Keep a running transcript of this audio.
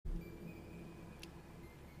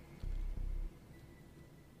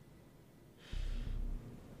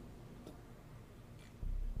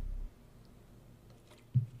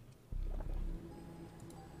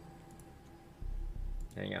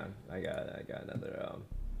hang on. I got another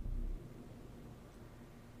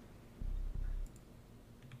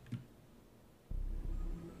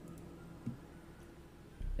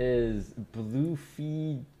Is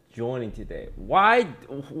Bluefy joining today? Why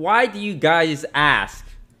do you guys ask?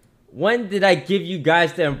 When did I give you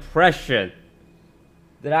guys the impression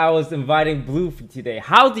that I was inviting Bluefy today?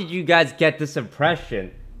 How did you guys get this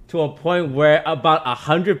impression to a point where about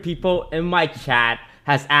 100 people in my chat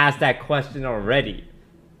has asked that question already?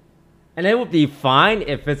 And it would be fine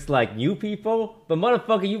if it's like new people, but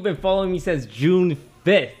motherfucker, you've been following me since June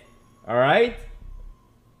 5th, alright?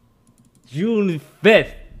 June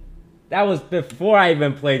 5th. That was before I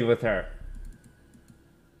even played with her.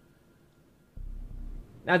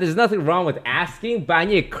 Now, there's nothing wrong with asking, but I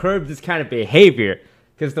need to curb this kind of behavior.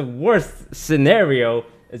 Because the worst scenario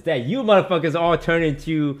is that you motherfuckers all turn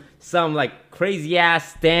into some like crazy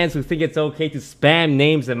ass stans who think it's okay to spam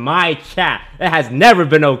names in my chat. It has never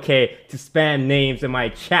been okay to spam names in my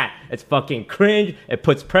chat. It's fucking cringe. It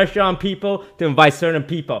puts pressure on people to invite certain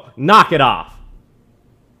people. Knock it off.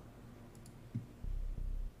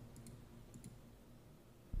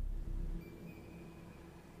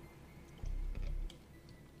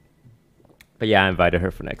 But yeah, I invited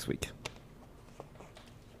her for next week.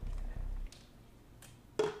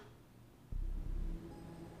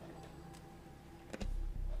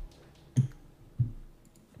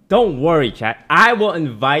 Don't worry, chat. I will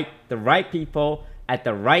invite the right people at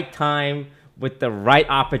the right time with the right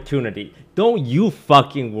opportunity. Don't you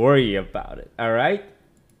fucking worry about it, alright?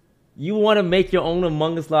 You want to make your own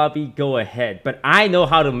Among Us lobby, go ahead. But I know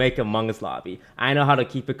how to make Among Us lobby. I know how to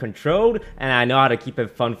keep it controlled, and I know how to keep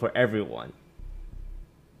it fun for everyone.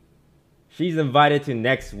 She's invited to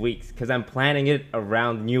next week's because I'm planning it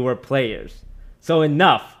around newer players. So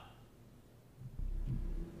enough.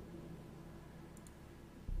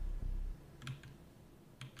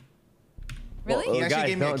 Really? Well,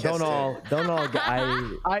 guys, don't all.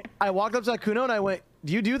 I walked up to Sykkuno and I went,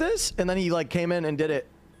 "Do you do this?" And then he like came in and did it.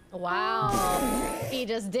 Wow. He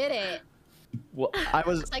just did it. Well, I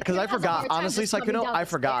was because I forgot. Honestly, Sykkuno, I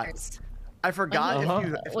forgot. I forgot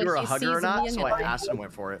if you were a hugger or not, so I asked and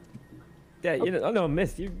went for it. Yeah, you know, no,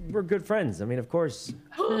 Myth, we're good friends. I mean, of course.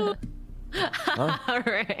 All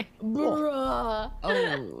right. Bruh.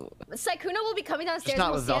 Oh. Sykkuno will be coming downstairs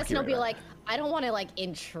and we'll see us and he'll be like, I don't want to like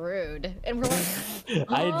intrude. And we're like,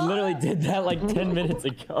 oh. I literally did that like 10 minutes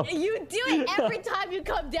ago. You do it every time you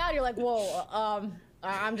come down. You're like, whoa,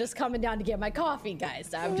 I'm just coming down to get my coffee,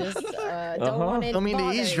 guys. I'm just, don't want to Don't mean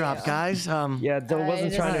to eavesdrop, guys. Yeah,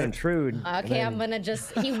 wasn't trying to intrude. Okay, I'm gonna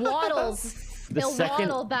just, he waddles. The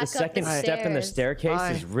second step in the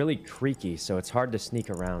staircase is really creaky, so it's hard to sneak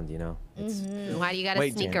around, you know? Why do you gotta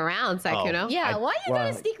sneak around, Sykkuno? Yeah, why you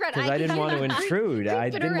gotta sneak around? Because I didn't want to intrude. I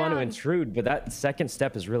didn't want to intrude, but that second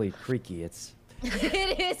step is really creaky. It's...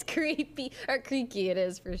 It is creepy. Or creaky, it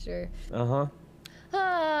is for sure.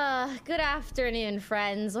 Good afternoon,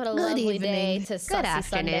 friends. What a lovely day to Sussy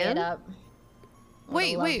Sunday it up.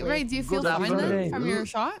 Wait, Ray, do you feel fine then from your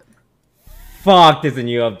shot? Fuck, there's a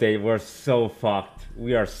new update. We're so fucked.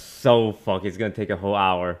 We are so fucked. It's gonna take a whole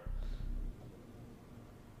hour.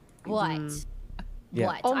 What? Yeah.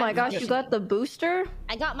 What? Oh my gosh, you got the booster?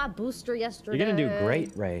 I got my booster yesterday. You're gonna do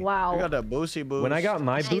great, Ray. Wow. You got a boosty boost. When I got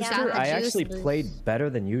my booster, I actually boost. played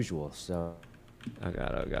better than usual, so... Okay.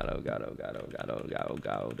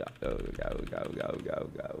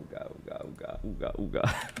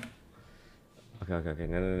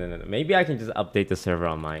 No. Maybe I can just update the server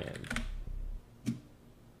on my end.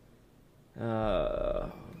 Oh,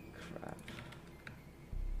 crap.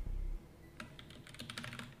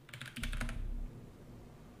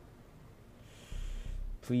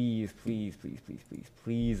 Please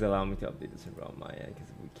allow me to update the server on my end, because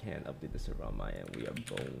if we can't update the server on my end, we are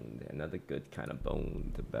boned. Another good kind of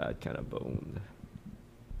boned, a bad kind of boned.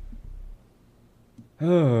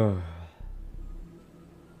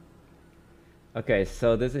 Okay,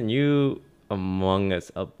 so there's a new Among Us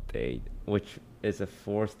update, which is a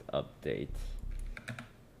forced update.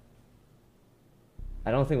 I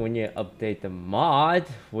don't think we need to update the mod,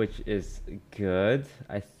 which is good.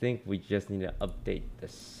 I think we just need to update the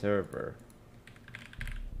server.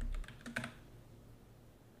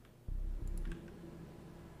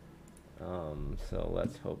 So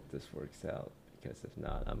let's hope this works out, because if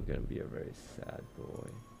not, I'm gonna be a very sad boy.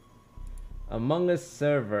 Among Us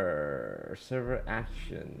server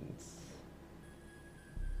actions.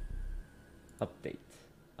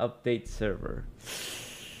 Update server.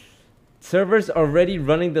 Server's already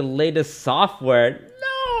running the latest software.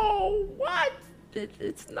 No, what?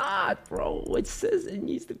 It's not, bro. It says it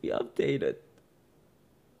needs to be updated.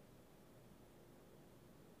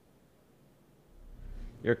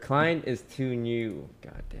 Your client is too new.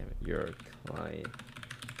 God damn it. Your client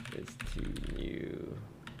is too new.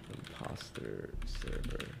 Imposter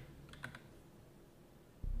server.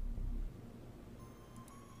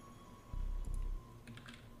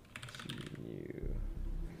 Too new.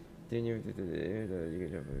 Okay,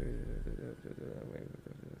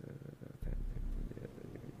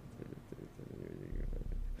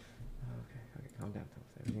 calm down.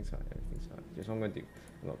 Everything's fine. Here's what I'm gonna do.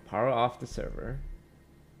 I'm gonna power off the server.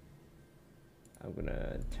 I'm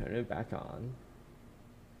gonna turn it back on.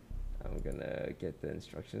 I'm gonna get the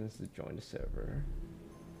instructions to join the server.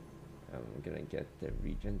 I'm gonna get the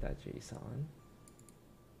region.json.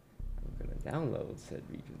 I'm gonna download said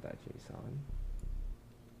region.json.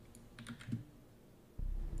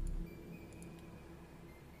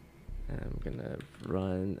 I'm gonna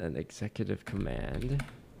run an executive command.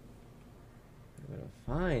 I'm gonna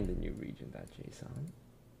find the new region.json.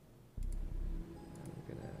 I'm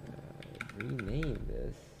gonna rename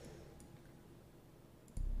this.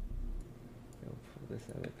 I'll pull this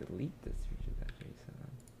out and delete this region.json.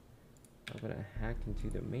 I'm gonna hack into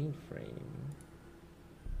the mainframe.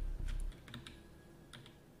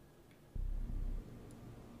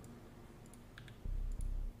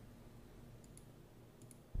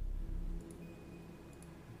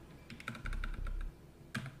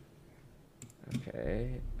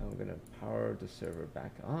 Okay, I'm gonna power the server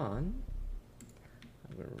back on.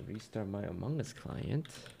 I'm gonna restart my Among Us client.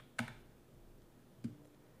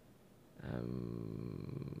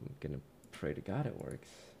 I'm gonna pray to God it works.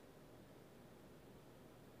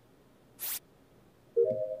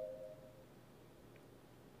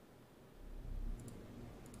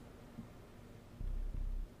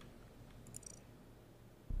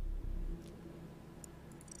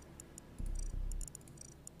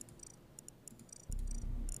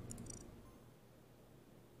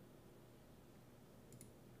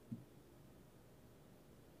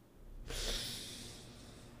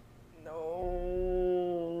 No.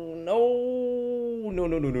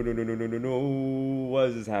 What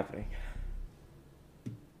is this happening?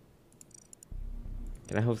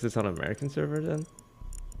 Can I host this on an American server then?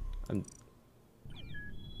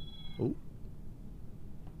 Oh.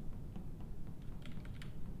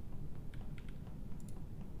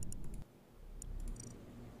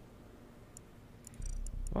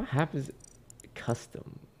 What happens?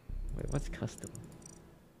 Custom. Wait, what's custom?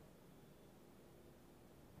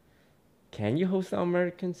 Can you host an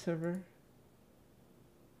American server?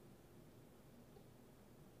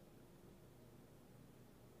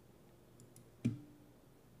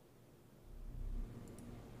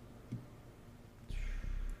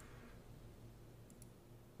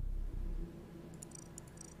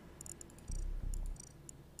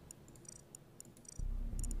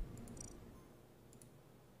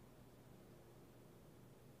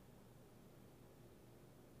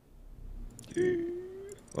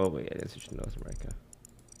 Oh wait, I guess you should know it's America.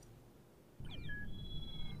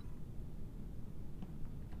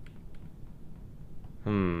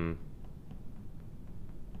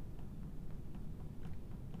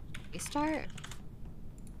 Restart?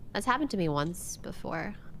 That's happened to me once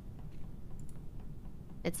before.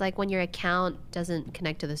 It's like when your account doesn't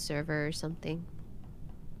connect to the server or something.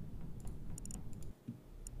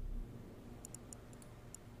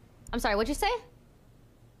 I'm sorry, what'd you say?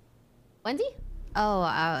 Wendy? Oh,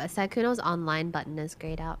 Sykkuno's online button is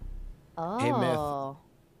grayed out. Oh. Hey, Myth.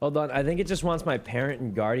 Hold on, I think it just wants my parent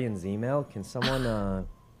and guardian's email. Can someone,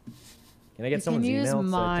 can I get someone's email? You can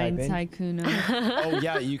use mine, to type in? Sykkuno. Oh,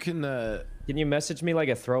 yeah, you can, Can you message me like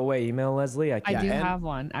a throwaway email, Leslie? I do have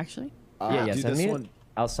one, actually. Yeah, send me one. It.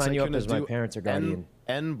 I'll sign you up as my parents or guardian.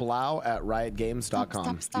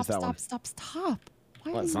 nblau@riotgames.com. Stop.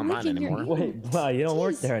 Why Well, are it's you not mine making anymore. your Wait, wow, you don't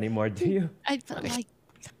work there anymore, do you?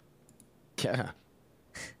 Yeah.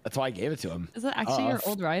 That's why I gave it to him. Is that actually your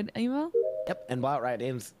old Riot email? Yep,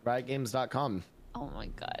 nblau@riotgames.com. Oh my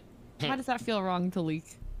god. How does that feel wrong to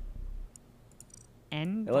leak? Hey,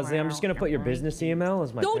 Leslie, I'm just gonna put your business email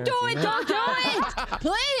as my Don't do it! email. Don't do it!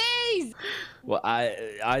 Please! Well,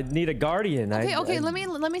 I need a guardian. Okay, let me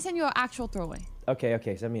send you an actual throwaway.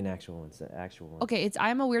 Okay, send me an actual one. Okay, it's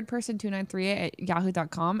I'm a weird person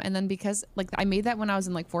 2938@yahoo.com, and then because like I made that when I was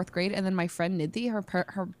in like 4th grade, and then my friend Nidhi, her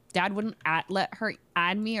dad wouldn't let her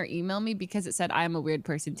add me or email me because it said I am a weird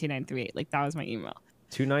person 2938. Like that was my email.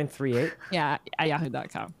 2938. Yeah, at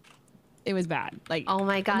yahoo.com. It was bad. Like oh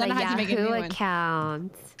my god, a Yahoo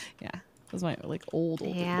account. Yeah, it was my like old.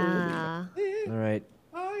 Yeah. All right.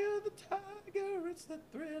 It's the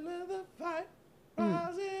thrill of the fight.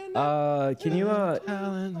 Can you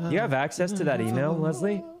do you have access to that email,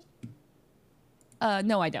 Leslie?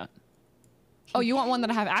 No, I don't. Oh, you want one that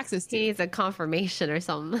I have access to? He needs a confirmation or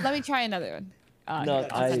something. Let me try another one. No,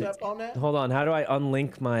 hold on. How do I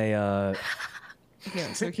unlink my?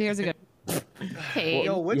 Here, so here's a good. Hey,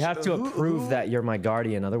 well, you have to approve that you're my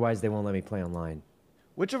guardian, otherwise they won't let me play online.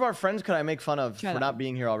 Which of our friends could I make fun of for not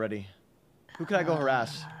being here already? Who could I go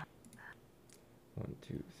harass? 1,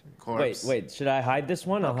 2, 3. Wait. Should I hide this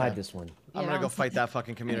one? I'll hide this one. I'm gonna go fight that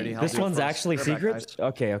fucking community. This one's actually secret.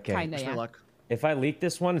 Okay. Kinda, Wish me luck. If I leak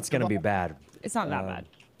this one, it's gonna be bad. It's not that bad.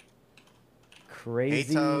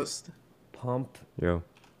 Crazy Toast. pump. Yo.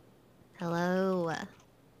 hello.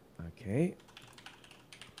 Okay.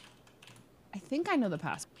 I think I know the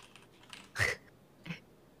password.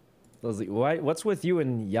 Leslie, what's with you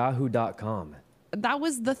and Yahoo.com? That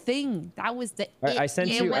was the thing. That was the. I sent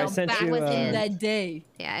you. That day.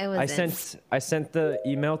 Yeah, it was. I sent the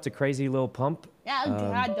email to Crazy Lil Pump. Yeah,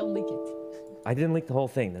 God, don't leak it. I didn't leak the whole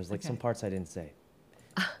thing. There's like some parts I didn't say.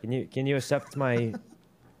 Can you accept my?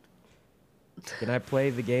 Can I play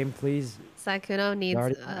the game, please? Sykkuno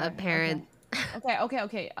needs a parent.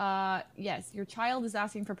 Okay. Yes, your child is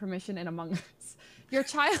asking for permission in Among Us. Your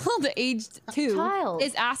child, aged 2,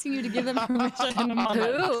 is asking you to give them permission in Among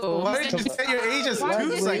Us. Why did you say your age is 2,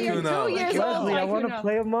 Sykkuno? Leslie, I want to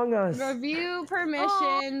play Among Us. Review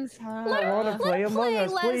permissions. I want to play Among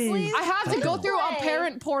Us, please. I have to go through a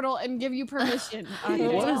parent portal and give you permission.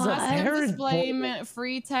 What is a parent display portal?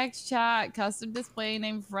 Free text chat, custom display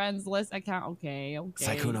name, friends list account. Okay.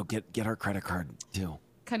 Sykkuno, get her credit card too.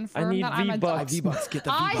 Confirm that I'm an adult. V-Bucks. Get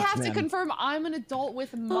the I V-Bucks, have to confirm I'm an adult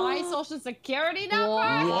with my social security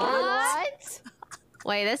number. What?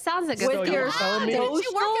 Wait, this sounds like a With your social? Did you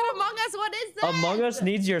work at Among Us? What is that? Among Us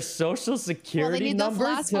needs your social security number.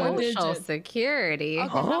 Social security.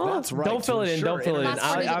 That's right. Don't fill it in. Don't fill it in.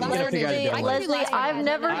 I'm gonna figure out how to do it. Leslie, I've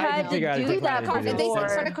never had to do that If they before.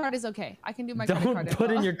 say credit card is okay, I can do my credit card. Don't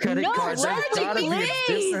put in your credit card. There's gotta be a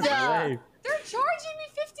different way. They're charging me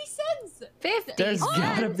 50 cents. 50. There's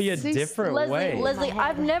gotta be a different way. Leslie,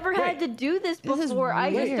 I've never had to do this before.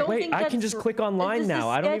 I just don't think that's... I can just click online now.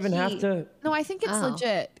 I don't even have to. No, I think it's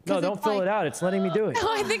legit. No, don't fill it out. It's letting me do it.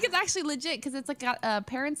 No, I think it's actually legit because it's like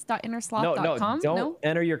parents.innerslot.com. Don't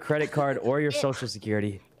enter your credit card or your social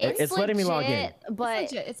security. It's letting me log in.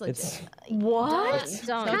 But it's legit. What?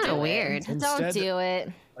 Don't kind of weird. Don't do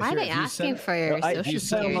it. Why are they asking for your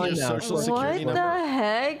social security What the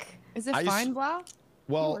heck? Is it fine, Blau?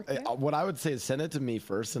 Well, what I would say is send it to me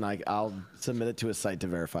first, and I'll submit it to a site to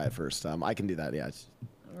verify it first. I can do that, yeah.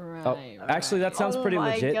 Right. Actually, that sounds pretty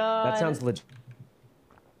legit. That sounds legit.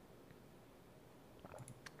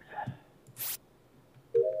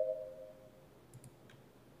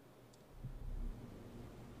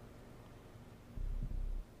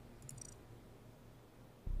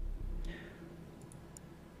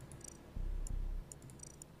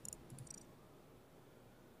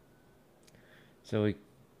 So we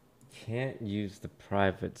can't use the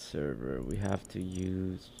private server. We have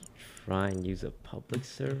to try and use a public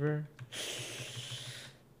server.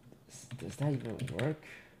 Does that even work?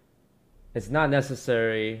 It's not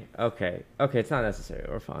necessary. Okay, it's not necessary.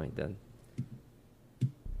 We're fine then.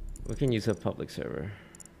 We can use a public server.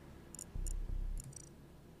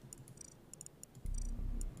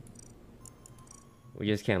 We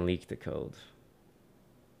just can't leak the code.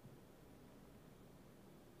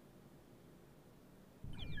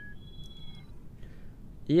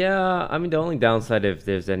 Yeah, I mean, the only downside if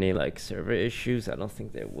there's any like server issues, I don't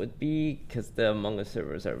think there would be, because the Among Us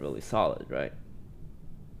servers are really solid, right?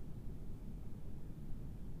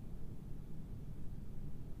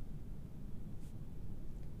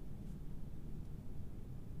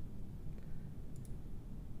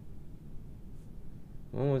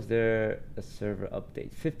 When was there a server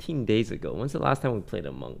update? 15 days ago. When's the last time we played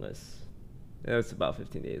Among Us? It was about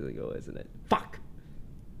 15 days ago, isn't it? Fuck!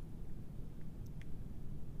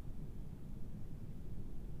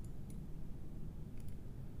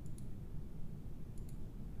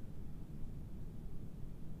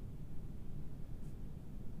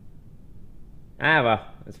 Ah, well,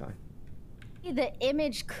 that's fine. The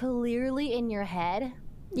image clearly in your head.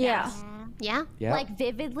 Yeah. Yeah? Like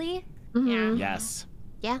vividly. Mm-hmm. Yes.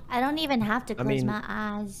 Yeah. I don't even have to close my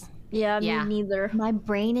eyes. Yeah, me neither. My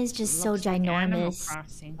brain is just so ginormous.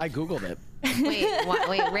 I googled it.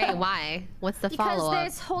 Wait, Ray, why? What's the follow-up? Because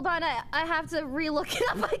there's, hold on, I have to re-look it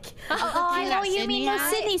up. Like, oh, I know what you mean. No,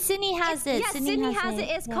 Sydney has it. Yeah, Sydney has it.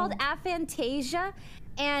 It's called aphantasia.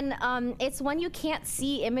 And it's when you can't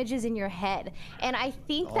see images in your head. And I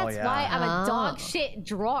think that's why I'm a dog shit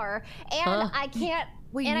drawer. And I can't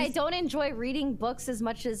Wait, and I don't enjoy reading books as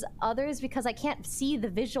much as others because I can't see the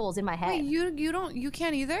visuals in my head. Wait, you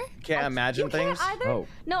can't either? Can't imagine things? Can't either?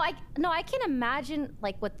 No, I can imagine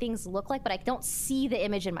like what things look like, but I don't see the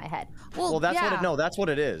image in my head. Well, that's what it. No, that's what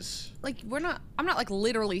it is. Like I'm not like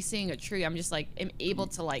literally seeing a tree. I'm just like am able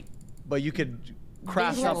to like. But you could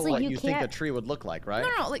craft up what you think a tree would look like, right?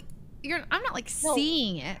 No, like. I'm not like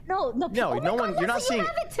seeing it. No, you're not seeing.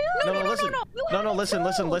 No,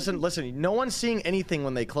 listen. No one's seeing anything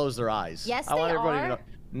when they close their eyes. Yes, I want everybody are. to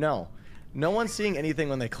know. No one's seeing anything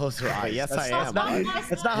when they close their eyes. Yes, I am.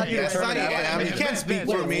 That's not how you determine that. You can't speak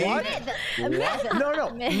for me. What? No.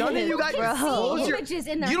 None of you guys close your.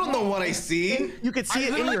 You don't know what I see. You could see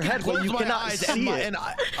it in your head, but you cannot see it.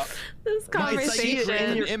 This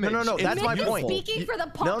conversation. No. That's my point. Speaking for the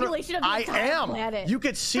population of the entire planet. You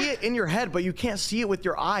could see it in your head, but you can't see it with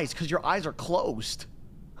your eyes because your eyes are closed.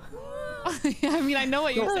 I mean, I know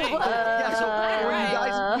what you're saying.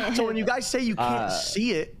 So when you guys say you can't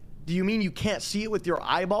see it, do you mean you can't see it with your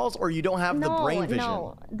eyeballs, or you don't have the brain vision?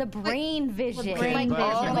 No, the brain vision. The brain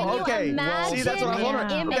vision. When you imagine See, that's what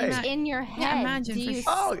an image in your head, do you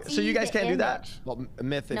so you guys can't do that? Well,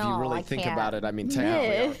 Myth, if you really think about it, I mean,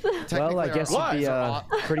 technically. Well, I guess it'd be a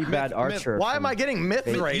pretty bad archer. Why am I getting Myth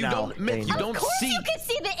right now? Myth, you don't see. You can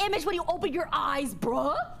see the image when you open your eyes,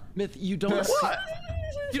 bruh. Myth, you don't see.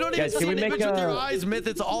 You don't even see an image with your eyes, Myth.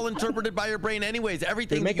 It's all interpreted by your brain anyways.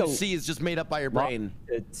 Everything you see is just made up by your brain.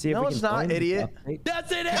 No, it's not, idiot.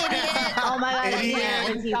 That's it, idiot. Oh my god,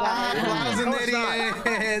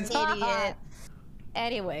 idiot.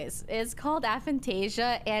 Anyways, it's called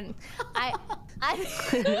aphantasia, and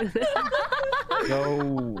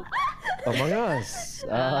So, Among Us.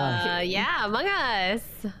 Yeah, Among Us.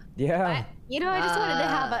 Yeah. I just wanted to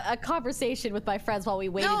have a conversation with my friends while we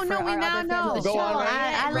waited for our other friends to Go show on, up.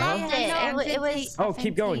 I loved it. It was. Oh,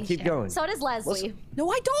 keep going. So does Leslie.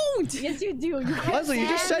 No, I don't. Yes, you do. Leslie, you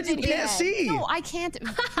just said you can't see. No, I can't.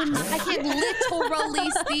 I can't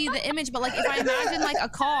literally see the image, but like if I imagine like a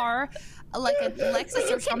car, like a Lexus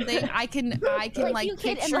or something, I can like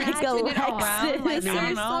picture it around. Like, I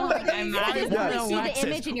don't know. Like I imagine see the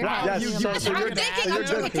image in your head.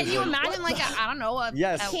 Can you imagine like I don't know.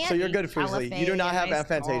 Yes, so you're good, Fuslie. You do not have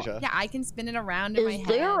aphantasia. Yeah, I can spin it around in my head. Is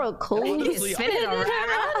there a code? Spin it around.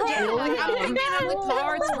 Yeah, like I'm thinking of the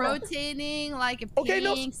car, it's rotating like a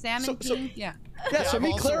pink, salmon pink. Yeah. Yeah, so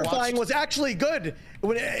me clarifying was actually good.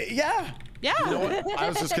 Yeah. Yeah. You know what? I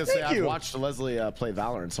was just gonna say I've watched Leslie play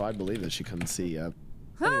Valorant, so I believe that she couldn't see.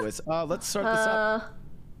 Anyways, let's start this up.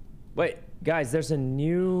 Wait, guys, there's a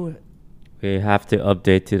new. We have to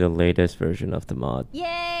update to the latest version of the mod.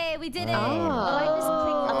 Yay, we did it! Do I just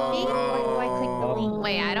click update or do I click the link?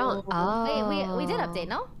 Wait, I don't. Wait, we did update,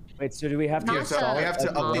 no? Wait, so do we have to install we have to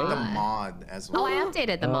update the mod as well. Oh, I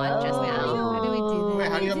updated the mod just now. How do we do that? Wait,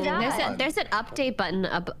 how do you update the mod? There's an update button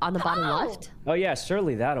up on the bottom left. Oh yeah,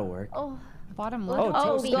 surely that'll work. Oh, bottom Oh, left.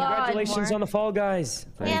 Toast, congratulations on the Fall Guys.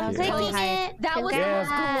 Yeah, I'm clicking it. that was the Yeah, most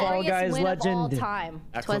Fall glorious Guys win of all legend. time.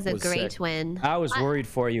 It was a great win. I was worried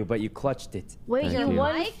for you, but you clutched it. Wait, Thank you you.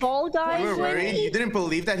 won Fall Guys? You were worried? You didn't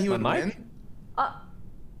believe that he would mic? win?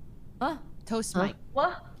 Toast mic.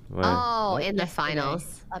 What? Oh, in the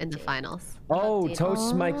finals. In the finals. Oh,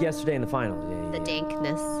 Toast's mic yesterday in the finals. Yeah, The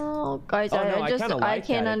dankness. Oh, guys, Oh, no, I kinda I like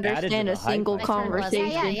can't that. It added to understand the a single hype.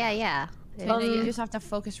 conversation. Yeah. You just have to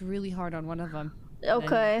focus really hard on one of them.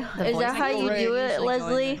 Okay, The is that voice how you actor do it, usually go in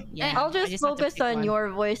Leslie? there. Yeah, I'll I just just have to focus pick on one. your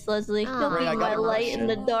voice, Leslie. You'll be I got my a light in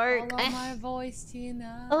the dark. Follow my voice,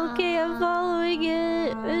 Tina. Okay, I'm following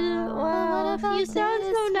it. Wow, you sound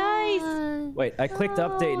so nice. Wait, I clicked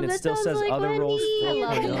update and it that still sounds says like other roles. Wendy. I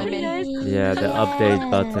love 4.0. women. Yeah, the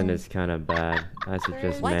update button is kind of bad. I should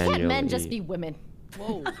just Why manually. can't men just be women?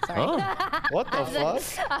 Whoa. Sorry. Oh, What the fuck?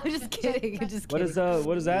 I'm just kidding. I'm just what kidding.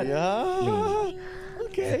 is that? Yeah.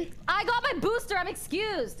 Okay. I got my booster. I'm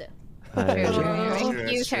excused.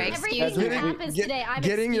 Excuse her. Everything Excuse that her. happens today, I'm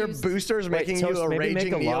Getting your excused. boosters making you Toast, a maybe make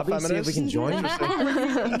raging a lobby, see if we can neo-feminist? join.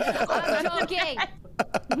 I'm joking.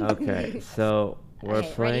 Okay, so we're Okay,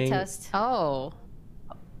 ready, playing. toast. Oh.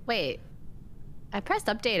 Wait. I pressed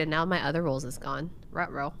update and now my other rules is gone.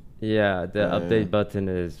 Ruh-roh. Yeah, the update button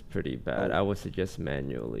is pretty bad. I would suggest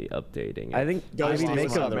manually updating it. I think maybe Toast make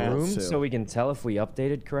is a on there, room too. so we can tell if we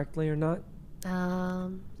updated correctly or not.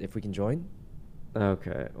 If we can join.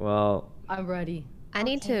 Okay, well, I'm ready. I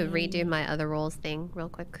need to redo my other rules thing real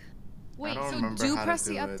quick. Wait, don't so remember do how to press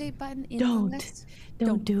the do it. update button in Don't. the list?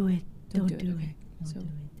 Don't do it. Don't Don't do do it. it. So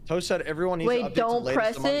Toast said everyone needs to Wait, update don't to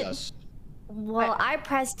press latest Among it? Us. Well, I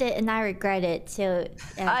pressed it and I regret it. So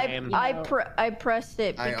I pressed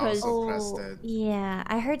it because I also pressed it. Yeah,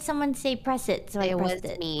 I heard someone say press it, so I pressed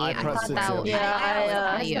it. Me. I pressed it too.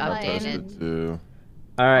 Yeah, I pressed it too.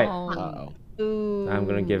 All right. I'm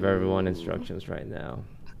gonna give everyone instructions right now.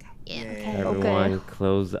 Yeah. Everyone,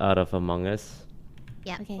 close out of Among Us.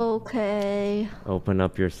 Yeah. Okay. Open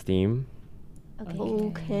up your Steam.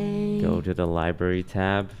 Okay. Go to the library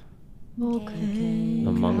tab. Okay.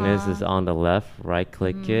 Among Us is on the left. Right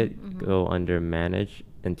click it. Go under Manage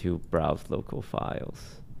into Browse Local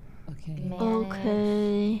Files. Okay.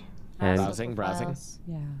 Okay. And Browsing.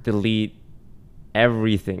 Yeah. delete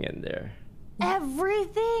everything in there.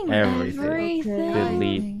 Everything. Delete.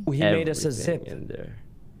 He made us a everything zip in there.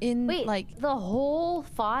 Wait, like the whole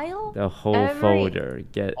file? The whole folder.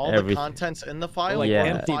 Get all everything. the contents in the file.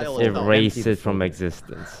 Yeah, erase it from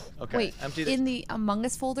existence. Okay. Wait, in the Among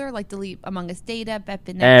Us folder, like delete Among Us data,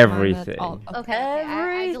 Bepinet, Everything. Okay.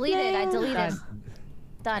 I deleted.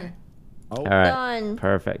 Done. All right.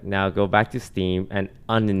 Perfect. Now go back to Steam and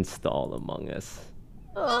uninstall Among Us.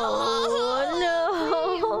 That's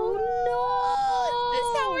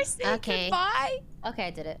how we're saying goodbye. Okay,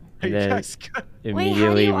 I did it. And then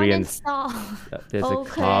immediately reinstall. There's a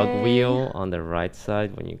cog wheel on the right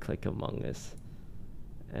side when you click Among Us.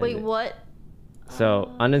 And Wait, what?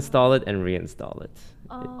 So uninstall it and reinstall it.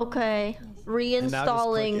 Okay.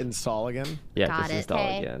 Reinstalling. Install again. Yeah, just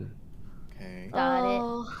install again. Okay. Got it.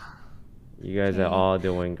 You guys are all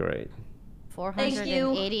doing great.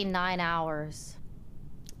 489 hours.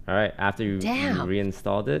 All right. After you Damn.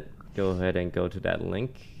 reinstalled it, go ahead and go to that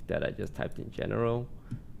link that I just typed in general.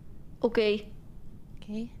 Okay.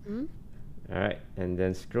 Okay. All right, and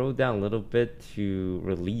then scroll down a little bit to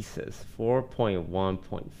releases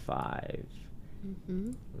 4.1.5. Let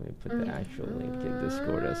me put the actual link in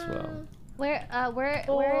Discord as well. Where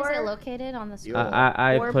is it located on the screen?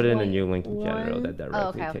 I put in a new link in general that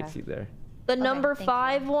directly takes you there. The number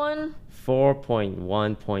 5 one.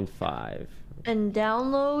 4.1.5. And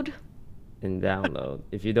download. And download.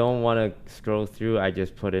 If you don't want to scroll through, I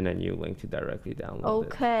just put in a new link to directly download it.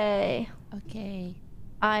 Okay.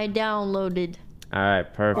 I downloaded. All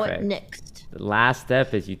right, perfect. What next? The last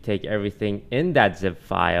step is you take everything in that zip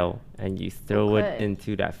file and you throw it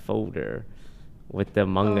into that folder with the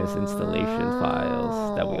Among Us installation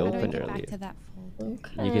files that we opened earlier. You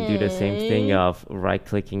can do the same thing of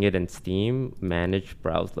right-clicking it in Steam, manage,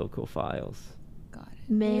 browse local files.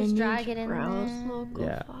 Just drag it in browse there. local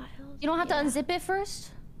files. You don't have to unzip it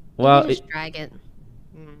first? Well, just drag it.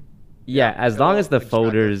 Yeah, as long as the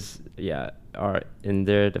folders, are in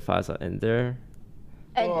there, the files are in there.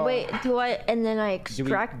 And wait, and then I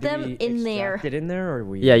extract them in there. Extract it in there,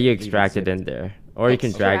 or Yeah, you extract it in there, or you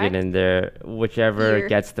can drag it in there, whichever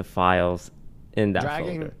gets the files in that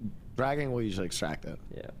folder. Dragging will usually extract it.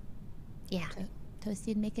 Yeah. Toast,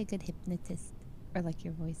 you'd make a good hypnotist, or like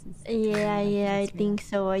your voices. Yeah, I think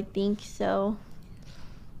so.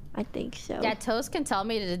 Yeah, Toast can tell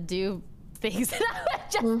me to do things and I would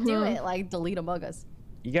just do it, like delete Among Us.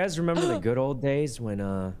 You guys remember the good old days when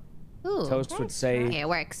Toast would say, Okay, it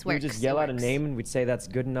works. We'd just yell out a name and we'd say, "That's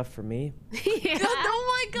good enough for me." Yeah. Oh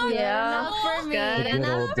my god. Yeah. For me. The good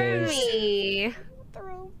old days. Me.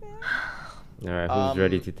 All right, who's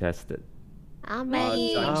ready to test it? I'm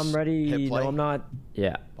ready. I'm ready. No, I'm not.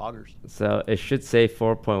 Yeah. Boggers. So it should say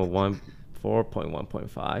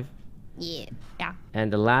 4.1.5. Yeah.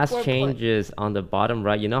 And the last change is on the bottom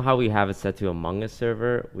right. You know how we have it set to Among Us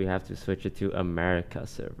server? We have to switch it to America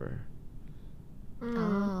server.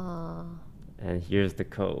 Oh. And here's the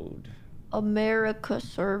code. America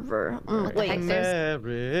server. Wait,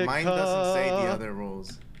 America. Mine doesn't say the other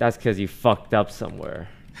rules. That's because you fucked up somewhere.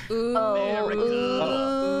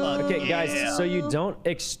 Okay, guys, so you don't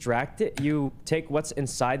extract it. You take what's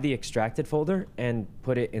inside the extracted folder and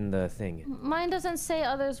put it in the thing. Mine doesn't say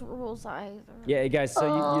others rules either. Yeah, guys, so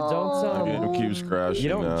It keeps crashing. you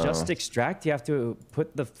don't just extract. You have to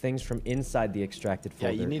put the things from inside the extracted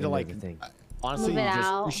folder. Yeah, you need to into the thing. Honestly,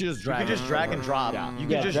 you should just drag. You just drag and drop. Yeah, You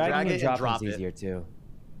can just drag it and drop is it. easier too.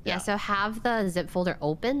 Yeah, so have the zip folder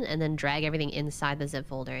open and then drag everything inside the zip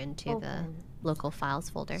folder into the local files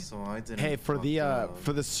folder. So I didn't. Hey, for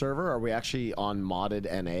the server, are we actually on modded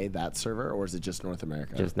NA that server, or is it just North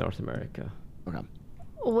America? Just North America. Okay.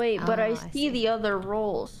 Wait, but I see the other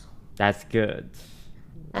roles. That's good.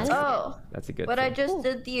 That's That's a good But thing. I just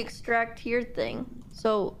did the extract here thing.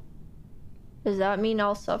 So does that mean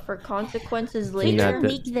I'll suffer consequences We later? can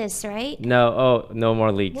leak this, right? No, no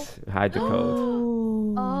more leaks. Hide the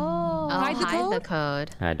code. Hide the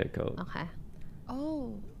code? Hide the code. Okay.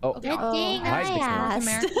 Oh. Oh. Okay. Good thing Hi, I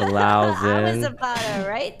asked. Allows I was in. about to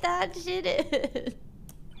write that shit in.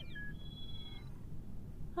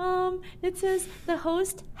 It says the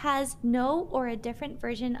host has no or a different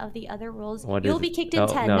version of the other rules. What You'll is be it? kicked in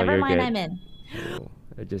 10. No, Never you're mind, good. I'm in. Ooh,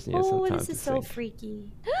 I just need some Oh, time this to is so think.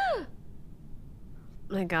 freaky.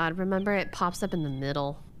 My God, remember it pops up in the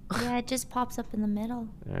middle. Yeah, it just pops up in the middle.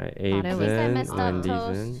 Alright, Thought it Abe's was- I in, messed up, Wendy's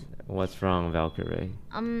Toast. in. What's wrong, Valkyrie?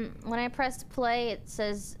 When I pressed play, it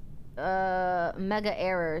says mega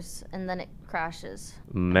errors, and then it crashes.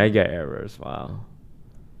 Mega errors, wow.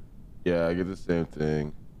 Yeah, I get the same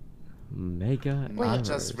thing. Mega Not errors.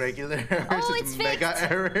 just regular errors, Oh, it's it's mega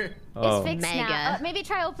fixed. error. Oh. It's fixed Mega. now. Maybe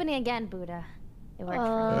try opening again, Buddha. It worked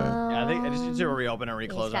for me. Yeah, I think I just need to reopen and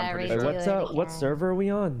reclose. gotta I'm pretty redo sure. it. What's what server are we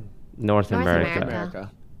on? North North America.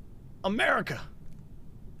 America. America.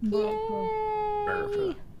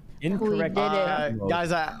 Yay! Incorrect. mode.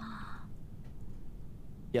 Guys,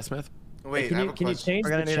 yes, Smith. Wait, Can I you have a can you question. change We're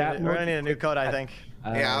gonna the need chat mode? a new code, I think.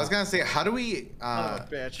 Yeah, I was gonna say, how do we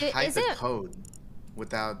bitch. hide Is the it- code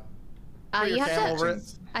without? You your cam have over to.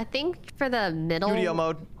 it. I think for the middle. Studio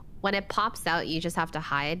mode. When it pops out, you just have to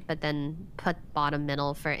hide, but then put bottom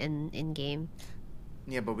middle for in game.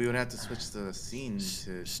 Yeah, but we would have to switch the scene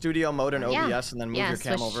to. Studio mode and Yeah. OBS, and then move Yeah, your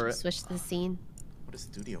cam switch, over it. switch the scene. What is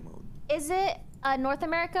studio mode? Is it North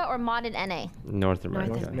America or modded NA? North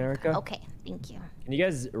America. North America. Okay, thank you. Can you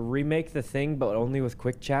guys remake the thing, but only with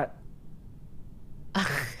quick chat?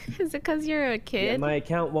 Is it because you're a Yeah, kid? my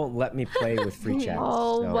account won't let me play with free chat.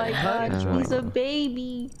 Oh so my I'm not god, enjoying he's a it.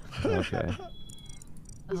 baby. Okay.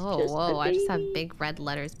 Oh, just a whoa! I just have baby. big red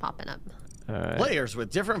letters popping up. Alright. Players with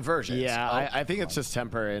different versions. Yeah, I think it's just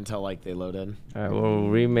temporary until like they load in. Alright, we'll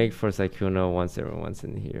remake for Sykkuno once everyone's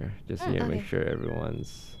in here. Just need to okay. make sure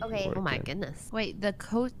everyone's Okay. Oh my working. goodness. Wait, the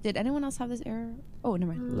code. Did anyone else have this error? Oh,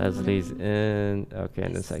 never mind. Leslie's in. Okay,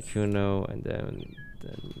 and then Sykkuno, and then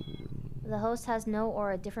The host has no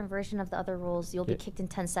or a different version of the other rules. You'll be kicked in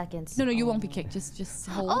 10 seconds. No, you won't be kicked. Just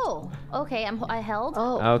hold. Oh, okay. I held.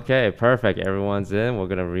 Oh, Okay, perfect. Everyone's in. We're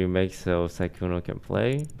gonna remake so Sykkuno can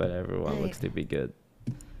play, but everyone looks to be good.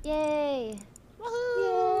 Yay!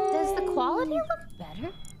 Does the quality look better?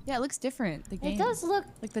 Yeah, it looks different. The game. It does look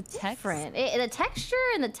like the text. different. The texture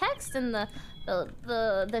and the text and the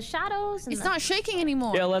shadows. And It's not shaking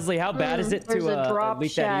anymore. Yeah, Leslie, how bad is it there's to a drop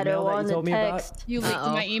leak that shadow email that on you the told me text. about? You leaked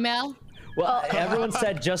my email. Well, everyone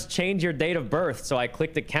said just change your date of birth, so I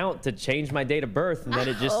clicked account to change my date of birth, and then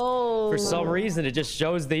it just, for some reason, it just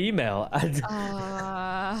shows the email. It's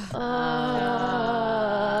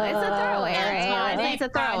a throwaway, right? It's a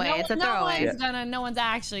throwaway. It's a throwaway. No one's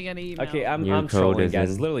actually gonna email. Okay, I'm Your code trolling, is guys.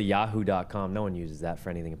 in. It's literally yahoo.com. No one uses that for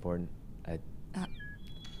anything important.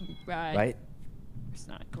 Right?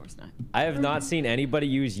 Of course not. I have not seen anybody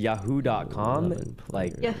use yahoo.com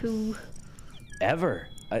like Yahoo. ever.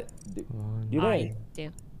 You know, I do.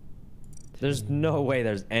 there's no way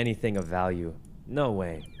there's anything of value. No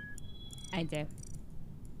way. I do.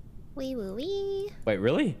 Wee woo wee. Wait,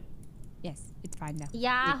 really? Yes, it's fine now.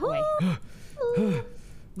 Yahoo!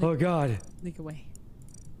 Oh God. Leak away.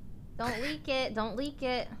 Don't leak it. Don't leak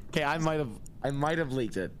it. Okay, I might have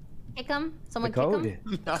leaked it. Kick him. Someone The code. kick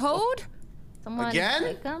him. Code? Someone Again?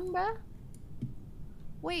 kick him, bruh.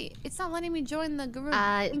 Wait, it's not letting me join the group.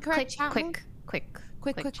 Incorrect Quick, chat room?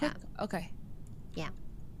 quick chat. Okay. Yeah.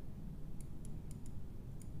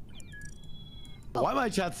 Why am I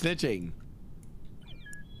chat snitching?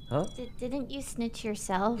 Huh? Didn't you snitch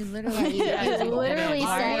yourself? You literally, you literally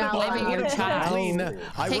said out blaming your loud. chat. Clean.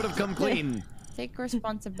 I would have come clean. Take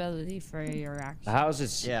responsibility for your actions. How's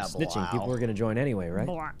this Yeah, snitching? blow. People are gonna join anyway, right?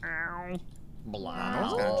 I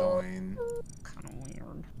was gonna join. Kind of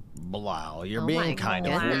weird. Blow, you're Oh being my kind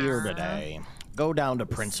of goodness. weird today. Go down to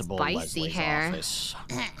Principal Spicy Leslie's hair. office.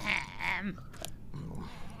 Hello,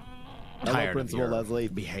 Tired of Principal your Leslie.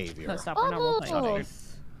 behavior. No, stop. We're not role-playing.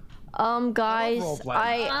 Guys,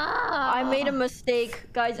 roleplay. I made a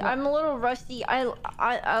mistake. Guys, I'm a little rusty.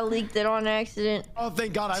 I leaked it on accident. Oh,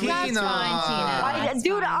 thank God! Tina. That's fine, Tina. That's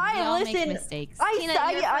Dude, fine. I We all make listened. mistakes. Tina,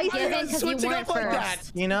 you're forgiven 'cause you Switching weren't up like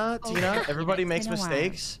first. that. Tina, everybody makes been a while.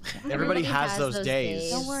 mistakes. Everybody has those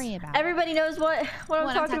days. Don't worry about it. Everybody knows what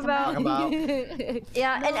I'm talking about.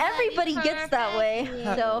 Yeah, and everybody gets that way.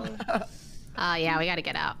 So Yeah, we gotta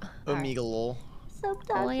get out. Omega lol.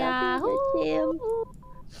 sometimes yeah. I do him.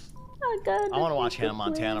 I want to watch Hannah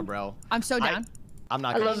Montana, bro. I'm so down. I'm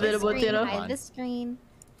not I gonna love say it about it's Tina. fun. Hide the screen.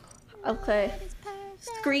 Okay.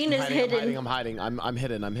 Screen is hidden. I'm hiding. I'm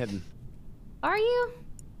hidden. I'm hidden. Are you?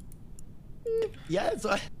 Yes.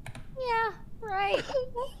 Yeah, right.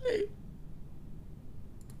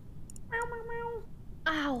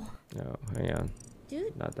 Ow. Oh, hang on.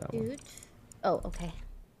 Not that one. Oh, okay.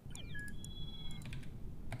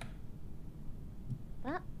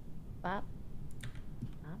 Bop.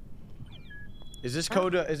 Is this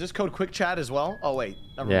code quick chat as well? Oh wait,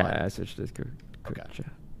 never mind. Yeah, I switched this quick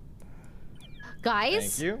chat.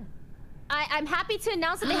 Guys, thank you. I'm happy to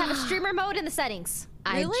announce that they have a streamer mode in the settings.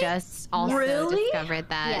 Really? I just also discovered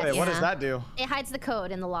that. Yes. Wait, what does that do? It hides the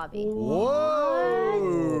code in the lobby. Whoa!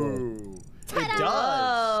 It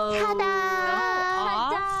does.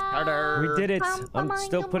 We did it. I'm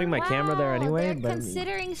still putting my camera there anyway. They're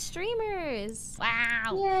considering streamers.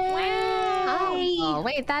 Wow. Yay. Oh,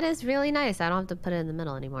 wait, that is really nice. I don't have to put it in the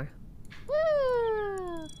middle anymore.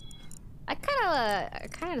 Woo! I kind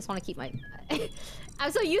of just want to keep my.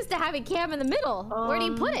 I'm so used to having cam in the middle. Where do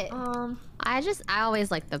you put it? I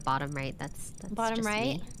always like the bottom right. That's bottom just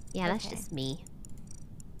right. Me. Yeah, that's just me.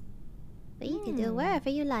 But you can do wherever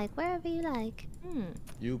you like. Wherever you like.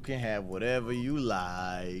 You can have whatever you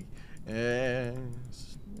like. Yes.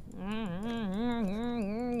 I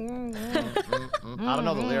don't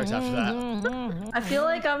know the lyrics after that. I feel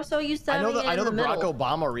like I'm so used to having I know the Barack middle.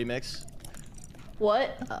 Obama remix.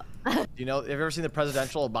 What? Do you know? Have you ever seen the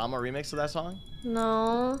presidential Obama remix of that song?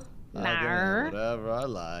 No. I can have whatever I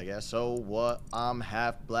like. Yeah, so what? I'm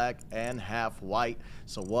half black and half white.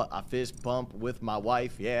 So what? I fist bump with my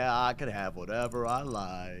wife. Yeah, I could have whatever I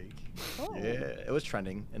like. Oh. Yeah, it was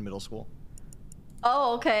trending in middle school.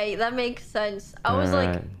 Oh, okay, that makes sense. I was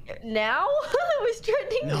like, now? It was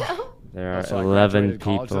trending now. There are 11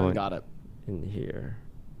 people in here.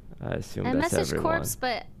 I assume I that's messaged everyone. Corpse,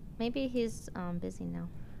 but maybe he's busy now.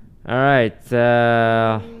 All right.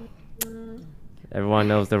 Everyone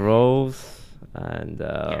knows the roles, and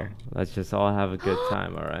let's just all have a good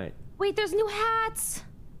time. All right. Wait, there's new hats.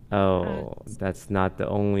 Oh, that's not the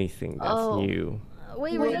only thing that's new.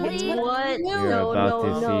 Wait, really? What? You're about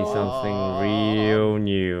to see something real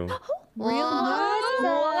new. Real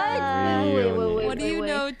What? What do you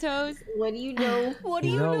know, Toast? What do you know? What do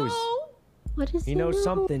you know? What does he knows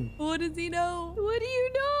something. What does he know? What do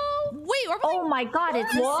you know? Wait, oh my god,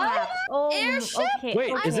 it's what? Airship? Okay,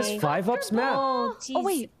 Wait, is this 5-Ups map? Oh,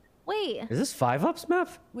 wait. Is this 5-Ups map?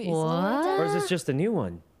 Wait, what? Or is this just a new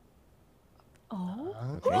one? Oh.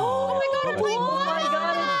 Okay. Oh my god, Oh my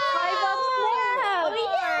god, it's 5 up snap!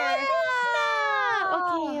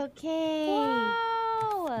 Okay.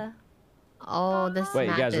 Wow. Oh, this Wait,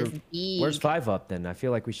 map guys, is big. where's 5-Up then? I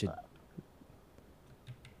feel like we should.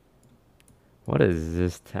 What is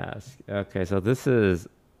this task? Okay, so this is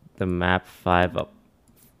the map 5-Up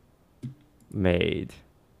made.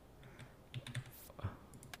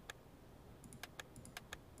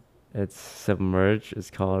 It's submerged. It's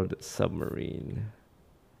called submarine.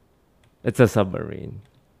 It's a submarine,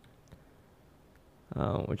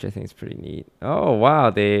 which I think is pretty neat. Oh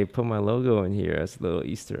wow, they put my logo in here as a little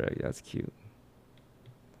Easter egg. That's cute.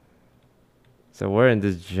 So we're in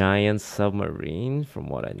this giant submarine, from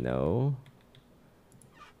what I know.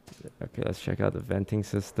 Okay, let's check out the venting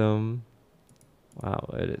system.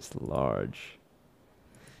 Wow, it is large.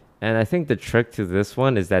 And I think the trick to this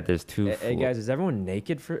one is that there's two. Hey guys, is everyone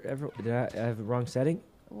naked for Did I have the wrong setting?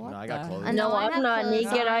 No, I got clothes. No, I'm not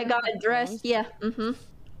naked. I got dressed. Yeah. Everyone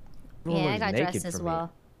Yeah, I was got naked dressed as for me.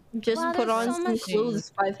 well. Just Wow, put there's on so some much-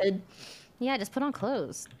 clothes, 5-head. Yeah, just put on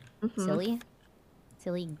clothes. Silly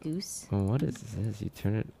goose. Well, what is this? You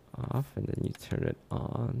turn it off and then you turn it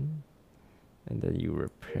on, and then you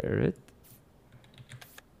repair it.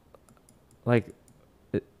 Like,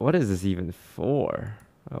 what is this even for?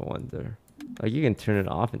 I wonder. Like, you can turn it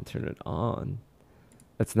off and turn it on.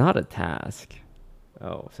 It's not a task.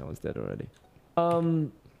 Oh, someone's dead already.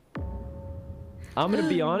 I'm gonna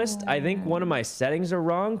be honest. I think one of my settings are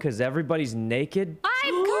wrong because everybody's naked,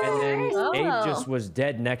 and then Abe just was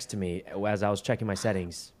dead next to me as I was checking my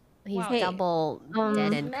settings. He's double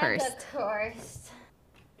dead and cursed.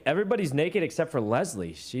 Everybody's naked except for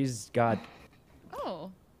Leslie. She's got.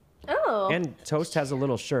 Oh. Oh. And Toast has a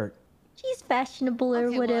little shirt. She's fashionable or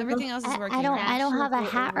Okay, well, everything. everything else is working. I don't have a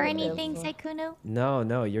hat or Fashionable anything, whatever. Sykkuno.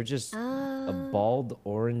 No, you're just a bald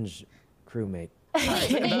orange crewmate.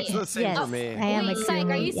 That's the same for me. I am a Psych,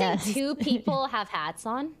 are you saying yes. 2 people have hats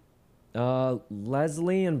on?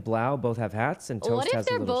 Leslie and Blau both have hats, and Toast What if has a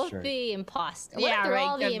they're little both shirt. the imposters? Yeah, What if they're right,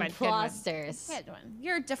 all good the one, good one. imposters? Good one.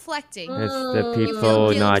 You're deflecting. It's the You people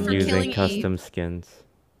feel not guilt for using killing custom skins.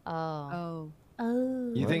 Oh.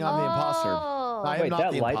 Oh. You think I'm the imposter? I am Wait, not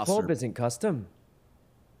that the light imposter. bulb isn't custom?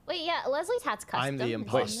 Wait, yeah, Leslie's hat's custom. I'm the Wait,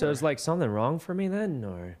 imposter. so is like something wrong for me then,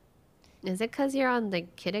 or? Is it because you're on the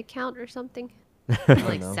kid account or something?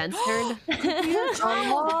 Like censored.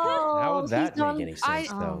 How would that make any sense I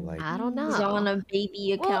though? Like, I don't know. He's on a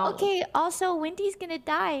baby account. Well, okay. Also, Wendy's gonna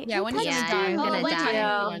die. Yeah, Wendy's gonna die. I'm gonna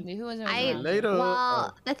die. Wendy, who was Later.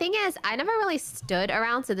 Well, the thing is, I never really stood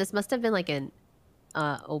around, so this must have been like an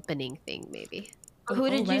opening thing, maybe. Who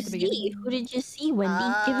did you see? Who did you see, Wendy?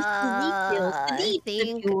 Give us the details. I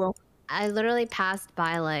think I literally passed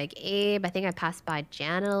by like Abe. I think I passed by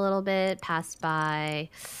Janet a little bit. Passed by.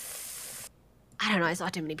 I don't know. I saw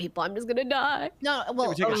too many people. I'm just gonna die. No, Did well,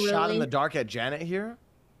 we take a shot in the dark at Janet here?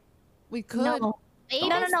 We could. No. Abe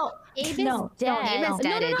No. Abe is No. dead. Abe is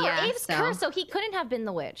dead, No. yeah, Abe's so. cursed, so he couldn't have been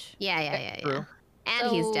the witch. Yeah. True. And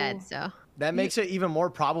he's dead, so. That makes it even more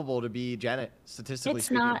probable to be Janet, statistically It's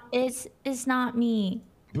speaking. not. It's not me.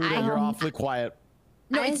 Buddha, you're awfully quiet.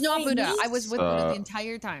 No, it's not Buddha. I was with Buddha Uh, the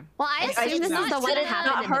entire time. Well, I assume this is the one that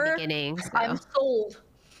happened in the her. beginning. So. I'm sold.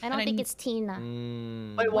 I don't think it's Tina.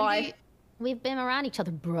 Wait, why? We've been around each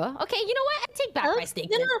other, bruh. Okay, you know what? I take back my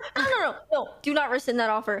statement. No. Do not rescind that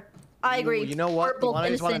offer. I agree. You know what? We're both I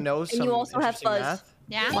just want to innocent, know and some you also have interesting fuzz. math.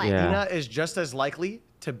 Yeah? What? Yeah. Tina is just as likely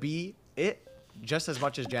to be it just as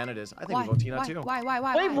much as Janet is. I think we vote Tina too. Why?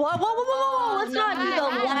 Wait, what? Whoa. Let's not do the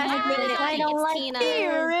last minute. I don't like Tina. You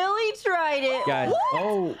really tried it. guys, What?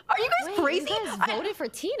 oh. Are you guys crazy? You guys voted for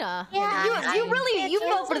Tina. Yeah, you really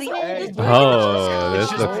vote for the oldest. Oh, It's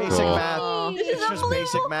this just looks basic cool. math. This is It's just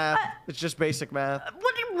basic unbelievable. math. It's just basic math.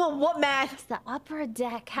 What math? It's the upper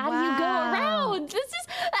deck. How do you go around? This is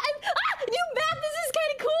new math. This is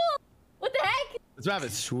kind of cool. What the heck? This map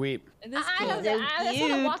is sweet. I just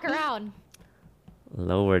want to walk around.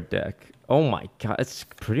 Lower deck. Oh my god, it's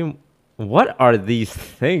pretty. What are these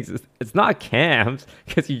things? It's not cams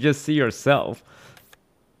because you just see yourself.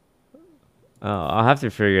 Oh, I'll have to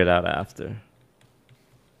figure it out after.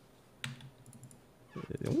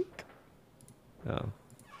 Oh.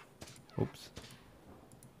 Oops.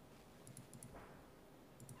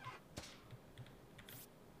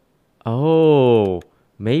 Oh,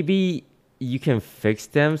 maybe you can fix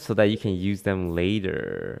them so that you can use them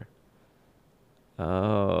later.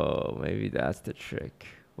 Oh, maybe that's the trick.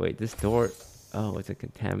 Wait, this door... Oh, it's a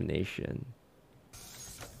contamination.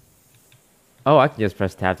 Oh, I can just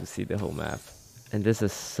press tab to see the whole map. And there's a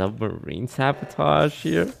submarine sabotage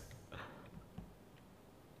here.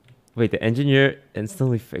 Wait, the engineer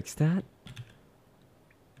instantly fixed that?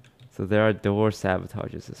 So there are door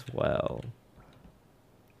sabotages as well.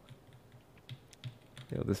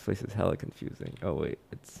 Yo, this place is hella confusing. Oh wait,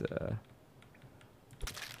 it's oh,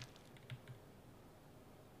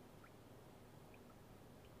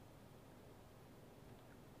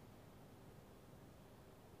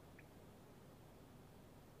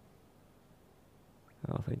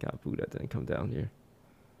 thank God Buddha didn't come down here.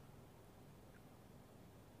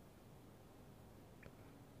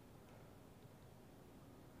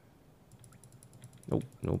 Nope,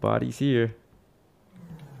 no bodies here.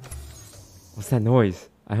 What's that noise?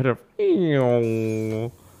 I heard a...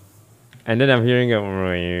 And then I'm hearing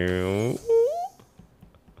a...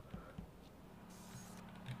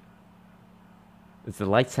 It's the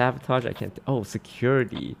light sabotage? I can't... Oh,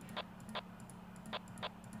 security.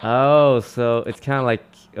 Oh, so it's kind of like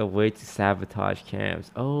a way to sabotage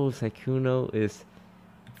cams. Oh, Sykkuno is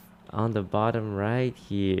on the bottom right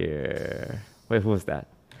here. Wait, who was that?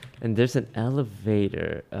 And there's an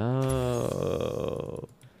elevator. Oh...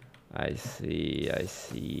 I see.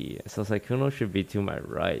 So Sykkuno should be to my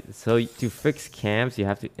right. So to fix cams, you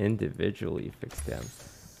have to individually fix them.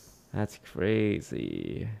 That's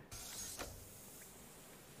crazy.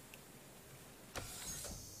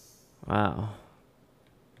 Wow.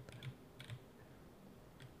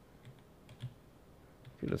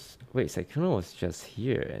 Wait, Sykkuno was just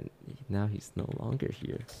here and now he's no longer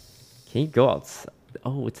here. Can you go outside?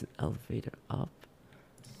 Oh, it's an elevator up.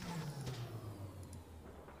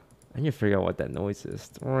 I need to figure out what that noise is.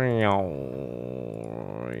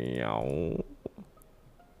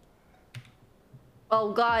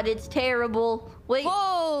 Oh God, it's terrible. Wait.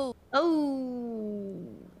 Whoa. Oh.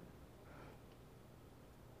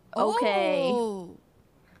 Okay.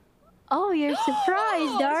 Oh, you're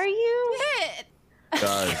surprised, are you?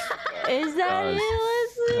 Guys, Is that it,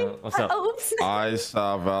 Leslie? What's up? Oops. I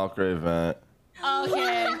saw Valkyrie vent.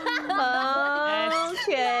 Okay.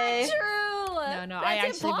 Okay. True. No, That's I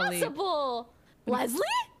actually believe. impossible. Leslie?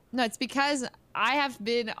 No, it's because I have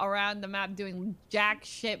been around the map doing jack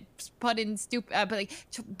shit, putting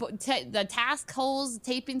the task holes,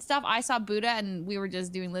 taping stuff. I saw Buddha and we were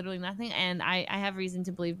just doing literally nothing. And I have reason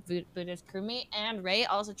to believe Buddha's crewmate and Ray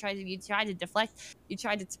also tried to deflect. You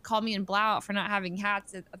tried to call me and blow out for not having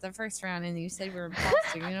hats at the first round, and you said we were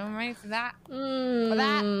imposter. You know, right? For that,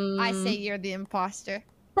 I say you're the imposter.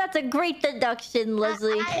 That's a great deduction,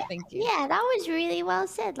 Leslie. Thank you. Yeah, that was really well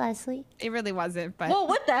said, Leslie. It really wasn't, but... Well,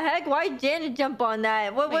 what the heck? Why did Janet jump on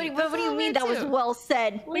that? What do you mean that was well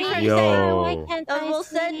said? What are you trying to say? Why can't that was well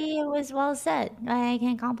said? It was well said. I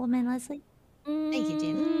can't compliment Leslie. Thank you,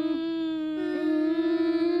 Janet.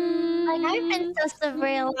 Like, I've been sus of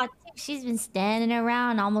Ray a lot too. She's been standing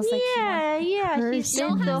around almost like she wants She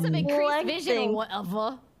still has some increased vision or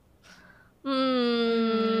whatever.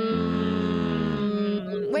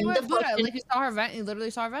 Wait, Buddha, like you saw her vent? You literally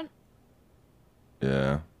saw her vent?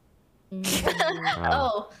 Yeah.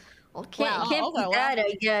 Oh. Well, can't be that,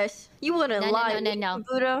 I guess. You wouldn't lie, no.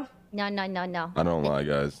 Buddha. No. I don't lie,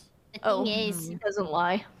 guys. The thing is, he doesn't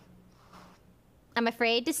lie. I'm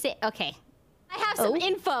afraid to say. Okay, I have some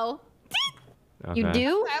info. Okay. You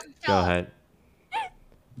do? Go ahead.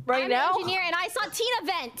 Right now? I'm an engineer, and I saw Tina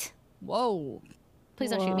vent. Whoa. Please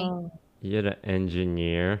don't shoot me. You're the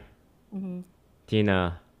engineer.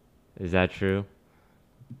 Tina, is that true?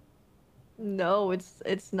 No,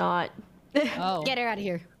 it's not. Oh. Get her out of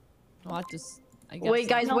here. Well, I guess wait,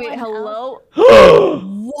 guys, wait, hello?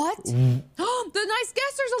 What? The nice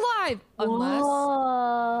guesser's alive! Unless...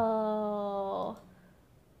 Whoa.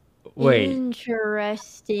 Wait.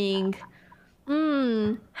 Interesting.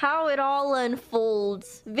 How it all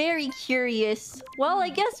unfolds. Very curious. Well, I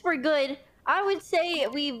guess we're good. I would say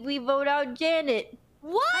we vote out Janet.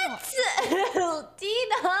 What?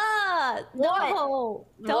 Tina! No!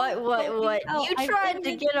 What? Oh, You tried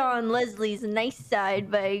to get on Leslie's nice side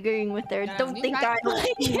by agreeing with her. Don't think I was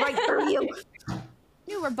right for you.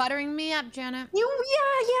 You were buttering me up, Janet. Yeah,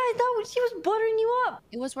 I thought she was buttering you up.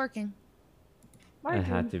 It was working. It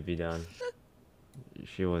had to be done.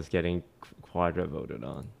 She was getting quadra voted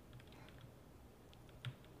on.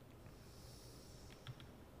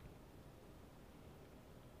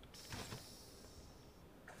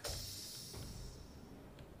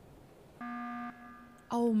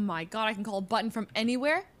 Oh my god, I can call a button from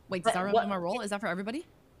anywhere? Wait, does that run my roll? Is that for everybody?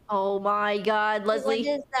 Oh my god, Leslie.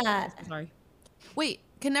 What is that? Sorry. Wait,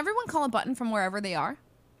 can everyone call a button from wherever they are?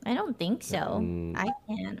 I don't think so. I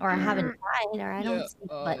can, or I haven't tried, or I don't see the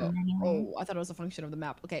button anywhere. Oh, I thought it was a function of the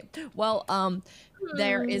map. Okay, well,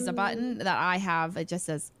 there is a button that I have. It just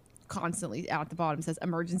says constantly at the bottom. It says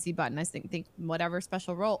emergency button. I think whatever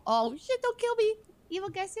special role. Oh shit! Don't kill me, evil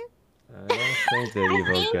guesser. I don't think the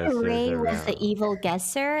evil guesser. Ray was the evil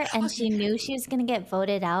guesser, and she knew she was gonna get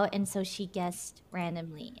voted out, and so she guessed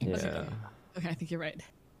randomly. Yeah. Okay, I think you're right.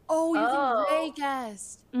 Oh, you think Ray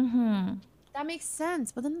guessed? That makes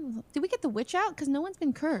sense. But then, did we get the witch out? Because no one's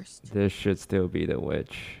been cursed. This should still be the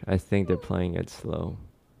witch. I think they're playing it slow.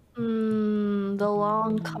 The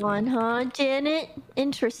long con, huh, Janet?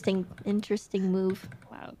 Interesting move.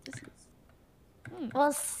 Wow, this is...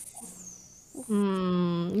 Well,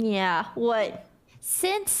 yeah, what?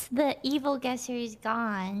 Since the evil guesser is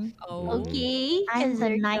gone, okay, I'm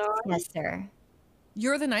the nice guesser.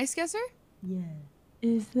 You're the nice guesser? Yeah.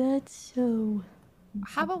 Is that so?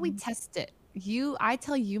 How about we test it? I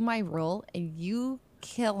tell you my role, and you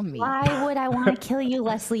kill me. Why would I want to kill you,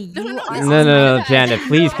 Leslie? No, Janet,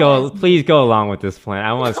 please go along with this plan.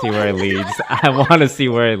 I want to see where it leads. I want to see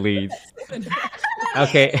where it leads.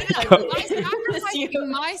 Okay. I'm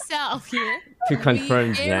sacrificing myself here to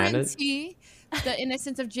confirm Janet. Guarantee the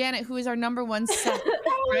innocence of Janet, who is our ~1 set,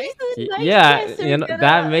 right? Yeah,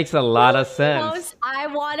 that makes a lot of sense. I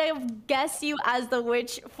want to guess you as the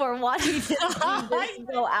witch for wanting to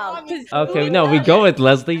go out. Okay, no, we go with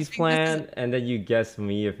Leslie's plan, and then you guess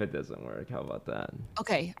me if it doesn't work. How about that?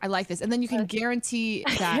 Okay, I like this. And then you can guarantee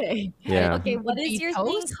that. Yeah. Okay, what is your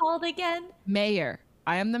thing called again? Mayor.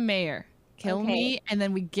 I am the mayor. Kill me, and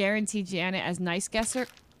then we guarantee Janet as nice guesser.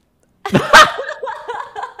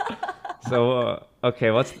 So, okay,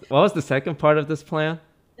 what was the second part of this plan?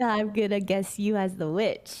 I'm gonna guess you as the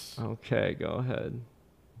witch. Okay, go ahead.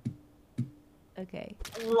 Okay.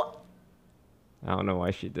 I don't know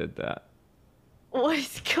why she did that. What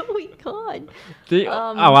is going on?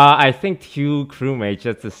 Well, I think two crewmates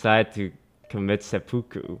just decided to commit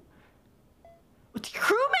seppuku.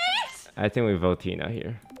 Crewmates? I think we vote Tina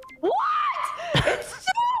here. What? It's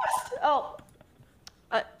toast! Oh.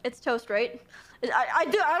 It's toast, right? I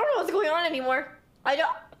don't know what's going on anymore. I don't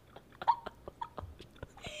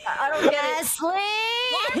get it. Warm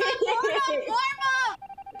up!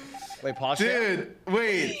 Wait, pause. Dude,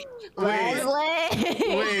 wait.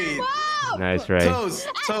 Wait. Nice, Ray. Toast.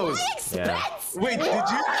 Yeah. Wait,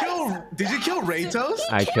 did you kill Ray Toast?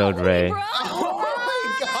 I killed Ray. Oh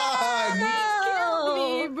my god.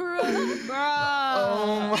 Me, bro.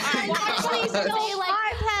 Oh my god. Actually, so it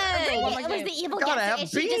was the evil guy, and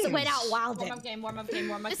she just went out wild. Warm up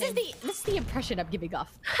game. This is the impression I'm giving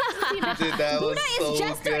off. Dude, that was Buddha so is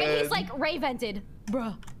Jester, good. and he's like Ray vented,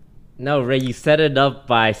 bro. No, Ray, you set it up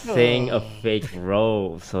by saying a fake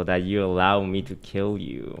role so that you allow me to kill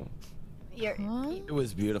you. It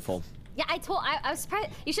was beautiful. Yeah, I was surprised.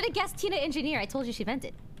 You should have guessed Tina Engineer. I told you she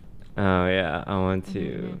vented. Oh yeah, I want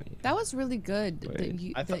to. That was really good.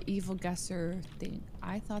 Wait. The evil guesser thing.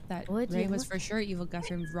 I thought that What, Ray you was look- for sure evil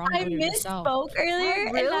guesser and wrong I voted herself. misspoke earlier,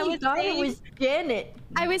 and I was thought saying it was Janet.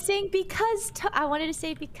 I was saying because I wanted to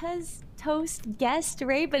say because Toast guessed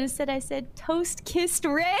Ray, but instead I said Toast kissed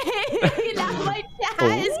Ray. Now my chat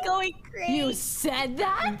is going crazy. You said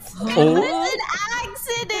that? It was an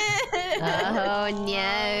accident. Oh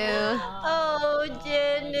no. Oh,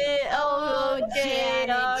 Janet. Oh,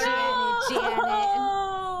 Janet.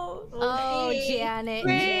 Oh, Janet.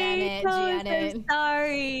 Ray, Toast, I'm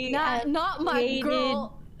sorry. Not my Hated.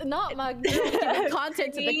 girl. Not my girl giving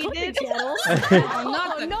content to the cooking channel.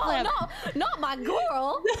 Not my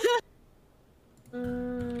girl.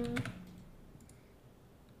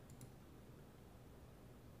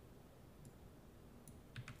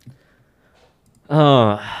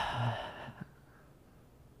 Oh,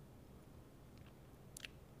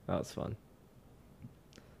 that was fun.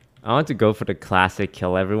 I want to go for the classic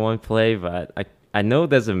kill everyone play, but I know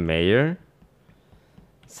there's a mayor.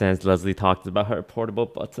 Since Leslie talked about her portable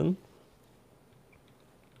button.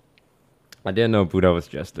 I didn't know Buddha was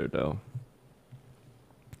Jester though.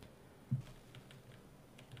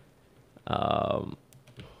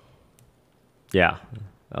 Yeah,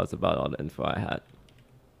 that was about all the info I had.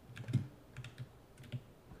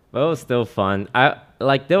 But it was still fun.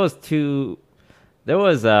 There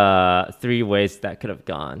was 3 ways that could have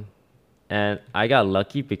gone. And I got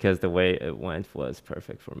lucky because the way it went was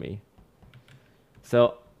perfect for me.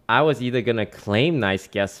 So I was either gonna claim Nice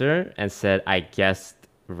Guesser and said I guessed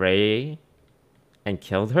Ray and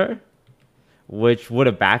killed her, which would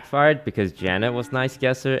have backfired because Janet was Nice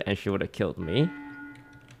Guesser and she would have killed me.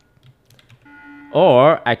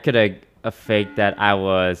 Or I could have faked that I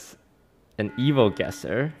was an evil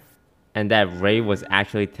guesser and that Ray was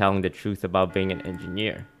actually telling the truth about being an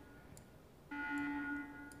engineer.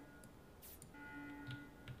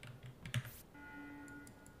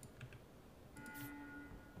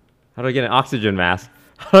 How do I get an oxygen mask?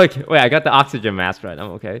 Okay, wait, I got the oxygen mask right.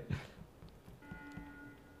 I'm okay.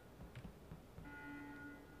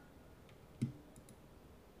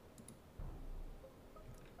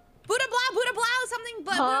 Buddha blah, something,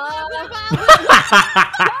 but Buddha blah.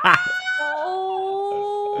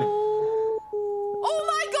 Oh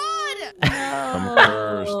my god! I'm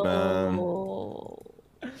cursed, man.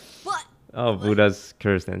 What? Oh, Buddha's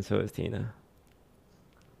cursed and so is Tina.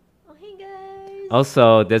 Oh, hey guys.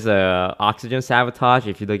 Also, there's a oxygen sabotage.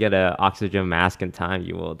 If you don't get an oxygen mask in time,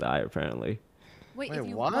 you will die apparently. Wait, Wait,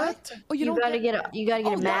 what? Oh, You gotta get a mask.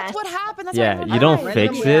 That's what happened. That's Yeah, what you don't happened.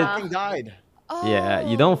 fix it. Yeah. Died. Yeah,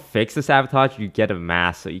 you don't fix the sabotage. You get a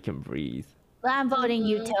mask so you can breathe. Well, I'm voting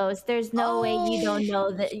you, Toast. There's no way you don't know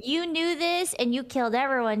that. You knew this and you killed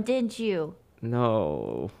everyone, didn't you?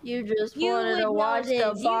 No. You just You wanted would to know watch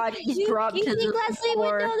the this. bodies drop you to think the Leslie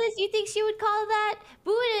floor. would know this? You think she would call that?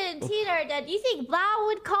 Buddha and Tina are dead. You think Blau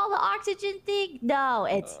would call the oxygen thing? No,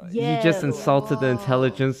 it's you. You just insulted the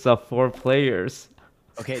intelligence of 4 players.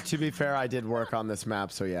 Okay, to be fair, I did work on this map,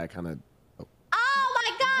 so yeah, kind of. Oh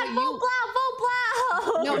my God! Vote Blau!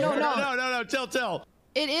 Vote Blau! No, chill.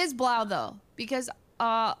 It is Blau though, because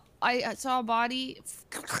I saw a body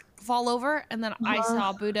fall over, and then I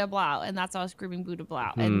saw Buddha Blau, and that's why I was screaming Buddha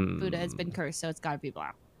Blau, and Buddha has been cursed, so it's gotta be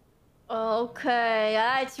Blau. Okay,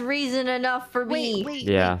 that's reason enough for me.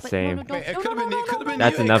 Yeah, same. It could have been. It could have been.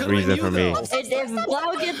 That's you. enough It could've been reason you, for me. though. If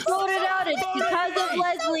Blau gets voted out, it's because of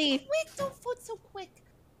Leslie. Wait, don't vote so quick.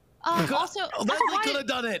 Also, Leslie could have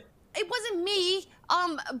done it. It wasn't me.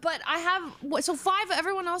 But I have so 5.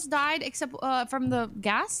 Everyone else died except from the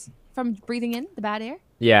gas, from breathing in the bad air.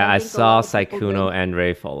 Yeah, I saw Sykkuno and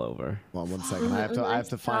Ray fall over. Well, 1 second. I have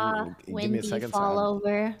to find. Give me a second. Fall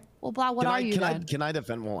over. Well, Blau, what are you then? Can I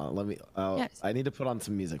defend? Hold on. Let me. Yes. I need to put on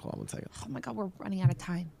some music. Hold on 1 second. Oh my God, we're running out of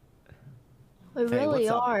time. We really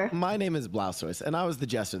what's up? are. My name is Blausois, and I was the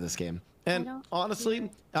jester this game. And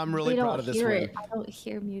honestly, I'm really We proud don't of this hear win. it. I don't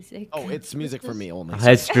hear music. Oh, it's music for me only.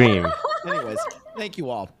 Head stream. Anyways, thank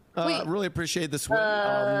you all. Really appreciate this win.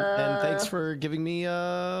 And thanks for giving me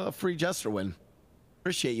a free Jester win.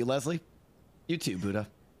 Appreciate you, Leslie. You too, Buddha.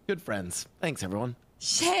 Good friends. Thanks, everyone.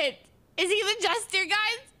 Shit. Is he the Jester,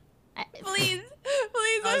 guys? Please.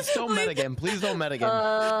 Please. Don't metagame. Please don't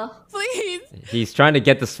metagame. Please. He's trying to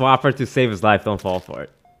get the swapper to save his life. Don't fall for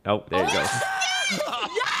it. Oh, there you go.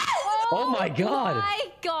 Oh my god. My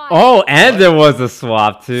God. Oh, and there was a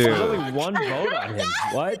swap too. There's only one vote on him.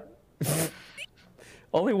 What?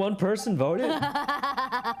 Only one person voted?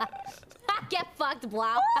 Get fucked,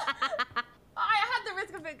 Blau. I had the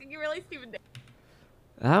risk of thinking you really stupid.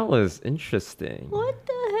 That was interesting. What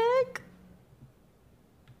the heck?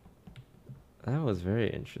 That was very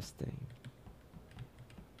interesting.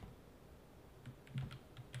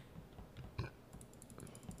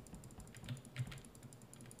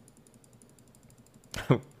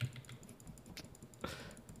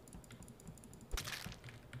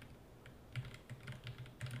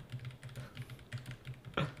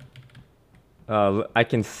 I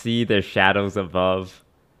can see their shadows above.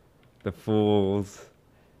 The fools.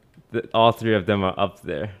 All three of them are up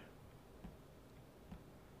there.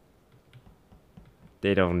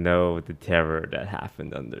 They don't know the terror that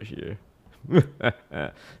happened under here.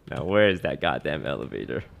 Now, where is that goddamn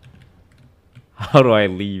elevator? How do I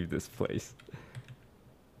leave this place?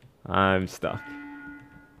 I'm stuck.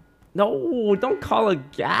 No, don't call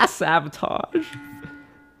it gas sabotage.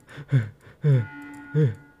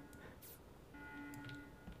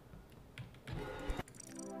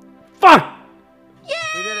 Fuck! Yay!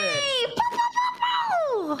 We did it.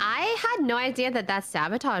 I had no idea that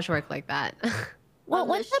sabotage worked like that.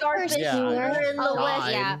 What's the first Yeah. keyword? In the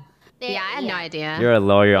west. Yeah. Yeah, I had no idea. You're a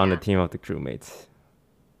lawyer on the team of the crewmates.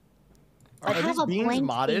 I have a blank screen.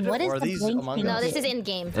 What is or are the these blank Among screen? Us? No, this is in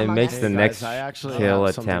game. It makes the next I actually kill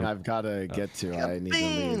have something attempt. I've got to get to. I need to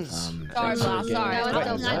leave. Sorry, thanks for Blau, the game. sorry. That was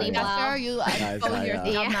I'm so not funny, Blau. Jester. You expose your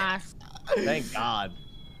dumbass. Thank God.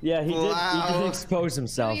 Yeah, he did expose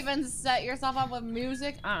himself. You even set yourself up with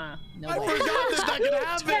music? No I way. forgot that could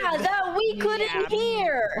happen. Yeah, that we couldn't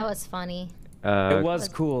hear. That was funny. It was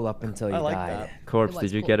cool up until you like died. that. Corpse, It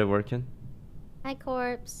was did you cool. get it working? Hi,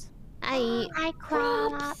 corpse. I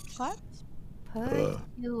crops. What?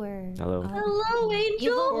 Pursuer. Hello. Hello, Angel.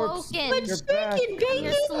 You've awoken. What's shaking, Your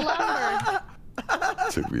baby? slumber.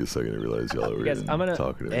 Took me a second to realize y'all were Guys, even I'm gonna-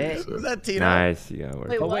 talking to eh? me. So. Was that Tina? Nice, you got it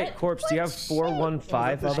working. Wait, Oh wait, what? Corpse, do you have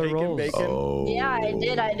 415 other Shaken rolls? bacon? Oh. Yeah, I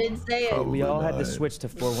did. I did say it. Probably We all had to not. switch to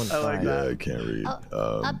 415. Yeah, I can't read.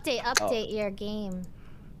 Update your game.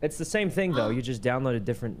 It's the same thing though. You just download a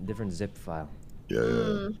different zip file. Yeah,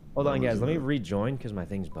 yeah. Hold on, guys. Let me rejoin because my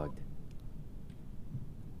thing's bugged.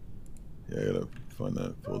 Yeah, I gotta find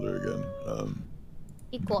that folder again.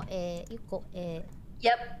 Equal it. Equal it.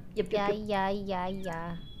 Yep.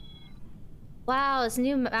 Yeah. Wow, this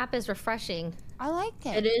new map is refreshing. I like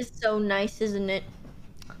it. It is so nice, isn't it?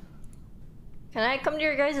 Can I come to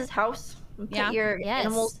your guys' house and pet Yeah. your Yes.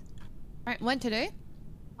 animals? Alright, when today?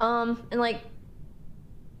 In like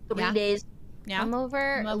 3 days. Yeah. Come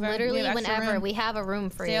over, Come over. literally We have extra whenever. room. We have a room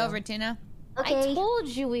for Stay you. over, Tina. I told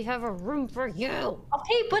you we have a room for you.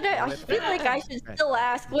 Okay, but I feel like I should still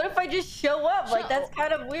ask. What if I just show up? Like, that's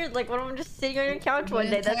kind of weird. Like, what if I'm just sitting on your couch one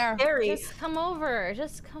day? That's scary. Just come over.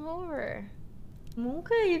 Just come over.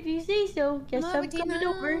 Okay, if you say so. Guess Come over, I'm coming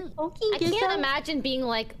Tina. over. Okay, I guess can't I'm- imagine being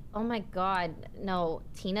like, oh my god, no,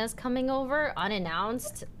 Tina's coming over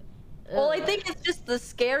unannounced. Well, I think it's just the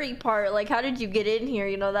scary part. Like, how did you get in here?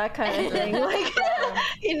 You know, that kind of thing. Like,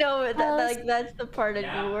 you know, like that's the part I'd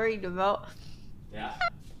be worried about. Yeah.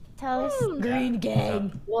 Toast. Green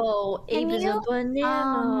gang. Whoa, Abe is a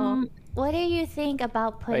banana. What do you think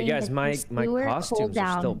about Hey putting guys, the my pursuer costumes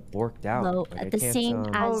are still cooldown borked out. low Like, I at the can't, same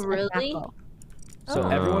as Oh, really? Attack? So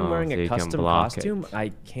everyone wearing so a you can custom block it. costume, I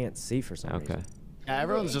can't see for some reason. Okay. Yeah,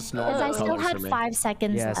 everyone's just normal Because I still colors had for me. 5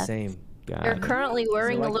 seconds Yeah, left. same. Got You're it. currently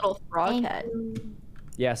wearing like- a little frog hat.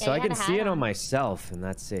 Yeah, so Yeah, I you can had a see hat it on on. myself, and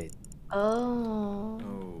that's it. Oh.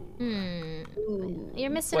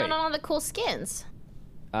 You're missing Wait. out on all the cool skins.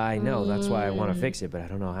 I know, that's why I want to fix it, but I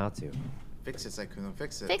don't know how to. Fix it, Sykkuno.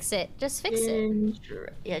 Fix it. Fix it. Just fix it.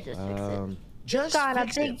 Yeah, just fix it. Just Got a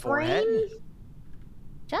fix big it, forehead. brain.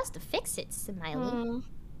 Just fix it, Smiley.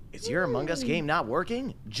 Is your Among Us game not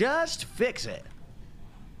working? Just fix it.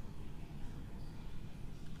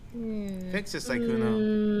 Fix it,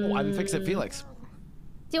 Sykkuno. Oh, I didn't fix it, Felix.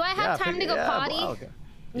 Do I have time to go potty? Okay.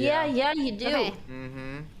 Yeah, you do. Okay.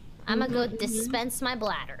 Mm-hmm. I'm gonna go dispense my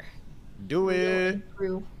bladder. Do it.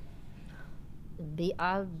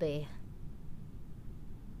 B.A.B.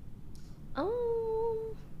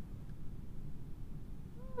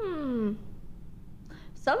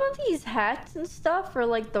 Some of these hats and stuff are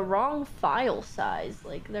like the wrong file size.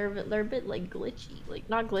 Like they're a bit like glitchy. Like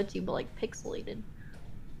not glitchy, but like pixelated.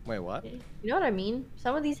 Wait, what? You know what I mean?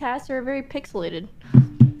 Some of these hats are very pixelated.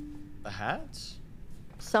 The hats?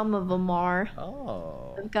 Some of them are.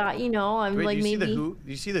 Oh. I've got, you know, I'm Wait, like do you maybe. See the Who?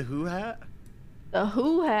 Do you see the Who hat? The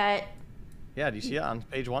Who hat. Yeah, do you see it on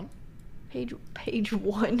page 1? Page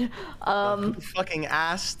 1. Who fucking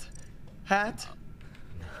asked hat.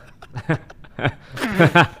 Why would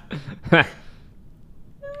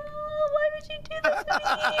you do this to me?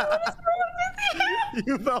 What is wrong with you?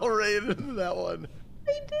 You fell right into that one.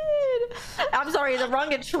 I did. I'm sorry, is it wrong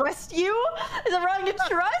to trust you? Is it wrong to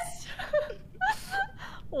trust?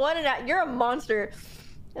 You're a monster.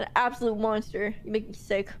 An absolute monster. You make me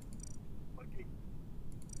sick.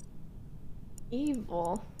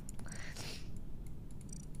 Evil.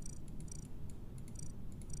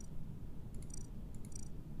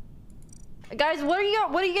 Guys, what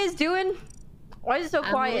are you guys doing? Why is it so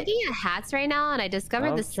quiet? I'm looking at hats right now, and I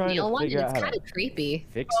discovered the snail one, and it's kind of creepy.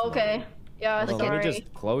 Fix okay. Yeah, Can sorry. you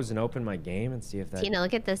just close and open my game and see if that... Tina,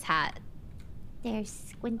 look at this hat. They're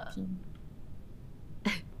squinting.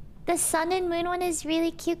 The sun and moon one is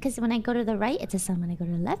really cute because when I go to the right, it's a sun. When I go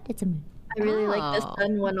to the left, it's a moon. I really like the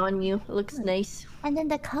sun one on you. It looks nice. And then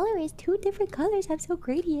the color is 2 different colors. I'm so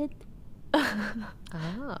gradient.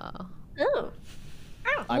 Oh. Oh.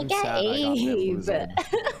 I'm Look at sad I got Abe. bamboozled.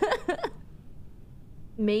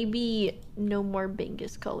 Maybe no more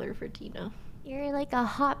Bingus color for Tina. You're like a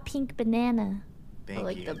hot pink banana. I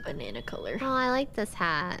like the banana color. Oh, I like this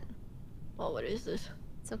hat. Oh, what is this?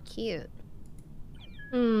 So cute.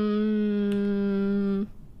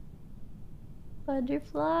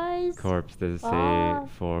 Butterflies. Corpse, does it say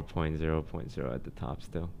 4.0.0 at the top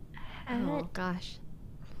still? Oh gosh.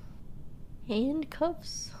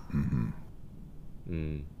 Handcuffs.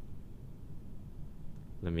 Let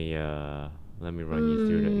me run you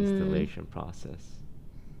through the installation process.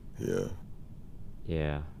 Yeah.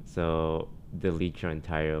 Yeah. So delete your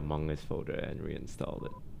entire Among Us folder and reinstall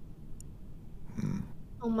it.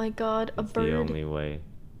 Oh my god, a That's bird. the only way.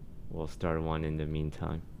 We'll start one in the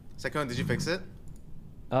meantime. Sykkuno, did you fix it?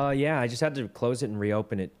 Yeah, I just had to close it and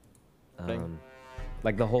reopen it.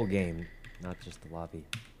 Like the whole game, not just the lobby.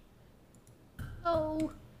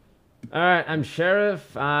 Oh. Alright, I'm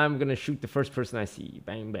Sheriff. I'm gonna shoot the first person I see.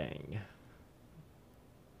 Bang, bang.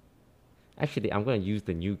 Actually, I'm gonna use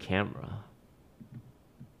the new camera.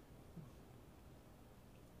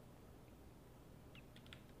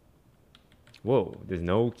 Whoa, there's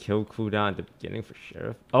no kill cooldown at the beginning for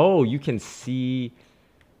Sheriff. Oh, you can see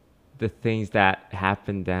the things that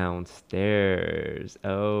happen downstairs.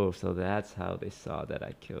 Oh, so that's how they saw that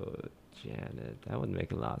I killed Janet. That would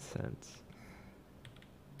make a lot of sense.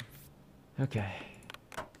 Okay.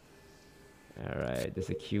 Alright,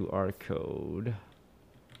 there's a QR code.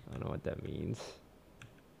 I don't know what that means.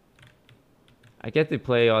 I get to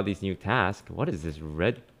play all these new tasks. What is this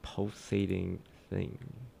red pulsating thing?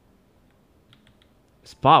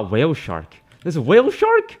 Spot whale shark. There's a whale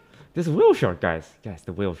shark? There's a whale shark, guys. Guys,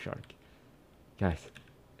 the whale shark. Guys,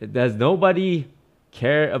 does nobody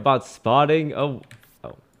care about spotting a...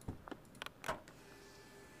 Oh.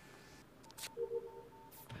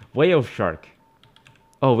 Whale shark.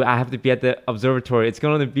 Oh, I have to be at the observatory. It's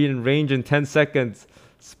going to be in range in 10 seconds.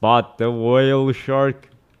 Spot the whale shark.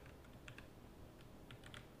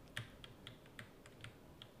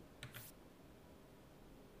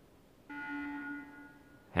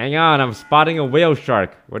 Hang on, I'm spotting a whale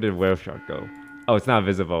shark. Where did whale shark go? Oh, it's not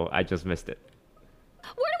visible. I just missed it.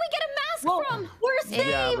 Where do we get a mask from? We're saved.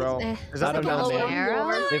 Yeah, bro. Is I don't know, man. arrow?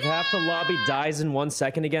 If half the lobby dies in 1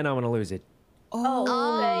 second again, I'm gonna lose it. Okay.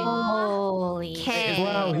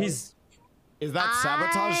 Wow, he's... Is that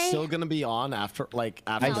sabotage still gonna be on after the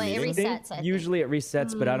meeting? Usually it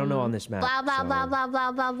resets, but I don't know on this map. Blah blah so. blah blah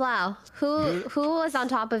blah blah blah. Who was on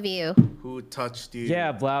top of you? Who touched you?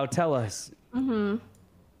 Yeah, Blau, tell us.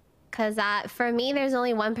 Cause for me, there's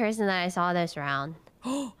only one person that I saw this round.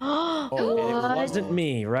 It wasn't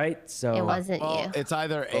me, right? So It wasn't you. It's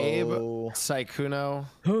either Abe, Sykkuno.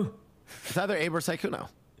 It's either Abe or Sykkuno.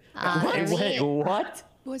 Wait, what?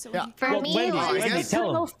 Yeah. For me, it was Wendy,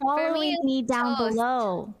 tell him. Following me down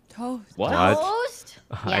below. Toast. What? Toast?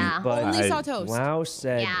 Yeah. Only saw Toast. Wow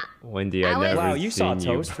said. Yeah. Wendy, I never Wow, you saw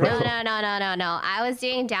seen Toast, bro. right? No. I was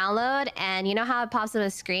doing download, and you know how it pops up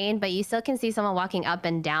a screen, but you still can see someone walking up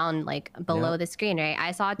and down, like below the screen, right?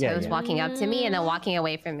 I saw Toast walking up to me and then walking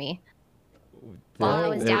away from me. While I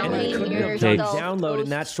was And it downloading couldn't your have been Toast. downloaded in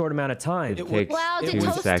that short amount of time. It takes Wow, did 2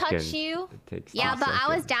 Toast seconds. touch you? It takes. Yeah, but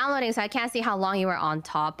I was downloading, so I can't see how long you were on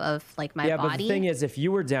top of like my yeah, body. but the thing is, if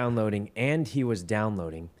you were downloading and he was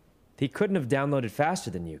downloading, he couldn't have downloaded faster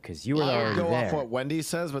than you because you were already Go there. off what Wendy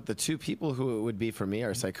says, but the two people who it would be for me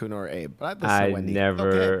are Sykkuno or Abe. But I'd listen I to Wendy.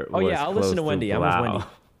 never. Oh yeah, I'll listen to Wendy. I'm with Blau. Wendy.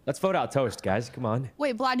 Let's vote out Toast, guys. Come on.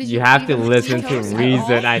 Wait, Vlad, did you? You have to even listen see to Toast at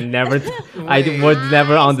reason. all? I never. I was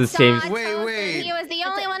never on the same. Wait. He was the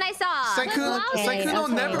only one I saw. Sykkuno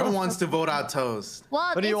never wants to vote out Toast.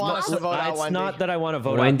 Well, What do you want us to vote out, It's Wendy? not that I want to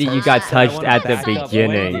vote Wendy, out you Toast. got I touched wanna at the back up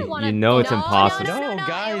beginning. Wendy. You know it's impossible. No,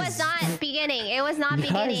 guys. it was not beginning. It was not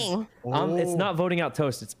beginning. It's not voting out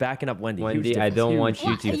Toast. It's backing up Wendy. Wendy, Huge I don't difference.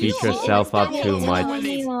 want you to beat yourself up too much.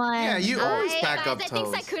 Yeah, you always back up I think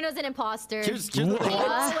Toast. Sykkuno's an imposter. Here's He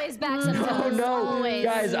always backs up Toast. Always.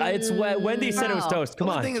 Guys, Wendy said it was Toast. Come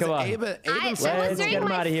on, come on. I was Let's doing get him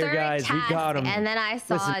my out of here, third guys. We got him. And then I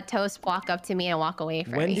saw Listen. Toast walk up to me and walk away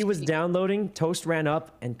from me. Wendy was downloading. Toast ran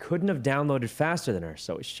up and couldn't have downloaded faster than her.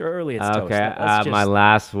 So surely it's Toast. Okay, Let's my just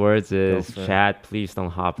last words is, for it. chat, please don't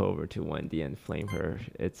hop over to Wendy and flame her.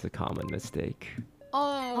 It's a common mistake.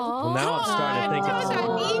 Well, now I'm starting to think it's.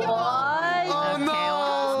 Oh no!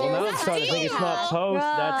 Well, now I'm starting to think it's not Toast.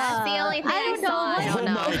 That's the only thing I saw. I don't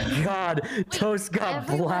know. Oh my God, Toast got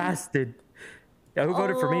blasted. Yeah, who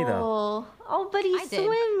voted for me though? Oh, but he's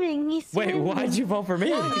swimming. He's Wait, swimming. why'd you vote for me?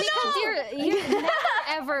 Because you never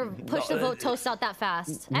ever push the vote Toast out that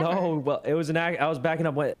fast. Ever. No, well, it was an act. I was backing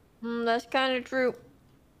up. What? That's kind of true.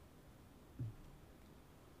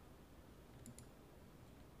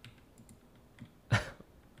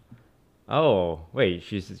 Oh, wait,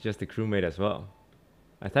 she's just a crewmate as well.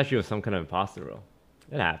 I thought she was some kind of imposter role.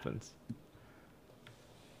 It happens.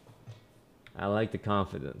 I like the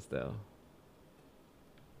confidence though.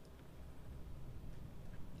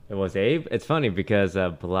 It was Abe? It's funny because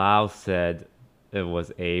Blau said it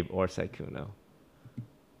was Abe or Sykkuno.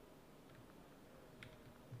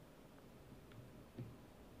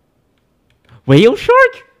 Whale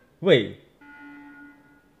shark? Wait.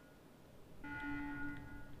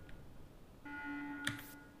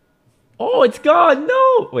 Oh, it's gone.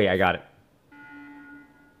 No. Wait, I got it.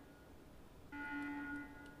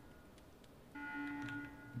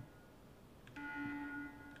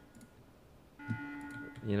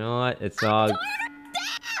 You know what? It's all. Please,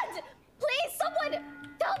 someone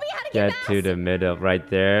tell me how to Get to the middle right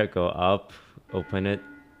there. Go up. Open it.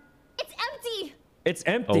 It's empty. It's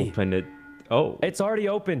empty. Open it. Oh. It's already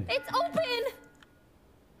open. It's open.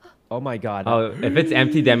 Oh my God. Oh, if it's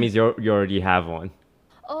empty, that means you already have one.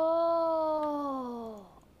 Oh.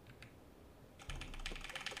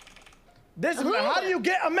 This is how do you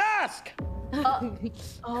get a mask?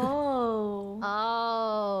 Oh.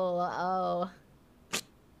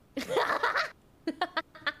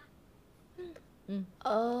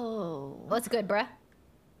 Oh. What's good, bruh?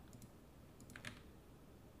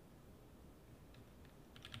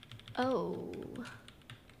 Oh.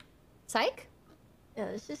 Psych? Yeah,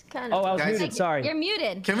 it's just kind of. Oh, I was muted. Sorry. You're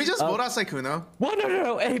muted. Can we just vote out Sykkuno? Well,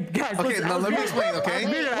 no. Hey, guys. Okay, listen, no, let me explain, okay?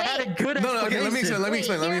 I had a good Okay, let me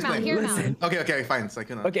explain. Hear him out. Okay, fine,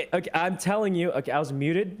 Sykkuno. Okay, I'm telling you. Okay, I was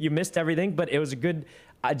muted. You missed everything, but it was a good.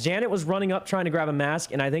 Janet was running up trying to grab a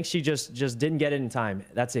mask, and I think she just didn't get it in time.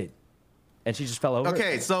 That's it. And she just fell over.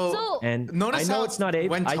 Okay, so and notice I know how it's not Abe.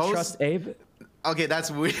 when I Toast- trust Abe. Okay, that's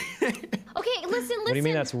weird. Okay, listen. What do you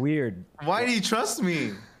mean that's weird? Why do you trust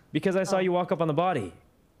me? Because I saw you walk up on the body.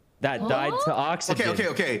 That died to oxygen.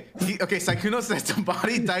 Okay. Sykkuno says the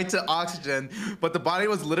body died to oxygen, but the body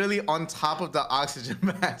was literally on top of the oxygen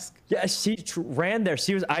mask. Yeah, she ran there.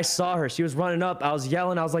 I saw her. She was running up. I was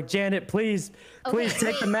yelling. I was like, Janet, please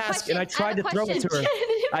take the mask. And I tried to throw it to her.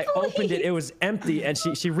 I opened it. It was empty. And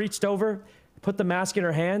she reached over, put the mask in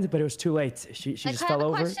her hand, but it was too late. She just fell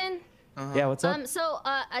over. Question? Yeah, what's up? So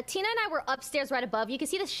Tina and I were upstairs right above. You can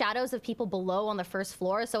see the shadows of people below on the first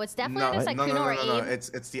floor. So it's definitely either Sykkuno or Abe. No.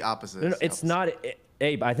 It's the opposite. No, it's not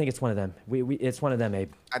Abe. I think it's one of them. It's one of them,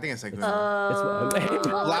 Abe. I think it's Sykkuno.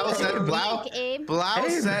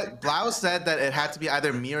 Blau said that it had to be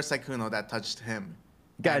either me or Sykkuno that touched him.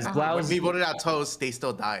 Guys, when we voted out Toast, they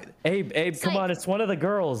still died. Abe, come on. It's one of the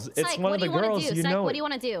girls. It's one of the girls. You know what do you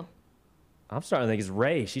want to do? I'm starting to think it's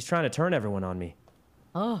Ray. She's trying to turn everyone on me.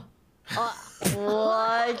 Oh.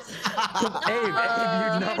 What? Abe, you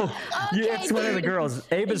know. It's one of the girls.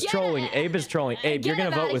 Abe is trolling. Abe, you're going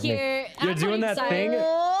to vote with me. You're doing that thing.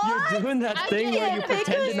 You're doing that thing where you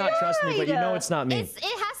pretend to not trust me, but you know it's not me. It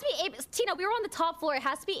has to be Abe. Tina, we were on the top floor. It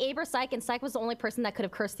has to be Abe or Syke, and Syke was the only person that could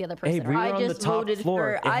have cursed the other person. Abe, we were on the top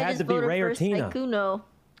floor. It had to be Ray or Tina. Sykkuno.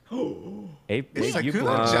 Hey, Is you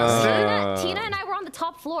Sykkuno Jester? Tina and I were on the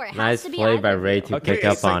top floor. It Nice has to be play by either of Ray you. to Okay, pick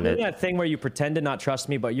up on you it. do that thing where you pretend to not trust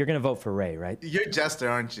me, but you're gonna vote for Ray, right? You're Jester,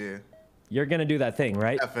 aren't you? You're gonna do that thing,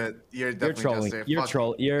 right? F it. You're You're definitely trolling. Jester. You're Fuck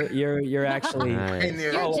troll. You're actually. I knew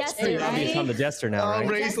it. You're it's Jester, pretty obvious right? I'm the jester now, right?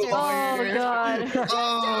 Ray's the Oh liar. god.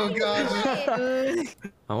 Oh god.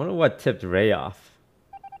 I wonder what tipped Ray off.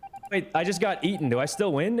 Wait, I just got eaten. Do I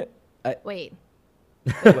still win? Wait.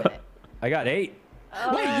 I got 8.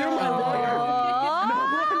 Wait, you're my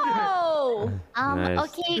Oh. Nice.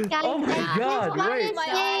 Okay, guys. Oh my god, wait. My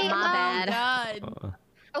bad.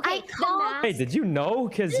 Okay, Wait, did you know?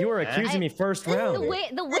 Because you were accusing me first round. The way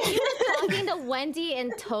you were talking to Wendy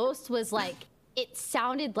and Toast was like, it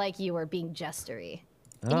sounded like you were being jestery.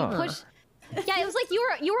 And you pushed. Yeah, it was like you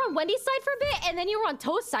were on Wendy's side for a bit, and then you were on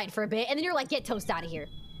Toast's side for a bit, and then you're like, get Toast out of here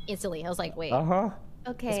instantly. I was like, wait.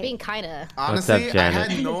 Okay. It's being kind of. Honestly, up, I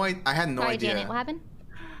Janet? had no Sorry, idea. Janet. What happened?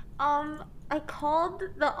 I called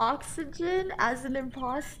the oxygen as an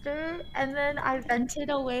imposter, and then I vented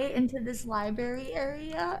away into this library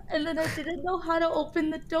area, and then I didn't know how to open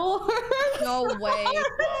the door. No way.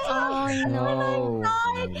 Oh no.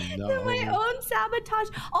 I died to my own sabotage.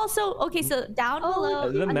 Also, okay, so down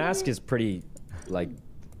below. The mask is pretty, like,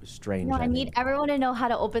 strange. No, I think. need everyone to know how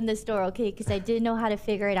to open this door, okay? Because I didn't know how to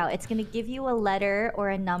figure it out. It's gonna give you a letter or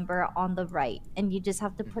a number on the right, and you just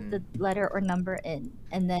have to put the letter or number in,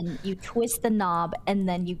 and then you twist the knob, and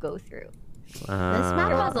then you go through. This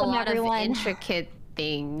map has a Welcome, lot everyone. of intricate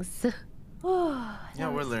things. Yeah,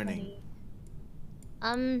 we're learning.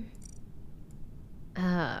 There's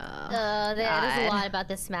a lot about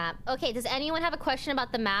this map. Okay, does anyone have a question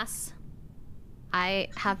about the mass? I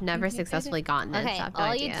have never successfully gotten it. Okay, so I have no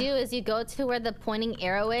all idea. you do is you go to where the pointing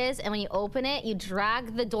arrow is, and when you open it, you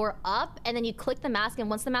drag the door up, and then you click the mask, and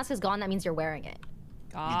once the mask is gone, that means you're wearing it.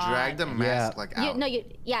 You drag the mask like out.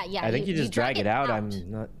 Yeah. I think you just drag it out. out.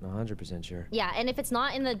 I'm not 100% sure. Yeah, and if it's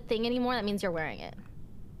not in the thing anymore, that means you're wearing it.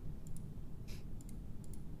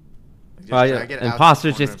 Well, yeah,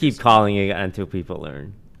 imposters just keep calling it until people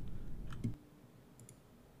learn.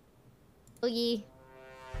 Oogie.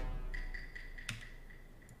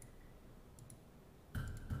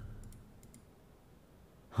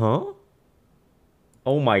 Huh?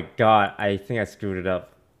 Oh my god, I think I screwed it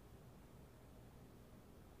up.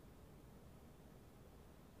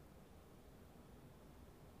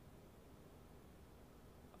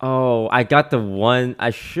 Oh, I got the one. I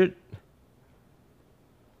should...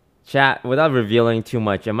 Chat, without revealing too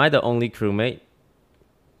much, am I the only crewmate?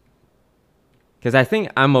 Because I think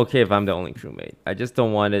I'm okay if I'm the only crewmate. I just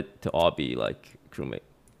don't want it to all be like crewmate.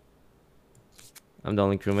 I'm the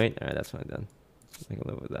only crewmate? Alright, that's fine then. I can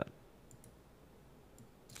live with that.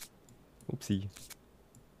 Oopsie.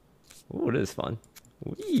 Oh, this is fun.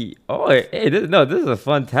 Wee. Oh, hey, this is a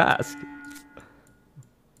fun task.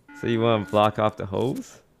 So you want to block off the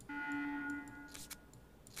hose?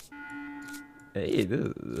 Hey, this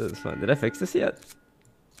is fun. Did I fix this yet?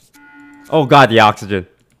 Oh god, the oxygen.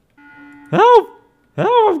 Help!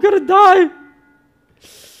 Help, I'm gonna die!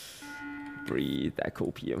 Breathe that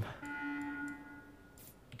copium.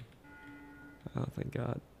 Oh, thank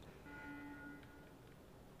god.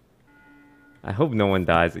 I hope no one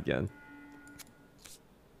dies again.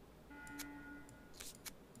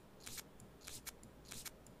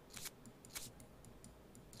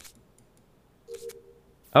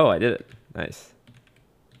 Oh, I did it. Nice.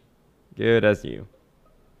 Good as you.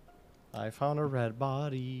 I found a red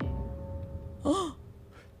body.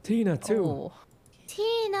 Tina, too. Oh.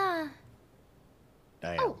 Tina.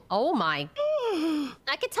 Damn. Oh my.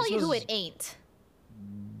 I could tell you who it ain't.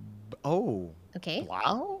 Oh. Okay.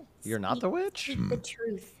 Wow. You're not the witch? The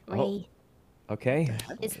truth, Ray. Oh. Okay.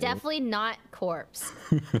 It's definitely not corpse.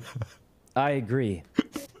 I agree.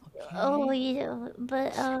 Oh, yeah,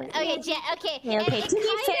 but Okay, okay. Yeah, okay. To be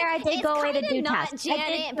fair, I did go away to do not tasks.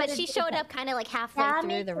 Janet, but she showed up kind of like halfway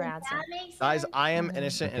through the round. Guys, I am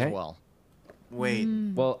innocent as Okay. well. Wait.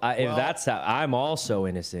 Well, if that's how, I'm also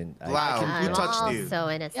innocent. Blau, who touched you? So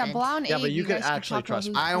innocent. Yeah, Blau and Yeah, but Abe, you could guys can actually talk about trust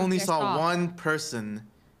who- me. I who only you guys saw saw. one person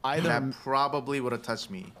Either that probably would have touched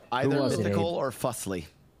me. either was it, Mythical Abe? or Fuslie.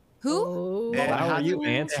 Who? It Blau, had are you to- It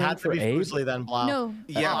answering had to for be Abe? Fuslie then Blau. No.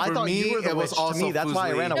 Yeah, I for thought me, you were the it was witch to also me. That's why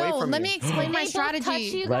I ran Fuslie. away No, from let you. me explain my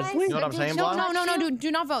strategy. Leslie? You know what I'm saying, No, Blau? no,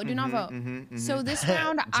 do not vote. Do not vote. So this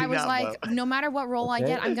round, I was not like, vote. no matter what role I Okay.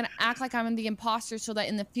 get, I'm gonna act like I'm the imposter, so that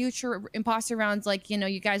in the future imposter rounds, like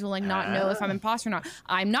you guys will like not know if I'm imposter or not.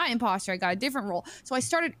 I'm not imposter. I got a different role. So I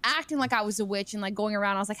started acting like I was a witch and like going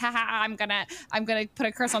around. I was like, haha, I'm gonna put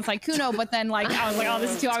a curse on Sykkuno. But then like I was like, oh,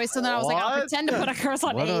 this is too obvious. So then I was like, I'll What? pretend to put a curse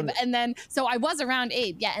on What Abe, on and then so I was around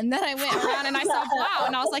Abe, yeah, and then I went around and I saw Blau,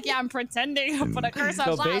 and I was like, yeah, I'm pretending to put a curse on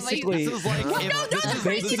So Blau. basically,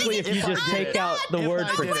 basically, if you just take out the word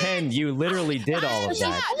pretend, you literally did all of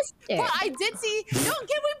that. Well, I did see. Can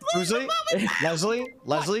we please?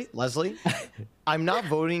 Leslie, I'm not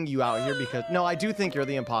voting you out here because no, I do think you're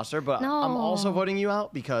the imposter, but I'm also voting you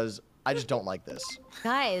out because I just don't like this.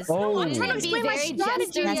 Guys, I'm trying to be very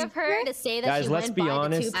gestury of her to say that Guys, she let's went be by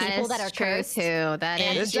honest. the two people that are cursed. That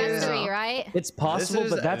is gestury, right? It's possible,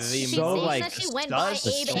 but that's so like. That she went by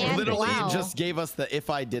Abe and Literally Blau. just gave us the "If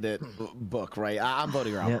I Did It" book, right? I'm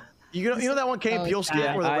voting her out. Yeah. You know that one Kane Peel skit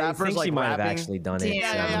where the I rapper's think like she might have rapping? actually done it.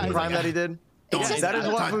 Yeah, crime that he did. That is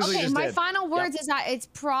what Fuslie Okay, just my did. final words is that it's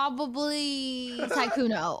probably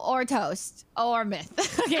Sykkuno or Toast or Myth.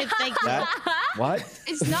 Okay, thank you. What?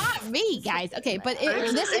 It's not me, guys. Okay, but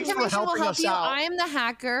this information will help you. I am the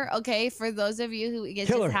hacker. Okay, for those of you who get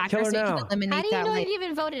just hacker, so you can eliminate How do you that know way. you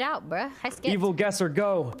even voted out, bruh? I skipped. Evil guesser,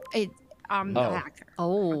 go. I'm the hacker.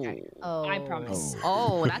 Oh. I promise.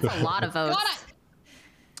 Oh, that's a lot of votes.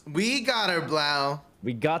 We got her, Blau.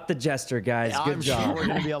 We got the jester, guys. Good I'm job. sure we're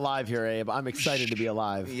gonna be alive here, Abe. I'm excited to be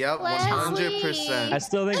alive. Yep, 100%. I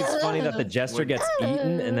still think it's funny that the jester gets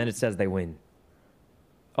eaten and then it says they win.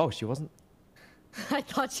 Oh, she wasn't. I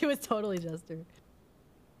thought she was totally Jester.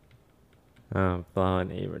 Oh, Blau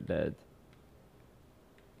and Abe are dead.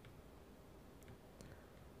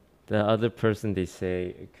 The other person they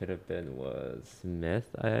say it could have been was Myth,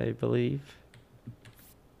 I believe.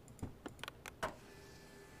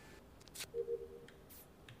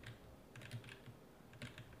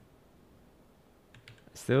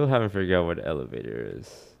 Still haven't figured out what the elevator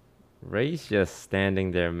is. Ray's just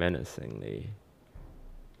standing there menacingly.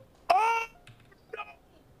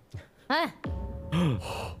 Huh?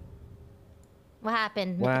 What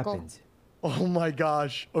happened? What Mythical? happened? Oh my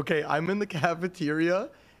gosh. Okay, I'm in the cafeteria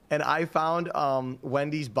and I found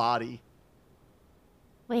Wendy's body.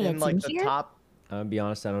 Wait, in it's like in the here? top. I'll be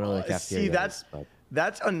honest, I don't know what the cafeteria See,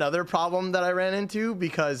 that's another problem that I ran into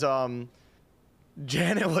because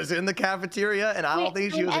Janet was in the cafeteria and I don't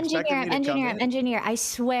think she was expecting me to come in. Engineer, I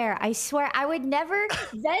swear, I would never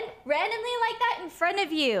vent randomly like that in front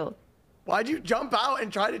of you. Why'd you jump out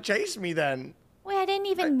and try to chase me then? Wait, I didn't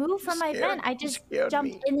even move from my vent. I just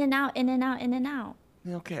jumped in and out, in and out, in and out.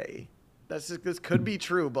 Okay, this could be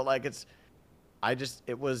true, but like I just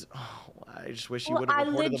wish you would have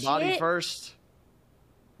reported the body first.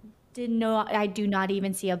 Didn't know. I do not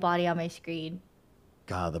even see a body on my screen.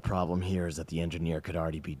 God, the problem here is that the engineer could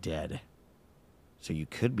already be dead. So you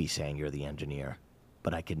could be saying you're the engineer,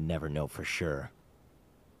 but I could never know for sure.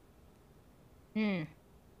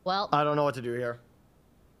 Well, I don't know what to do here.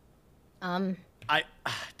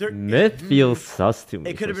 Myth feels sus to me.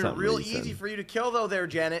 It could have for been some real reason. easy for you to kill though there,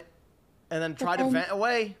 Janet, and then try to vent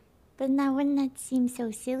away. But now wouldn't that seem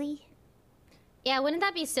so silly? yeah, wouldn't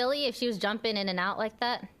that be silly if she was jumping in and out like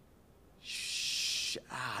that?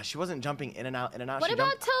 She wasn't jumping in and out, in and out. What She about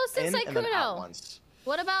jumped Toast and in then out Sykkuno? once.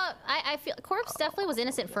 What about I feel Corpse definitely was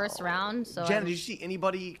innocent first round. So Janet, did you see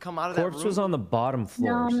anybody come out of that room? Corpse was on the bottom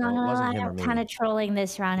floor, No, so it wasn't him or I'm me. kind of trolling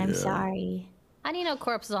this round. I'm sorry. how do you know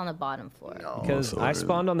Corpse is on the bottom floor? Because I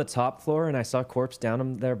spawned on the top floor and I saw Corpse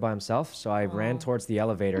down there by himself, so I ran towards the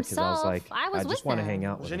elevator because I was Himself? like, I was I just with want to him. hang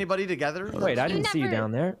out Was with him. anybody together? Wait, I didn't see you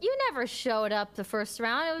down there. You never showed up the first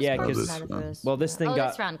round. It was Yeah, Corpse because side of first. well, this thing Oh, got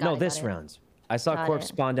this round. no, Got it, this got it. round. I saw Got Corpse it.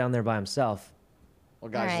 spawn down there by himself. Well,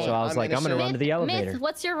 guys, Alright. So I was like, I'm gonna run to the elevator. Myth,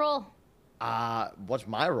 what's your role? What's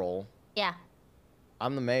my role? Yeah.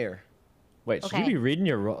 I'm the mayor. Wait, should Okay. you be reading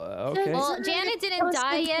your role? Okay. Well, Janet didn't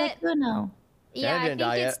die yet. No. Yeah, I didn't think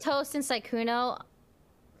die it's yet. Toast and Sykkuno.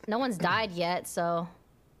 No one's died yet, so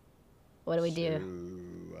what do we do?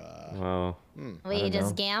 Well, We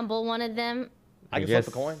just gamble one of them. I can flip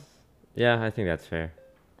a coin. Yeah, I think that's fair.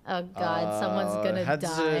 Oh God, someone's gonna heads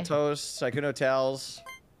die. Toast, Sykkuno tails.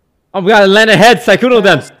 Oh, we gotta land ahead, Sykkuno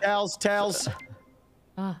then. Tails.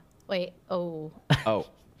 Wait. Oh. Oh.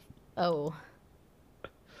 Oh.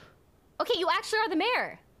 Okay, you actually are the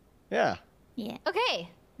mayor. Yeah. Yeah. Okay.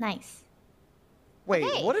 Nice. Wait,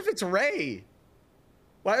 Okay. what if it's Ray?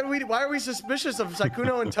 Why are we suspicious of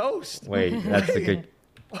Sykkuno and Toast? Wait, that's a good.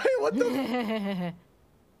 Wait, what the?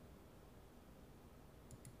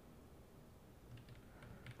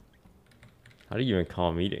 How do you even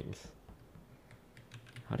call meetings?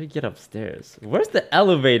 How do you get upstairs? Where's the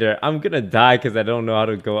elevator? I'm gonna die because I don't know how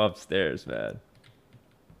to go upstairs, man.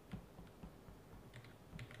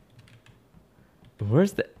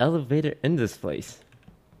 Where's the elevator in this place?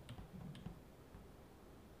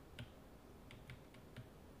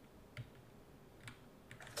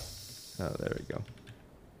 Oh, there we go.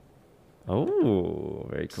 Oh,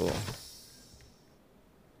 very cool.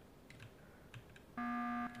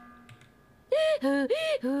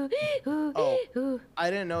 Oh, I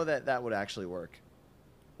didn't know that would actually work.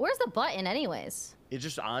 Where's the button, anyways? It's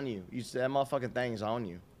just on you. That motherfucking thing's on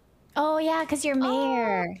you. Oh yeah, cause you're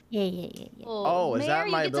mayor. Yeah. Oh, is that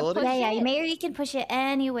my ability? Yeah. Mayor, you can push it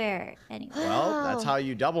anywhere. Well, that's how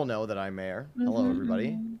you double know that I'm mayor. Hello,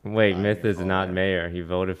 everybody. Wait, Myth is not mayor. He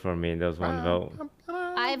voted for me, and there was one vote.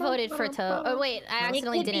 I voted for Toe. Oh wait, I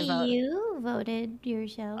accidentally didn't vote. You voted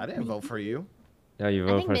yourself. I didn't vote for you. Oh, you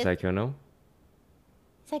voted for Sykkuno?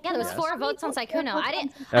 Yeah, there was 4 votes on Sykkuno. I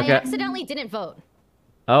didn't. Okay. I accidentally didn't vote.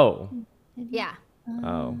 Oh. Yeah.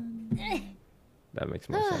 Oh. That makes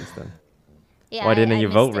more sense then. Yeah. Why didn't you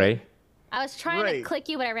vote, Ray? I was trying to click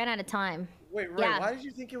you, but I ran out of time. Wait, Ray, why did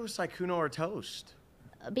you think it was Sykkuno or Toast?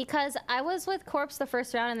 Because I was with Corpse the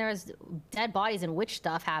first round, and there was dead bodies and witch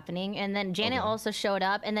stuff happening, and then Janet also showed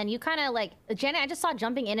up, and then you kind of like Janet. I just saw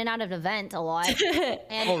jumping in and out of the vent a lot.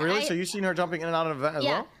 And oh, really? So you seen her jumping in and out of the vent as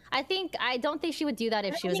well? I don't think she would do that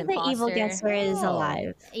if she was the imposter. evil guesser is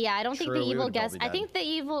alive. Yeah, I don't think the evil guesser. I think the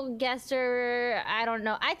evil guesser. I don't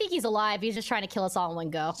know. I think he's alive. He's just trying to kill us all in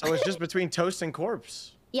one go. So it's just between Toast and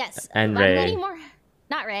Corpse. Yes. And Ray.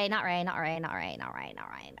 Not Ray.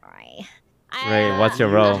 Ray, what's your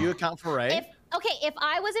role? Do you account for Ray? If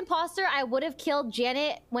I was imposter, I would have killed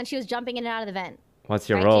Janet when she was jumping in and out of the vent. What's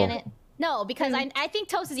your role? Janet? No, because I think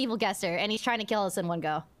Toast is evil guesser, and he's trying to kill us in one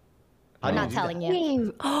go. I'm not telling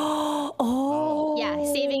you. Oh. Yeah,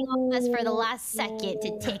 saving us for the last second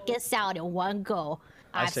to take us out in one go.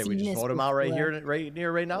 I say we just vote him out right here,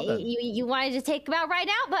 right now. Then you wanted to take him out right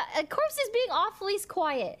now, but Corpse is being awfully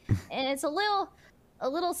quiet, and it's a little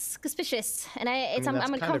suspicious, and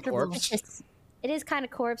I'm uncomfortable. It is kind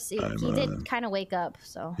of Corpse. He did kind of wake up,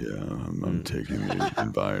 so. Yeah, I'm taking the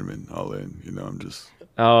environment all in. You know, I'm just.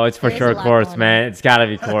 Oh, it's for sure Corpse, man. It's gotta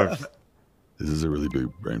be Corpse. This is a really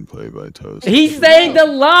big brain play by Toast. He's saying the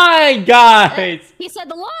line, guys. He said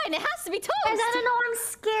the line. It has to be Toast. I don't know. I'm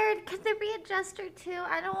scared. Could there be a jester too?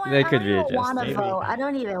 I don't want. There could be a jester. I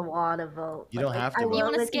don't even want to vote. You don't have to. You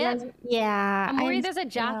want to skip? Yeah. I'm worried there's a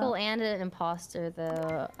jackal and an imposter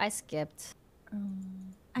though. I skipped.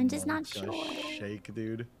 I'm just not sure. Shake,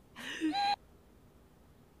 dude.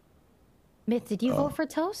 Myth, did you vote for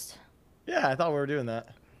Toast? Yeah, I thought we were doing that.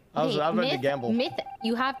 I was ready to gamble. Myth,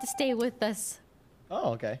 you have to stay with us.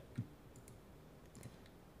 Oh, okay.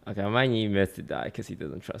 Okay, I might need Myth to die because he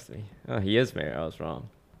doesn't trust me. Oh, he is mayor. I was wrong.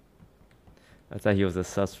 I thought he was a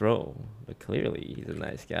sus role, but clearly he's a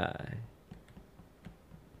nice guy.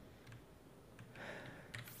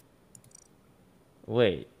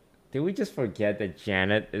 Wait, did we just forget that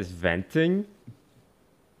Janet is venting?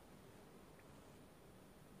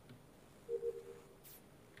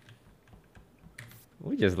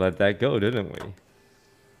 We just let that go, didn't we?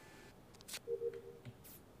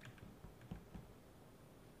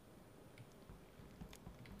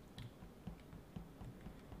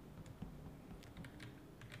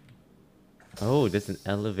 Oh, there's an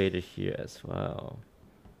elevator here as well.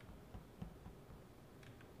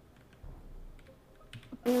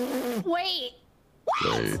 Wait. Wait.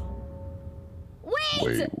 Wait.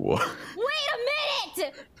 Wait, what? Wait a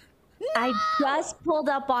minute. I just pulled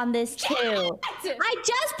up on this too. I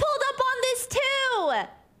just pulled up on this too.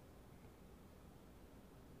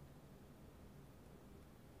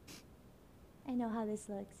 I know how this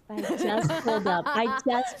looks, but I just pulled up. I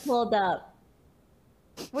just pulled up.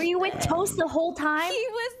 Were you with Toast the whole time?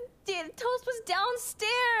 Toast was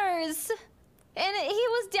downstairs. And he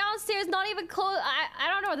was downstairs, not even close. I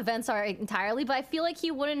don't know where the vents are entirely, but I feel like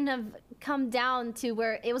he wouldn't have come down to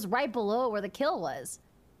where it was right below where the kill was.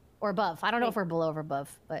 Or above. I don't know if we're below or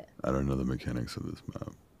above, but. I don't know the mechanics of this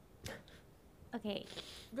map. Okay,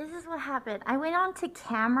 this is what happened. I went on to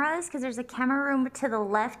cameras because there's a camera room to the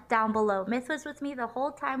left down below. Myth was with me the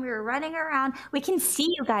whole time. We were running around. We can see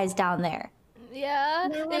you guys down there. Yeah.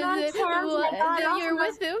 We went on cams and I got off you're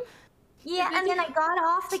with him? Yeah, and then I got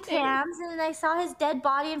off the cams and I saw his dead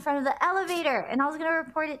body in front of the elevator, and I was gonna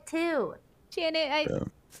report it too. Janet,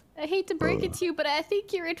 I hate to break it to you, but I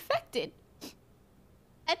think you're infected.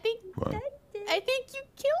 I think you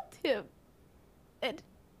killed him. And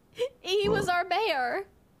he was our mayor.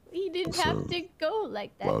 He didn't have to go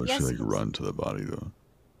like that. Why would she like run to the body though?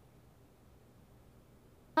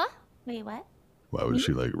 Huh? Wait, what? Why would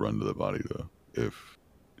she like run to the body though if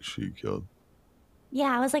she killed?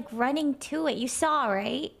 Yeah, I was like running to it. You saw,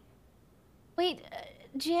 right? Wait,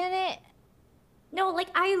 Janet. No, like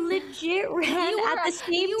I legit ran at the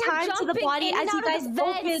same time to the body as you guys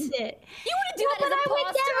opened it. You wouldn't do that as imposter, I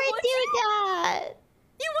would never do that.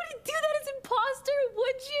 You wouldn't do that as imposter,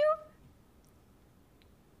 would you?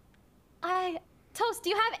 Toast, do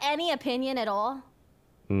you have any opinion at all?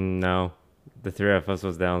 No. The three of us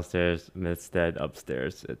was downstairs, Myth's dead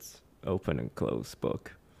upstairs. It's open and closed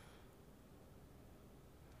book.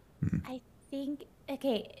 I think,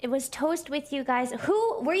 okay, it was Toast with you guys.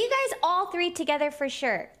 Who, were you guys all three together for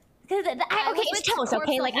sure? Because okay, it's Toast,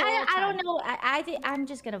 okay? Like, I don't know, I'm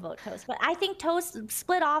just gonna vote Toast. But I think Toast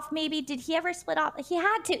split off maybe. Did he ever split off? He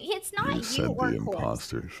had to. It's not you said or the Corpse.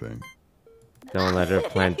 imposter thing. Don't let her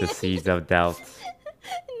plant the seeds of doubt.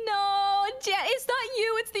 No, it's not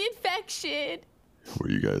you, it's the infection. Were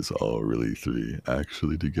you guys all really three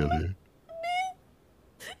actually together?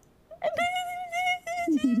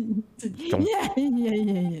 Yeah.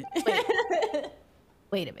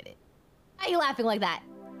 Wait a minute. Why are you laughing like that?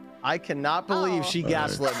 I cannot believe she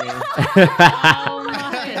gaslit me. Oh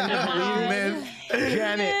my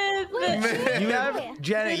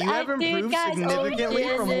Janet, you have improved significantly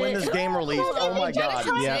from when this game released. Oh my god.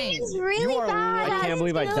 Yeah. He's really bad. I can't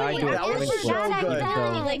believe I died to That was so good.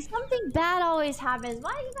 Like, something bad always happens.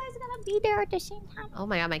 Why are you guys gonna be there at the same time? Oh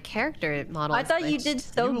my god, my character model. I thought you did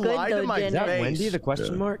so good though, Janet. Is that Wendy, the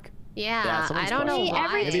question mark? Yeah, I don't know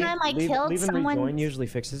why. Every time I killed someone. Rejoin usually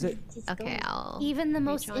fixes it. Okay, I'll. Even the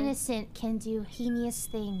most innocent can do heinous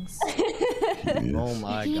things. Oh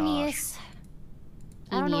my gosh.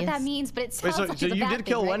 I don't know what that means, but it sounds Wait, like so it's a you bad did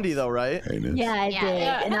kill thing, Wendy though, right? Yeah, I did.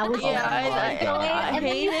 And I was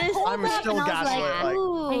I'm still gaslit.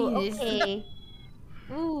 Ooh, okay.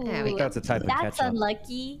 Ooh, I think that's a type of that's ketchup.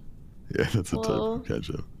 unlucky. Yeah, that's a type of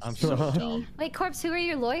ketchup. I'm so dumb. Wait, Corpse, who are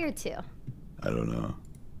you lawyer to? I don't know.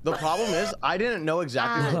 The problem is, I didn't know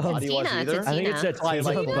exactly who the body was Tina, either. Tina. I think it's a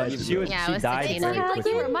Tina, but she died It very sounded like you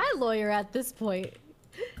quickly. were my lawyer at this point.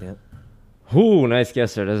 Yep. Ooh, nice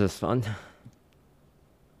guesser. This is fun.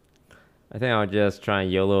 I think I'll just try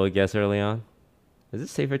and YOLO a guess early on. Is it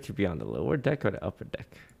safer to be on the lower deck or the upper deck?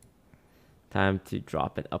 Time to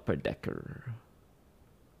drop an upper decker.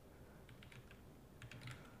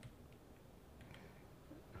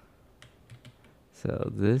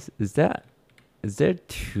 So this is that. Is there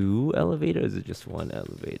two elevators or is it just one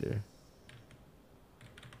elevator?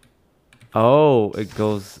 Oh, it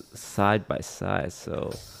goes side by side.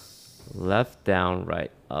 So left down,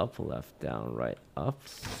 right up, left down, right up.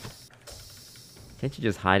 Can't you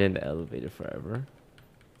just hide in the elevator forever?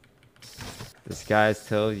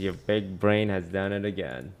 Disguisedtoast, your big brain has done it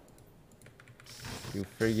again. You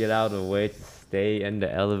figured out a way to stay in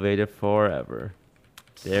the elevator forever,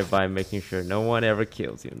 thereby making sure no one ever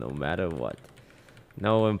kills you, no matter what.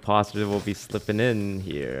 No imposter will be slipping in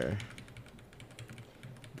here.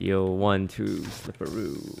 Deal 1-2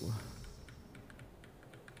 slipperoo.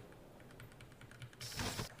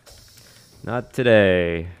 Not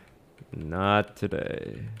today. Not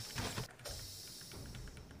today.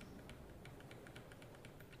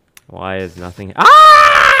 Why is nothing?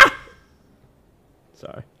 Ah!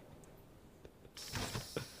 Sorry.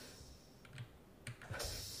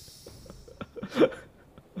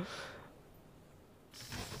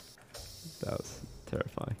 That was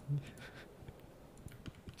terrifying.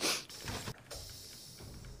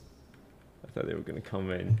 I thought they were gonna come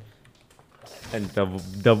in and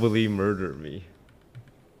doubly murder me.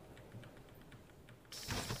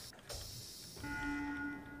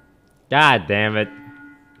 God damn it.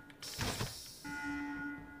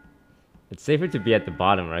 It's safer to be at the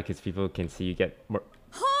bottom, right? Because people can see you get more.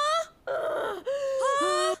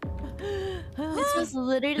 This was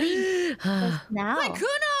literally just now.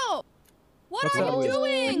 Sykkuno! What What's are up? you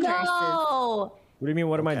doing? No. What do you mean?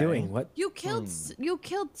 What am I doing? What? You killed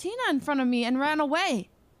Tina in front of me and ran away.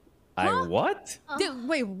 I what?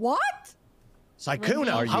 Wait, what?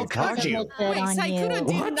 Sykkuno, how could you? Wait, Sykkuno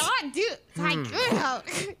did What? not do.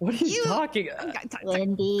 Sykkuno. What are you talking?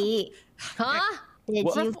 Wendy, Huh? did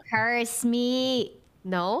What? you curse me?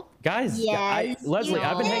 No. Guys, Yes, Leslie, you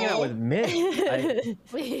I've been hanging out with Myth.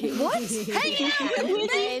 Wait, What? Hanging out with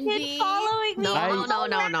this kid following me.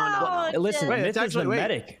 No. Listen, Wait, Myth it's is the actually- wait.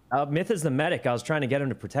 medic. Myth is the medic. I was trying to get him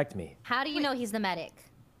to protect me. How do you know he's the medic?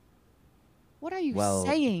 What are you Well-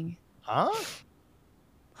 saying? Huh?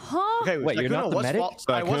 Huh? Okay, Wait, you're Sykkuno not the was medic? I was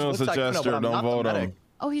Sykkuno's with a Sykkuno, jester, but I'm don't not the vote on medic. him.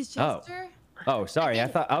 Oh, he's Jester? Oh, sorry.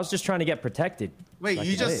 I was just trying to get protected. Wait, Like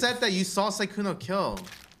you a just babe. said that you saw Sykkuno kill.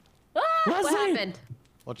 What happened?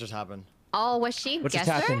 What just happened? Oh, was she What just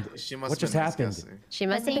guesser? happened? She must What have just been happened? discussing. She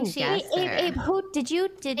must have been think she- guesser. Abe, who did you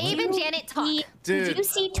Abe and Janet talk. Did Dude. you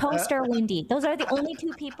see Toast or Wendy? Those are the only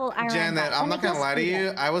two people I remember. Janet, I'm not gonna lie to Wendy you.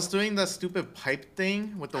 goes, I was doing the stupid pipe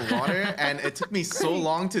thing with the water, and it took me so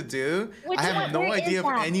long to do. Which I have one? no Where is idea if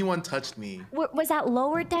that? anyone touched me. Was that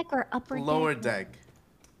lower deck or upper Lower deck? deck.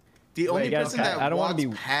 The only guys, person that I don't wanna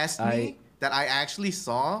walked be- past me that I actually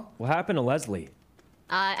saw. What happened to Leslie?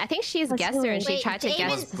 I think she's guesser and she tried to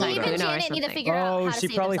guess Sykkuno or something. Oh, she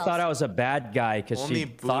probably thought I was a bad guy because she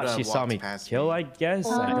thought she saw me kill, I guess.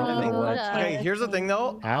 I don't know what. Okay, here's the thing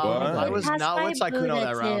though. I was not with Sykkuno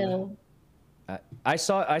that round. I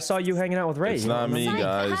saw you hanging out with Ray. It's not me,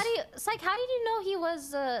 guys. How did you know he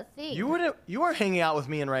was a thing? You were hanging out with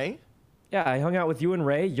me and Ray. Yeah, I hung out with you and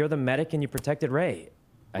Ray. You're the medic and you protected Ray.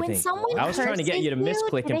 I think. I was trying to get you to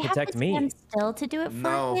misclick and protect me. Still to do it for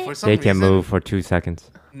No, for some They reason. can move for 2 seconds.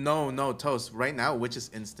 No, Toast. Right now, Witch is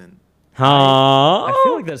instant. Huh? I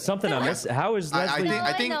feel like there's something I'm missing. How is Leslie?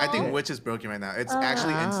 I think Witch is broken right now. It's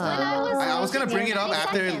actually instant. I was gonna bring it up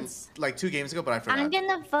after like 2 games ago, but I forgot. I'm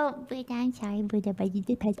gonna vote Buddha. I'm sorry, Buddha, but you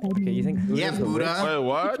did pass by me. Okay, you think yeah, Buddha? Wait,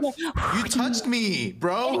 what? You touched me,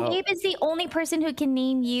 bro. And Abe is the only person who can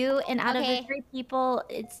name you, and out of the 3 people,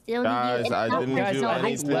 it's still Guys, you. I didn't do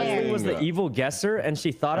anything. Leslie was the evil guesser, and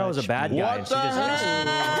she thought I was a bad guy. What the hell?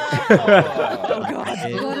 Oh God!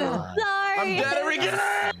 Sorry. I'm dead again.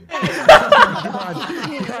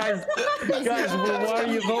 Guys, why are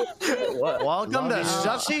you voting? Welcome to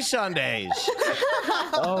Sussy Sundays.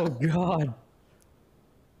 Oh God.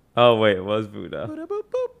 Oh wait, it was Buddha. Boop, boop,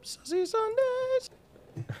 boop. Sussy Sundays.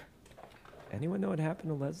 Anyone know what happened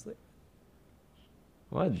to Leslie?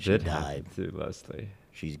 What did happen to Leslie?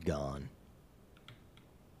 She's gone.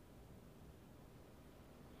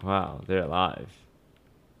 Wow, they're alive.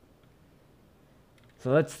 So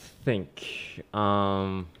let's think.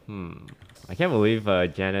 I can't believe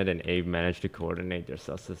Janet and Abe managed to coordinate their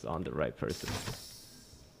success on the right person.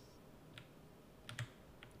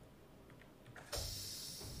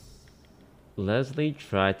 Leslie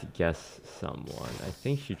tried to guess someone. I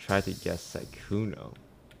think she tried to guess Sykkuno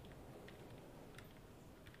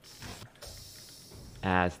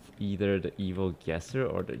as either the evil guesser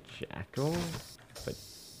or the jackal, but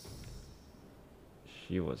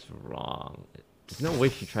she was wrong. There's no way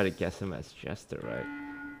she tried to guess him as Jester, right?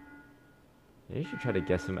 Maybe she tried to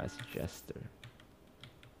guess him as Jester.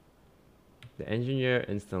 The engineer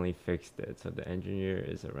instantly fixed it, so the engineer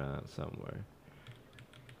is around somewhere.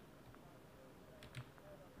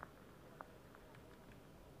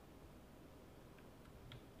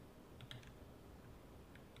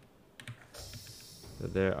 So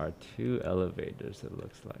there are 2 elevators, it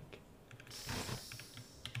looks like.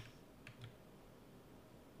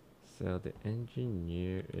 So the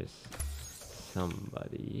engineer is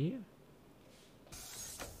somebody.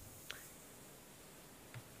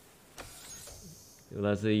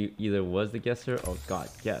 Leslie either was the guesser or got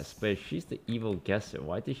guessed. But if she's the evil guesser,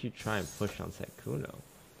 why did she try and push on Sykkuno?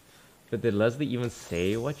 But did Leslie even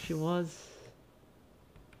say what she was?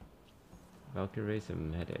 Valkyrie's a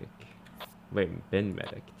medic. Wait, been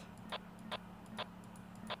medic.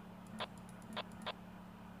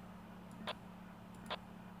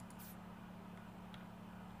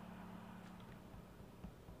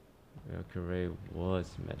 Valkyrie was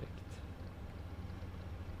medic.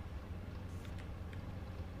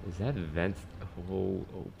 Is that vent hole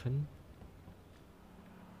open?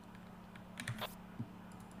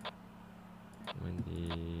 When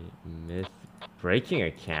the myth breaking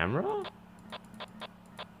a camera?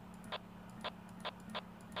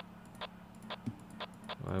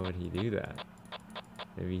 Why would he do that?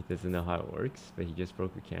 Maybe he doesn't know how it works, but he just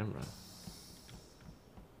broke a camera.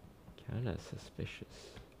 Kinda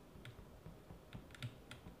suspicious.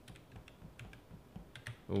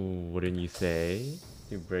 Wouldn't you say?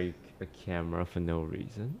 To break a camera for no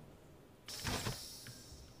reason?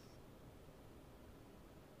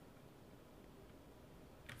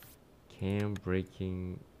 Cam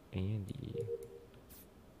breaking Andy.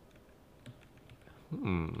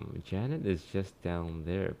 Janet is just down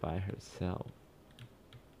there by herself.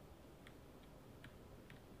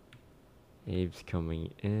 Abe's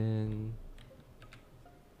coming in.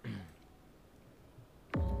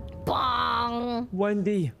 Bong!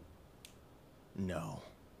 Wendy. No.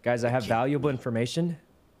 Guys, I have valuable information.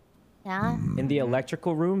 Yeah? In the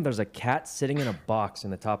electrical room, there's a cat sitting in a box in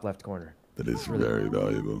the top left corner. That is very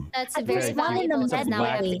valuable. That's a very valuable because now we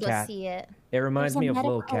have to go cat. see it. It reminds me of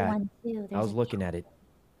Little Cat. Too. I was looking at it.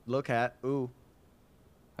 Look at ooh.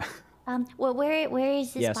 Well, where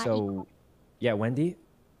is this body? So, yeah, Wendy.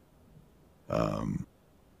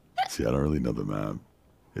 See, I don't really know the map.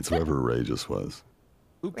 It's wherever Ray just was.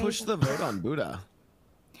 Who pushed the vote on Buddha?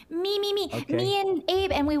 Me. Okay. Me and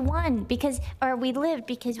Abe, and we won we lived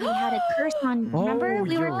because we had a curse on. Remember,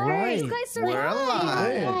 we were right. cursed. You guys survived. We're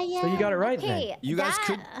alive. Yeah. So you got it right then. Okay, You guys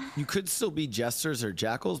could still be jesters or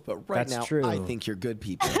jackals, but right That's now true. I think you're good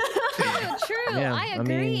people. True, Yeah, I I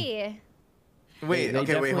mean- agree. Wait, they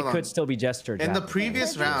okay, wait, hold on. could still be Jester. In the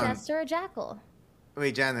previous round. Jester or Jackal?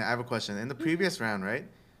 Wait, Janet, I have a question. In the previous round, right?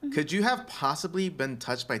 Could you have possibly been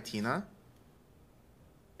touched by Tina?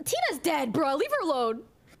 Tina's dead, bro. Leave her alone.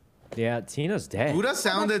 Yeah, Tina's dead. Buddha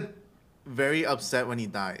sounded very upset when he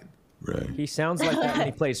died. Right. He sounds like that when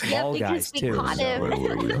he plays Fall Guys too. Wait,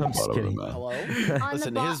 I'm just kidding. Hello? On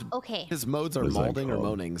Listen, okay. his modes are molding or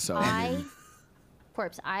moaning, so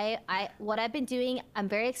Corpse, what I've been doing, I'm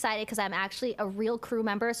very excited because I'm actually a real crew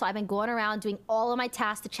member, so I've been going around doing all of my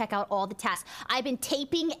tasks to check out all the tasks. I've been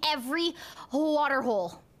taping every water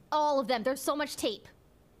hole, all of them. There's so much tape.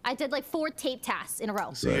 I did like 4 tape tasks in a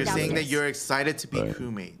row. So you're saying that you're excited to be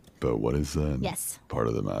crewmate. But what is that Yes. part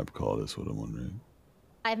of the map called is what I'm wondering.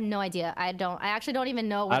 I have no idea. I actually don't even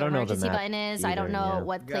know I what the don't know the emergency map button is. I don't know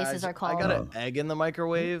what places are called. I got an egg in the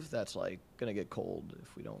microwave that's like gonna get cold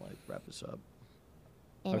if we don't like wrap this up.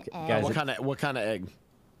 Guys, what kind of egg?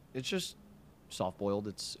 It's just soft boiled.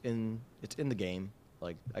 It's in the game.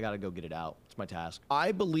 Like I gotta go get it out. It's my task.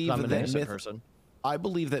 I believe I'm an that innocent Myth. person. I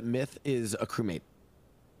believe that Myth is a crewmate.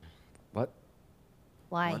 What?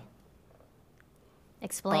 Why?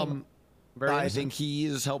 Explain. I think he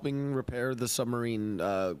is helping repair the submarine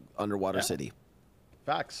underwater city.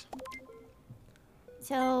 Facts.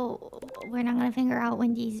 So we're not gonna figure out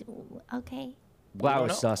Wendy's. Okay. Wow,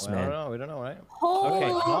 is sus, man. We don't know, right? Okay,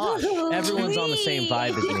 gosh. Everyone's on the same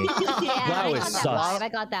vibe as me. Wow is sus. I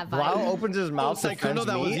got that vibe. Blau opens his mouth. Sykkuno,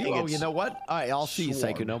 that was you. Oh, you know what? All right, I'll see you,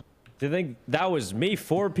 Sykkuno. Do you think that was me?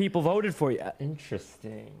 4 people voted for you.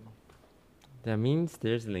 Interesting. That means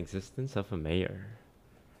there's an existence of a mayor.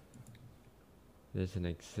 There's an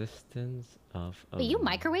existence of a... Wait, you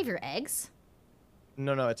microwave your eggs?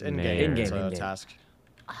 No, it's in Mayor. game. It's a In-game. task.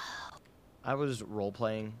 I was role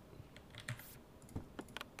playing.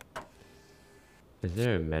 Is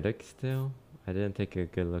there a medic still? I didn't take a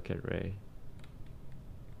good look at Ray.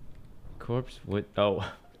 Corpse would... Oh.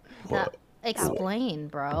 Explain,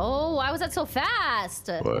 bro. Why was that so fast?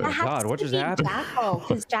 Oh God, what just happened? Jackal,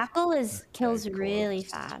 because Jackal kills really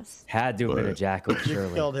fast. Had to have been a Jackal, You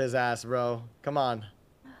surely. killed his ass, bro. Come on.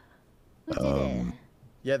 Who did it?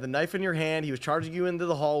 You had the knife in your hand. He was charging you into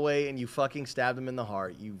the hallway, and you fucking stabbed him in the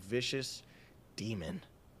heart. You vicious demon.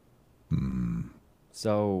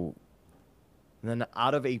 So... And then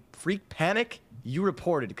out of a freak panic, you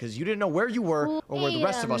reported because you didn't know where you were or where the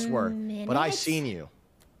rest of us were. But I seen you.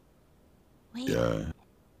 Wait. Yeah,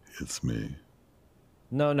 it's me.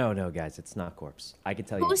 No, guys, it's not Corpse. I can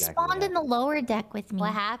tell you Who exactly spawned what in the lower deck with me?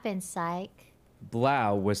 What happened, Psych?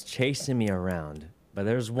 Blau was chasing me around, but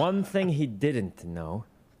there's one thing he didn't know.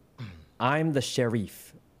 I'm the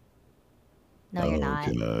sheriff. No, you're not.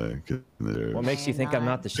 What makes you think I'm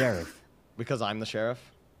not the sheriff? Because I'm the sheriff.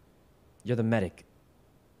 You're the medic.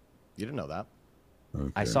 You didn't know that.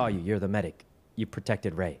 Okay. I saw you. You're the medic. You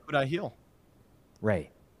protected Ray. Who'd I heal?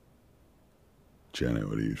 Ray. Janet,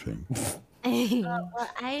 what do you think? Well,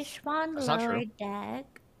 I spawned That's not lower true. deck.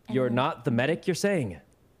 You're not the medic, you're saying?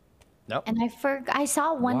 Nope. And I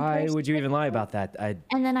saw one Why person. would you even lie about that?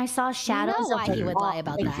 And then I saw shadows know why of he would lie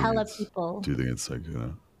about like that. hella people. Do you think it's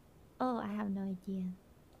Sykkuno? Oh, I have no idea.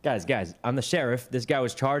 Guys, I'm the sheriff. This guy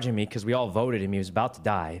was charging me because we all voted him. He was about to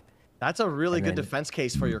die. That's a really And good then- defense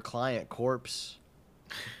case for your client, Corpse.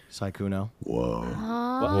 Sykkuno. Whoa.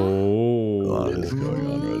 Oh. A lot is going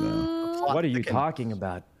on right now. What are you talking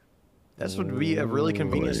about? This would be a really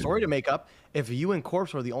convenient story to make up if you and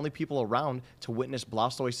Corpse were the only people around to witness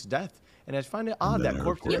Blastoise's death. And I find it odd that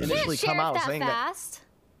Corpse You didn't can't initially come sheriff out that saying fast.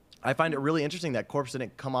 that. I find it really interesting that Corpse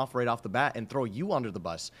didn't come off right off the bat and throw you under the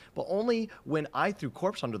bus. But only when I threw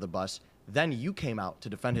Corpse under the bus, then you came out to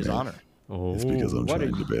defend his honor. Oh. It's because I'm What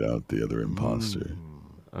trying are to debate out the other imposter.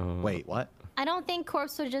 Wait, what? I don't think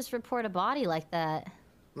Corpse would just report a body like that.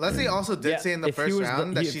 Leslie also did say in the first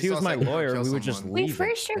round that she if he was saw my Sykkuno lawyer, kill we would just someone. leave. We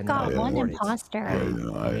for sure and got not one report it. imposter. I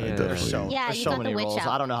definitely. There's so you got many the witch rules. out.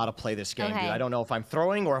 I don't know how to play this game, Okay. dude. I don't know if I'm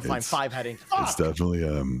throwing or if I'm It's- five-heading. It's definitely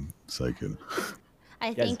Sykkuno.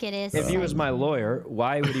 I Guys, think it is. If he was my lawyer,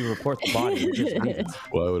 why would he report the body? We just leave it.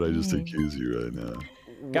 Why would I just accuse you right now?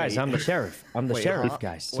 Guys, I'm the sheriff. I'm the Wait, sheriff, huh?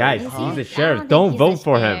 guys. Guys, Is he's he? a sheriff. I Don't think vote he's a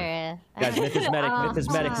for him. sheriff. Guys, myth is medic, myth is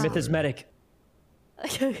medic, myth is medic.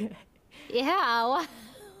 Yeah.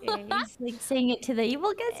 He's like saying it to the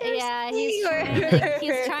evil guys. Yeah, he's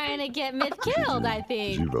trying to get Myth killed, I Did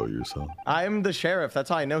think. you vote yourself? I'm the sheriff. That's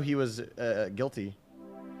how I know he was guilty.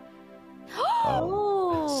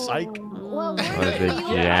 Oh. Psych. Well, the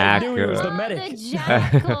I knew he was the jackal. medic. the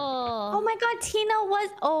jackal. Oh my God, Tina was.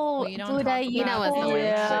 Oh, We don't Buddha, talk you about was the know. witch.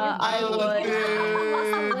 Yeah,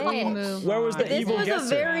 I would. Wait. Move Where was the on. This evil was guesser?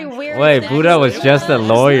 a very weird. Wait, Buddha was just a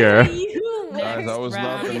lawyer. Guys, that was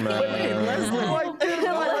nothing, man. Leslie,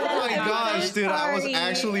 dude, I was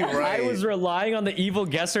actually right. I was relying on the evil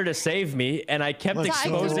guesser to save me, and I kept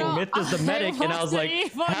exposing Myth as the medic, and I was like,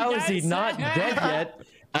 how is he not dead yet?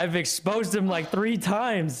 I've exposed him like 3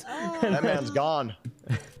 times. That man's gone.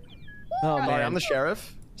 Oh man, I'm the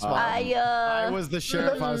sheriff. I was the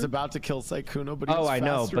sheriff. I was about to kill Sykkuno, but he was I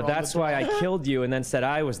know, faster but on the that's why I killed you and then said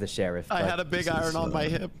I was the sheriff. I had a big iron on my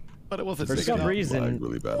hip, but it wasn't for big some enough. reason.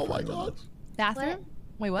 Really bad. Oh my god. Bathroom?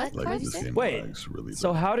 Wait, what? Like, What did you this say? game Wait, lags really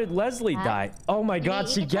so bad. how did Leslie die? Oh my god,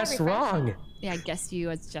 she guessed wrong. Yeah, I guessed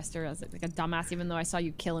you as Jester. I was like a dumbass, even though I saw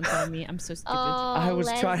you kill in front of me. I'm so stupid. I was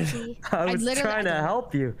trying to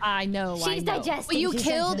help you. I know. She's digesting. But you she's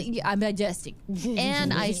killed. digesting. I'm digesting.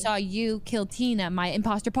 And I saw you kill Tina, my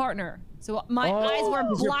imposter partner. So my eyes were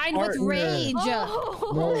blind with rage.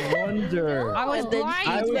 No wonder. I was blind.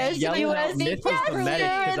 I was yelling out Myth was the medic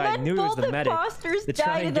because I knew it was the medic. To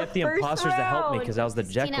try and get the imposters to help me because I was the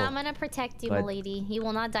Jekyll. Tina, I'm gonna protect you, my lady. You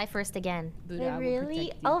will not die first again. Buddha,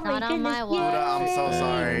 Really? Oh my Not on my goodness. watch. Buddha, I'm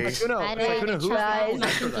so sorry. I didn't even trust my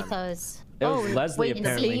pinky toes. It was Leslie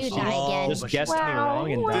apparently. you She die again. just guessed me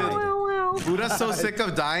wrong and died. Buddha's so sick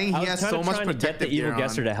of dying. I He was has kinda so much trying to get the protective evil gear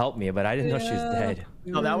guesser on. to help me, but I didn't know she was dead.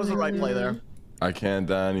 No, that was the right play there. I can't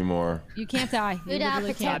die anymore. You can't die. You Buddha,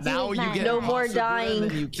 literally can't. protect you. Now you get No more imposter Buddha, and then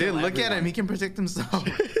dying. you kill Dude, look at everyone. him. He can protect himself.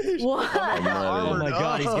 What? Oh my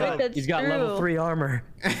god, he's got level true. 3 armor.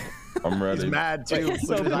 I'm ready. He's mad too. So Look at his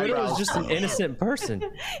Buddha was eyebrows. just an innocent person.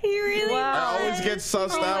 He really I always get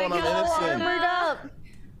sussed out when I'm innocent. armored up.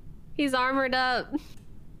 He's armored up.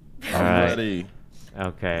 I'm Alright. ready.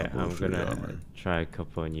 Okay, Couple I'm of free gonna armor. try a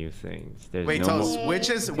couple of new things. There's Wait, no Toast, more. which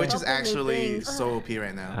is actually things. so OP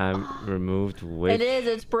right now? Removed which. It is.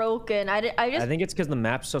 It's broken. I just. I think it's because the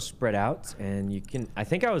map's so spread out, and you can. I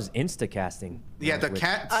think I was insta casting. Yeah, the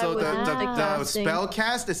cat. So I was the casting. spell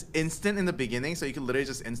cast is instant in the beginning, so you can literally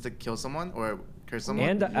just insta kill someone or curse someone.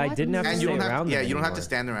 And I didn't have to and you stay don't have. around Yeah, them you don't have to anymore.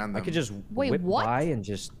 stand around them. I could just Wait, whip what? by and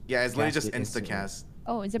just. Yeah, it's literally cast just it instantly. insta cast.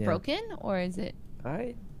 Oh, is it Yeah. broken or is it?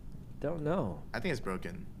 I don't know. I think it's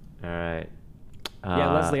broken. All right.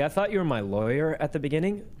 Yeah, Leslie, I thought you were my lawyer at the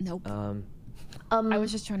beginning. Nope. I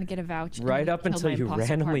was just trying to get a vouch. and Right up kill until my you imposter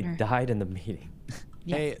randomly partner. died in the meeting.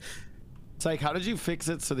 Hey, Psych, how did you fix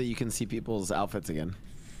it so that you can see people's outfits again?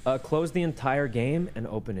 Close the entire game and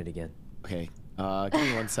open it again. Okay. Give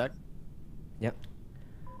me 1 sec. Yep.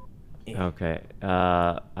 Okay.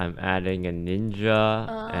 I'm adding a ninja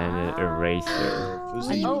and an eraser.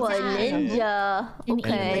 Oh, a ninja.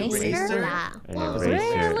 Okay. An eraser? An Ray,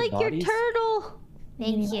 I eraser. like your turtle.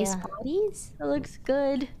 Thank you. Nice bodies. That looks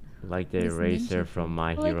good. Like the eraser from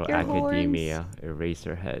My like Hero your Academia.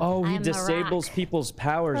 Eraser head. Oh, he I'm a disables people's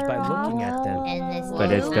powers by looking at them. And this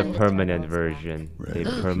But it's the blue. permanent version. They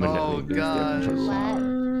permanently lose gosh. their power.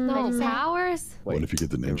 No powers? What if you get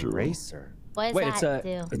the ninja roll? Eraser. What does Wait, it's that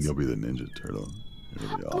a- do? And you'll be the ninja turtle.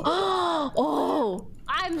 It'll be awesome. Oh.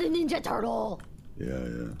 I'm the Ninja Turtle. Yeah, yeah.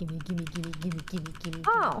 Gimme, gimme, gimme, gimme, gimme, gimme,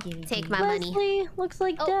 Oh. gimme, Take gimme. my money. Leslie looks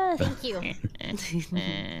like Oh, death. thank you.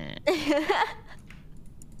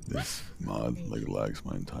 This mod like lags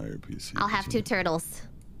my entire PC. I'll have 2 turtles.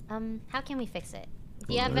 How can we fix it?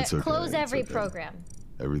 Do you Well, have it's it? okay, Close it's every okay. program.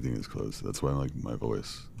 Everything is closed. That's why like my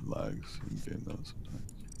voice lags in game though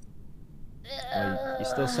sometimes. You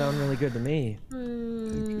still sound really good to me. Thank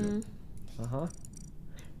you. Uh-huh.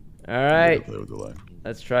 Alright. Play with the lag.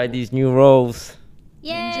 Let's try these new roles.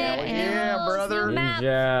 Yeah, brother.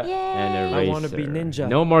 Ninja and eraser. I wanna be ninja.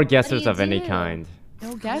 No more guessers you of any do? kind.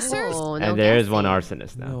 No guessers? Oh, no And there is one guessing.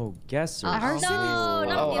 arsonist now. No guessers. No,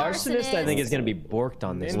 not Oh, the arsonist, I think is gonna be borked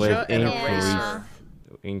on this. Ninja With and eraser.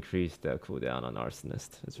 increase the cooldown on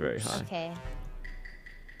arsonist. It's very high. Okay.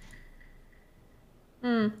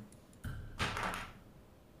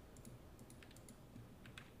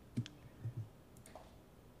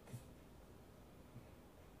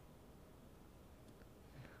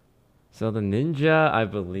 So the ninja, I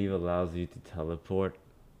believe, allows you to teleport.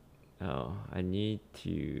 Oh, I need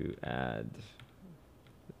to add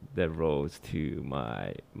the roles to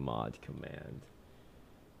my mod command.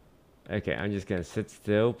 Okay, I'm just gonna sit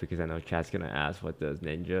still because I know chat's gonna ask what does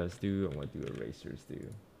ninjas do and what do erasers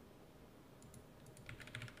do.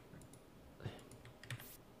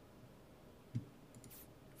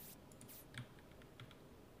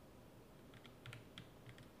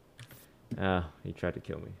 Ah, he tried to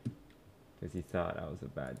kill me because he thought I was a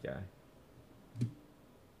bad guy.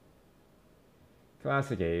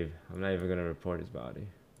 Classic Abe. I'm not even gonna report his body.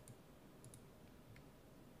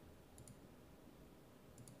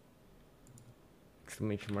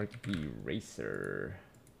 Exclamation mark eraser.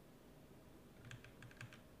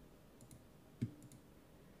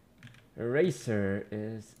 Eraser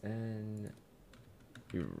is an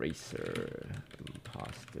Eraser.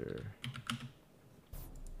 Imposter.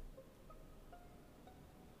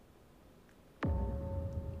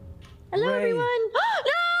 Hello, Ray. everyone.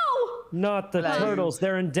 No! Not the turtles.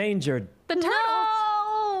 They're endangered. The turtles.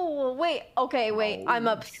 No! Wait. Okay. Wait. I'm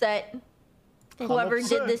upset. Whoever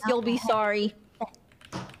did this, you'll be sorry.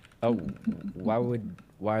 Oh,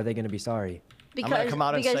 why are they gonna be sorry? Because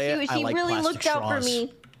she really looked out for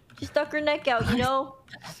me. She stuck her neck out, you know.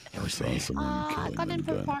 I got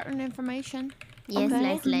important information. Yes,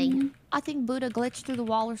 Leslie. I think Buddha glitched through the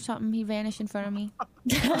wall or something. He vanished in front of me.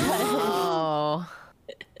 Oh.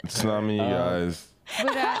 It's not me, guys.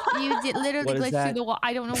 Buddha, you did literally glitch through the wall.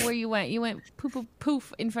 I don't know where you went. You went poof, poof,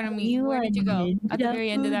 poof in front of me. Where did you go? At the very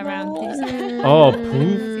end of that round. Oh,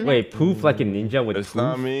 poof. Wait, poof like a ninja with It's poof?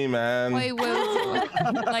 not me, man. Wait,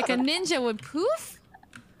 like a ninja would poof?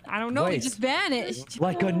 I don't know. It just vanished.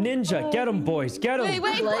 Like a ninja. Get him, boys. Get him. Wait,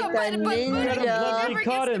 like a ninja. Leslie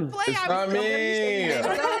caught him. It's not me.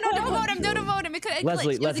 No, don't vote him. Don't vote him.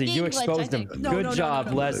 Leslie, you exposed him. Good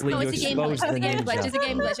job, Leslie. You exposed the ninja. It's a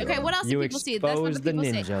game glitch. Okay, what else do people see? That's what the people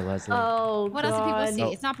see. ninja, Leslie. Oh, what else do people see?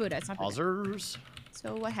 Oh. It's not Buddha. It's not Buddha. Others.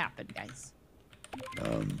 So what happened, guys?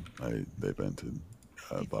 They vented.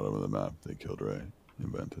 Bottom of the map. They killed Ray.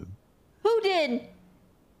 Invented. Who did?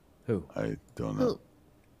 Who? I don't know.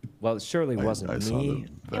 Well, it surely wasn't me.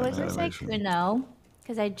 It wasn't Sykkuno,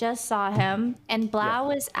 because I just saw him, and Blau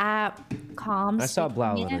was at comms. I saw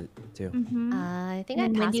Blau with it too. I think I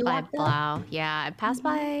passed by Blau. Yeah, I passed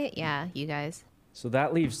by. Yeah, you guys. So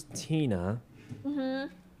that leaves Tina,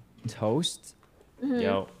 Toast,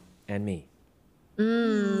 Yo, and me.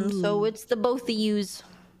 So it's the both of yous.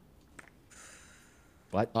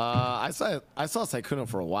 What? I saw Sykkuno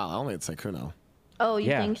for a while. I only had Sykkuno. Oh, you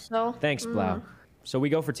think so? Thanks, Blau. So we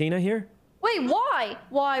go for Tina here? Wait, why?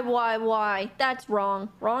 Why? That's wrong.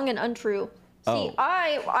 Wrong and untrue. See,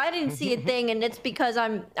 I didn't see a thing, and it's because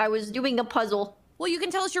I was doing a puzzle. Well, you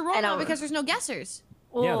can tell us your role now because there's no guessers.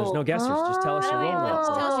 Yeah, there's no guessers. Just tell us your role now.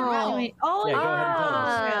 Tell us your role. Yeah, go ahead and tell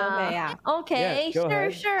us. Okay, Yeah, go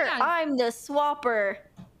ahead. sure. I'm the swapper.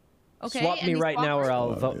 Okay, Swap me right now or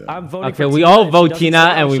I'll vote. I'm voting okay, for we Tina. all If vote she doesn't Tina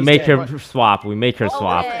swap, and we she's make dead. her swap. We make her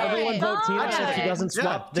swap. Everyone vote Tina. So if she doesn't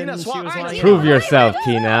swap, then she was lying. Prove yourself,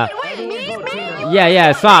 Tina. Everyone vote Tina.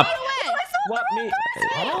 Yeah, swap. Swap me.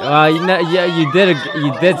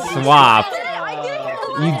 You did swap.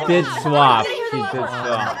 You did swap.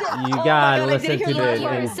 You gotta listen to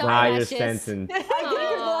the entire sentence.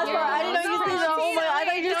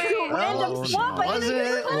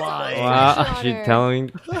 Wow, she's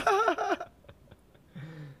telling.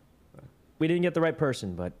 We didn't get the right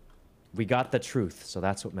person, but we got the truth, so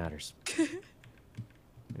that's what matters.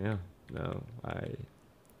 Yeah, no,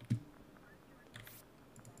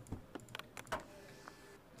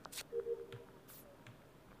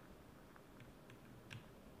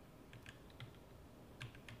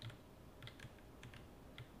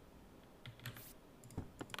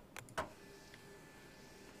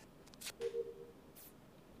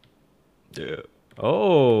 Yeah.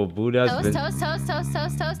 Oh, Buddha's been... Toast.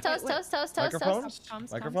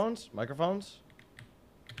 Microphones.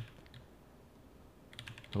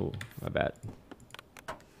 Oh, my bad.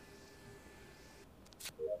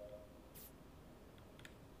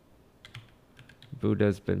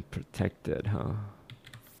 Buddha's been protected, huh?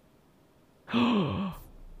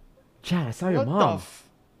 Chad, I saw your mom.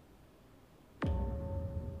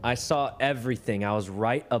 I saw everything. I was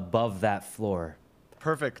right above that floor.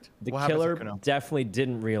 Perfect. The What killer happened, Sykkuno? definitely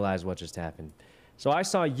didn't realize what just happened. So I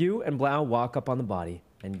saw you and Blau walk up on the body,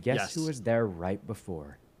 and guess who was there right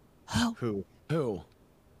before? Who?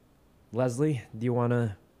 Leslie, do you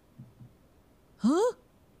wanna? Huh?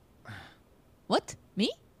 What? Me?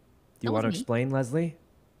 Do you want to explain, Leslie?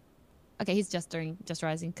 Okay, he's just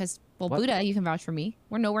rising. Because, well, What? Buddha, you can vouch for me.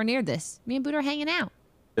 We're nowhere near this. Me and Buddha are hanging out.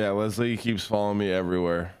 Yeah, Leslie keeps following me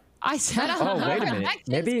everywhere. I said, Oh, wait a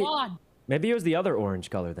minute. Maybe it was the other orange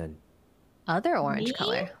color then. Other orange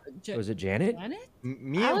color. Was it Janet?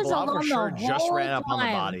 Me I and was Blau for alone sure the just whole ran up on the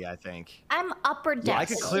time. body, I think. I'm upper deck. Yeah, I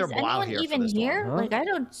could clear Is Blau anyone here for even this one. here? Huh? Like, I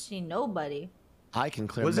don't see nobody. I can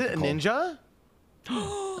clear. Was it a ninja? The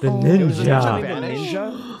It was a ninja.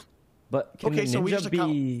 ninja? But can Okay, the so we ninja just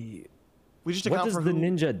be... We just What account does for the who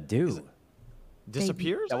ninja do?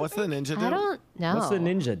 disappears. Yeah, what's the ninja do? I don't know. What's the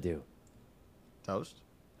ninja do? Toast.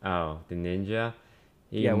 Oh, the ninja.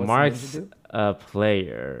 He Yeah, what's the marks ninja do? a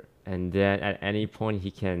player, and then at any point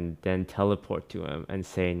he can then teleport to him and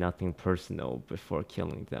say nothing personal before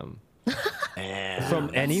killing them.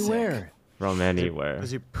 From anywhere? From anywhere.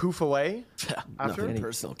 Does he poof away? Nothing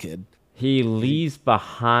personal, kid. He leaves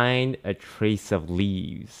behind a trace of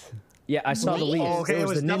leaves. Yeah, I saw the leaves. Oh, okay, it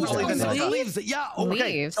was the definitely ninja. the Leaves? Yeah,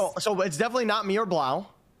 okay. So it's definitely not me or Blau.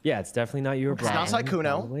 Yeah, it's definitely not you or Blau. It's not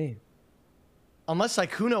Sykkuno. Probably. Unless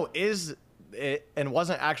Sykkuno is it and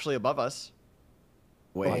wasn't actually above us.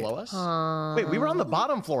 Wait. Below us? Wait, we were on the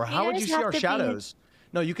bottom floor. How would you see our shadows?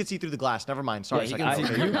 No, you could see through the glass. Never mind. Sorry. Yeah,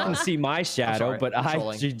 you can see my shadow, but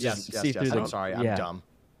I just see through the. I'm sorry. I'm dumb.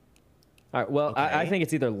 All right. Well, Okay. I think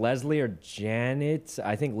it's either Leslie or Janet.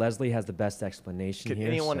 I think Leslie has the best explanation Could here.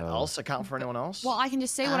 anyone else account for anyone else? Well, I can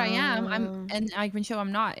just say what I am. And I can show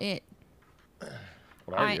I'm not it.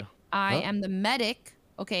 What are you? I am the medic.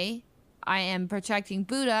 Okay. I am protecting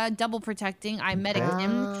Buddha, double protecting. I medic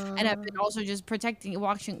him, and I've been also just protecting,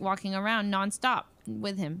 walking around nonstop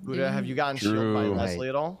with him. Buddha, have you gotten shielded by Leslie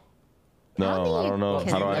at all? No, I don't know.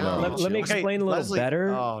 How do I know? Let me explain a little Leslie. better.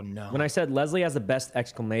 Oh no. When I said Leslie has the best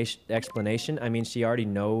explanation, I mean she already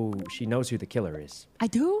knows who the killer is. I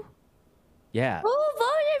do? Yeah. Who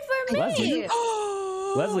voted for me? Leslie.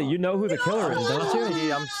 Leslie, you know who the killer is, don't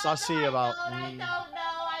you? I'm sussy about. I don't know.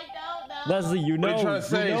 Leslie, you know. What are you trying to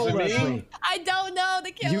say? You know Is it me? Leslie. I don't know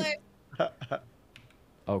the killer.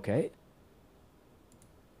 Okay.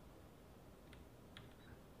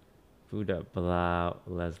 Buddha, Blau,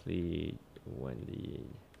 Leslie, Wendy.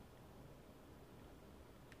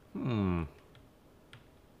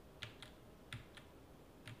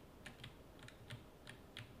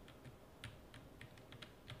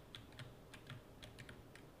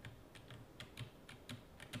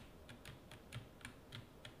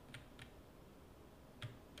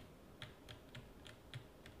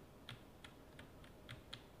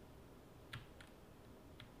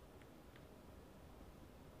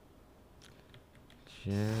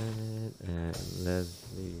 Janet and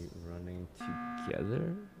Leslie running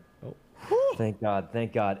together. Oh, Thank God,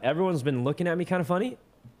 thank God. Everyone's been looking at me kind of funny.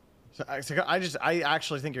 So I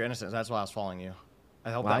actually think you're innocent. That's why I was following you.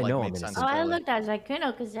 I hope Well, that I know made I'm sense. Oh, I totally. looked at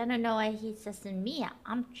Sykkuno because I don't know why he's sussing me out.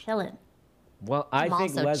 I'm chilling. Well, I I'm think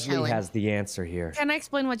also Leslie chilling. has the answer here. Can I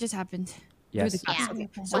explain what just happened? Yes. Okay.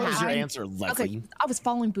 What is your I- answer, Leslie? Okay, I was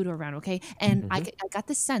following Buddha around, okay, and I got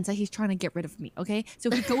this sense that he's trying to get rid of me, okay.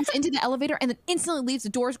 So he goes into the elevator and then instantly leaves. The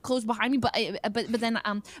doors closed behind me, but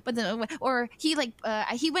then or he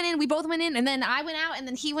he went in, we both went in, and then I went out, and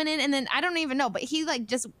then he went in, and then I don't even know, but he he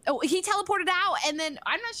teleported out, and then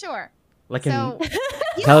I'm not sure. like So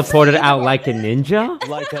teleported out like a ninja.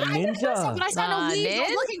 Like a ninja. But I saw no leaves. I was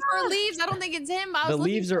looking for leaves. I don't think it's him. I was The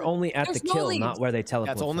looking leaves for- are only at the There's no kill, leaves. not where they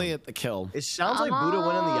teleport. That's only from. at the kill. It sounds like Buddha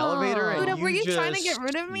went in the elevator and Buddha, were you just trying to get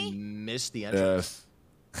rid of me? missed the entrance.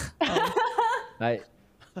 Yes.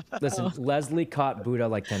 Listen, Leslie caught Buddha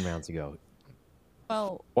like 10 rounds ago.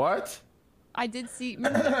 Well, What? I did see.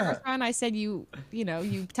 Remember the first round I said you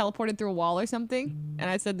teleported through a wall or something, and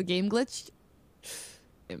I said the game glitched.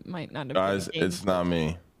 It might not have. Guys, been the game. it's not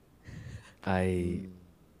me.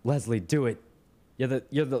 Leslie, do it.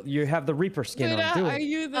 You have the Reaper skin Buddha, on. Do are it.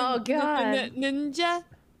 you the, Oh, God. the ninja?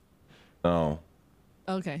 No.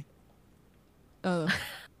 Okay. Oh.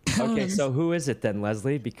 Okay, so who is it then,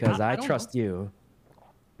 Leslie? Because I I don't trust you.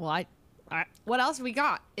 Well, I what else we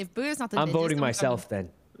got? If Buddha's not the I'm ninja, voting then myself then.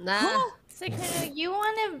 Nah. Sykkuno, you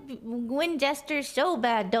want to win Jester so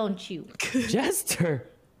bad, don't you? Jester.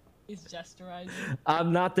 He's gesturizing.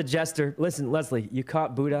 I'm not the jester. Listen, Leslie, you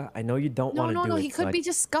caught Buddha. I know you don't want to do it. No. He could but be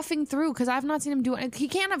just scuffing through because I've not seen him do it. He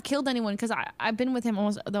can't have killed anyone because I've been with him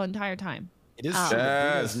almost the entire time. It is Oh. true.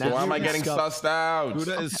 Yes. Why am I getting sussed out?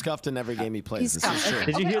 Buddha is scuffed in every game he plays. He's This scuffed. is true.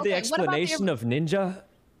 Did you hear the Okay, what about the- explanation of Ninja?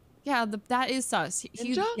 Yeah, that is sus.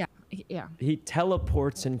 Yeah. He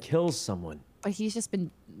teleports and kills someone. But he's just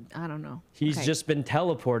been, I don't know. He's Okay. just been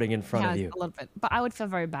teleporting in front Yeah, of you. a little bit. But I would feel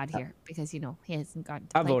very bad here because he hasn't gotten.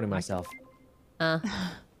 To I'm play voting much. myself.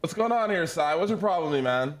 What's going on here, Sai? What's your problem, with me,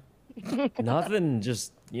 man? Nothing.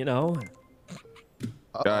 Just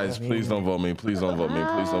Guys, please don't vote me. Please don't vote me.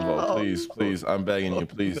 Please don't vote. Please, please. I'm begging you.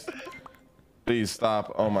 Please. Please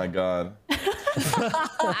stop. Oh my God.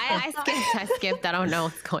 I skipped. I don't know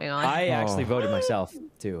what's going on. I actually voted myself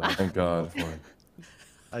too. Thank God.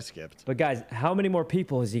 I skipped. But guys, how many more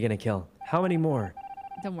people is he gonna kill? How many more?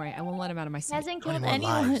 Don't worry, I won't let him out of my sight. Hasn't How killed many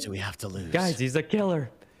more anyone. lives do we have to lose? Guys, he's a killer.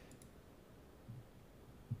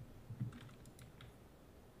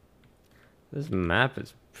 This map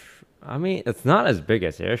is, I mean, it's not as big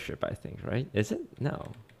as Airship, I think, right? Is it?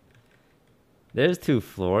 No. There's 2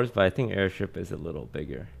 floors, but I think Airship is a little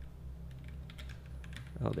bigger.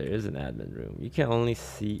 Oh, there is an admin room. You can only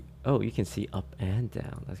see, oh, you can see up and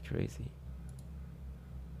down. That's crazy.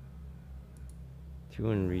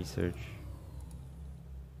 2 in research.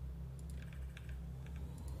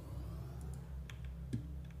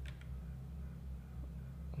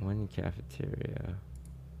 1 in cafeteria.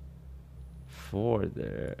 4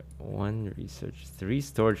 there. 1 research, 3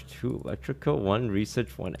 storage, 2 electrical, 1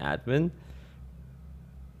 research, 1 admin.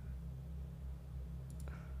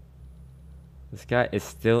 This guy is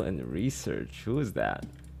still in research. Who is that?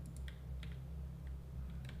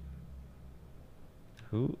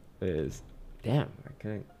 Who is... Damn, I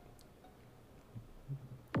couldn't...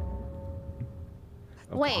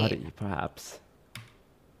 A Wait. body, perhaps.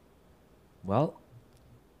 Well,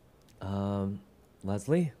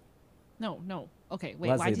 Leslie? No. Okay, wait.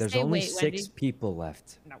 Leslie, Why'd you there's say only wait, 6 Wendy? people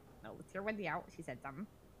left. No. Let's hear Wendy out. She said something.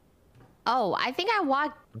 Oh, I think I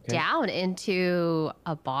walked down into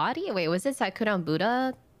a body. Wait, was it Sykkuno and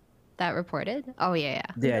Buddha that reported? Oh, yeah.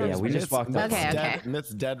 Yeah, we just walked up. Okay.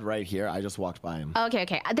 Myth's dead right here. I just walked by him.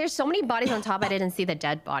 Okay. There's so many bodies on top, I didn't see the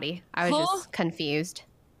dead body. I was just confused.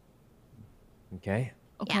 Okay.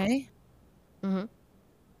 Okay. Mm-hmm.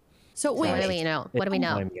 So What wait. do we know? What do we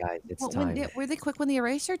know? Time, guys. It's Well, time. really quick, when the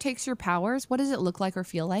eraser takes your powers, what does it look like or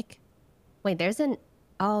feel like? Wait, there's an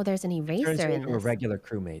Turns eraser you in into a this. regular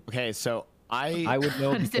crewmate. Okay, so I would know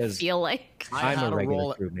What does it because feel like? I'm had a to regular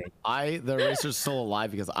roll- crewmate. The eraser's still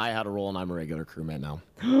alive because I had a roll and I'm a regular crewmate now.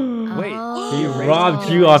 Wait, He robbed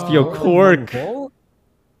you off your cork. Yeah,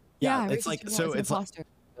 Yeah, it's like so. It's like,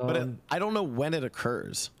 but I don't know when it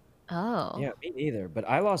occurs. Oh. Yeah, me neither. But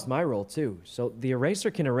I lost my roll too. So the eraser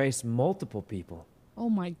can erase multiple people. Oh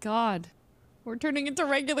my god. We're turning into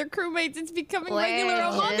regular crewmates. It's becoming regular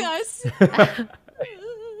among us.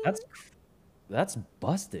 That's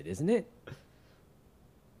busted, isn't it?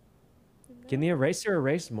 Can the eraser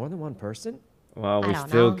erase more than one person? Well, I we don't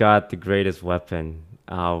still know. got the greatest weapon.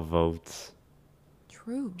 Our votes.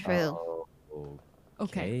 True.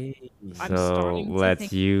 Okay. So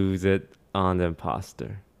let's use it on the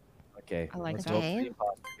imposter. Okay. I like let's that. vote for the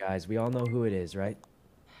imposter, guys. We all know who it is, right?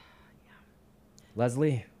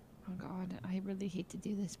 Leslie. Oh god, I really hate to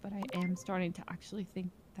do this, but I am starting to actually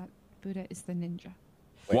think that Buddha is the ninja.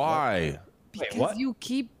 Why? Because you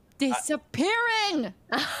keep disappearing.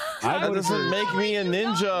 That doesn't make me a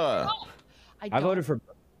ninja. I voted for.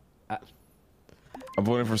 I'm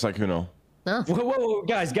voting for Sykkuno. Whoa,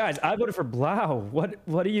 guys! I voted for Blau.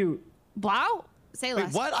 What are you? Blau? Say less.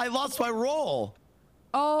 Wait, what? I lost my roll.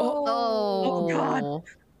 Oh God!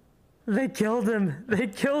 They killed him.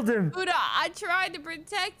 Buddha, I tried to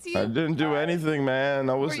protect you. I didn't do anything, man.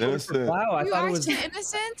 I was innocent. Wow, I you thought it was. actually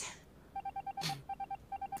innocent?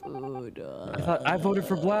 Buddha. I voted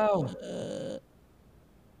for Blau.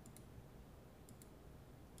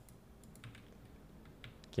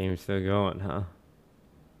 Game's still going, huh?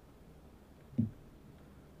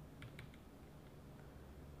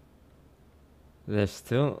 There's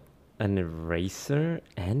still an eraser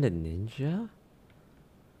and a ninja?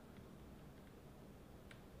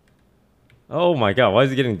 Oh my god, why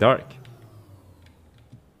is it getting dark?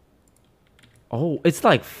 Oh, it's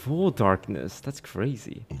like full darkness. That's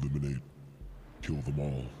crazy. Eliminate. Kill them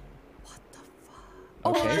all.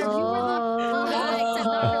 Okay. Except not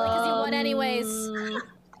really, because you won anyways.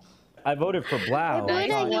 I voted for Blau.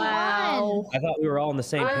 Wow. I thought we were all on the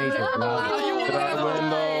same page with Blau. Did I win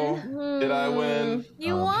though? Did I win?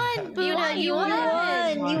 You won, Buddha. You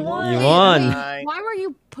won. You won. Why were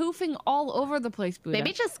you poofing all over the place, Buddha?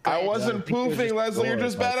 Maybe just I wasn't poofing, Leslie. You're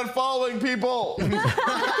just bad at following people.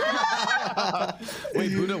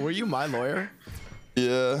 Wait, Buddha, were you my lawyer?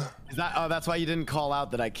 Yeah. Is that? Oh, that's why you didn't call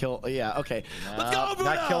out that I kill. Yeah. Okay. Let's go, Buddha.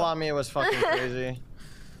 That kill on me was fucking crazy.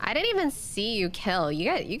 I didn't even see you kill.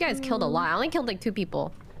 You guys killed a lot. I only killed like 2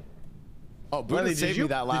 people. Oh, Buddha Really, saved me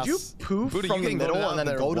that last. Did you poof Buddha, from you the can vote middle out and then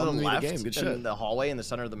there, go to the won me left game. Good in shit. the hallway in the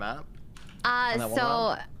center of the map? On that one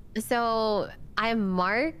So I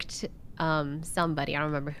marked somebody. I don't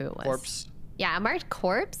remember who it was. Corpse. Yeah, I marked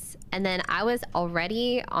corpse, and then I was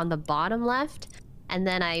already on the bottom left, and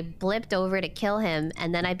then I blipped over to kill him,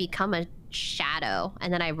 and then I become a shadow,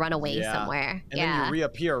 and then I run away somewhere. And then you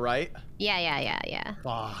reappear, right? Yeah.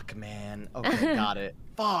 Fuck, man. Okay, got it.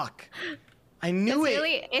 Fuck. I knew It's it.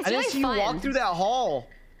 really- it's I didn't really see fun. you walk through that hall.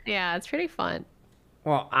 Yeah, it's pretty fun.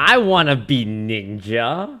 Well, I want to be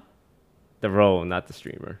ninja. The role, not the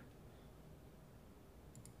streamer.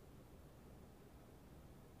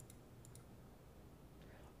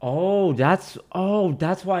 Oh, that's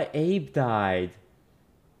why Abe died.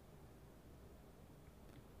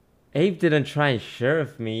 Abe didn't try and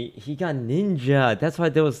sheriff me. He got ninja. That's why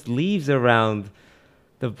there was leaves around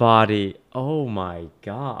the body. Oh my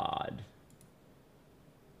god.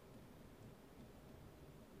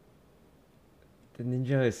 The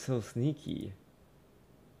ninja is so sneaky.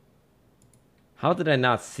 How did I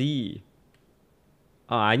not see?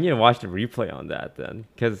 Oh, I need to watch the replay on that then.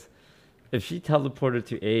 Because if she teleported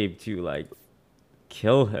to Abe to like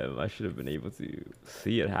kill him. I should have been able to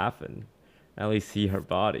see it happen. At least see her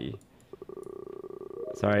body.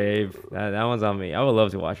 Sorry, Abe. That one's on me. I would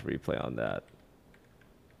love to watch a replay on that.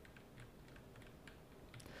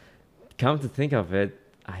 Come to think of it,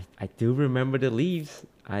 I do remember the leaves.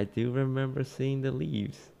 I do remember seeing the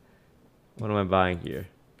leaves. What am I buying here?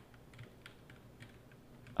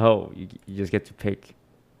 Oh, you just get to pick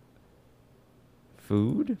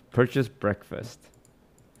food? Purchase breakfast.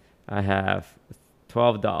 I have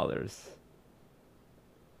 $12.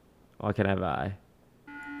 What can I buy?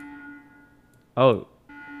 Oh,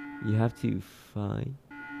 you have to find.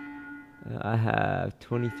 I have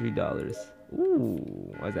 $23.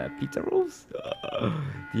 Ooh, what's that? Pizza rolls?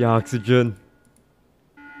 The oxygen.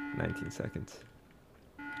 19 seconds.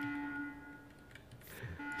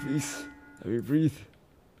 Please, let me breathe.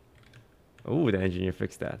 Oh, the engineer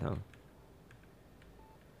fixed that, huh?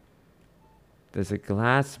 There's a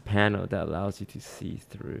glass panel that allows you to see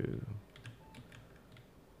through.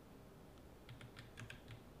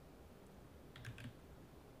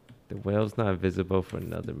 The whale's not visible for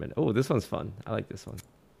another minute. Oh, this one's fun. I like this one.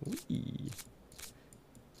 Whee.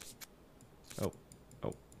 Oh,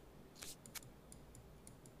 oh.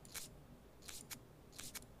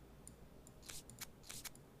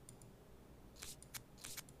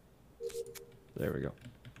 There we go.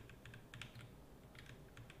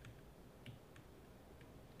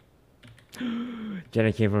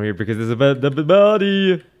 Jenna came from here because there's a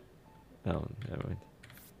body. Oh, never mind.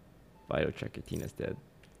 Vital checker. Tina's dead.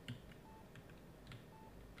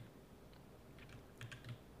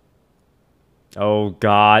 Oh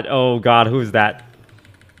God, who's that?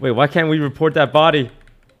 Wait, why can't we report that body?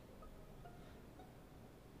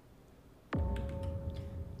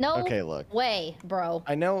 No okay, look. way, bro.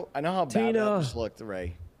 I know how bad that just looked,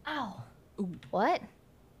 Ray. Ow. What?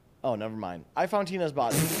 Oh, never mind. I found Tina's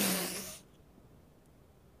body.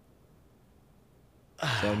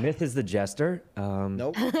 So Myth is the jester.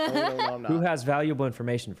 Nope. No, I'm not. Who has valuable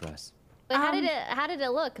information for us? Wait, how did it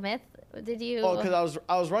look, Myth? Did you? Oh, because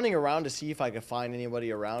I was running around to see if I could find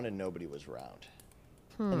anybody around, and nobody was around.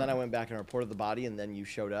 And then I went back and reported the body, and then you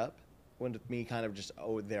showed up, with me kind of just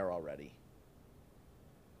there already.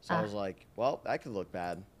 So I was like, well, that could look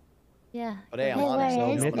bad. Yeah. But hey, I'm honest.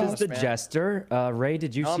 So Myth is the jester. Ray,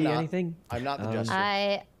 did you see anything? I'm not the jester.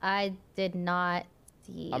 I did not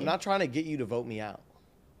see. I'm not trying to get you to vote me out.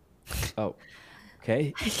 Oh.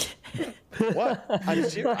 Okay. What?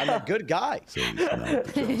 I'm a good guy. So he's not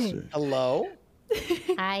the jester. Hello?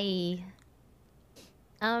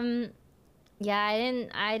 Yeah,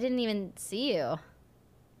 I didn't even see you.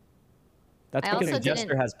 That's I because the also jester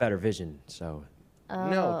didn't- has better vision, so.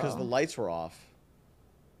 No, because the lights were off.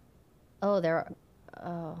 Oh,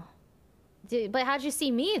 Dude, but how'd you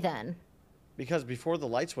see me then? Because before the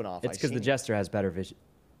lights went off, It's because the jester has better vision.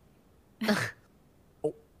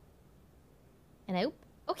 And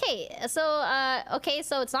okay,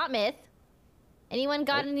 so it's not Myth. Anyone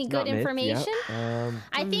got any good information? Yeah.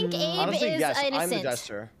 I think Abe honestly, is yes, innocent. I'm the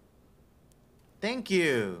jester. Thank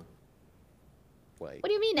you. Wait. What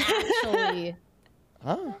do you mean, actually?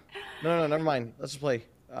 Huh? No, never mind. Let's just play.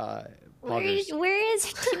 Where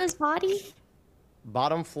is Tina's body?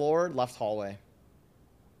 Bottom floor, left hallway.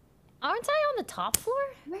 Aren't I on the top floor?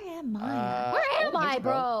 Where am I? Where am I,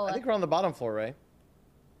 bro? I think we're on the bottom floor, Ray.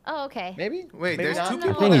 Oh, okay. Maybe? Wait, Maybe there's not. two No.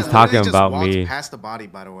 people I think that he's talking literally just about walked me. past the body,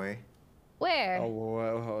 by the way. Where?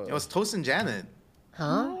 Oh, It was Toast and Janet.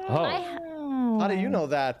 Huh? Oh. How do you know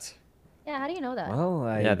that? Yeah, how do you know that?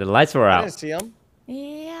 Well, Yeah, the lights were I out. didn't see him.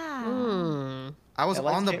 Yeah. I was Yeah,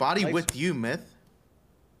 lights on the came- body lights- with you, Myth.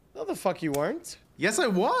 No, the fuck you weren't. Yes, I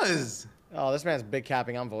was. Oh, this man's big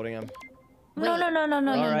capping. I'm voting him. No. All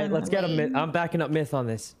right, let's get a Myth. I'm backing up Myth on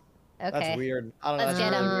this. Okay. That's weird. I don't know. Let's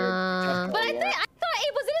That's get really him. weird. But I thought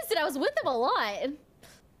Abe was innocent. I was with him a lot.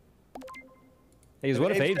 Because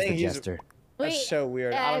what if Abe's Abe's the saying he's- jester? That's Wait, so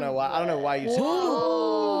weird. I don't know why. I don't know why you said.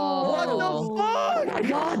 Whoa. What the fuck? Oh my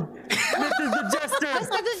god! Myth is the jester! Myth is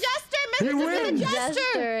the jester! Myth is the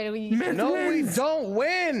jester! Myth No, wins! we don't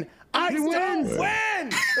win. I He don't wins.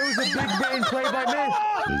 win. It was a big brain play by Myth.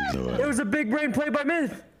 There's no way. It was a big brain play by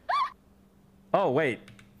Myth. Oh wait,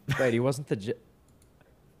 he wasn't the.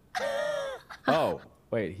 Oh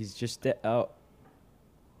wait, he's just dead. Oh.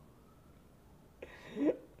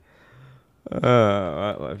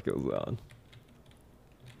 Life goes on.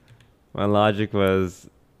 My logic was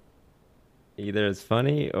either it's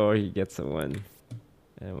funny or he gets a win.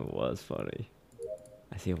 And it was funny.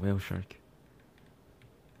 I see a whale shark.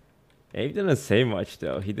 Abe didn't say much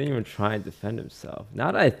though. He didn't even try and defend himself.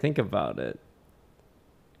 Now that I think about it,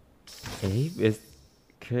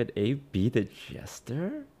 could Abe be the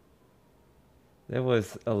jester? There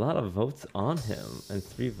was a lot of votes on him and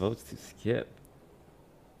 3 votes to skip.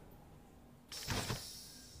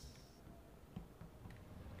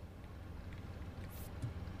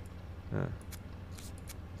 Huh.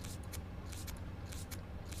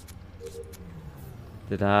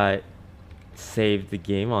 Did I save the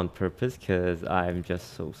game on purpose because I'm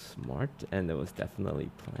just so smart and it was definitely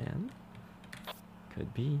planned?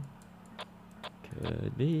 Could be.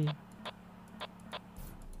 Could be.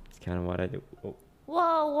 It's kind of what I do. Oh.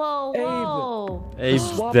 Whoa, whoa, whoa.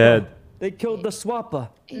 Abe's dead. They killed the swapper.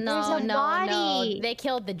 No, no, body. no. They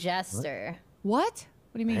killed the jester. What?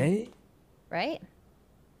 What do you mean? Hey? Right?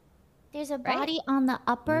 There's a body on the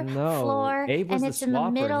upper No, floor, Abe was and the it's in the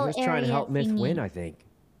swapper. middle He was trying to help Myth thingy. win, I think.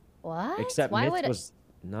 What? Except Why Myth would was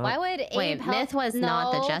not. Why would Abe Wait, help? Myth was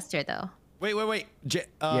not the No. jester though. Wait.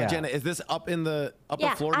 Yeah. Jenna, is this up in the upper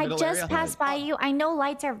Yeah, floor I middle just area? passed by you. I know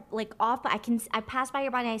lights are like off, but I passed by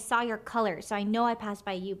your body. And I saw your color, so I know I passed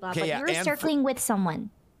by you, Bob. Okay, But yeah, you were and circling with someone.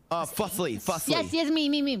 Fuslie. Yes,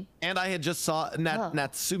 me. And I had just saw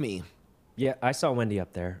Natsumi. Yeah, I saw Wendy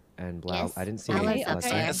up there and Blau. Yes, I didn't see I any was up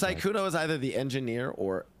there. Sykkuno is either the engineer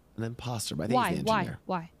or an imposter, but I think he's the engineer.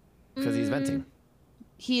 Why? Because he's venting.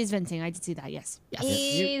 He is venting. I did see that. Yes.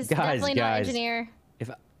 He's You- guys, definitely not guys. engineer.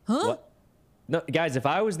 What? No, guys, if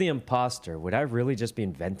I was the imposter, would I really just be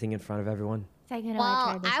inventing in front of everyone?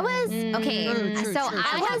 Well, I was okay. So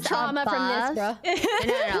I was trauma from this, above.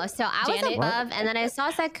 bro. No. So I was Janet. above, and then I saw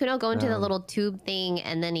Sykkuno go into the little tube thing,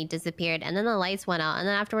 and then he disappeared, and then the lights went out, and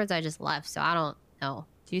then afterwards I just left. So I don't know.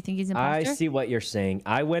 Do you think he's an I imposter? see what you're saying.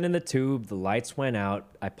 I went in the tube, the lights went out,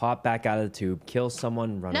 I popped back out of the tube, kill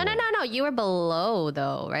someone, run No. away. You were below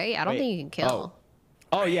though, right? I don't Wait. think you can kill.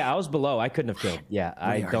 Oh, yeah, I was below. I couldn't have killed. Yeah,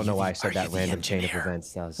 I Wait, don't know why I are said you that the random chain of engineer?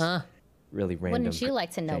 events. That was really random. Wouldn't you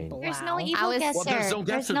like to know, chain. Blau? There's no I evil was- guesser. Well, there's no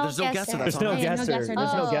guesser. There's no guesser. There's no guesser. There's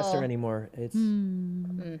no Oh. guesser anymore. It's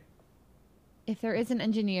If there is an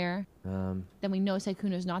engineer, um. then we know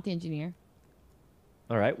Sykkuno's not the engineer.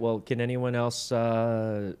 All right. Well, can anyone else?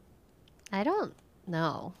 I don't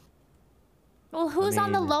know. Well, who's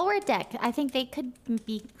on the mean- lower deck? I think they could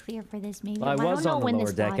be clear for this, maybe. Well, I don't was know on the when lower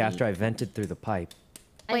this deck body- after I vented through the pipe.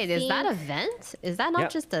 Wait, is that a think- vent? Is that not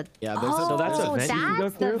Yep. just a? Yeah, there's So that's a Oh, vent you can go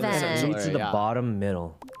that's the through. vent. It leads to the Yeah. bottom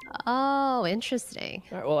middle. Oh, interesting.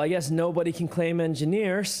 All right, well, I guess nobody can claim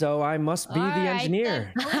engineer, so I must be the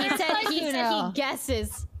engineer. He said he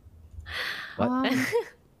guesses. What?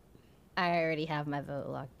 I already have my vote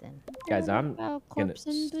locked in. Guys, I'm About gonna corpse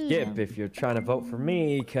and skip booze. if you're trying to vote for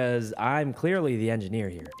me, because I'm clearly the engineer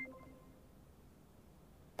here.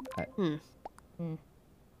 Are we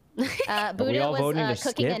Buddha all voting was to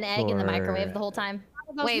cooking skip, an egg in the or- microwave the whole time.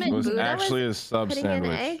 Wait, It was Buddha actually a was sub putting an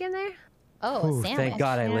sandwich. egg in there? Oh, a Ooh, sandwich. thank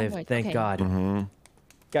God I lived. Sandwich, Thank okay. God. Mm-hmm.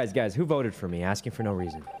 Guys, who voted for me? Asking for no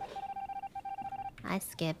reason. I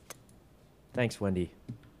skipped. Thanks, Wendy.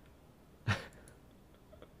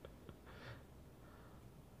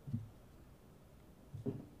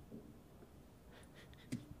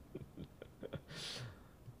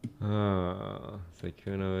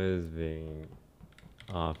 Sykkuno is being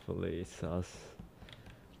awfully sus.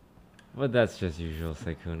 But that's just usual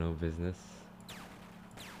Sykkuno business.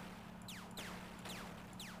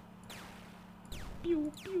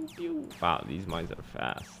 Pew, pew, pew. Wow, these mines are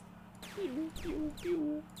fast. Pew, pew,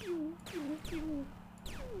 pew, pew, pew, pew.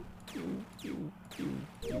 Pew, pew, pew,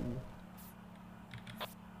 pew.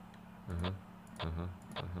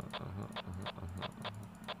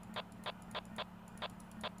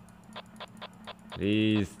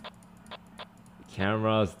 These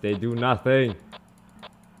cameras, they do nothing.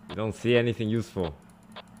 You don't see anything useful.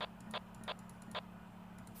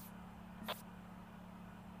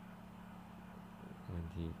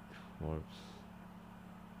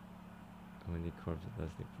 Wendy corpse does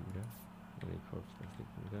the Buddha. Wendy corpse does the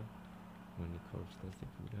Buddha. Wendy corpse does the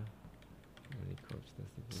Buddha. Wendy corpse does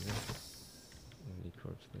the Buddha. Wendy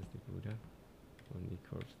corpse does the Buddha. Wendy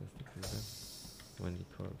corpse does the Buddha. Wendy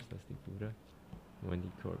corpse does the Buddha. Wendy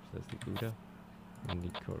corpse does the Buddha. Wendy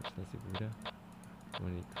corpse does the Buddha.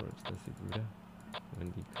 Wendy corpse does the Buddha.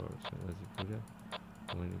 Wendy corpse does the Buddha.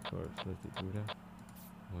 Wendy corpse does the Buddha.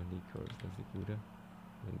 Wendy corpse does the Buddha.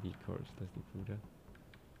 Wendy corpse does the Buddha.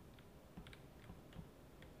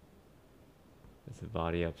 There's a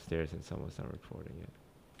body upstairs and someone's not reporting it.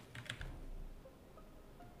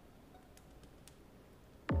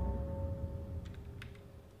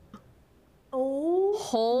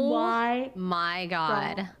 Oh my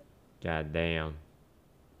god. God damn.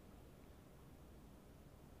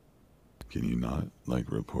 Can you not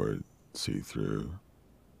like report see-through?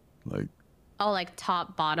 Like, Oh, like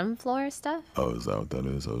top bottom floor stuff? oh, is that what that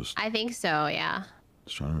is? I was I think so, yeah.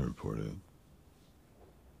 just trying to report it.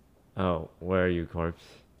 Oh, where are you, Corpse?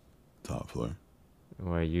 Top floor.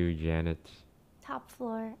 Where are you, Janet? Top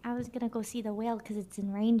floor. I was gonna go see the whale because it's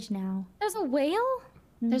in range now. There's a whale?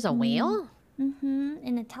 There's a whale?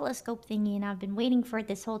 In a telescope thingy, and I've been waiting for it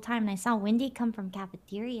this whole time. And I saw Wendy come from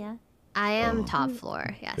cafeteria. I am top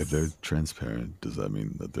floor. Yes. If they're transparent, does that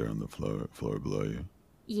mean that they're on the floor below you?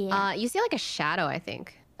 Yeah. You see like a shadow, I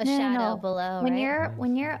think. A shadow below. When right?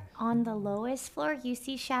 when you're on the lowest floor, you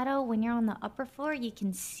see shadow. When you're on the upper floor, you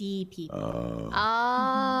can see people. Oh,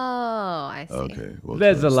 I see. Okay. Well,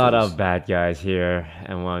 There's a lot of bad guys here,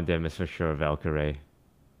 and one of them is for sure Valkyrie.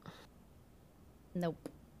 Nope.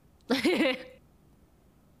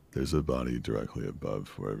 There's a body directly above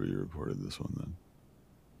wherever you reported this one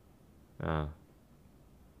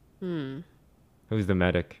then. Who's the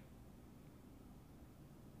medic?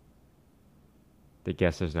 The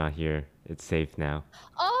guesser's not here. It's safe now.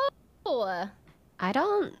 Oh! I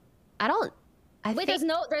don't. Wait, there's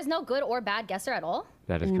no good or bad guesser at all?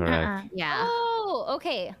 That is correct. Yeah. Oh,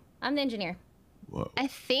 okay. I'm the engineer. Whoa. I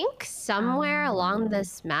think somewhere along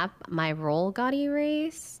this map, my role got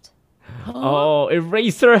erased. Oh,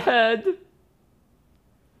 Eraserhead!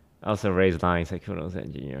 Also, Ray's lying. Sykkuno's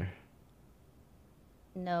engineer.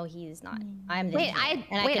 No, he's not. I'm the Wait, engineer,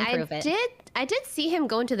 and I can prove it. I did see him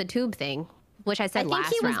go into the tube thing, which I said last round. I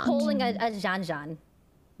think he was pulling a Janjan.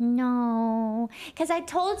 No, because I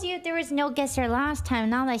told you there was no guesser last time.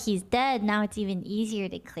 Now that he's dead, now it's even easier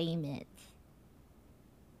to claim it.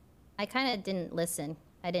 I kind of didn't listen.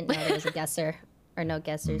 I didn't know there was a guesser or no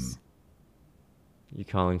guessers. You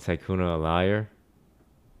calling Sykkuno a liar?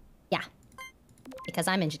 Yeah, because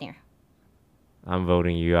I'm engineer. I'm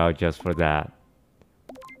voting you out just for that.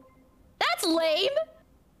 That's lame.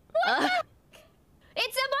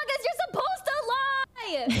 It's Among Us. You're supposed to lie.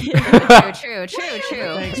 True.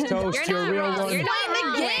 Thanks, Toast. You're a real one. You're not in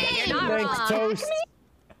the game. You're not Thanks, wrong. Toast.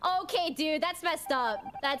 Okay, dude, that's messed up.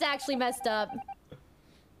 That's actually messed up.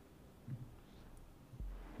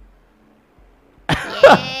 You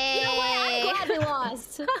know what? I'm glad we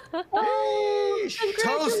lost. Oh,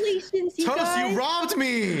 congratulations, you Toast, guys. you robbed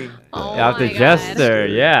me. After Jester,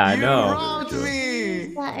 yeah, I know. You robbed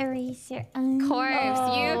me. That eraser.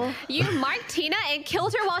 Corpse, you marked Tina and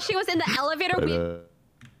killed her while she was in the elevator.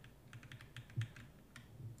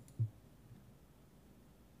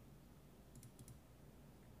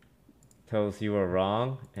 Toast, you were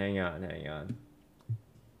wrong. Hang on.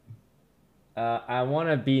 I want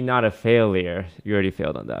to be not a failure. You already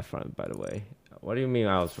failed on that front, by the way. What do you mean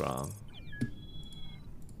I was wrong?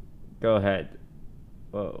 Go ahead.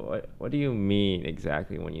 What do you mean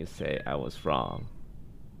exactly when you say I was wrong?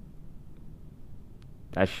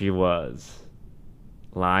 That she was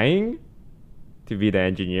lying to be the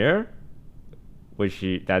engineer?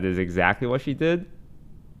 That is exactly what she did?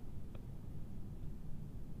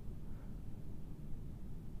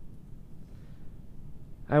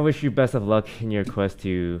 I wish you best of luck in your quest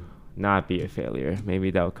to not be a failure.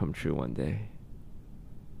 Maybe that'll come true one day.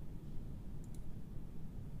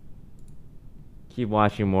 Keep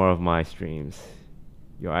watching more of my streams.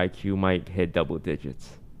 Your IQ might hit double digits.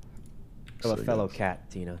 I'm a fellow cat,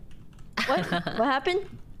 Tina. What? What happened?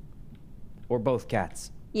 We're both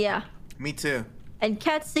cats. Yeah. Me too. And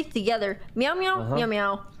cats stick together. Meow meow, meow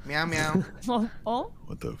meow. Meow meow.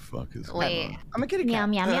 What the fuck is Wait. going on? I'm a kitty cat.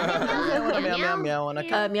 Meow, meow, meow, meow, meow, meow, meow, and a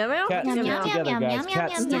cat. Meow meow. Cats stick together, guys.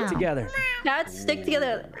 Cats stick together. Cats stick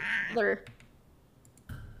together. Oh.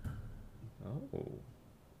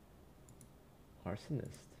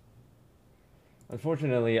 Arsonist.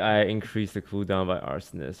 Unfortunately, I increased the cooldown by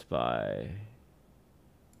Arsonist by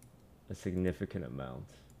a significant amount.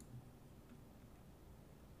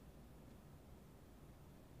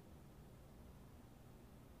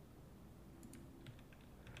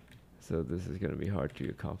 So this is going to be hard to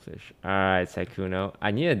accomplish. Alright, Sykkuno.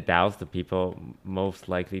 I need to douse the people most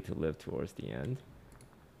likely to live towards the end.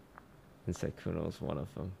 And Sykkuno is one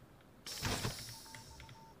of them.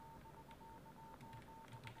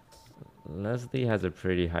 Leslie has a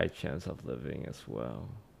pretty high chance of living as well.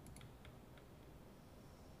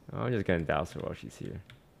 I'm just gonna douse her while she's here.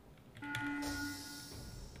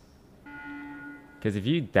 Because if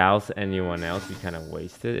you douse anyone else, you kind of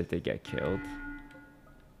waste it if they get killed.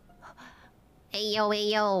 Hey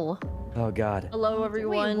yo. Oh god. Hello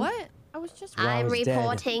everyone. Wait, what? I was just. I'm Blau's dead.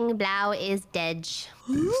 reporting Blau is dead.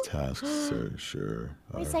 These tasks are sure.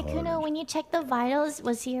 Wait, Sykkuno, when you check the vitals,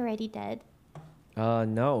 was he already dead?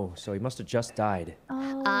 No. So he must have just died.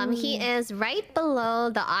 Oh. He is right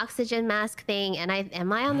below the oxygen mask thing, and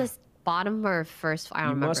am I on this bottom or first? I don't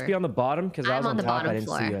remember. You must be on the bottom because I was on the top. bottom I didn't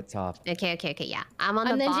floor. see you at top. Okay, yeah. I'm on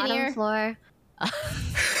the bottom engineer. floor.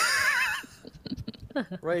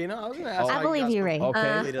 Ray, you know, I was gonna ask. I believe you, Ray. Okay.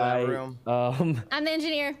 I'm the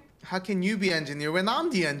engineer. How can you be engineer when I'm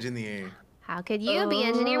the engineer? How could you be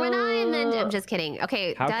engineer when I'm I'm just kidding.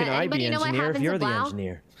 Okay. How can I be know what engineer if happens you're to the Blau?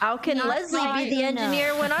 engineer? How can Leslie be the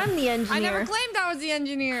engineer when I'm the engineer? I never claimed I was the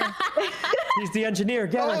engineer. He's the engineer.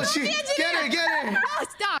 Get him. Get her. Oh,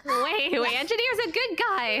 stop. Wait, engineer's a good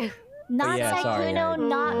guy. Not Yeah, sorry, Sykkuno,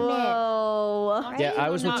 not Myth. Yeah, I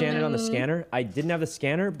was with Not Janet on the me. scanner. I didn't have the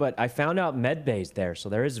scanner, but I found out med bay's there, so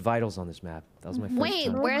there is vitals on this map. That was my first Wait,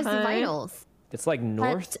 time. where's the vitals? It's like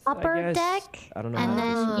north, That's upper I guess. deck, I don't know. and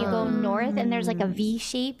how then to you go north, and there's like a V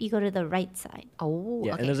shape. You go to the right side. Oh,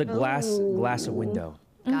 Yeah, and there's a glass window.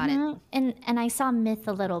 Got it. And I saw Myth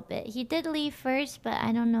a little bit. He did leave first, but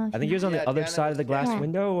I don't know. If I think he was on the other side of the glass Yeah.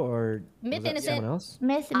 window, or Myth was that innocent. someone else?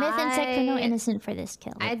 Myth and Sykkuno innocent for this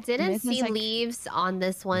kill. I didn't Myth is see like- leaves on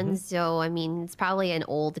this one, so I mean, it's probably an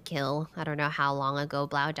old kill. I don't know how long ago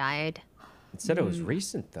Blau died. It said it was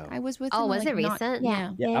recent though. I was with Oh, him, was like, it recent?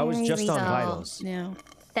 Yeah. Yeah, I was very just on recent. vitals. Yeah.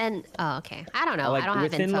 Then, oh, okay. I don't know. Like I don't have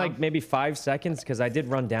within info. like maybe 5 seconds, because I did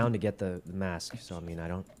run down to get the mask. So I mean, I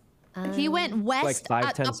don't. He went west Like 5,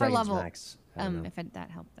 at 10 upper seconds level. max. I don't know. If that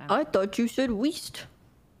helped out. I thought you said west.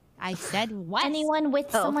 I said west. Anyone with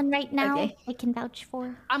someone right now okay. I can vouch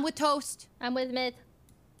for? I'm with Toast. I'm with Myth.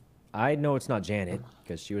 I know it's not Janet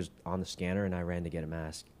because she was on the scanner and I ran to get a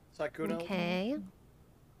mask. Sykkuno. Okay.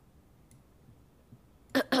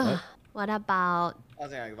 What about? I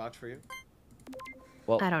think I can vouch for you.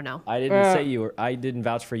 Well, I don't know. I didn't say you were. I didn't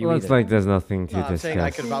vouch for you Looks either. like there's nothing to No, I'm saying I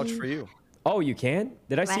discuss. could vouch for you. Oh, you can?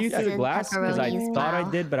 Did I see you through the Weston glass? Because I pepperoni thought I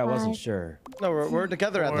style. did, but I wasn't sure. No, we're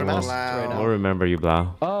together at the mask right We'll now. remember you,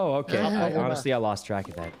 Blau. Oh, okay. Honestly, I lost track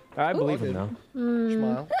of that. I believe him though.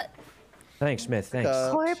 Smile. Thanks, Smith. Thanks.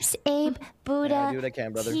 Corpse, Abe, Buddha, Yeah, I do what I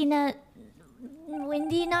can, brother. Tina,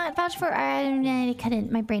 Wendy, not vouch for. I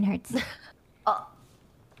couldn't. My brain hurts.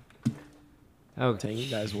 Okay, you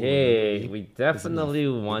guys will we definitely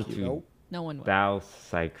want to Nope. No one will. bow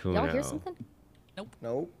Sykkuno. Y'all hear something?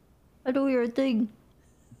 Nope. I do your thing.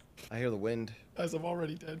 I hear the wind. Guys, I'm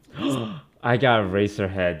already dead. I got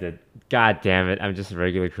Eraserhead. God damn it, I'm just a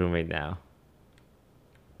regular crewmate now.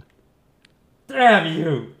 Damn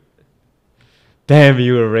you! Damn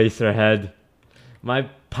you, Eraserhead. My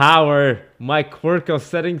power, my quirk of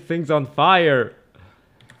setting things on fire.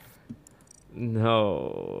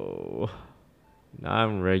 No.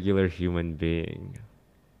 I'm a regular human being.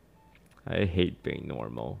 I hate being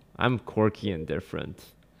normal. I'm quirky and different.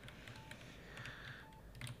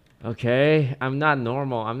 Okay, I'm not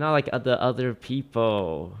normal. I'm not like the other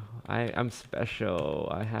people. I'm special.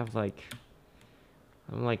 I have like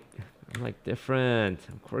I'm like different.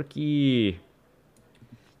 I'm quirky.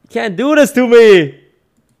 You can't do this to me. You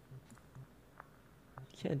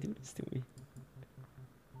can't do this to me.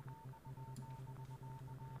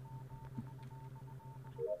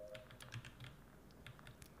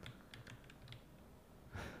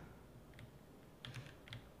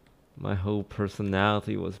 My whole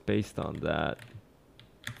personality was based on that.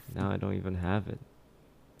 Now I don't even have it.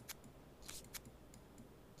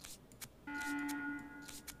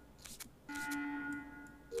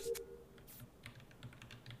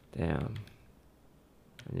 Damn.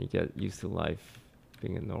 And you get used to life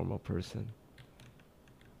being a normal person.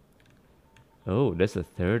 Oh, there's a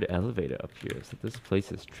third elevator up here. So this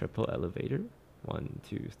place is triple elevator. 1,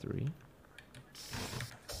 2, 3.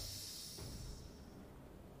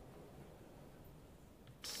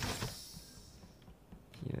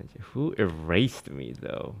 Yeah, who erased me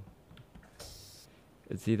though?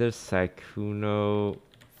 It's either Sykkuno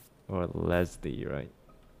or Leslie, right?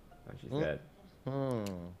 Oh, she's dead.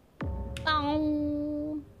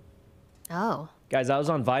 Oh. Guys, I was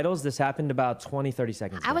on vitals. This happened about 20, 30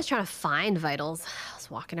 seconds I ago. was trying to find vitals. I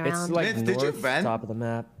was walking around. It's like Vince, did you north, vent? top of the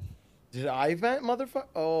map. Did I vent, motherfucker?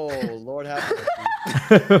 Oh, Lord have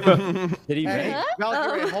mercy. Did he Hey, vent?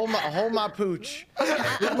 Valkyrie, hold my pooch. This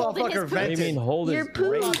motherfucker What do you vented. mean hold his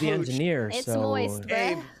Ray's the engineer, It's so... moist,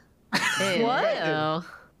 Abe, What?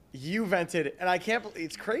 you vented, and I can't believe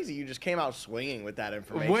it's crazy. You just came out swinging with that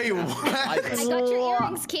information. Wait, what? I got your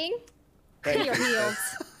earrings, King. Thank Your you. heels.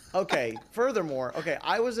 Okay, furthermore,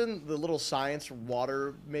 I was in the little science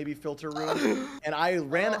water maybe filter room, and I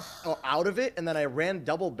ran out of it, and then I ran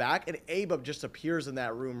double back, and Abe just appears in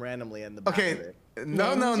that room randomly in the back of Okay, it.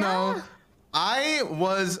 no. I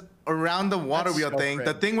was around the water That's wheel so thing, the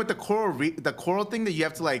cringe. thing with the coral thing that you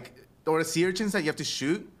have to like, or the sea urchins that you have to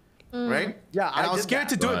shoot. Right? Yeah, and I was did scared that.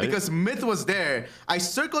 to do it Right. because Myth was there. I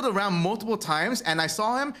circled around multiple times and I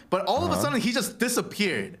saw him, but all of a sudden he just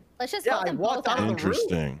disappeared. Let's just Yeah, help I them walked both out out. of the room.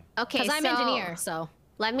 Interesting. Okay, Because I'm so engineer, so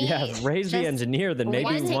Let me. Yeah, raise the engineer. Then maybe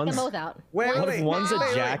Take them one's. both out. What if one's a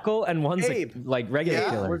jackal and one's like regular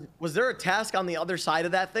killer? Was there a task on the other side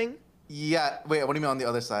of that thing? Yeah. Wait, what do you mean on the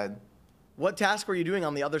other side? What task were you doing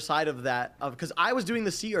on the other side of that? Because I was doing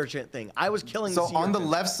the sea urchin thing. I was killing the sea urchin.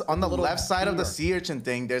 So on the left side of the sea urchin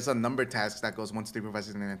thing, there's a number task that goes 1, 2, 3, 4, 5,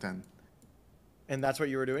 6, 7, 8, 9, 10. And that's what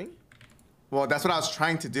you were doing? Well, that's what I was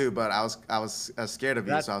trying to do, but I was scared of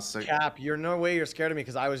you, That's so I was Cap, you're no way you're scared of me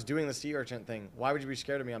because I was doing the sea urchin thing. Why would you be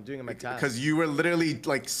scared of me? I'm doing my task. Because you were literally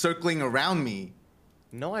like circling around me.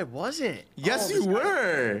 No, I wasn't. Yes, you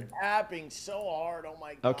were. Tapping so hard. Oh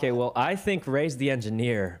my god. Okay, well, I think raise the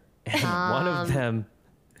engineer. And one of them,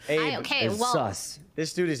 Abe, is sus.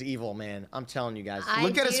 This dude is evil, man. I'm telling you guys.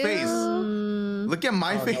 Look at his face. Look at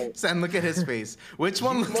my face and look at his face. Which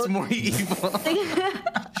one looks more evil?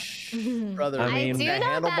 Brother, I do know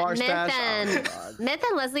handlebar that Myth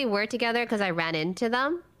and Leslie were together because I ran into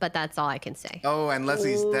them, but that's all I can say. Oh, and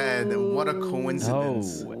Leslie's dead. What a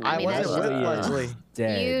coincidence. Oh, I mean, wasn't with Leslie.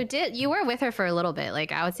 You were with her for a little bit,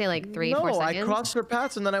 like I would say like 3, 4 seconds. No, I crossed her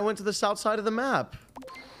paths and then I went to the south side of the map.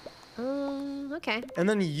 Okay. And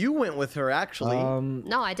then you went with her, actually.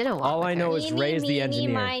 No, I didn't walk All with I her. know is raise the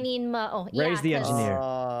engineer. Raise the engineer.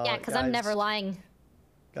 Yeah, because I'm never lying.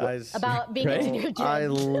 Guys. About being engineered. I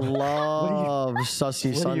love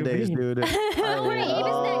Sussy Sundays, dude. Don't worry, Abe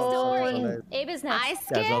is next. Don't worry. Abe is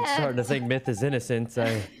next. I Guys, I'm starting to think Myth is innocent.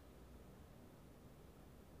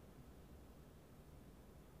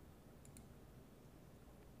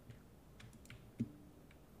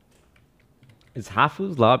 Is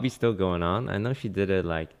Hafu's lobby still going on? I know she did it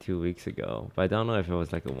like 2 weeks ago, but I don't know if it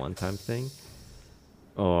was like a one-time thing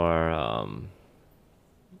or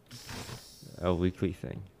a weekly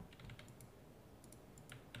thing.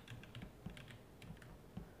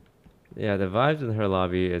 Yeah, the vibes in her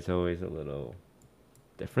lobby is always a little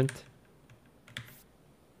different.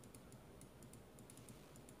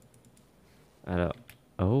 I don't.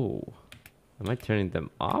 Oh, am I turning them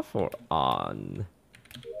off or on?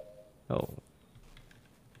 Oh.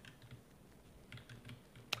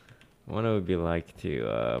 What it would be like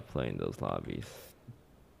to play in those lobbies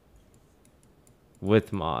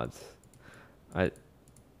with mods. What?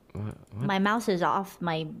 My mouse is off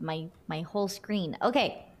my whole screen.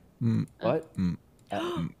 Okay. What?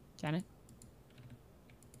 Janet?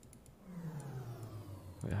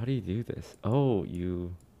 Wait, how do you do this? Oh,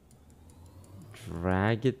 you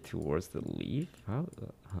drag it towards the leaf? How?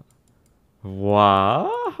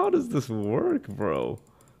 Wow, how does this work, bro?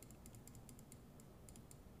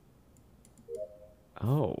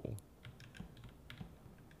 Oh.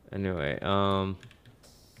 Anyway, I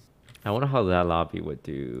wonder how that lobby would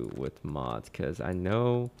do with mods, because I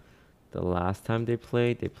know the last time they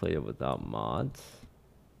played it without mods.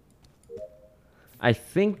 I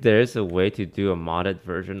think there's a way to do a modded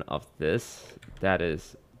version of this that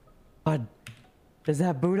is... Is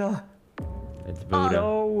that Buddha? It's Buddha.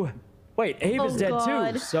 No. Wait, Abe is dead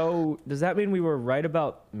God. too. So does that mean we were right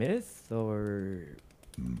about Myth, or?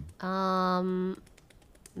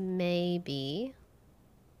 Maybe.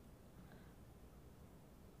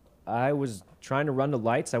 I was trying to run the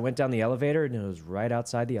lights. I went down the elevator and it was right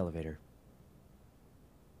outside the elevator.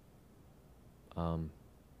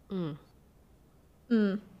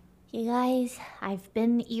 You guys, I've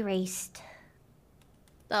been erased.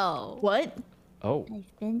 Oh. What? Oh.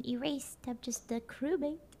 I've been erased. I'm just a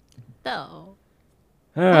crewmate. Oh.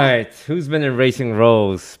 Alright, who's been erasing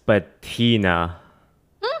roles but Tina?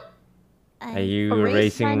 Are you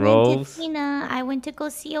erasing roles? Tina, I went to go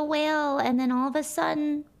see a whale, and then all of a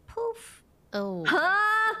sudden, poof. Oh.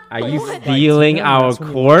 Huh? Are you stealing our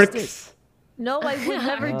quirks? No, I would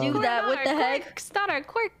never do that. What the heck? Quirks, not our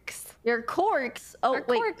quirks. Your quirks. Oh, Our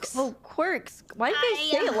wait. quirks. Oh, quirks. Why do you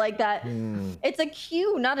guys say it like that? It's a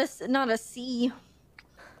Q, not a C.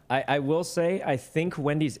 I will say, I think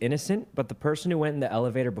Wendy's innocent, but the person who went in the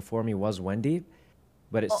elevator before me was Wendy.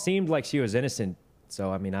 But it seemed like she was innocent,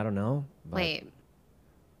 so I mean, I don't know. But... Wait.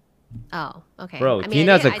 Oh, okay. Bro, I mean,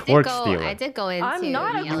 Tina's a quirk stealer. I did go into I'm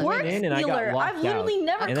not a the quirk elevator. stealer. I've literally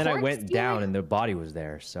never And then I went stealing. down and the body was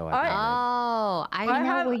there, so I Oh, I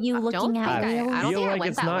know. Were you looking at I reels? feel like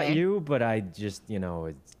it's not you, but I just, you know,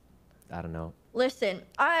 it's, I don't know. Listen,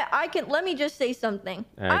 I can, let me just say something.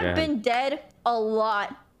 All right, go I've ahead. been dead a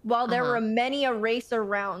lot while there were many eraser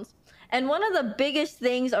rounds. And one of the biggest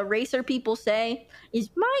things eraser people say is,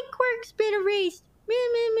 my quirk's been erased.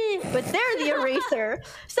 but they're the eraser.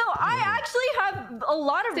 So I actually have a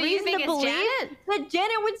lot of reason to believe that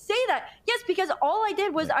Janet would say that. Yes, because all I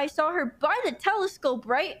did was I saw her by the telescope,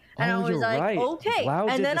 right? And I was like, okay.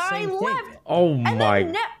 And then I left. Oh my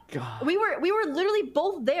god. We were literally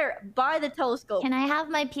both there by the telescope. Can I have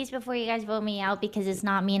my piece before you guys vote me out, because it's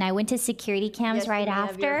not me? And I went to security cams right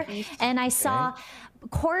after, and I saw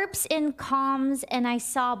corpse in comms, and I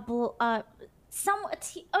saw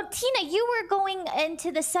Tina, you were going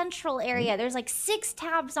into the central area. There's like 6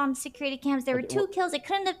 tabs on security cams. There were 2 kills. It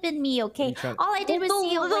couldn't have been me, okay? All I did was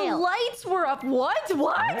see a whale. The lights were up. What?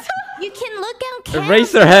 You can look on cams.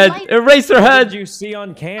 Eraserhead! Eraserhead! What did you see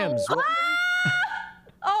on cams?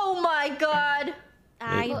 Oh my god.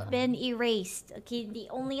 I've been erased. Okay, the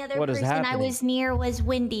only other What is person I happening? was near was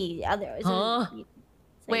Wendy.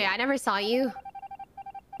 Wait, I never saw you.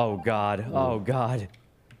 Oh god. Oh god.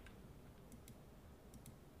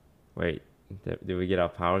 Wait, did we get our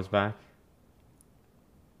powers back?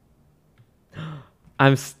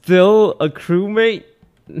 I'm still a crewmate?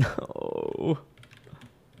 No.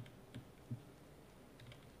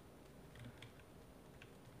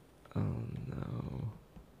 Oh no.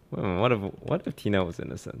 Well, what if Tina was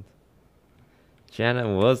innocent? Janet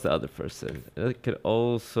was the other person. It could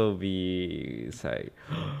also be like,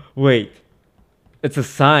 wait, it's a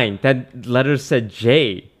sign. That letter said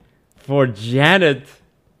J for Janet.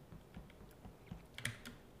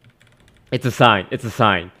 It's a sign. It's a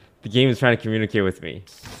sign. The game is trying to communicate with me.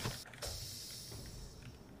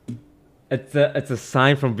 It's a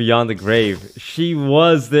sign from beyond the grave. She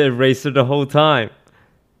was the eraser the whole time.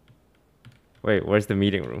 Wait, where's the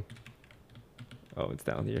meeting room? Oh, it's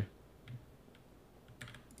down here.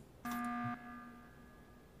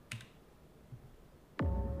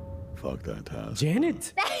 Fuck that task.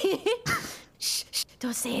 Janet. Shh,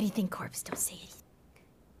 don't say anything, Corpse. Don't say anything.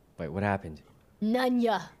 Wait, what happened?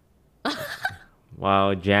 Nunya.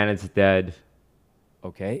 Wow, Janet's dead.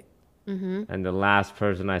 Okay. And the last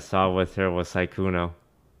person I saw with her was Sykkuno.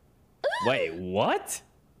 Wait, what?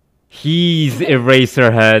 He's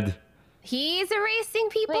Eraserhead. He's erasing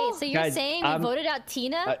people? Wait, so you're saying you voted out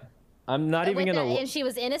Tina? I'm not even gonna. And she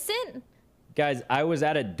was innocent? Guys, I was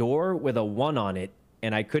at a door with a 1 on it,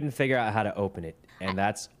 and I couldn't figure out how to open it, and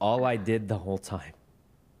that's all I did the whole time.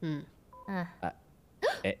 Did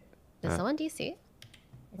someone DC?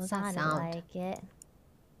 What was that sound? Like it.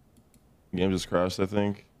 Game just crashed, I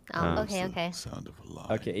think. Oh, okay. Sound of a lie.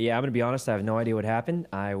 Okay, yeah, I'm gonna be honest. I have no idea what happened.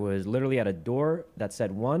 I was literally at a door that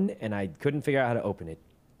said 1, and I couldn't figure out how to open it.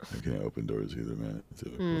 I can't open doors either, man.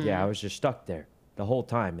 Yeah, I was just stuck there the whole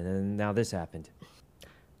time, and then now this happened.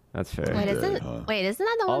 That's fair. Wait, isn't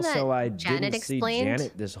that the one Also, that I Janet didn't explained? see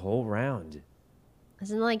Janet this whole round.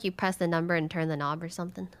 Isn't it like you press the number and turn the knob or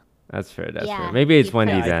something? That's fair. That's Yeah, fair. Maybe it's you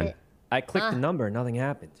Wendy pressed then. it. I clicked the number, nothing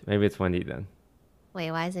happened. Maybe it's Wendy then.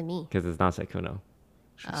 Wait, why is it me? Because it's not Sykkuno.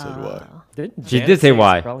 She said why. She did say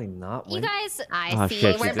why. Probably not. You guys, Oh, see.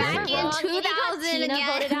 shit, she We're did say back why. in 2000 Tina again.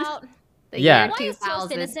 voted out. The Yeah. year Why is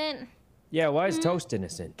Toast 2000. innocent? Yeah, why is Toast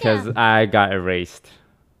innocent? Because I got erased.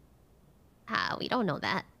 We don't know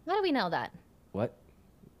that. How do we know that? What?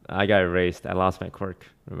 I got erased. I lost my quirk.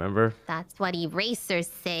 Remember? That's what erasers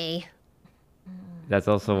say. That's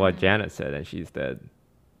also what Janet said, and she's dead.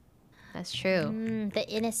 That's true. The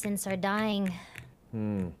innocents are dying.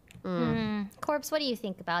 Corpse, what do you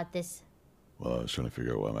think about this? Well, I was trying to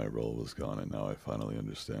figure out why my role was gone, and now I finally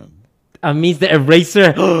understand. Means the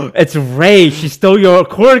eraser. It's Ray. She stole your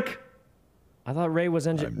quirk. I thought Ray was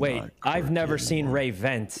engineer. Wait, I've never seen Ray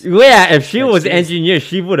vent. Yeah, if she was engineer,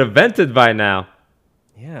 she would have vented by now.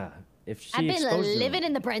 Yeah, if she I've been exposed them. living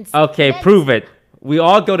in the Brents. Okay, prove it. We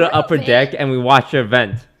all go to upper deck and we watch her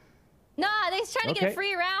vent. Nah, they're trying to get a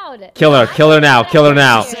free round. Kill her. Kill her now. Kill her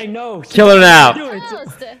now. Say no. Kill her now.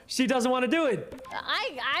 She doesn't want to do it.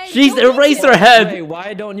 She's Eraserhead. Ray,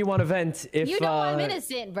 why don't you want to vent? If You know I'm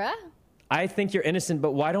innocent, bruh. I think you're innocent,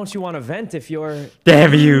 but why don't you want to vent if you're?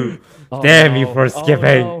 Damn you! Damn you for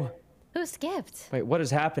skipping. no. Who skipped? Wait, what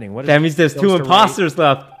is happening? What is That means there's Toast two or Ray? imposters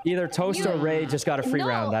left. Either Toast or Ray just got a free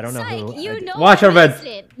round. I don't know who. You know Watch I'm her vent.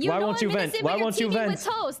 innocent. Why know won't you I'm vent? innocent, Why but you're won't you teaming vent? with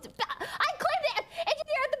Toast. I claimed the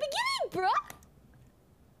engineer at the beginning, bruh.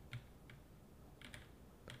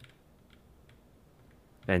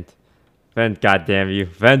 Vent. Vent, goddamn you.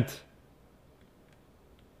 Vent.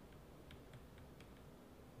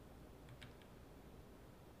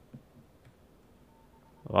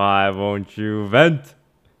 Why won't you vent?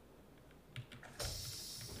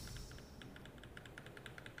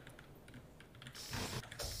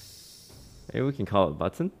 Maybe we can call it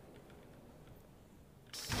button.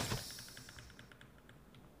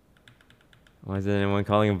 Why isn't anyone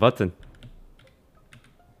calling him button?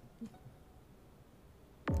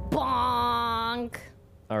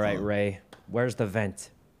 right, Ray. Where's the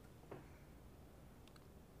vent?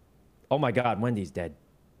 Oh my God, Wendy's dead.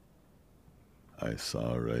 I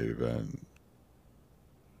saw Ray vent.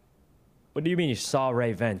 What do you mean you saw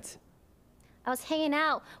Ray vent? I was hanging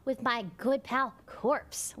out with my good pal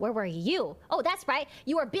Corpse. Where were you? Oh, that's right.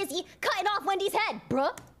 You were busy cutting off Wendy's head,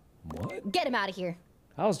 bruh. What? Get him out of here.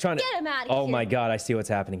 I was trying to. Get him out of Oh here. my God, I see what's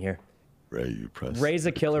happening here. Ray, you pressed. Ray's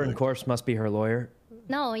a killer and Corpse must be her lawyer.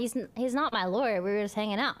 No, he's not my lawyer. We were just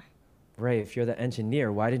hanging out. Ray, if you're the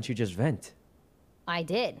engineer, why didn't you just vent? I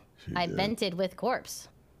did. I vented with Corpse.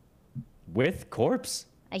 With Corpse?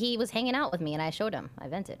 He was hanging out with me, and I showed him. I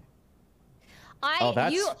vented. I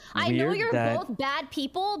know weird you're that- both bad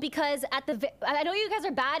people because I know you guys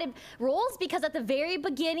are bad at roles because at the very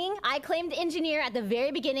beginning I claimed engineer at the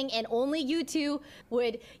very beginning, and only you two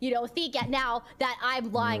would think now that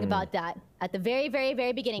I'm lying about that at the very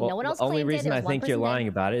beginning. Well, no one else the only claimed it. reason There I was one think you're person lying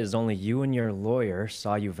about it is only you and your lawyer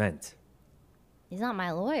saw you vent. He's not my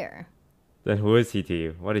lawyer. Then who is he to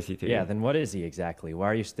you? What is he to you? Yeah, then what is he exactly? Why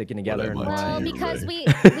are you sticking together? And Well, because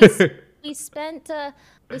we spent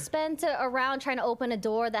around trying to open a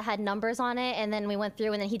door that had numbers on it, and then we went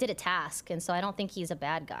through, and then he did a task, and so I don't think he's a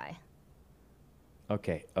bad guy.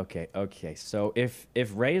 Okay. So if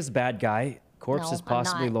Ray is bad guy, Corpse No, is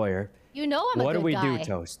possibly I'm not. lawyer. You know I'm a What good do we guy. do,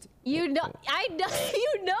 Toast? You know,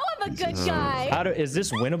 you know I'm a good guy. Is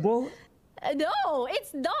this winnable? No,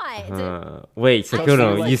 it's not. Wait, So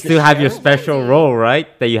Sykkuno, like you the still have your sheriff? special role,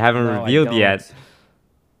 right? That you haven't No, I revealed yet. don't.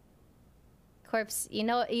 Corpse,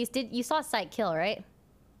 you saw Syke kill, right?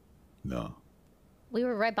 No. We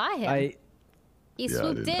were right by him. I He Yeah, I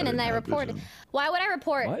swooped didn't- in, I and didn't I have reported. vision. Why would I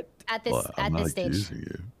report What? at this Well, I'm at not this stage? accusing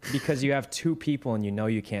you. Because you have 2 people and you know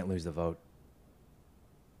you can't lose the vote.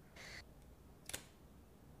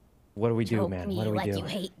 What do we do, man? What do we do?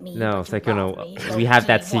 No, Sykkuno, we have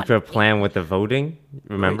that secret plan with the voting.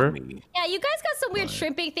 Remember? Yeah, you guys got some weird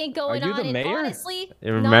shrimping thing going you on. the and mayor? honestly,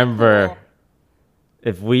 Remember,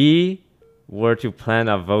 if we were to plan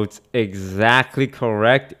our votes exactly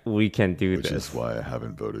correct, we can do Which this. is why I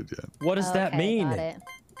haven't voted yet. What does that mean?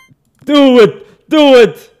 Do it! Do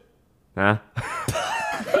it! Huh?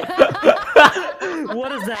 What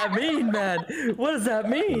does that mean, man? What does that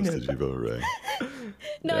mean? Did you vote Ray?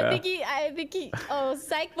 No, Yeah. I think he. Oh,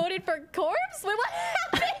 Syke voted for Corpse. Wait, what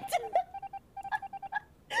happened?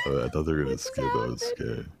 Oh, I thought they were gonna skip. I was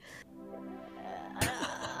scared.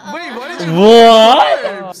 Wait, what did you?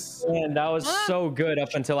 What? Man, that was so good up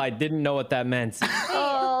until I didn't know what that meant.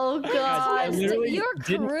 Oh I god. literally Your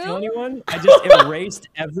didn't crew? kill anyone. I just erased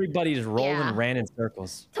everybody's role and ran in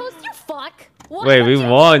circles. Toast, you fuck. What? Wait, we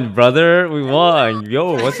won, brother. We won.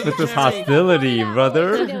 Yo, what's with this hostility,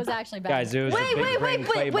 brother? It was actually bad. Guys, it was a big brain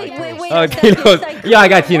play by Toast. Oh, Tina's. Yeah, I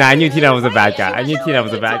got Tina. I knew Tina was a bad guy. I knew Tina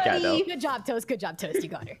was a bad guy, though. Good job, Toast. Good job, Toast. You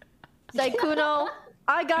got her. Sykkuno,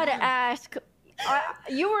 I gotta ask.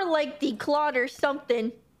 You were like declawed or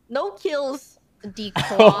something. No kills.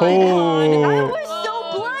 Declawed. Oh. I was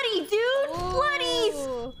so bloody, dude.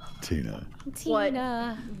 Bloody. Tina.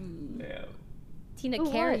 Tina. Tina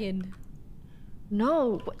What? Carrion.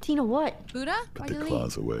 No, Tina, what? Buddha? Put the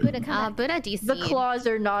claws away. Buddha, come Buddha DC. The claws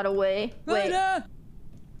are not away. Wait,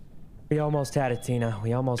 We almost had it, Tina.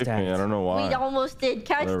 We almost had I it. don't know why. we almost did.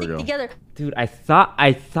 Cats There we stick go. together. Dude, I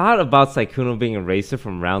thought about Sykkuno being a racer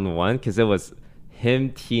from round 1 because it was him,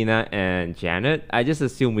 Tina, and Janet. I just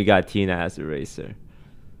assumed we got Tina as a racer.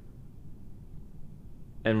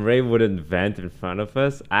 And Ray wouldn't vent in front of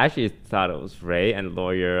us. I actually thought it was Ray and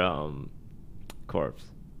lawyer Corpse.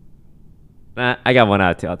 I got 1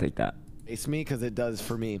 out of 2. I'll take that. It's me because it does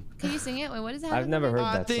for me. Can you sing it? Wait, what is that? I've never heard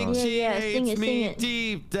I that think song. she Yeah, sing hates it, sing me it.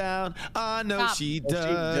 deep down. I know Stop. she Well,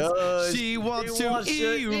 does. she She does. wants She to wants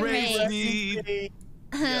to erase me.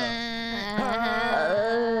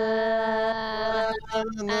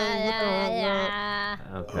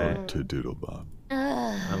 Okay. To Doodle Bob.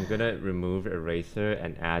 I'm gonna remove Eraser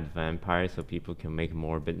and add Vampire so people can make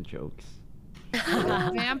morbid jokes.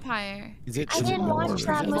 Vampire. Is it I didn't watch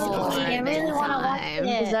that movie. I really want to watch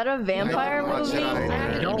it. Is that a vampire movie?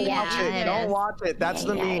 Don't watch Yeah, it. it Don't is. watch it. That's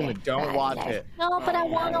the meme. Don't watch it. No, but I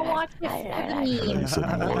want to watch it for the meme. It's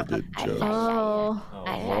a morbid joke. Oh.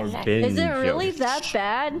 Morbid Is it really jokes. that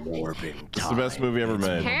bad? It's the best movie ever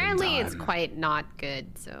made. Apparently, it's quite not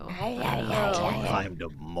good. So. Time to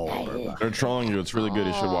mourn. They're trolling you. It's really good.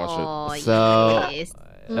 You should watch Oh, So- yes.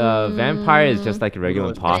 Vampire is just like a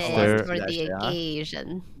regular But it's imposter. for the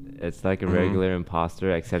occasion. It's like a regular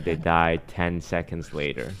imposter, except they die 10 seconds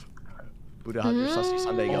later. Buddha, how's your sussy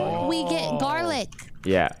Sunday going? We get garlic.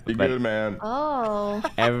 Yeah, it. Be but good, man. Oh.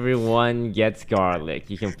 everyone gets garlic.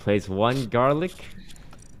 You can place 1 garlic,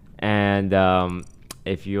 and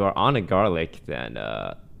if you are on a garlic, then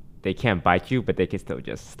they can't bite you, but they can still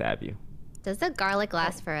just stab you. Does the garlic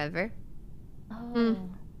last forever? Oh.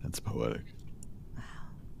 That's poetic.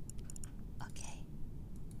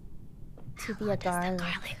 To be a garlic.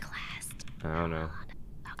 Garlic last. I don't know.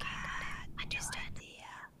 Okay, understood.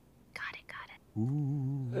 Got it.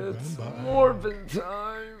 Ooh, It's vampire. morbid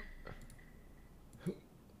time.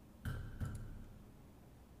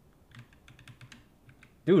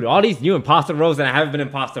 Dude, all these new imposter roles, and I haven't been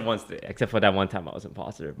imposter once, except for that one time I was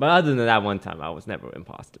imposter. But other than that one time, I was never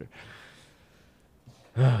imposter.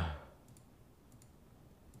 At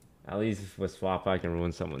least with swap, I can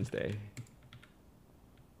ruin someone's day.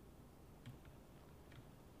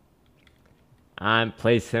 I'm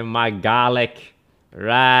placing my garlic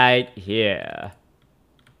right here.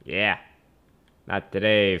 Yeah. Not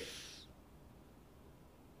today.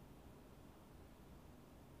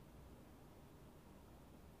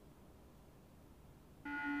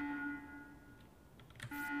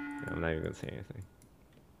 I'm not even gonna say anything.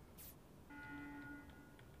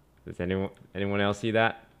 Does anyone else see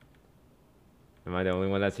that? Am I the only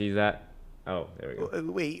one that sees that? Oh, there we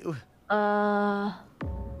go. Wait.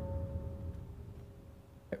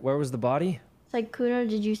 Where was the body? Sykkuno,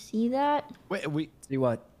 did you see that? Wait, see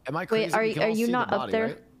what? Am I crazy? Wait, are you not up there?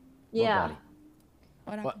 Right? Yeah.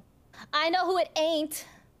 What? I know who it ain't.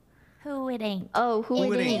 Who it ain't? Oh,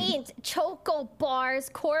 who it ain't? Choco Bars,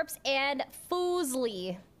 Corpse, and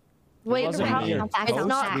Fuslie. Wait, It wasn't how, me. it's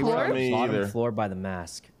not Me Corpse? either. Bottom floor by the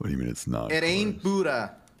mask. What do you mean it's not? It ain't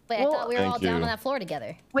Buddha. Wait, I thought we were all Thank down you. on that floor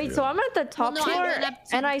together. Wait, so I'm at the top no, I floor, went up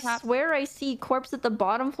to and the I top. swear I see Corpse at the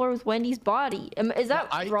bottom floor with Wendy's body. Is that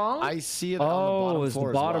wrong? I see it Oh, on the it bottom was floor the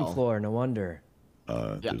as bottom well. floor. No wonder.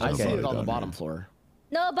 Yeah, There's I no see body it on the down bottom here. floor.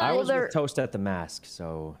 Nobody. I was there- with Toast at the mask,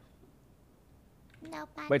 so.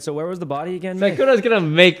 Nobody. Wait, so where was the body again? Nick? Sykkuno's gonna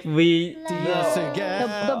make me.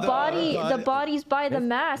 The body's by the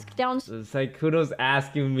mask down. Sykkuno's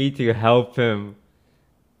asking me to help him.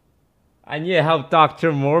 I need to help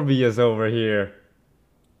Dr. Morbius over here.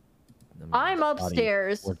 I'm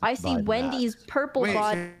upstairs. I see Wendy's purple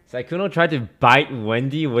body. Sykkuno tried to bite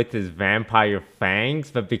Wendy with his vampire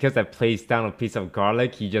fangs, but because I placed down a piece of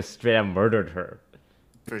garlic, he just straight up murdered her.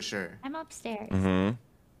 For sure. I'm upstairs.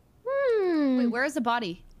 Mm-hmm. Wait, where is the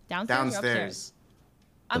body? Downstairs. Or upstairs? Downstairs.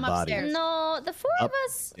 I'm body. upstairs. No, the four of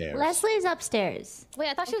us. Leslie's upstairs. Wait,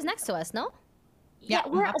 I thought she was next to us, no? Yeah,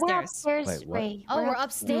 we're upstairs. upstairs. Wait, what? Ray. Oh, we're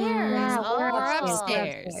upstairs. Yeah, Oh, we're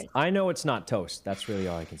upstairs. I know it's not Toast. That's really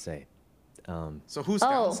all I can say. So who's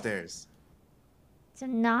downstairs? So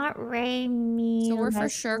not Ray, me. So we're for Leslie.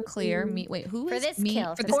 sure clear. Me, wait, who For is this me?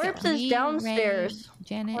 kill, For for this this kill. Corpse is Me, downstairs. Ray,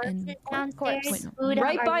 Janet, Corpse and is downstairs. Wait, no. Buddha,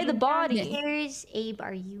 Right are by you the body. Downstairs? Abe,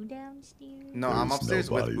 are you downstairs? No, I'm There's upstairs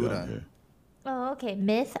no with body Buddha. down here. Oh, okay.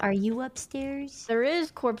 Myth, are you upstairs? There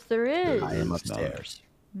is Corpse. There is. I am It's not. upstairs.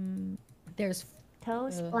 There's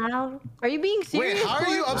Toast, Cloud. Are you being Wait, serious? how are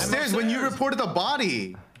you Corpse? upstairs when you reported the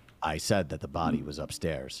body? I said that the body was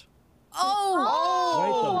upstairs. Wait,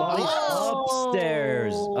 the body's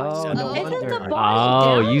upstairs. Oh, no Isn't the wonder.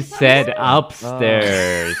 body Oh, you said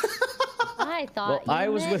upstairs. I thought. Well, I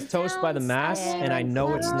was with Toast by the mask, and I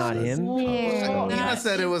know it's not him. Nina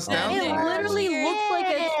said it was It downstairs. literally looks like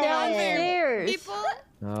it's downstairs.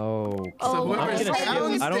 No. So whoever's I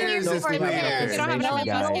don't downstairs know is if we have clear. enough information,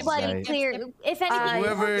 guys. Nobody clear. If anything,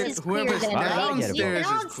 Whoever's whoever's downstairs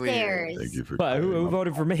is clear. Thank you for But who clearing up.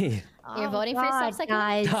 voted for me? You're voting for yourself, Sykkuno?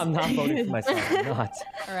 guys. I'm not voting for myself. I'm not.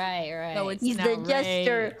 Right. So it's He's now the Ray.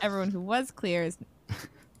 jester. Everyone who was clear is.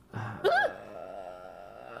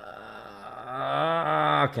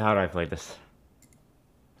 Okay, how do I play this?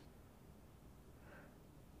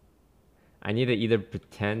 I need to either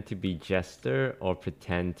pretend to be Jester or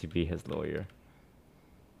pretend to be his lawyer.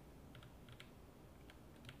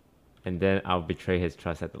 And then I'll betray his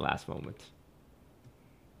trust at the last moment.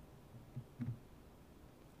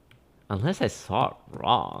 Unless I saw it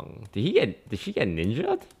wrong. Did she get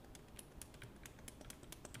ninja'd?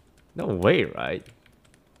 No way, right?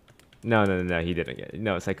 No, he didn't get it.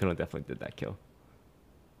 No, Sykkuno definitely did that kill.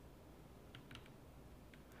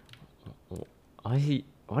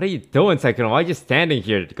 What are you doing, Sykkuno? Why are you standing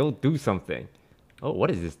here? Go do something. Oh, what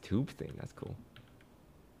is this tube thing? That's cool.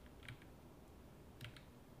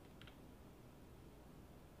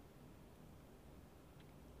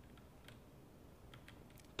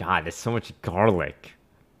 God, there's so much garlic.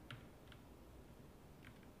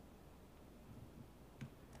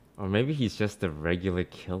 Or maybe he's just a regular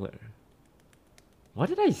killer. What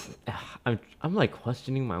did I'm like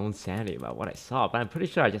questioning my own sanity about what I saw, but I'm pretty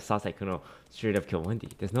sure I just saw Sykkuno straight up kill Wendy.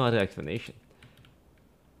 There's no other explanation.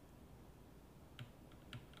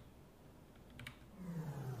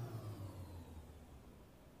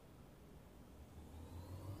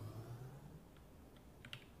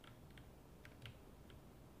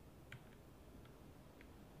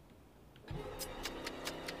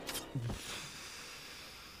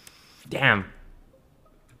 Damn.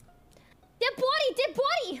 Dead body, dead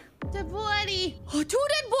body. Dead body. Oh, two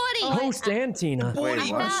dead body. Host and Tina.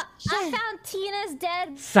 I found Tina's dead.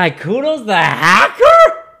 Sykkuno's the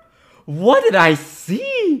hacker? What did I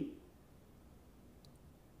see?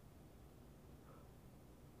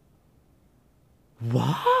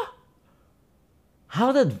 What?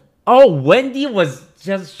 How did... Oh, Wendy was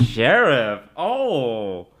just sheriff.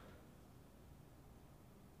 Oh.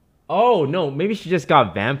 Oh, no. Maybe she just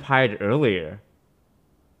got vampired earlier.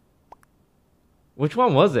 Which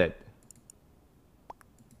one was it?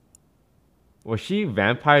 Was she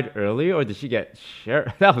vampired earlier or did she get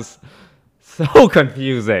sheriff? That was so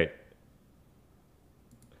confusing.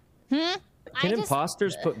 Can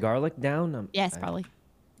imposters put garlic down? Yes, probably.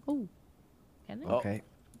 Oh. Okay.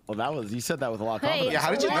 Well, that was, you said that with a lot of Hey, confidence. Yeah,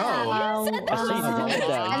 how did you know? You said that.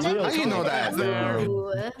 How do you know that?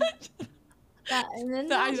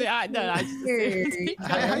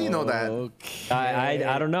 How do you know that? Okay.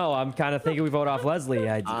 I don't know. I'm kind of thinking we vote off Leslie.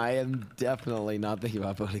 I am definitely not thinking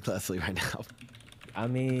about voting Leslie right now. I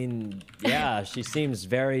mean, yeah, she seems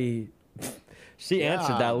very... She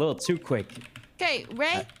answered that a little too quick. Okay,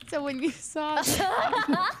 Ray. So when you saw...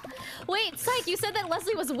 Wait, Syke, you said that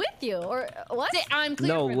Leslie was with you, or what? I'm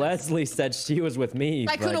clear. No, Leslie said she was with me.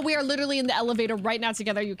 Sykkuno, but... we are literally in the elevator right now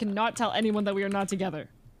together. You cannot tell anyone that we are not together.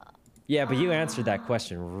 Yeah, but you answered that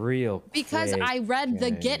question real quick. Because I read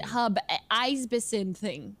the GitHub Eisbison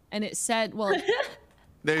thing, and it said, well...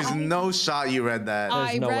 There's no shot you read that.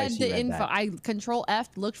 I read the info. I Control F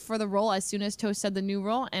looked for the role as soon as Toast said the new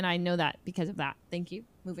role, and I know that because of that. Thank you.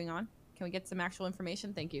 Moving on. Can we get some actual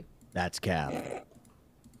information? Thank you. That's cap.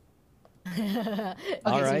 Okay,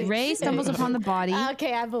 All right. so Ray stumbles upon the body.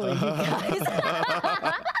 Okay, I believe you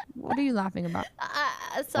guys. What are you laughing about?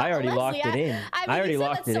 So, I already Leslie, locked it in. I I already you said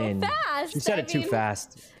locked that it so in. Fast. She said it too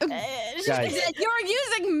fast. Guys. You're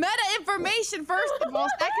using meta information, first of all.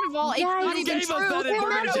 Second of all, it's not even gave us true. that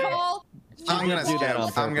information. Third of all, I'm gonna do that on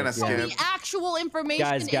skip. I'm gonna purpose, yeah. skip. the actual information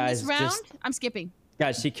Guys, in this round, just- I'm skipping.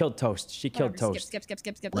 Guys, she killed Toast. She killed Whatever, Toast. Skip.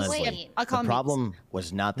 Leslie, Skip. I'll call the him problem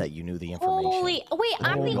was not that you knew the information. Holy, wait,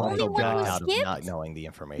 I'm the my only one God. who Out of skipped? not knowing the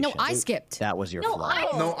information. No, I skipped. That was your No,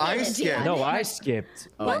 flaw. No, I skipped. No, I skipped.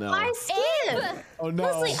 Oh, no. I skipped. Oh, no.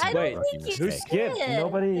 Leslie, I Wait, don't think you who skipped?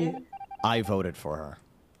 Nobody. I voted for her.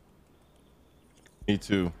 Me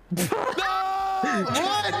too. Oh my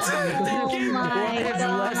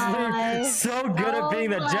God. So good at being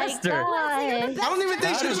the jester. I don't even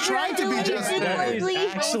think she was trying to be Jester.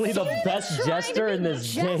 Leslie's actually the best jester in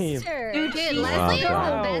this game. Dude, Leslie is the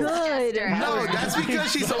best jester. No, that's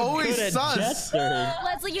because she's always Good at sus. jester.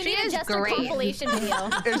 Leslie, you She need a is Jester great. compilation video.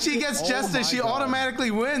 If she gets Jester, she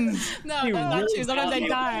automatically wins. No, You that's not really true.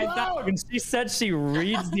 Sometimes I die. When she said she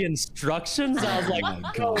reads the instructions, I was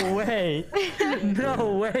like, no way.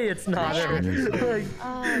 No way it's not her. Like,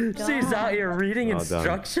 she's out here reading Well done.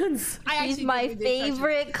 instructions? He's my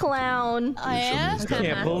favorite clown. I am? I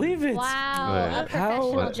can't believe it. Wow, Wait. a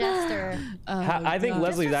professional How- jester. I think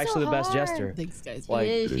Leslie's actually the best jester. Thanks, guys. Like,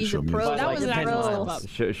 She is, she's a pro. That was an actual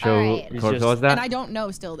step up. Show Alright. corpse, what was that? And I don't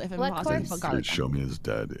know still if I'm What positive corpse? about garlic. Show me his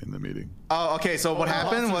dad in the meeting. Oh, okay. So what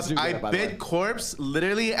happened was do that, I by the way. bit corpse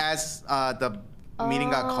literally as the meeting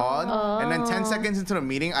got called, and then 10 seconds into the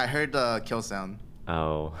meeting, I heard the kill sound.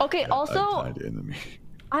 Oh. Okay, I also, died in the meeting.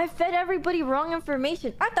 I fed everybody wrong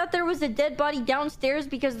information. I thought there was a dead body downstairs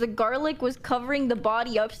because the garlic was covering the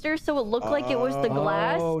body upstairs, so it looked like it was the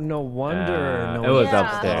glass. Oh, no wonder. No it was wonder. Yeah.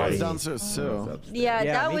 I upstairs. was downstairs too. Yeah,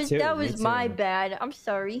 Yeah, that me was too, that me was my too. bad. I'm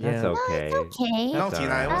sorry. That's okay. Okay. No, That's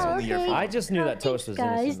Tina, it was alright. only your Okay. fault. I just knew that Toast was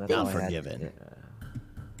innocent. That's Guys, all Not I had. forgiven.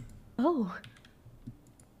 Oh,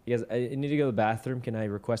 You guys, I need to go to the bathroom. Can I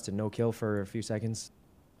request a no kill for a few seconds?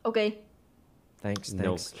 okay. Thanks.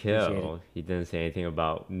 No Appreciate it. kill. He didn't say anything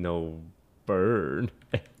about no burn.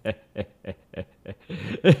 Hey,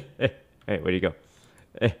 where'd you go?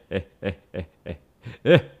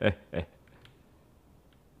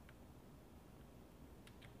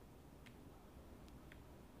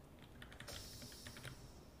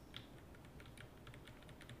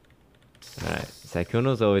 Alright,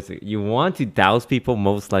 Sykkuno's always... You want to douse people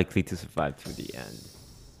most likely to survive to the end.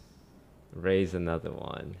 Raise another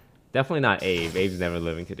one. Definitely not Abe. Abe's never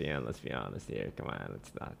living to the end, let's be honest here. Come on,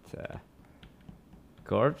 it's not...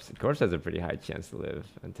 Corpse? Corpse has a pretty high chance to live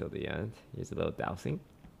until the end. Here's a little dousing.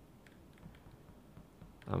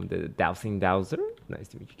 The dousing dowser. Nice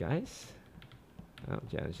to meet you guys. Oh,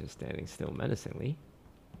 Jan's just standing still menacingly.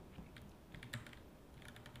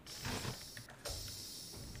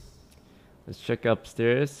 Let's check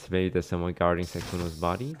upstairs. Maybe there's someone guarding Sykkuno's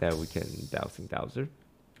body that we can dousing dowser.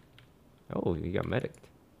 Oh, he got medicked.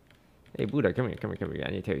 Hey, Buddha, come here.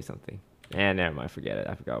 I need to tell you something. And never mind, forget it.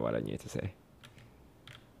 I forgot what I needed to say.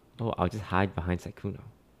 Oh, I'll just hide behind Sykkuno.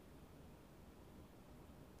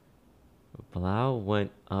 Blau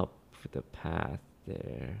went up the path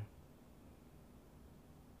there.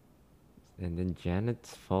 And then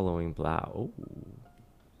Janet's following Blau.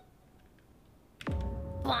 Oh.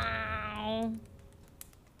 Wow.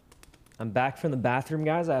 I'm back from the bathroom,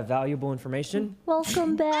 guys. I have valuable information.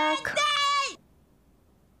 Welcome back.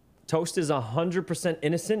 Toast is 100%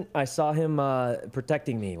 innocent. I saw him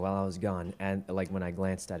protecting me while I was gone, and like when I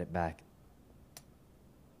glanced at it back.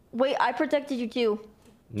 Wait, I protected you too.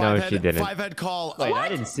 No, she didn't. 5-head call. Wait, I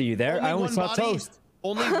didn't see you there. I only saw Toast.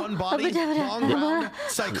 Only one body. Long round.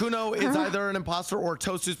 Sykkuno is either an imposter or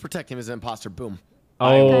Toast who's protecting him is an imposter. Boom.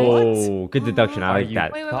 Oh, good deduction. I like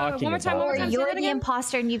that. Wait, one more time. You're the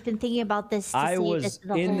imposter, and you've been thinking about this. I was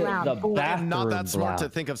in the bathroom. I'm not that smart to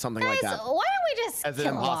think of something like that. Why don't we just as an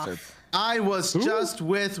kill imposter? off? I was just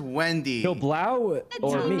with Wendy. Kill Blau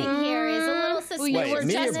or me? Here is a little suspicious. Wait,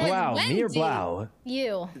 me or Blau? Me or Blau?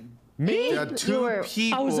 You. Me? The two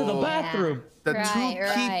people. I was in the bathroom. The two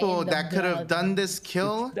people that could have done this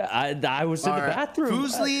kill. I was in the bathroom.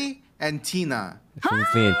 Fuslie and Tina.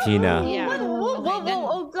 Fuslie and Tina. Yeah. Whoa,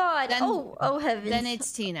 oh God. Then, oh heavens. Then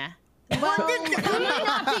it's Tina. Well, it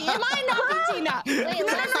might not be Tina. Wait,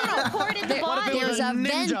 let's report it the body. There's a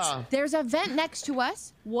vent. There's a vent next to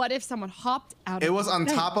us. What if someone hopped out? It was on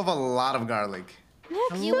top of a lot of garlic.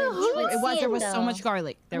 There was so much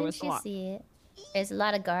garlic. There was a lot. There's a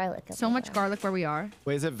lot of garlic. So much garlic where we are.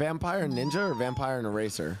 Wait, is it vampire and ninja or vampire and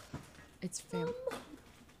eraser? It's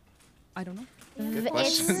I don't know. Good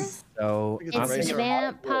question. So it's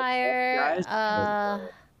vampire.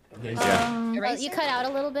 Ninja. You cut out a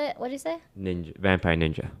little bit. What did you say? Ninja. Vampire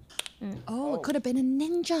ninja. Oh, it could have been a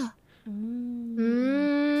ninja.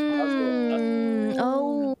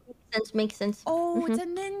 Oh, makes sense. Oh, it's a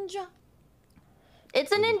ninja.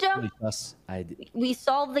 It's a ninja. We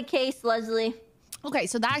solved the case, Leslie. Okay,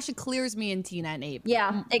 so that actually clears me and Tina and Abe.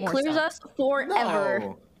 Yeah, it clears us forever.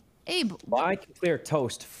 No. Abe. Well, I can clear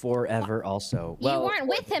Toast forever also. You weren't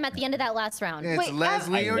with him at the end of that last round. It's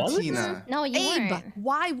Leslie or Tina. No, you Abe, weren't.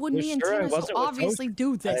 why wouldn't me and Tina so obviously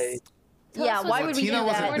do this? Yeah, why would we do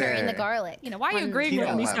that? In the garlic. You know, why are you agreeing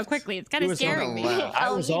with me so quickly? It's kind of scaring me. I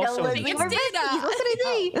was also Leslie, we're besties. What could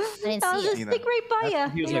I say? I'll just stick right by you.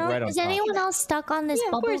 He was like right on Is top. anyone else stuck on this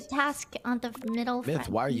bubble task on the middle? Myth,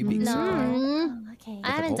 why are you being so No. Okay.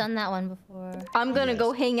 I haven't done that one before. I'm gonna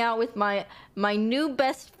go hang out with my new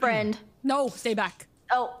best friend. No, stay back.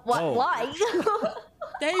 Oh, what? Oh. Why?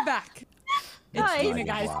 Stay back. It's Tina,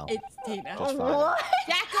 guys. It's Tina. What?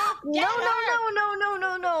 Jackal,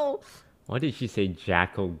 No. Why did she say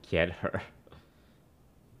Jackal get her?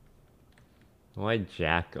 Why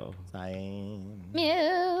Jackal?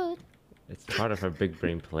 Mute. It's part of her big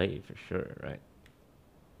brain play for sure, right?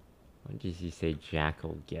 Why did she say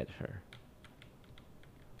Jackal get her?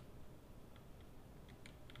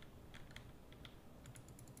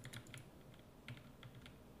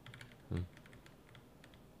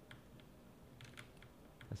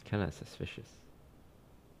 That's kind of suspicious.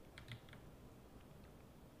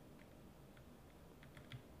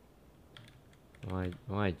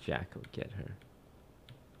 Why Jackal get her?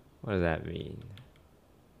 What does that mean?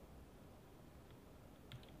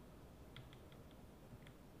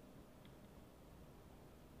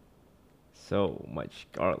 So much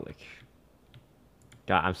garlic.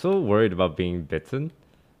 God, I'm so worried about being bitten,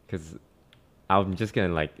 because I'm just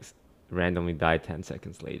gonna like randomly die 10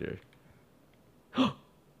 seconds later.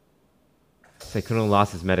 Sykkuno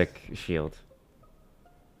lost his medic shield.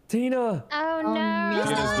 Tina! Oh no!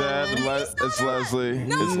 Tina's dead. It's Leslie.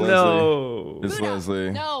 No. It's Leslie. No. It's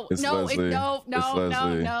Leslie. No, It's Leslie. no, It's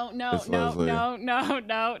Leslie. no, It's Leslie. no.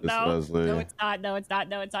 It's Leslie. No, it's not. No, it's not.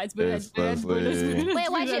 No, it's not. It's Buddha. It's It's Buddha. It's Leslie. Buddha.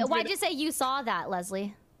 Wait, why'd you say you saw that,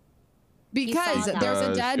 Leslie? Because saw that. there's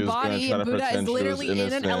a She dead was gonna body try and to Buddha is pretend she was literally in an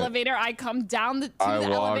innocent. elevator. I come down to I the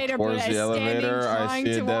walk elevator. Buddha towards is the standing, elevator. I trying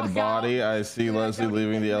see a to dead walk body. out. I see Leslie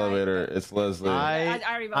leaving the elevator. It's Leslie.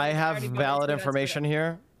 I have valid information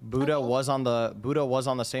here. Buddha was on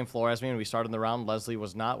the same floor as me when we started the round. Leslie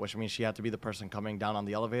was not, which means she had to be the person coming down on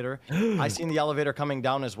the elevator. I seen the elevator coming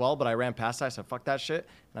down as well, but I ran past it. I said, "Fuck that shit,"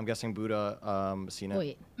 and I'm guessing Buddha seen it.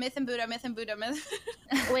 Wait, myth and Buddha.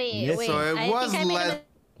 Wait. So it was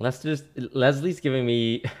Leslie's giving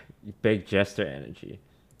me big jester energy.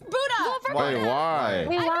 Buddha. Wait, why?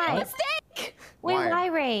 Wait, why? Mistake. Wait, Why? why,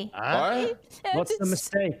 Ray? What? What's the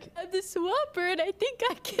mistake? I'm the swapper, and I think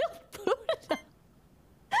I killed Buddha.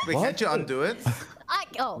 Wait, can't you undo it?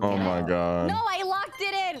 Oh. Oh my god. No, I locked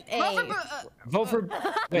it in. Hey. Vote for.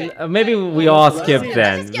 Wait, Maybe we all skip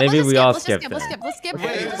then. Maybe we all skip then. Let's skip.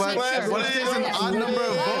 Wait, what is an odd number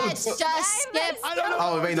of votes? Just skip.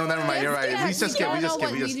 Oh wait, no, never mind. You're right. We just skip. No, we just no,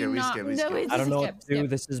 skip. We just skip. We skip. We skip. I don't know what to do.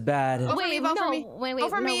 This is bad. Wait, vote for no, me. wait, Vote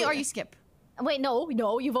for no, me or wait. you skip. Wait, no,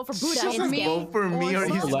 you vote for Buddha. Just vote for me or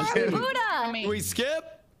you skip. Buddha. We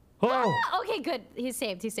skip? Oh. Okay, good. He's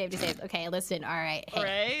saved. Okay, listen. All right.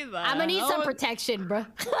 Hey, Right, I'm gonna need some protection, bro.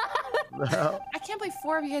 I can't believe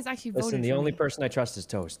 4 of you guys actually voted. Listen, the for only me. person I trust is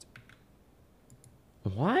Toast.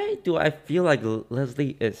 Why do I feel like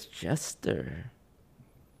Leslie is Jester?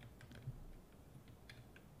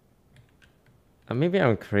 Maybe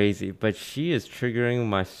I'm crazy, but she is triggering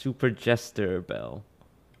my super Jester bell.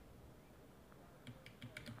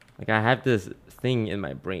 Like I have this thing in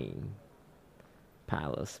my brain.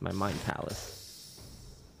 Palace, my mind palace.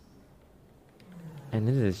 And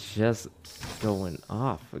it is just going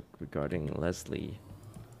off regarding Leslie.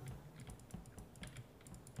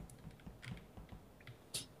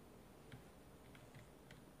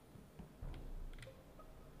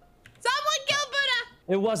 Someone kill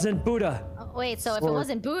Buddha! It wasn't Buddha. Wait, so if it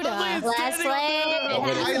wasn't Buddha, Leslie.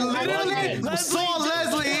 I literally saw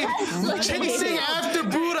Leslie chasing after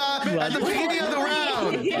Buddha at the beginning of the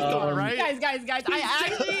round. Guys, I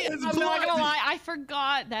actually, I'm not gonna lie, I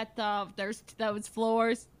forgot that there's those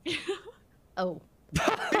floors. Oh.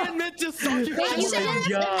 Admit to something. You should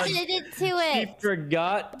have admitted to it. He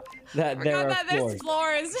forgot that there are there's floors.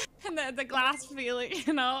 floors and the glass feeling,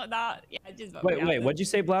 you know, not, yeah, just vote me Wait, out. what'd you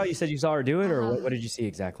say, Blau? You said you saw her do it, or what did you see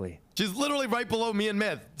exactly? She's literally right below me and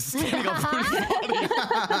Myth. Standing up.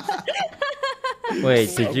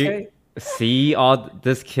 Wait, did you see all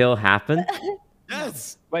this kill happen?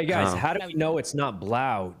 Yes. Wait, guys, Oh. how do we know it's not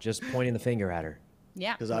Blau just pointing the finger at her?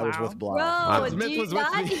 Yeah. Because I was with Blau. Bro, Smith do you was with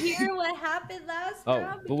not me. hear what happened last Oh,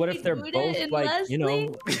 round? but what if they're between both Buddha and like, you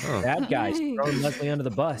know, Leslie? bad guys throwing Leslie under the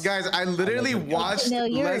bus? Guys, I literally watched No,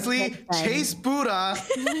 you're a Leslie good friend. chase Buddha.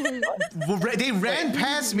 They ran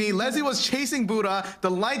past me. Leslie was chasing Buddha. The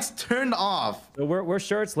lights turned off. So we're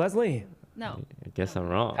sure it's Leslie. No. I guess I'm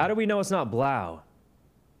wrong. How do we know it's not Blau?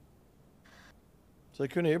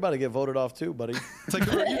 Sykkuno, you're about to get voted off too, buddy. It's like,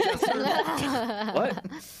 are you Jester? What?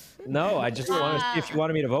 No, I just wanted to see if you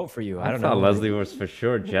wanted me to vote for you. I I don't thought know. Leslie was for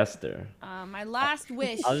sure Jester. My last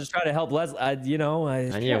wish. I'll just try to help Leslie. You know, I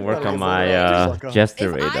need to work on my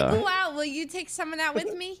Jester If I radar. go out, will you take some of that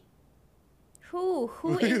with me? Who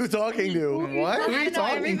Who are you talking to? What? Who are you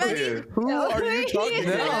talking to? Who are you talking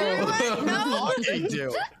to? Talking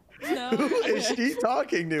to. No. Who is she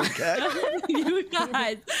talking to, Kat? You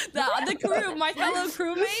guys, the crew, my fellow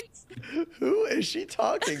crewmates. Who is she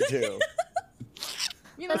talking to?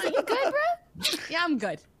 You know, you good, bro? Yeah, I'm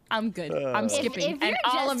good. I'm good. I'm skipping, If you're and a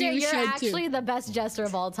all of jester, you you're should actually too. the best jester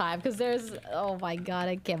of all time. Because there's, oh my god,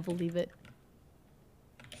 I can't believe it.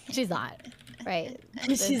 She's not, right?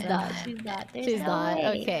 She's not. She's not. There's She's no not.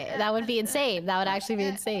 way. Okay, that would be insane. That would actually be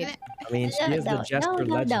insane. I mean, she is the No, Jester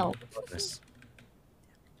no, legend. no.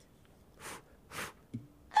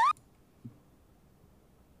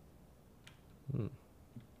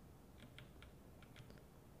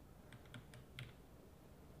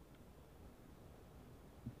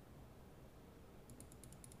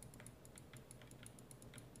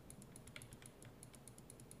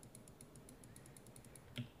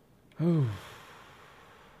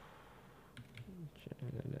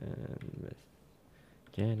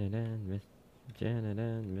 Janet and Myth. Janet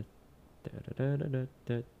and Myth. Janet and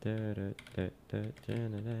Myth.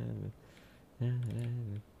 Janet and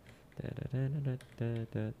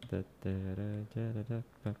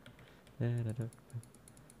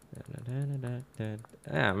Myth.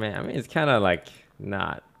 Ah man, I mean it's kind of like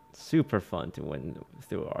not super fun to win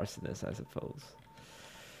through arsonist, I suppose.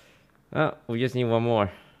 Oh, we just need one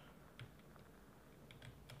more.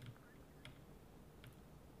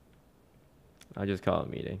 I'll just call it a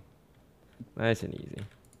meeting. Nice and easy.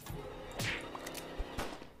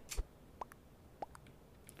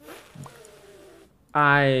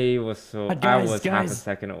 I was half a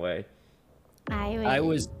second away. I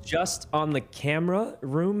was just on the camera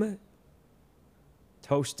room.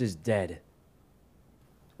 Toast is dead.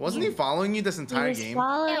 Wasn't he following you this entire game?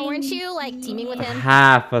 Yeah, weren't you like teaming with him?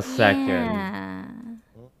 Half a second. Yeah.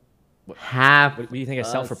 Half. What do you think? A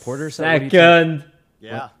self-reporter? Second.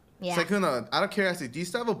 Yeah. Yeah. Sykkuno, out of curiosity, do you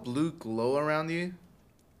still have a blue glow around you?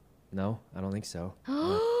 No, I don't think so.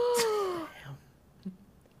 Oh.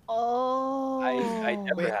 I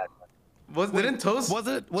never had one. Didn't Toast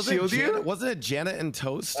shield you? Wasn't it Janet and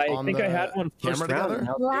Toast I on think the I had one camera first round.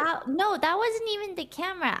 together? Wow. No, that wasn't even the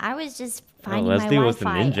camera. I was just finding Leslie my was the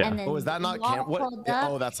Wi-Fi. ninja. And then Oh, is that not Blau camera? pulled up,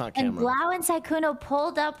 Oh, that's not And camera. Blau and Sykkuno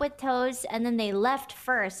pulled up with Toast, and then they left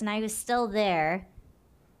first, and I was still there.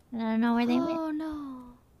 And I don't know where they went. Oh no.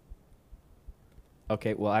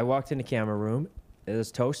 Okay, well, I walked in the camera room. It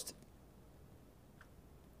was Toast.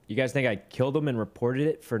 You guys think I killed him and reported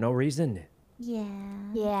it for no reason? Yeah.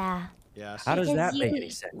 Yeah. Yes. How does that make you- any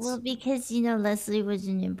sense? Well, because, you know, Leslie was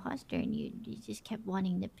an imposter, and you just kept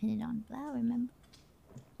wanting to pin it on Blau, remember?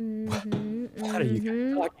 What are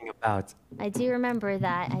you talking about? I do remember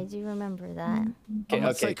that. I do remember that.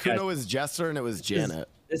 Okay, Kuno was Jester and it was Janet.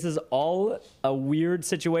 This is all a weird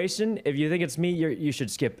situation. If you think it's me, you should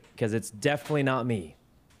skip because it's definitely not me.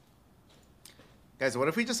 Guys, what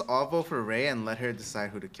if we just all vote for Ray and let her decide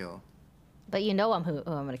who to kill? But you know who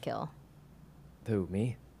I'm gonna kill. Who,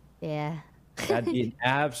 me? Yeah. That'd be an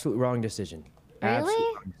absolute wrong decision. Absolute Really?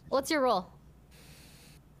 wrong decision. What's your role?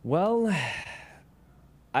 Well,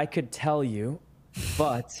 I could tell you,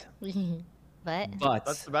 but But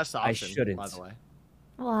That's the best option, I shouldn't. by the way.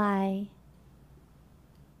 Why?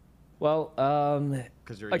 Well,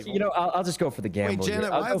 Because you're like, evil. you know, I'll just go for the gamble. Wait, Janet,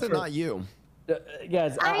 here. I'll why go is it for- not you?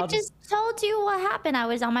 Guys, I just told you what happened. I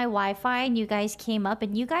was on my Wi-Fi, and you guys came up,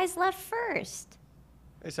 and you guys left first.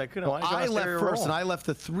 Hey, Sykkuno, No, why don't you I wanna left stay your first, role? and I left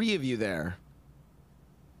the three of you there.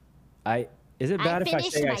 Is it bad if I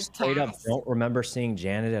finished say I my straight up task. don't remember seeing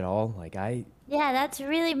Janet at all? Like Yeah, that's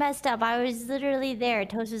really messed up. I was literally there.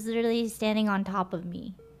 Toast was literally standing on top of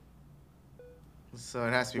me. So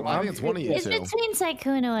it has to be Well, I one think it's one of you It's two. between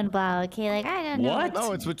Sykkuno and Blau, okay? Like, I don't know. What?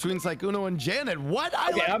 No, it's between Sykkuno and Janet. What?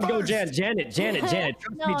 Okay, I'm going Janet. Janet.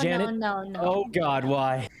 Trust No, me, Janet. no. Oh God,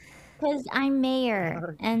 why? Because I'm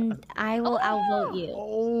mayor, and I will outvote you.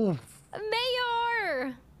 Oh.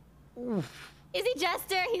 Mayor. Is he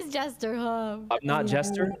Jester? He's Jester, huh? I'm not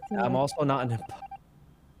Jester. I'm also not an.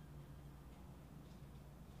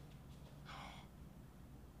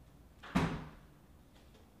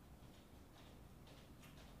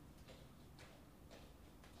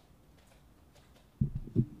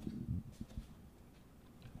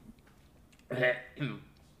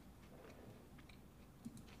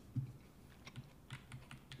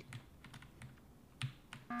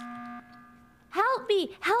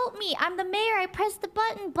 Help me! I'm the mayor. I pressed the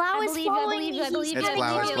button. Blau is following me. It's Blau, it's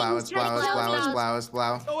Blau, it's Blau, it's Blau, it's Blau, it's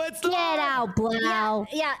Blau. Oh, it's Get out, Blau.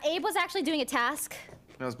 Yeah, Abe was actually doing a task.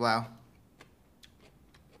 No, it's Blau.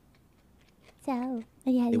 So,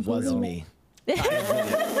 yeah, It was me.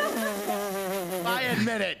 I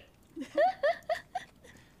admit it.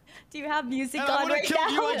 Do you have music And I on would've right killed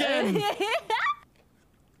now? you again.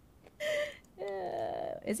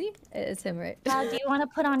 Is he? It's him, right? Blau, do you want to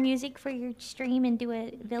put on music for your stream and do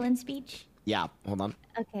a villain speech? Yeah, hold on.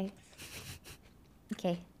 Okay.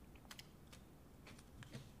 Okay.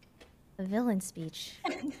 A villain speech.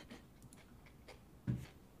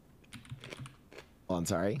 Oh, I'm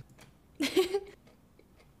sorry.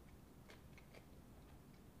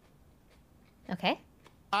 Okay.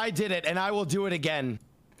 I did it, and I will do it again.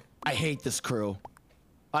 I hate this crew.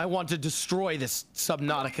 I want to destroy this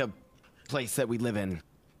Subnautica place that we live in.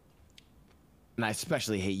 And I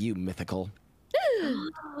especially hate you, Mythical.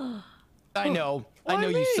 I know. I know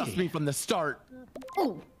you sussed me from the start.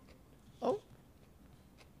 Oh. Oh.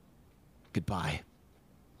 Goodbye.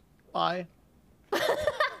 Bye.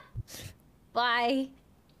 Bye.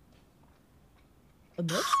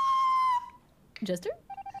 Jester?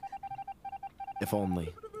 If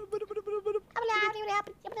only.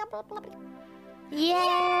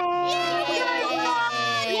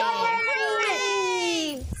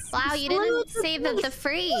 Yay! Wow, you didn't save the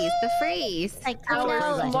freeze. The freeze.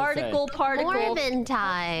 Particle. Morbin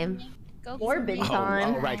time. Morbin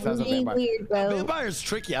time. Oh, right, 'cause I was a vampire. Vampire's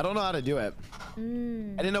tricky. I don't know how to do it. I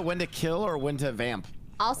didn't know when to kill or when to vamp.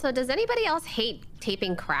 Also, does anybody else hate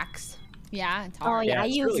taping cracks? Yeah, it's Oh hard. yeah, I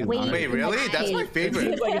use really way. hard. Wait, really? That's my favorite.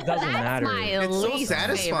 Seems like it doesn't matter. My It's so least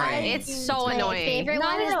satisfying. favorite. It's so My annoying. favorite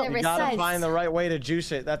one is the You gotta recites. find the right way to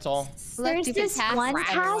juice it, that's all. There's You can this task one for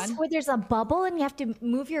task everyone. where there's a bubble and you have to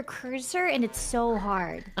move your cursor, and it's so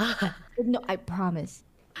hard. No, I promise.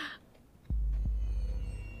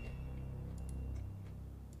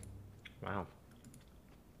 Wow.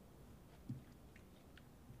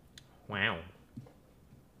 Wow.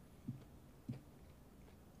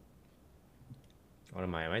 What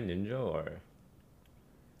am I? Am I ninja or?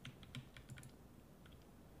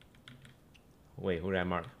 Wait, who did I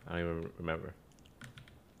mark? I don't even remember.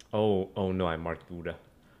 Oh no, I marked Buddha.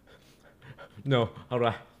 No, how do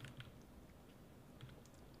I?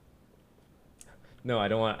 No, I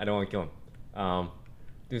don't want to kill him.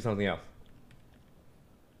 Do something else.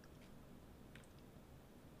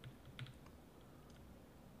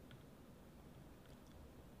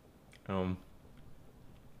 I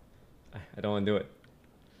don't want to do it.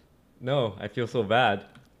 No, I feel so bad.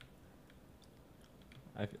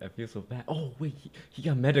 I feel so bad. Oh wait, he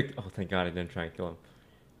got medic. Oh thank God I didn't try and kill him.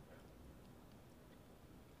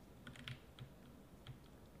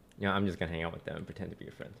 Yeah, I'm just gonna hang out with them and pretend to be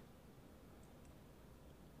a friend.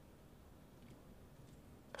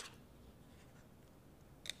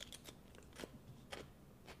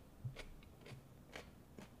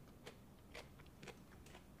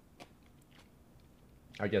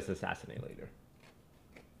 I'll just assassinate later.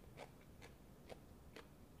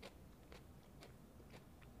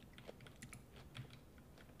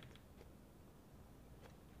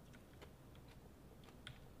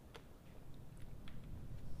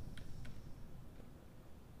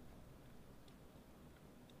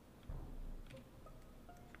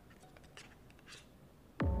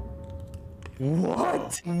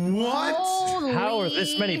 What? What? Holy. How are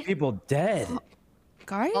this many people dead?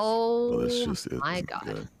 Guys? Well, Oh that's just it. my God.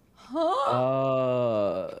 Good.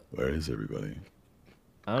 Where is everybody?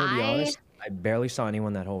 I'm gonna be honest. I barely saw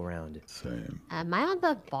anyone that whole round. Same. Am I on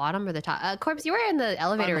the bottom or the top? Corpse, you were in the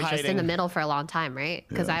elevator, I'm just in the hiding. middle for a long time, right?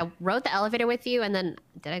 Because I rode the elevator with you, and then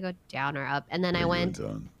did I go down or up? And then I went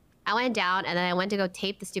down, and then I went to go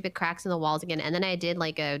tape the stupid cracks in the walls again, and then I did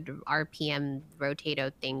like a RPM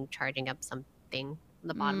rotato thing, charging up something on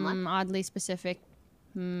the bottom left. Oddly specific.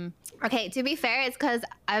 Okay, to be fair, it's because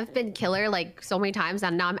I've been killer like so many times,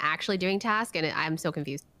 and now I'm actually doing task, and I'm so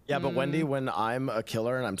confused. Yeah, but Wendy, when I'm a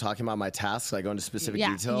killer and I'm talking about my tasks, I go into specific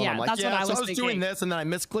detail. And yeah, I'm like, that's what I so was I was doing thinking. this, and then I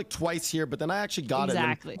misclicked twice here, but then I actually got it.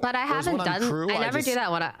 Exactly. But I haven't done. I never do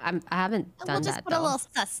that when I haven't done We'll just that. put a though. little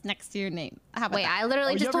sus next to your name. How about Wait, that? I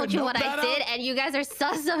literally just told you what I did, and you guys are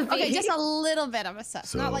sus of me. Okay, just a little bit of a sus,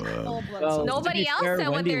 So, not like full blown. Well, Nobody to be else fair, said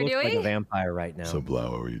what Wendy they're looks like doing? a vampire right now. So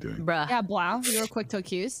Blau, what were you doing? Bruh. Yeah, Blau, you were quick to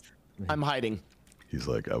accuse. I'm hiding. He's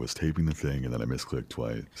like, I was taping the thing and then I misclicked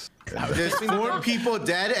twice. There's 4 people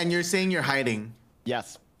dead, and you're saying you're hiding.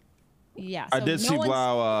 Yes. Yeah. I did see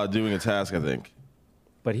Blau doing a task, I think.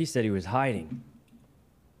 But he said he was hiding,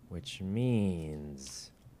 which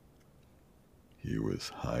means he was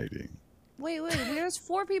hiding. Wait, there's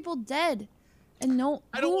 4 people dead, and no,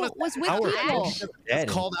 I don't who want was with people? It's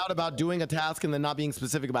called out about doing a task and then not being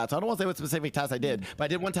specific about it. So I don't want to say what specific task I did, but I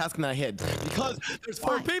did one task and then I hid because there's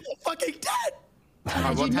 4 people fucking dead.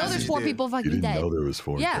 How did you know there's 4 people fucking dead? know there was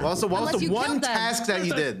 4. Yeah. What was Unless the you one killed them. task that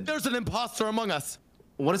you did? There's an imposter among us.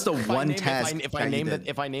 What is the one task If that I you name did?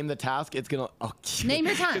 if I name the task, it's gonna. Oh, Name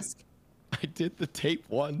your task. I did the tape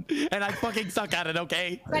one, and I fucking suck at it.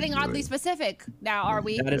 Okay. Getting oddly specific. Now, are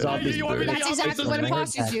we? That is oddly specific. That's exactly what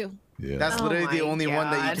imposters do. Yeah. That's literally the only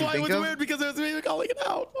one that you That's can why it think was of. weird because it was me calling it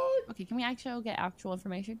out. Okay, can we actually get actual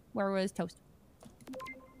information? Where was Toast?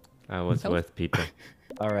 I was with people.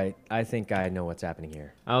 All right, I think I know what's happening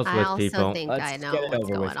here. I was I with also people. think Let's I know get it what's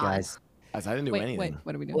over going with, on. guys. I didn't do anything. Wait,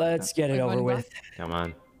 what are we doing? Let's get it over voting with. Come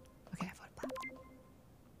on.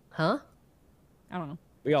 Huh? I don't know.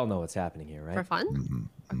 We all know what's happening here, right? For fun?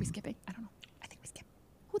 Are we skipping? I don't know. I think we skip.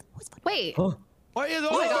 Who's voting? Wait. Huh? Why is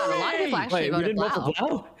Oh my God! A lot of people actually Wait, we voted didn't vote Blau. for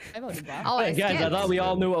Blau? I voted Blau. Oh, I Hey, guys, I skipped. thought we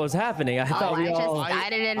all knew what was happening. I thought we all. I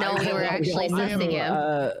didn't know we were actually sussing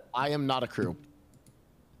him. I am not a crew.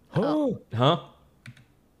 Huh?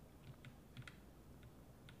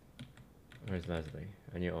 Where's Leslie?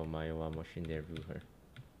 아니 엄마와 머신 there her.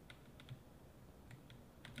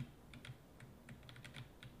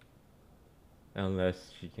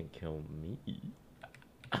 Unless she can kill me.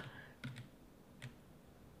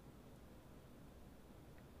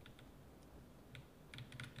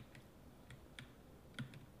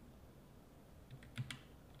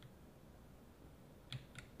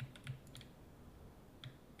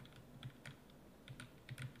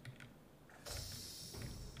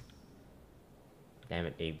 Damn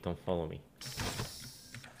it, Abe, don't follow me.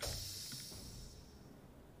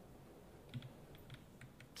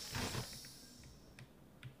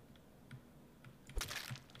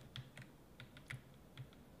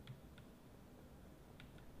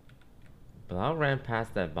 Blau ran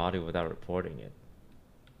past that body without reporting it.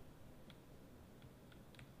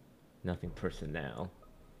 Nothing personnel.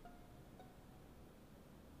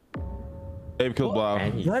 Abe killed Blau.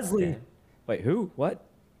 And he's Leslie. dead. Wait, who? What?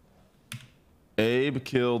 Abe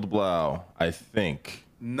killed Blau, I think.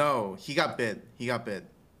 No, he got bit. He got bit.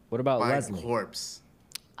 What about by Leslie? a corpse.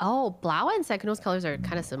 Oh, Blau and Sykkuno's colors are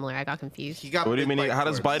kind of similar. I got confused. He got What do you bit mean? by a How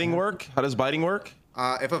does corpse. biting work? How does biting work?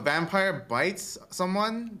 If a vampire bites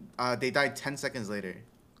someone, they die 10 seconds later.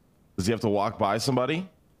 Does he have to walk by somebody?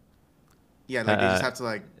 Yeah, like they just have to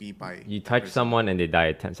like be by. You touch someone and they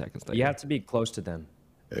die 10 seconds later. You have to be close to them.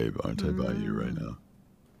 Abe, aren't I by you right now?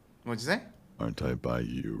 What'd you say? Aren't I by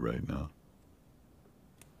you right now?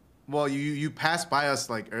 Well, you passed by us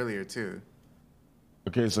like earlier too.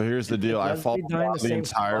 Okay, so here's the deal. I followed the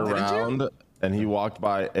entire round, and he walked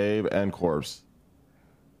by Abe and Corpse.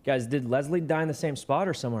 Guys, did Leslie die in the same spot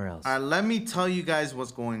or somewhere else? Let me tell you guys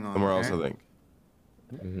what's going on. Somewhere else, I think.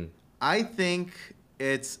 I think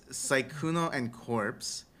it's Sykkuno and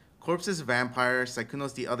Corpse. Corpse is vampire.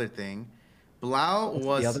 Sykkuno's the other thing. Blau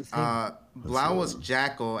was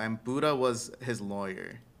Jackal, and Buddha was his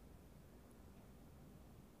lawyer.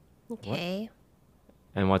 Okay.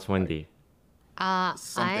 And what's Wendy? I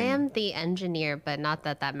am the engineer, but not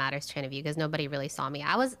that that matters to any of you because nobody really saw me.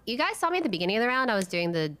 You guys saw me at the beginning of the round. I was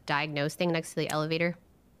doing the diagnose thing next to the elevator.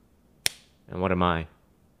 And what am I?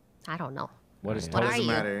 I don't know. What are you?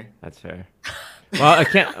 Matter. That's fair. Well, I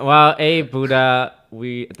can't. Well, Buddha,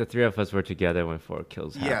 the three of us were together when 4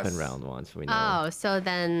 kills happened round 1, so we know. Oh, so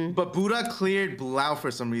then. But Buddha cleared Blau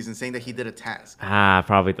for some reason, saying that he did a task.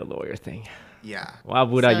 Probably the lawyer thing. Yeah. Well,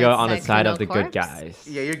 Buddha, you're on the side of the good guys.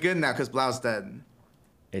 Yeah, you're good now because Blau's dead.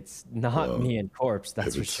 It's not me and Corpse,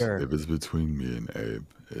 that's for sure. If it's between me and Abe,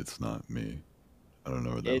 it's not me. I don't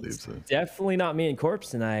know where that leaves it. Definitely not me and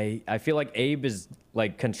Corpse, and I feel like Abe is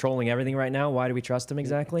like controlling everything right now. Why do we trust him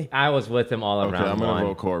exactly? I was with him all around. I'm gonna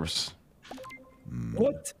vote Corpse.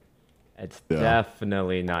 What? It's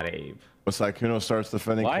definitely not Abe. But Sykkuno starts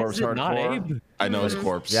defending Corpse hardcore. Not Abe? I know it's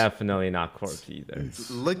Corpse. Definitely not Corpse either.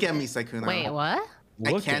 Look at me, Sykkuno. Wait, what?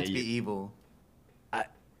 I can't be evil.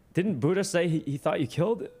 Didn't Buddha say he thought you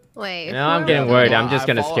killed it? Wait. No, I'm getting worried. I'm just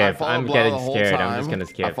gonna skip. I'm getting scared. I'm just gonna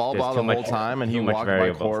skip. I followed Blau the whole time, and he walked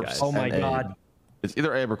by Corpse. Oh my god. It's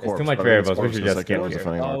either Abe or Corpse. Too much variables. We should just skip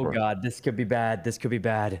here. Oh god, this could be bad. This could be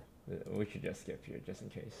bad. We should just skip here, just in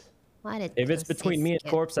case. If it's between me and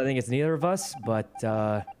Corpse, I think it's neither of us. But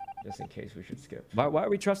just in case, we should skip. Why are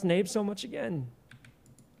we trusting Abe so much again?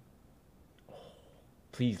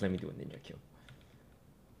 Please let me do a ninja kill.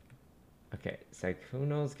 Okay,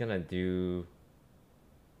 Sykkuno's gonna do.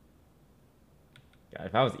 God,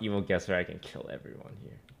 if I was evil guesser, I can kill everyone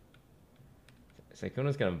here.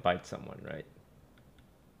 Sykkuno's gonna bite someone, right?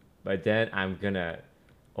 But then I'm gonna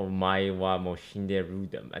Omae wa Moshinderu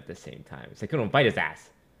them at the same time. Sykkuno, bite his ass.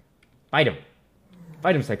 Bite him.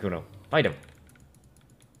 Bite him, Sykkuno. Bite him.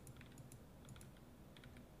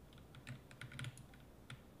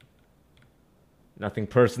 Nothing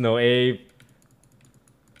personal, Abe.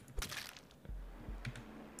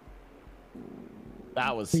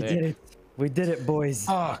 That was sick. We did it. We did it, boys.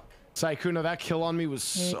 Oh, Sykkuno, that kill on me was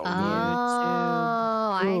so good. Oh,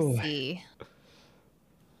 I see.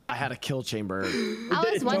 I had a kill chamber. I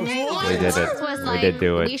was wondering why this was like,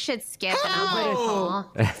 we should skip, and I was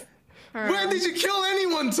like, When did you kill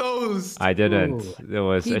anyone, Toast? I didn't. There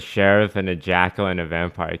was a sheriff and a jackal and a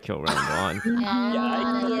vampire kill round 1.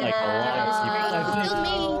 I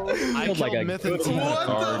killed like a good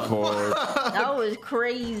hardcore. That was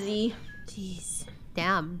crazy. Jeez.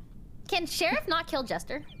 Damn. Can Sheriff not kill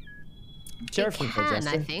Jester? Sheriff can kill Jester.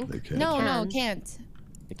 I think. No, can't.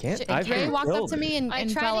 It can't. Ray walked up to me and I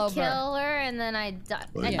fell tried to over. kill her and then I died.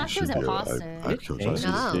 Well, I thought she was an imposter. I killed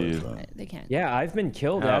Jester. They can't. Yeah, I've been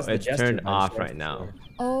killed as the it's Jester. turned off right now.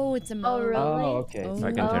 Oh, it's a mode. really? Oh, okay. So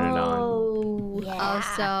I can turn it on. Oh,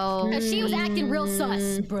 so She was acting real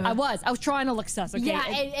sus, bro. I was trying to look sus. Okay. Yeah,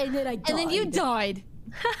 and then I died. And then you died.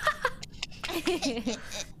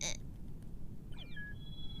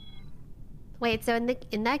 wait, so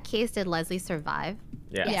in that case, did Leslie survive?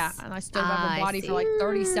 Yes. Yeah, and I stood by her body for like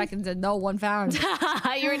 30 seconds and no one found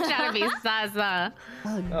her. You were trying to be sus. That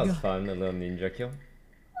was fun, a little ninja kill.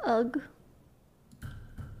 Ugh.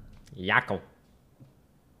 Yakko.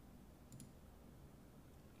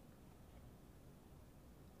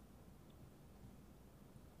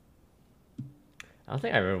 I don't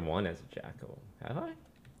think I ever won as a jackal. Have I? I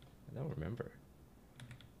don't remember.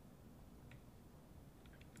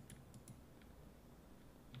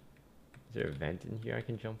 Is there a vent in here I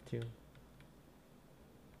can jump to?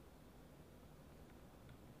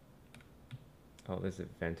 Oh, there's a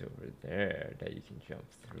vent over there that you can jump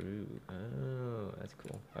through. Oh, that's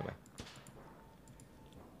cool. Bye-bye.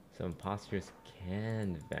 So imposters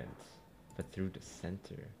can vent, but through the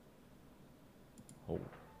center. Oh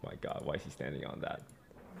my god, why is he standing on that?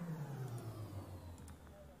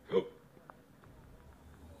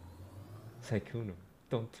 Sykkuno,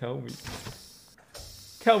 don't tell me.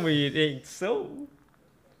 Tell me it ain't so.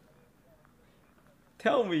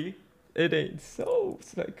 Tell me it ain't so,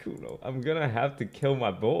 Sykkuno. I'm gonna have to kill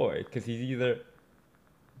my boy, because he's either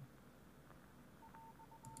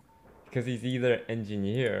Because he's either an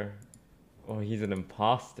engineer or he's an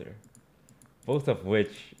imposter. Both of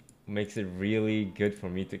which makes it really good for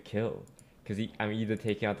me to kill. Because I'm either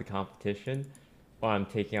taking out the competition or I'm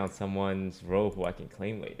taking out someone's role who I can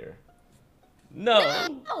claim later.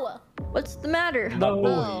 No! What's the matter?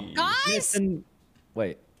 No. Guys!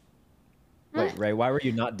 Wait, Ray, why were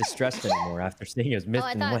you not distressed anymore after seeing his Myth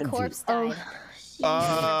I and thought Wendy? Corpse died.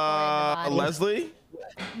 Leslie?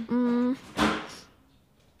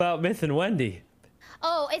 About Myth and Wendy.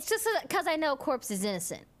 Oh, it's just because I know Corpse is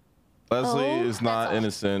innocent. Leslie is not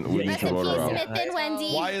innocent. We need to vote her out. Smith and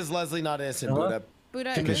Wendy. Why is Leslie not innocent, Buddha?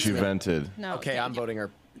 Because she vented. No. Okay, I'm voting her.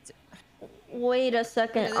 Wait a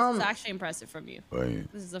second. This is actually impressive from you.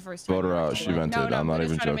 Wait. This is the first time. Vote her out. She vented. No, I'm not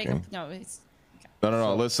even Buddha's trying to joking. No, it's.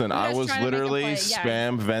 No. Listen, I was literally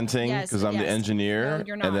spam venting because I'm the engineer, No,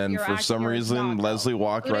 you're not. and then You're for some reason Leslie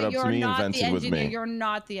walked right up to me and vented with me. You're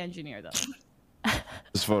not the engineer, though.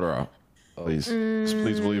 Just vote her out, please. Just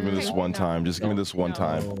please believe me this one time. Just give me this one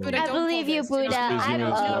time. I believe you, Buddha. I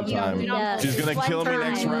One time. She's gonna kill me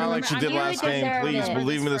next round like she did last game. Please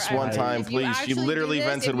believe me this one time, please. She literally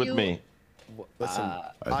vented with me. Listen,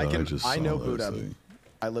 I know Buddha.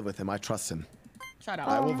 I live with him. I trust him. Shut up.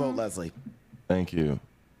 I will vote Leslie. Thank you.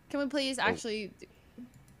 Can we please actually?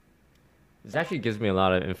 This actually gives me a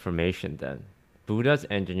lot of information then. Buddha's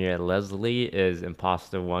engineer, Leslie is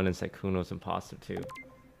imposter 1 and Sykkuno's imposter 2.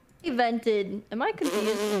 He vented. Am I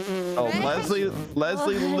confused? Oh,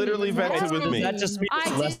 Leslie literally vented with me. That just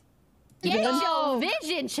means Get your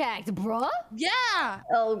vision checked, bruh. Yeah.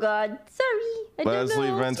 Oh God. Sorry. I don't Leslie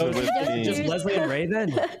know. vented with me. Just Leslie and Ray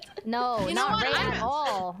then? No, not Ray at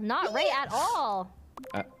all. Not Ray at all.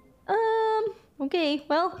 Okay.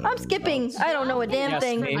 Well, I'm skipping. I don't know a damn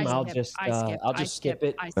thing. Same. I'll just skip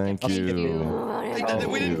it. Thank you.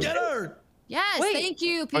 We didn't get her. Yes, thank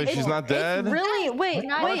you. Wait, she's not dead? Really? Wait.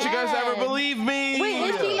 Why don't you guys ever believe me? Wait,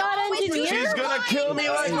 is she not engineer? She's gonna kill me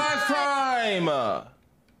like last time.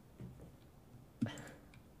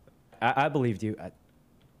 I believed you.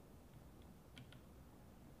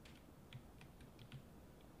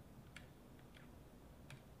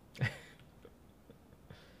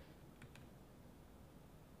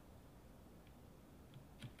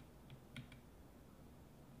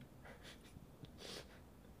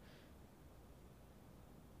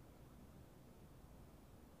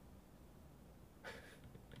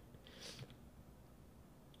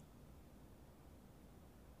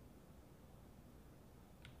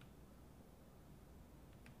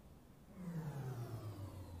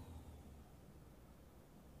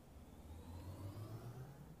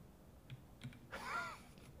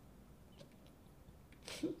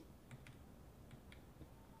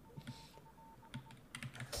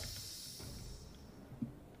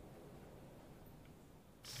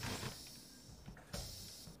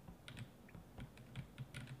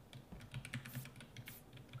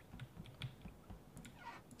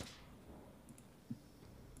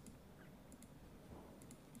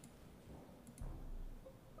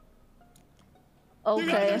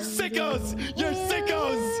 Okay. You're sickos. You're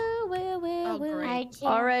sickos. Oh, great.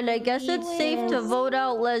 All right. I guess it's safe to vote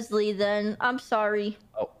out Leslie then. I'm sorry.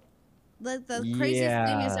 Oh. The craziest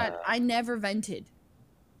thing is that I never vented.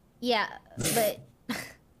 Yeah, but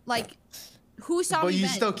like, who saw me? But you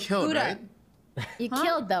vent? still killed, Buddha. right? you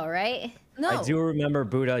killed though, right? No. I do remember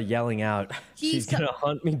Buddha yelling out, "She's gonna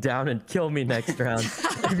hunt me down and kill me next round."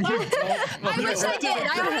 I wish I did.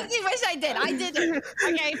 I honestly wish I did. I didn't.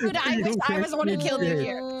 Okay, Buddha, I wish I was the one who killed you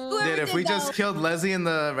here. Dude, if we just killed Leslie in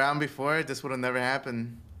the round before, this would have never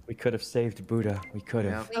happened. We could have saved Buddha. We could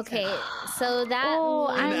have. Okay, so that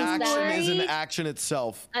An means action is an that action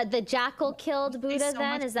itself. the jackal killed Buddha.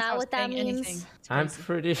 Then is that what that means? I'm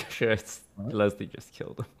pretty sure it's Leslie just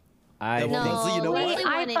killed him. Leslie, you know what?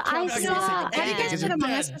 I saw. Have you guys been among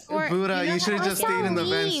us before? Buddha, you should have just stayed in the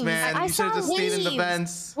vents, man. You should have just stayed in the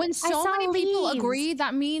vents. When so many people agree,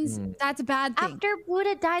 that means that's a bad thing. After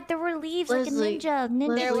Buddha died, there were leaves like a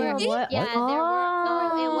ninja. There were what? Yeah, there were.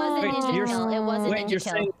 No, it wasn't ninja kill. It wasn't Wait, you're ninja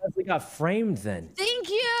kill. saying Leslie got framed then? Thank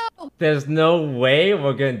you. There's no way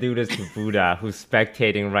we're gonna do this to Buddha, who's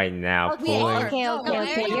spectating right now. Okay,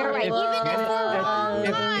 you're right. Look.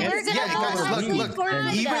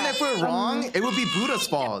 Even if we're wrong, it would be Buddha's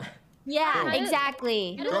fault. Yeah,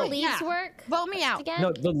 exactly. Do the leaves work? Vote me out. Again?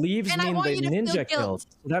 No, the leaves And I mean want the you to feel ninja guilt. killed. So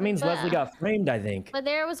that means Leslie got framed, I think. But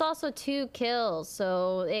there was also 2 kills,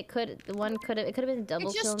 so it could have been a double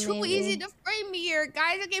It's kill. just too maybe. easy to frame me here,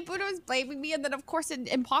 guys. Okay, Buddha was blaming me, and then of course,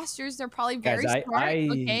 imposters, they're probably very Guys, smart. I-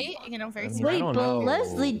 Okay, you know, very smart. Wait, don't but know.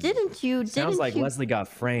 Leslie, didn't you? Sounds like you? Leslie got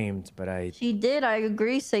framed, but I. She did. I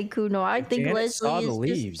agree, Sykkuno. I think Janet Leslie saw the is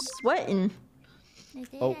leaves. just sweating. They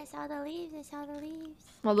did. Oh. I saw the leaves. I saw the leaves.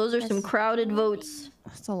 Well, those are some crowded votes.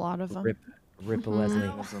 That's a lot of them. Rip Leslie.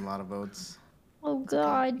 That's a lot of votes. Oh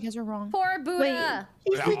God. You guys are wrong. Poor Buddha.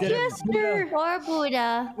 He's the jester. Poor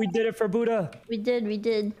Buddha. We did it for Buddha. We did.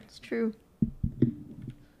 It's true.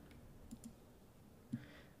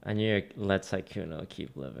 I need to let Sykkuno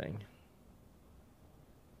keep living.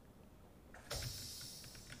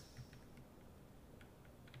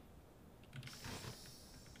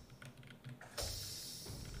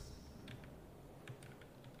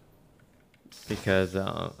 Because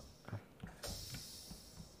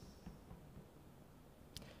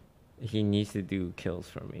he needs to do kills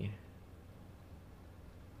for me.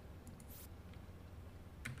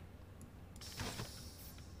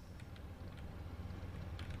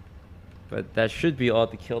 But that should be all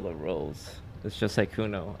to kill the roles. It's just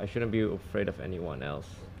Sykkuno. I shouldn't be afraid of anyone else.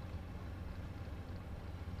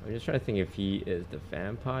 I'm just trying to think if he is the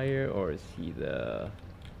vampire or is he the...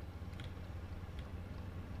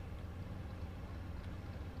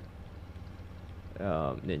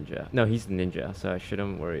 ninja. No, he's the ninja, so I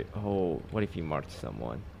shouldn't worry. Oh, what if he marked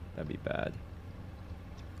someone? That'd be bad.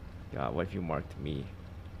 God, what if you marked me?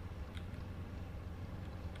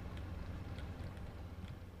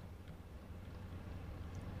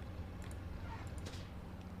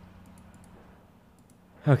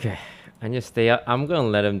 Okay, I just stay up. I'm gonna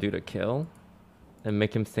let him do the kill and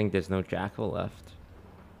make him think there's no jackal left.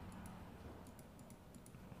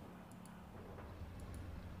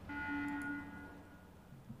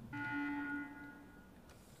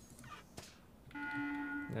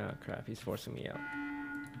 Oh crap, he's forcing me out.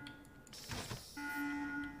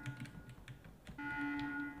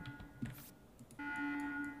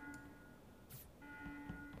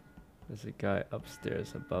 There's a guy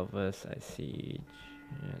upstairs above us. I see.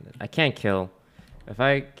 I can't kill. If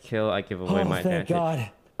I kill, I give away my advantage. God.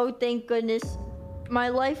 Oh, thank goodness. My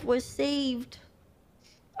life was saved.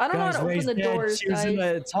 I don't know how to open the doors, She was in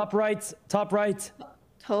the top right. Top right.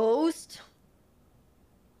 Toast.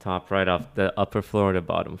 Top right off the upper floor or the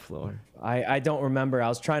bottom floor. I don't remember. I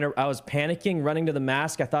was panicking, running to the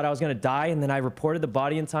mask. I thought I was gonna die, and then I reported the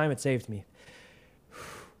body in time. It saved me.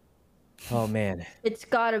 Oh man. It's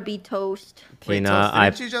gotta be Toast. Tina, Wait, Toast,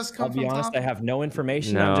 didn't you just come I'll be from honest, top? I have no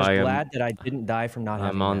information. No, I'm just glad that I didn't die from not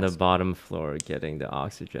having I'm on a the mask. bottom floor getting the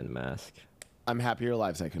oxygen mask. I'm happy you're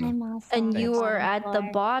alive, Sykkuno. And you were at the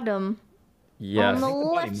bottom. Yes. On the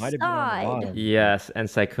left side. Yes, and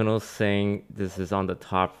Sykkuno's saying this is on the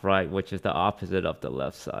top right, which is the opposite of the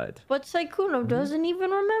left side. But Sykkuno doesn't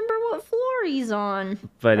even remember what floor he's on.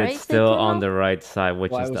 But right, it's still Sykkuno? on the right side,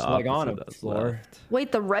 which Well, is I the was, like, on opposite a of floor. left.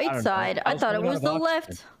 Wait, the I right don't know. side? I I was thought it running was out the of left.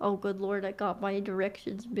 oxygen. Oh, good lord, I got my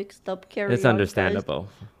directions mixed up. Carry It's on, understandable.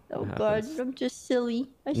 guys. Oh It god, happens. I'm just silly.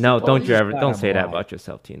 No, don't you ever God, don't say I'm that alive. about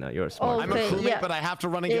yourself, Tina. You're a smart I'm a person. crewmate, but I have to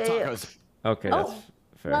run and get tacos. Okay, that's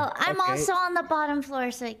fair. Well, I'm also on the bottom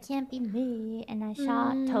floor, so it can't be me. And I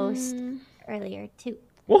shot Toast earlier, too.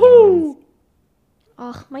 Woohoo!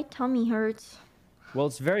 Oh, my tummy hurts. Well,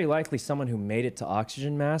 it's very likely someone who made it to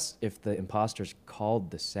oxygen mask if the imposters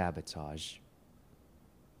called the sabotage.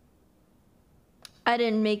 I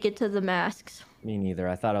didn't make it to the masks. Me neither.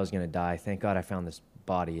 I thought I was gonna die. Thank God I found this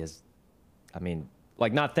body. I mean,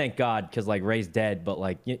 like, not thank God, because like Ray's dead, but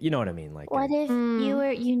like you know what I mean. Like, What if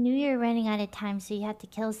you knew you were running out of time, so you had to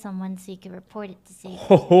kill someone so you could report it to safety?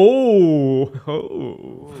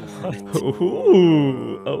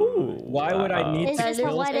 Why would I need It's to just a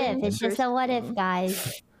kill what if. someone? It's just a what if,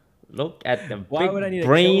 guys. Look at the Why would I need big to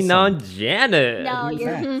brain kill on Janet. No,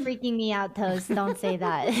 you're freaking me out, Toast. Don't say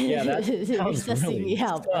that. Yeah, that You're sounds sussing really me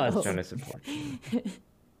out, sus. bro. Trying to support.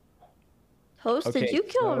 Toast, did Okay, you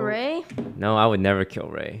kill Ray? No, I would never kill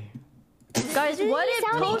Ray. Guys, what if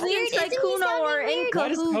Toast and Sykkuno are in Why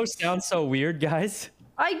does cahoots? Toast sound so weird, guys?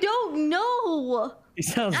 I don't know. He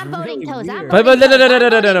sounds I'm really voting Toast. I'm weird. But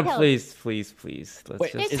voting no, Toast. please. Let's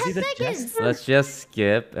Wait, just is he the jester? let's just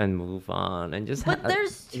skip and move on and just. But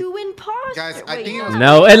there's two imposters. Guys, I think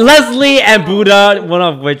No, and Leslie and Buddha, one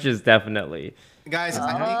of which is definitely. Guys,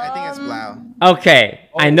 I think it's Blau. Okay,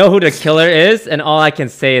 I know who the killer is, and all I can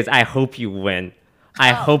say is I hope you win.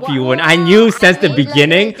 I hope you win. I knew since the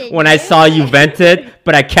beginning when I saw you vented,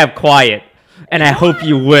 but I kept quiet. And I hope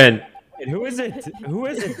you win. Wait, who is it? Who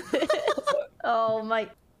is it? Oh my.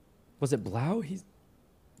 Was it Blau? He's.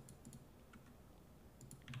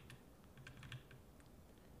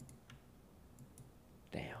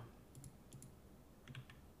 Damn.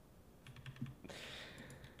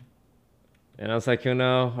 And I was like,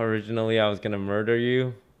 originally I was gonna murder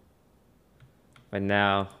you. But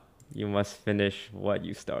now you must finish what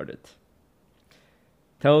you started.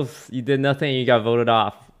 Toast, you did nothing, you got voted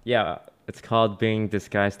off. Yeah, It's called being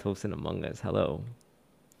disguised toast in Among Us. Hello.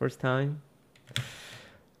 First time?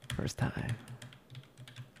 First time.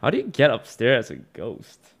 How do you get upstairs as a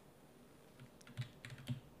ghost?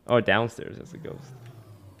 Or downstairs as a ghost?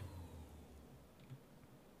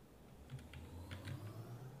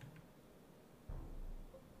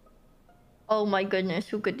 Oh my goodness,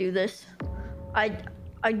 who could do this? I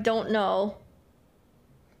don't know.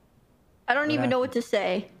 I don't even know what to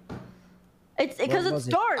say. It's because it's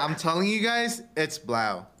dark. I'm telling you guys, it's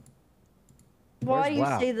Blau. Why do you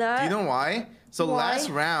say that? Do you know why? So Why? last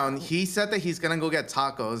round, he said that he's gonna go get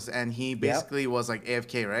tacos, and he basically was like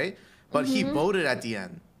AFK, right? But he voted at the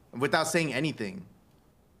end without saying anything.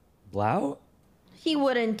 Blau? He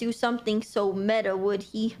wouldn't do something so meta, would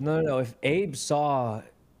he? No. If Abe saw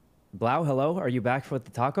Blau, hello, are you back for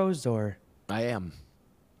the tacos or? I am.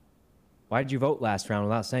 Why did you vote last round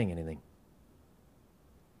without saying anything?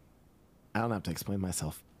 I don't have to explain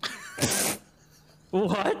myself.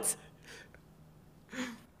 What?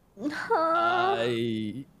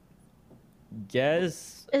 I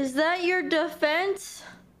guess. Is that your defense?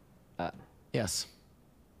 Yes.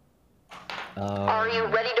 Are you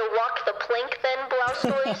ready to walk the plank then,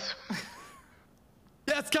 Bloustoys?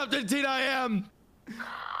 Yes, Captain Tina, I am.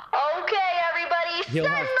 Okay, everybody, He'll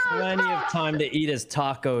send have those plenty of time to eat his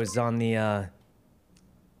tacos on the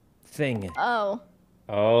thing. Oh.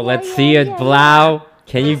 Oh, let's see it, Blau.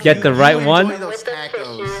 Can you get the right one?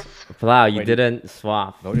 Blau, you didn't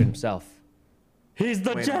swap. Voted himself. He's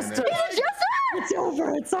the He's jester. the jester! It's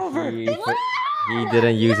over. It's over. He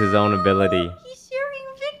didn't use his own ability. He's sharing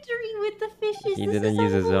victory with the fishes. He This didn't is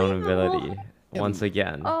use his own unbelievable. ability once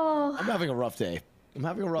again. Oh. I'm having a rough day.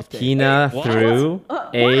 Tina threw,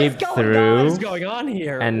 Abe threw, What's going on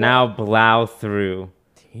here? and now Blau threw.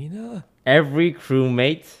 Tina? Every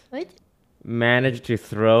crewmate managed to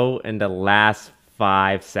throw in the last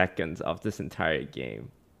 5 seconds of this entire game.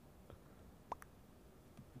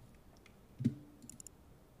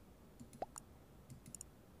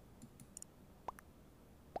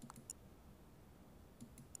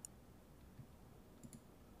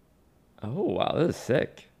 Oh wow, this is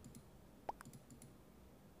sick.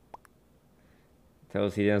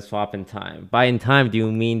 Tells he didn't swap in time. By in time, do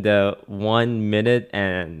you mean the 1 minute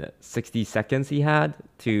and 60 seconds he had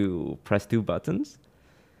to press 2 buttons?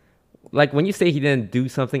 Like when you say he didn't do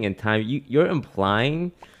something in time, you're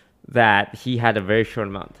implying that he had a very short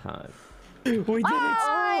amount of time. We did it.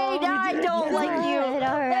 I don't like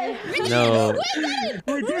you. No,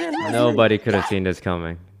 nobody could have seen this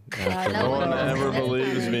coming. No one ever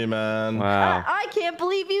believes me, man. Wow. I can't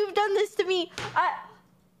believe you've done this to me.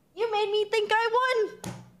 You made me think I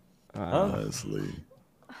won. Leslie.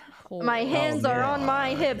 My hands are on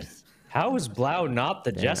my hips. How is Blau not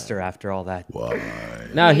the jester after all that? Why?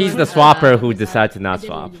 No, he's the swapper who decided to not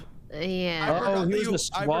swap. Yeah. Oh, he was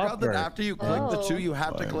the I forgot that swapper. after you click the 2, you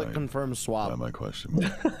have to click confirm swap. My question.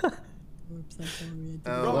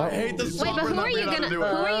 Bro, I hate the Wait, swapper but who not are you being able gonna to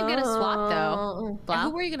do it. swap though? Blau? Who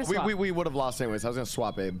were you gonna swap? We would have lost anyways. I was gonna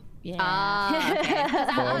swap Abe. Yeah.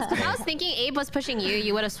 I was thinking Abe was pushing you.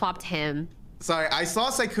 You would have swapped him. Sorry, I saw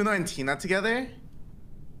Sykkuno and Tina together,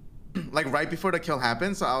 like right before the kill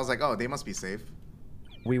happened. So I was like, oh, they must be safe.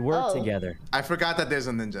 We were together. I forgot that there's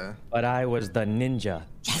a ninja. But I was the ninja.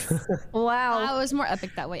 Wow. It was more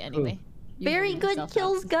epic that way anyway. Very good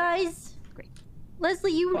kills, guys. Great.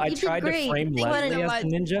 Leslie, you I did tried great. to frame Leslie as the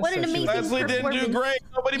ninja. What an so she amazing was- Leslie didn't do performance. great.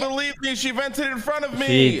 Nobody believed me. She vented in front of me.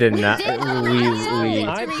 She did not. I believe you.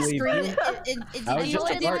 I was You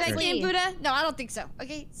just a did that partner. game, Buddha? No, I don't think so.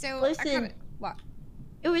 Okay, so Listen. What?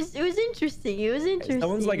 It was interesting. It was interesting.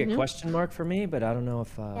 Someone's like a you know? question mark for me, but I don't know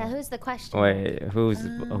if. Yeah, who's the question? Wait,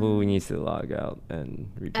 who needs to log out and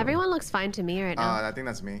rejoin? Everyone looks fine to me right now. I think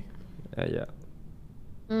that's me. Yeah.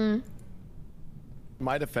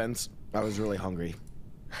 My defense, I was really hungry.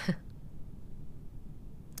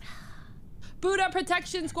 Buddha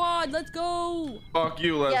Protection Squad, let's go! Fuck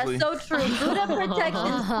you, Leslie. Yeah, so true. Buddha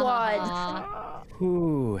Protection Squad.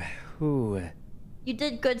 Who? You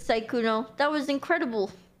did good, Sykkuno. That was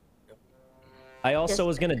incredible. I also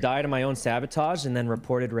was gonna die to my own sabotage and then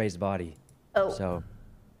reported Ray's body. Oh. So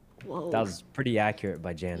Whoa. that was pretty accurate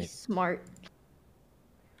by Janet. Smart.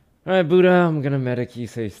 All right, Buddha, I'm gonna medic you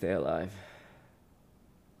so you stay alive.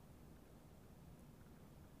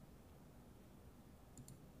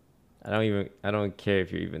 I don't care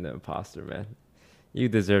if you're even the imposter, man. You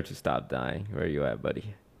deserve to stop dying. Where are you at,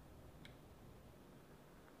 buddy?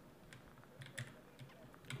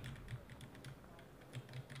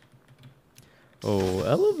 Oh,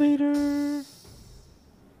 elevator.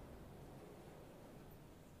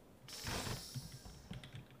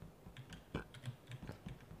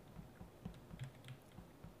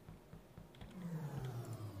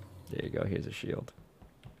 There you go. Here's a shield.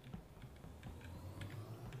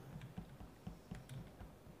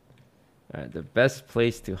 All right, the best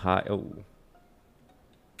place to hide. Oh.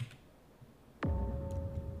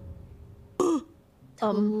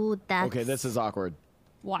 That's Okay, this is awkward.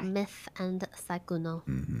 Why? Myth and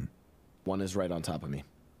Sykkuno. One is right on top of me.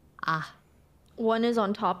 Ah. One is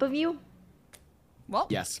on top of you? Well.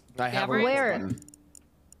 Yes, I have right. her Where? button.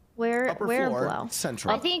 Where Upper Blau? floor,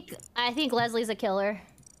 central. I think Leslie's a killer.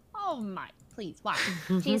 Oh my, please, why?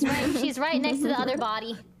 She's right next to the other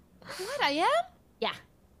body. What, I am? Yeah.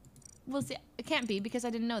 Well, see, it can't be because I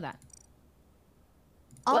didn't know that.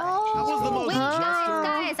 Oh, wait, jester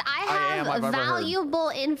guys, I I've have ever heard. valuable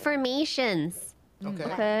informations.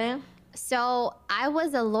 Okay. So I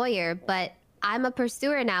was a lawyer, but I'm a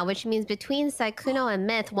pursuer now, which means between Sykkuno and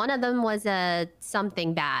Myth, one of them was a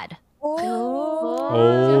something bad.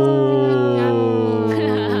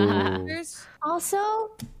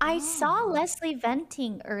 Also, I saw Leslie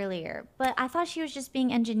venting earlier, but I thought she was just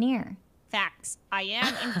being engineer. Facts. I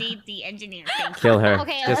am indeed the engineer. Thank you. Kill her.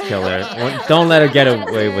 Okay, Just okay, kill her. okay. Don't let her get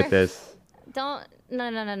away with this. Don't.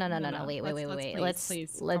 No. Wait. Let's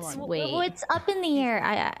wait. What's up in the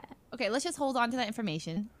air? Okay, let's just hold on to that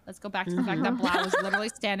information. Let's go back to the fact that Blau was literally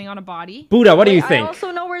standing on a body. Buddha, what do you I think?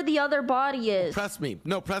 also know where the other body is. Press me.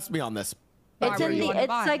 No, press me on this. It's in the.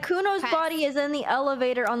 Sykkuno's body is in the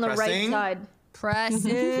elevator on the right Pressing? side.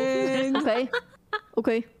 Pressing. Okay.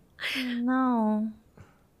 Okay. No.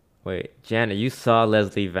 Wait, Janet, you saw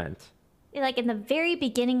Leslie vent. Like in the very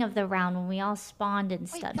beginning of the round when we all spawned and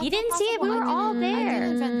stuff. You didn't see it. We were all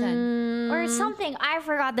there. Or something. I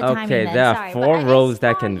forgot the timing Okay, then. there are Sorry, 4 but rows I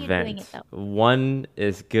that saw can you doing vent. it, though. 1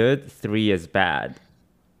 is good, 3 is bad.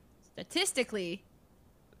 Statistically.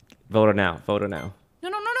 Vote her now. Vote her now. No.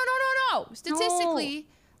 Statistically,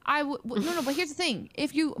 I would. No. But here's the thing: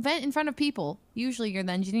 if you vent in front of people, usually you're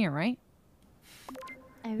the engineer, right?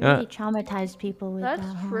 I really traumatized people with that.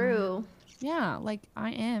 That's true. Yeah, like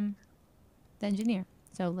I am the engineer.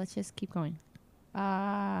 So let's just keep going.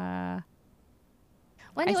 Wendy,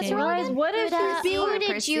 I what's say- wrong? Guys, what is Who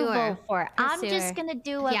did you Pursuer. vote for? I'm Pursuer. just gonna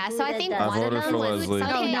do what Yeah, so I Buddha think does. I one of voted them for was Leslie.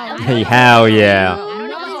 okay. No. Hey, hell yeah. I don't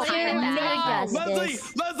know what's behind that.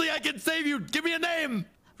 Leslie, I can save you. Give me a name.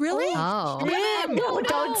 Really? Oh. No,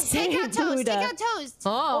 don't say Take out toast. Buddha. Take out toast.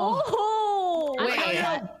 Oh.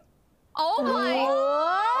 Wait. Oh my.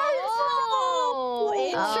 Oh,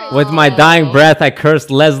 interesting. With my dying breath, I cursed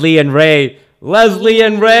Leslie and Ray. Leslie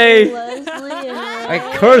and Ray.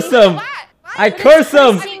 I curse them. I curse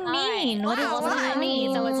them. What does it mean? What does that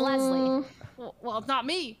mean? So it's Leslie. Well, it's not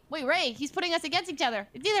me. Wait, Ray. He's putting us against each other.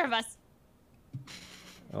 It's neither of us.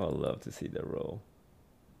 I would love to see the roll.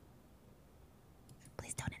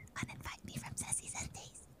 Please don't uninvite me from SUSSIEST.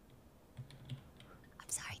 I'm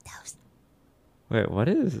sorry, Toast. Wait, what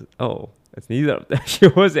is? Oh, it's neither of them. She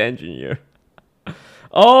was engineer.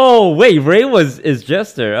 Oh, wait, Ray is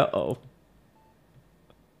Jester. Uh-oh.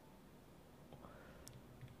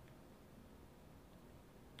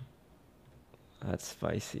 That's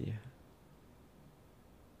spicy.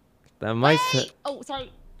 That might. Oh,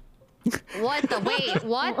 sorry. What the? Wait,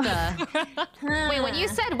 what the? Wait, when you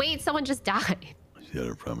said wait, someone just died. She had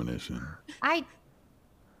a premonition.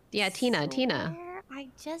 Yeah, Tina. I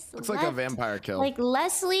just Looks like a vampire kill. Like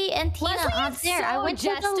Leslie and Tina Leslie out is there. I so went to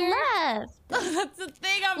Jester. the left. That's the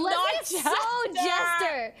thing. I'm Leslie not is so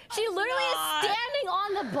Jester. She literally is standing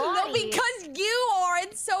on the body. No, because you are,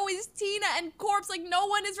 and so is Tina and Corpse. Like, no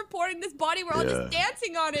one is reporting this body. We're all just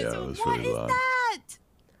dancing on it. Yeah, So it was what really is loud. that?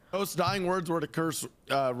 Most dying words were to curse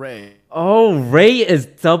Ray. Oh, Ray is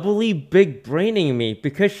doubly big braining me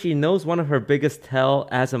because she knows one of her biggest tell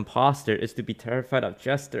as imposter is to be terrified of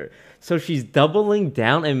Jester. So she's doubling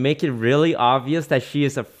down and make it really obvious that she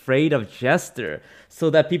is afraid of Jester, so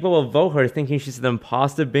that people will vote her thinking she's an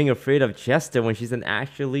imposter being afraid of Jester when she's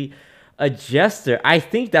actually a Jester. I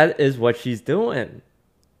think that is what she's doing.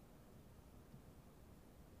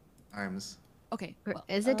 Times. Okay.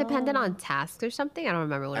 Is it dependent on tasks or something? I don't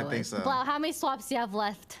remember what I it was. think so. Blau, how many swaps do you have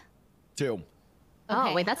left? 2.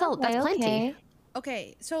 Oh, wait, that's plenty.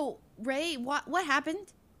 Okay, so Ray, what happened?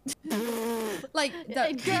 Like,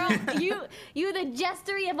 Girl, you the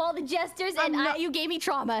jestery of all the jesters, and you gave me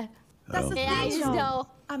trauma. That's the Yeah, thing. I just know.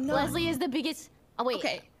 I'm not. Leslie is the biggest. Oh wait.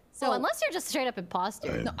 Okay, So so unless you're just straight up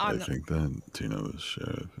imposter. I think that Tina was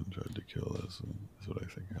sheriff and tried to kill Leslie. That's what I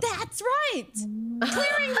think happened. that's right.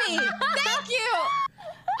 Clearing me. Thank you.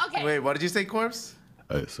 Okay. Wait, what did you say, Corpse?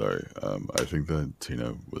 Sorry. I think that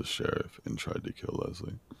Tina was sheriff and tried to kill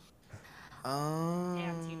Leslie.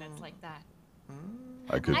 Damn, Tina's like that.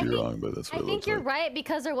 I could be wrong, but that's I what it think looks you're like. right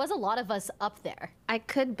because there was a lot of us up there. I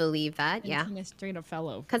could believe that, yeah. Straight up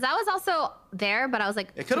fellow. Because I was also there, but I was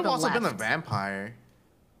like, It could have also been a left. vampire.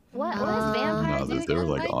 What does vampires No, do they were again?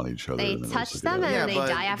 like on each other. They and then touch just them look at and it. then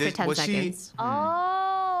they die after 10 seconds.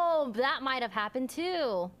 Oh, that might have happened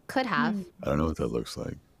too. Could have. I don't know what that looks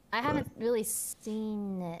like. I haven't really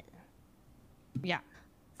seen it. Yeah.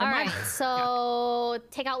 All right, so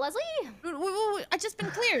take out Leslie. Wait, I just been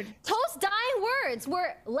cleared. Toast's dying words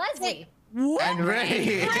were Leslie. And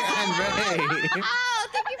Ray. And Ray. Oh,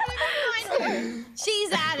 thank you for the reminder.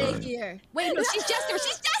 She's out of here. Wait, no, she's Jester.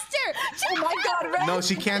 She's Jester. Oh my God, Ray. No,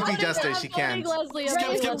 she can't be Jester. She I'm voting can't. Leslie. I'm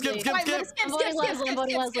voting Leslie. I'm voting Leslie. I'm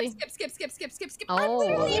voting Leslie. Skip.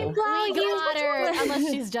 Oh. We got her.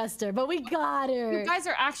 Unless she's Jester, but we got her. You guys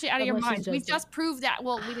are actually out of your Unless she's minds. We Jester. just proved that.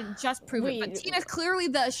 Well, we didn't just prove it, but Tina's clearly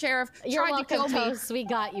the sheriff. You're tried to kill welcome, me. Toast. We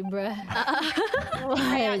got you, bruh.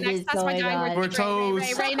 Yeah, next, that's my dying word. We're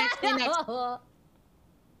toast. Ray, next.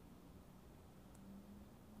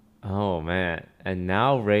 Oh man, and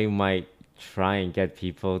now Ray might try and get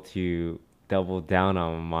people to double down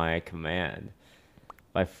on my command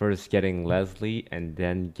by first getting Leslie and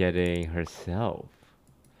then getting herself.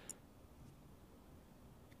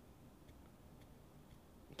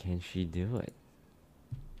 Can she do it?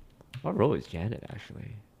 What role is Janet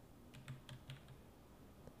actually?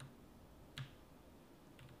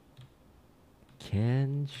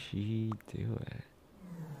 Can she do it?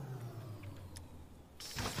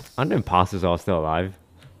 Aren't the imposters all still alive?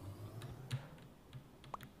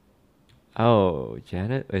 Oh,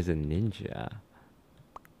 Janet is a ninja.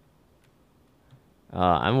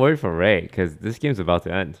 I'm worried for Ray, because this game's about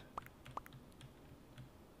to end.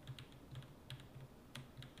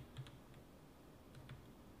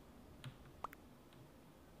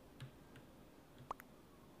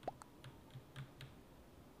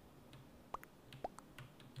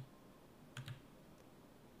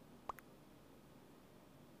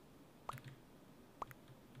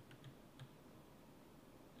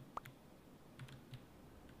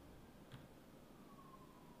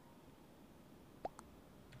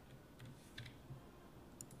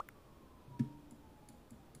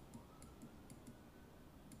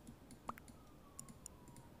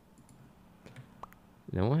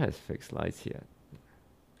 No one has fixed lights yet.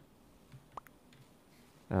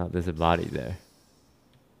 Oh, there's a body there.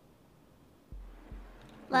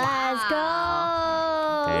 Let's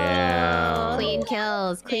go. Damn. Clean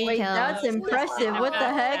kills. Clean Wait, kills. that's impressive. What the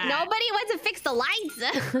heck? Nobody went to fix the lights.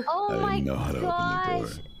 Oh I my didn't know how to open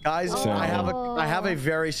the door. Guys, I have a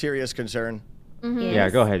very serious concern. Yeah,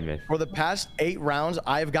 go ahead, man. For the past 8 rounds,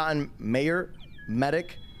 I've gotten mayor,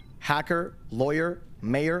 medic, hacker, lawyer,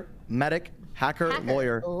 mayor, medic, hacker,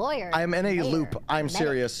 lawyer. I'm in a loop. I'm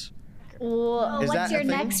serious. What's your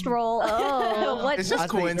next role? Oh, It's just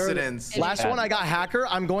coincidence. Last one I got hacker.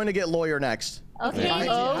 I'm going to get lawyer next. Okay. So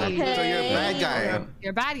you're a bad guy. You're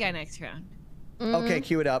a bad guy next round. Okay,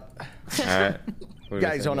 cue it up. Alright. You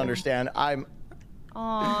guys don't understand.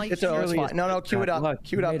 Oh, It's fine. No, cue it up.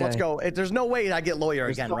 Cue it up. Let's go. There's no way I get lawyer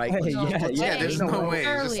again, right? Yeah, there's no way.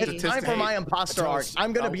 It's just It's time for my imposter arc.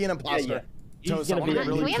 I'm gonna be an imposter. Toast, I wanna get Can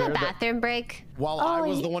really we have a clear that bathroom break? while I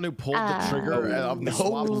was the one who pulled the trigger of the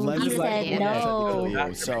swap, He said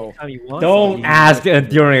no. So Don't ask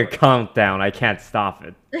during a countdown. I can't stop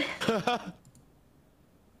it.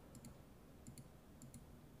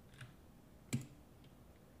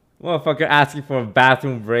 Motherfucker asking for a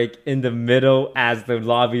bathroom break in the middle as the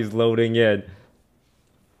lobby's loading in.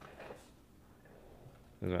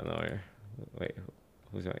 Who's my lawyer? Wait,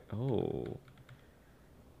 who's my... Oh.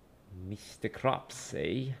 Mr. Crops,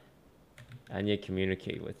 eh? I need to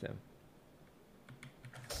communicate with him.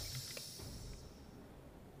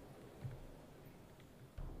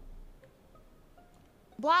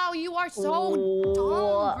 Wow, you are so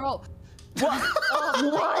dumb, bro. What?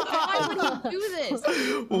 Why would you do this?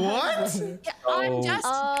 What? Yeah, I'm just.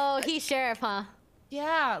 Oh, he's sheriff, huh?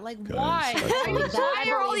 Yeah, like why? Why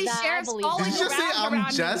are all these sheriffs following Did you just say around I'm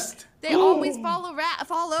me? just? They always fall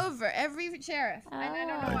over every sheriff. I don't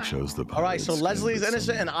know. I chose the all right, so pirate Leslie's skin, but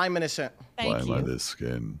innocent and I'm innocent. Why am I this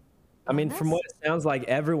skin? I mean, from what it sounds like,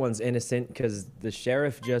 everyone's innocent because the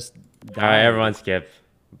sheriff just died. Alright, everyone skip.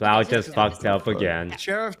 Blau just fucked up again.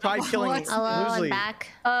 Sheriff tried killing Hello, I'm Fuslie. back.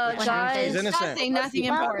 guys. He's innocent. Nothing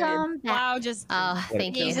important. Wow, just. Oh,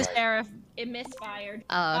 thank you. He's a sheriff. It misfired.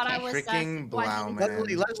 Oh, Thought okay. I was Freaking Blau, man.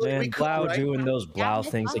 Leslie, Man, we Blau right? doing those Blau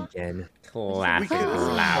things again. Classic We could-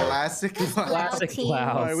 Blau. Classic Blau. Classic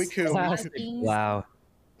Blau. Alright, we cool. Classic Blau.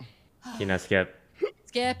 Tina, skip.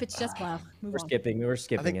 Skip. It's just Blau. Move We're on. skipping. We're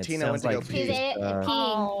skipping. It sounds like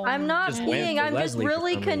I'm not Just went peeing. for I'm just Leslie for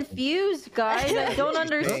really some reason. confused, guys. I don't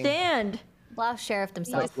understand. Blau sheriffed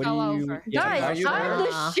himself. What do you? Guys, I'm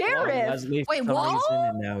the sheriff. Leslie for Wait, some what? reason,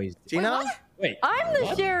 and now he's. Tina? Wait. I'm the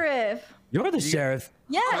what? sheriff. You're the sheriff.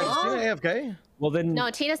 Yes. Tina AFK? Well then. No,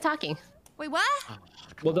 Tina's talking. Wait, what?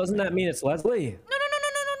 Well, doesn't that mean it's Leslie?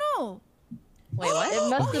 No. Wait, what? It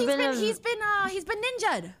must have been He's been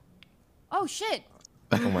ninja'd. Oh shit.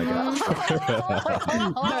 Oh my god.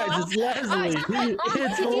 Guys, it's Leslie.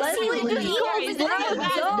 It's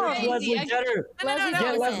Leslie. Get her.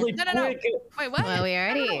 Get Leslie quick. Wait, what? Well, we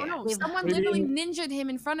already. No. Someone literally ninja'd him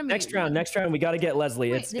in front of me. Next round, we gotta get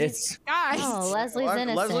Leslie. It's guys. Oh, Leslie's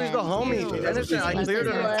innocent. Leslie's the homie. She's innocent. I cleared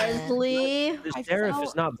her. Leslie. the sheriff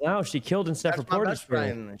is not Blau. She killed and self-reported for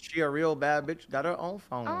it. She a real bad bitch. Got her own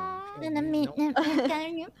phone.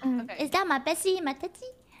 Is that my bestie, my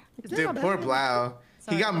tetsy? Dude, poor Blau.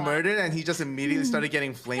 He got murdered and he just immediately started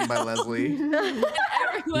getting flamed by Leslie.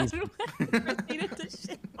 Everyone proceeded to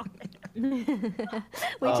shit on him.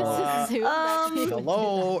 We just assumed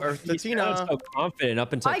hello, Earth to Tina. So confident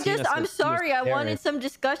up until I'm sorry. I wanted some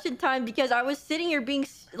discussion time because I was sitting here being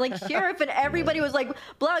like sheriff and everybody was like,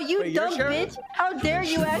 Blau, you dumb bitch. How dare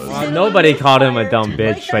you accidentally Well, nobody called him a dumb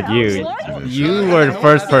bitch, but you. You were the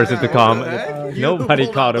first person to call him.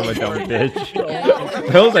 Nobody called him a dumb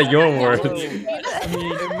bitch. Those are your words.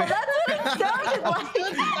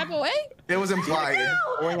 It was implied.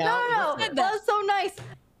 No. That was so nice.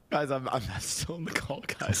 Guys, I'm still in the call,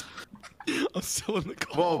 guys. I'm still in the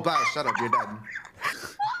call. Whoa, Blau, shut up. You're done.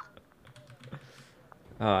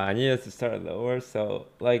 I needed to start lower, so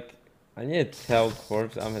like I need to tell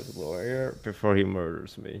Corpse I'm his lawyer before he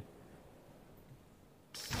murders me.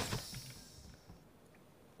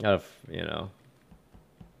 Out of, you know.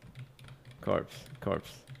 Corpse.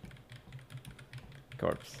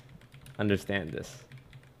 Understand this.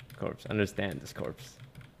 Corpse, understand this, Corpse.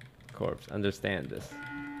 Corpse, understand this.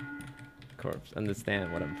 Corpse,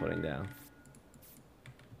 understand what I'm putting down.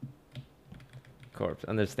 Corpse,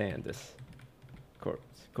 understand this.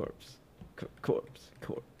 Corpse.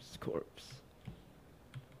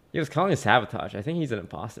 He was calling it sabotage. I think he's an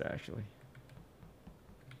imposter, actually.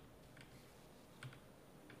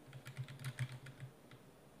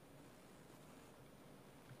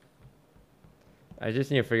 I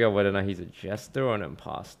just need to figure out whether or not he's a jester or an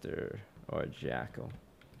imposter or a jackal.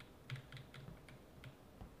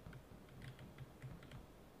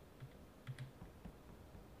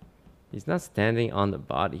 He's not standing on the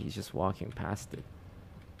body, he's just walking past it.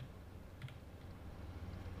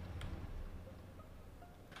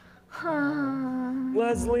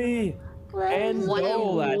 Leslie and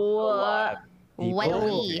Joel at the lab.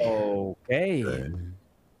 Okay.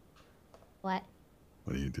 What?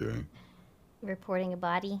 What are you doing? Reporting a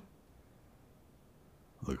body.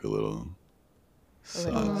 Look a little sus.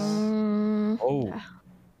 Oh.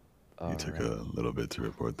 You took a little bit to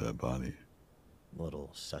report that body.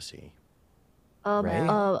 Little sussy.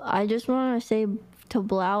 I just want to say to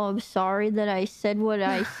Blau, I'm sorry that I said what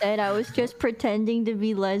I said. I was just pretending to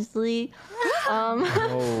be Leslie.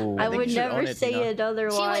 I would never say it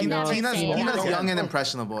otherwise. Tina's young and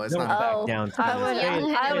impressionable. It's not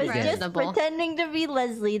I was just pretending to be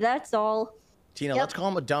Leslie. That's all. Tina, let's call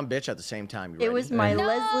him a dumb bitch at the same time. It was my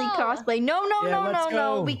Leslie cosplay.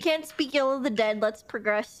 No. We can't speak ill of the dead. Let's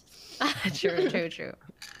progress. True.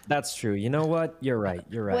 That's true. You know what? You're right.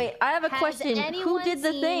 Wait, I have a question. Who did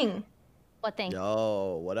the thing? What thing?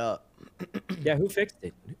 Yo, what up? Yeah, who fixed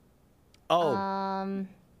it? Oh.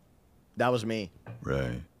 That was me.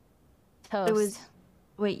 Right. Toast. It was.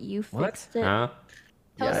 Wait, you fixed it? Huh?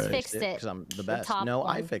 Toast fixed it. Because I'm the best. No,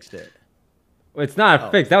 I fixed it. Well, it's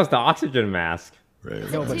not fixed. That was the oxygen mask. Right.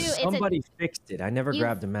 No, but somebody fixed it. I never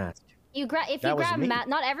grabbed a mask. If you grab a mask,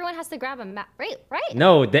 not everyone has to grab a mask. Right?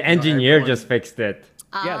 No, the engineer just fixed it.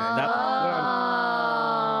 Yeah,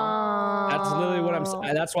 that's literally what I'm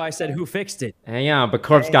saying. That's why I said who fixed it. Hang on, but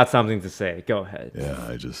Corpse got something to say. Go ahead. Yeah,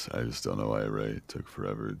 I just don't know why Ray took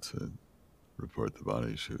forever to report the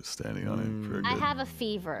body. She was standing on it for a I good... have a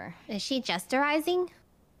fever. Is she gesturizing?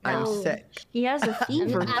 I'm sick. He has a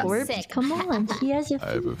fever, Corpse. Come on, he has a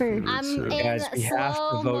fever. I'm Guys, we have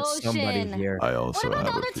to vote somebody here. I also What about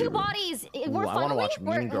the have other a two fever. bodies? Ooh, We're I wanna watch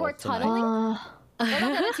funneling? Mean Girl We're tunneling? What about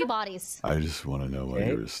the other two bodies? I just want to know why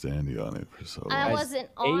you were standing on it for so long. I wasn't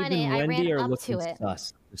on it. I ran up to it.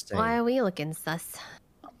 Why are we looking sus?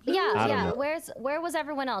 Yeah. Where was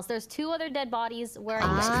everyone else? There's two other dead bodies. Where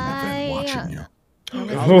watching you.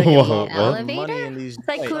 Elevator?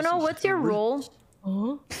 Sykkuno, what's your role?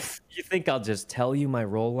 You think I'll just tell you my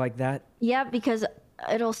role like that? Yeah, because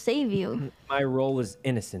it'll save you. My role is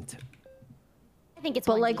innocent. I think it's.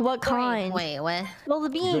 But like, what kind? Wait, what? Well, the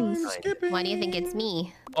beans. Why do you think it's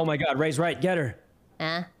me? Oh my God, Ray's right. Get her.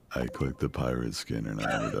 Huh? I clicked the pirate skin and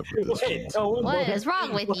I ended up with this Wait, one. What is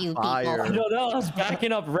wrong with you people? I don't know. I was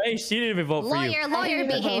backing up Ray. She didn't even vote for you. Lawyer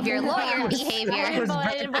behavior. Lawyer I behavior. was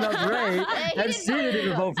backing up Ray. And she didn't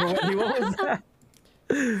even vote for Wendy. What was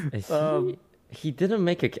that? He didn't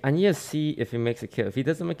make a. I need to see if he makes a kill. If he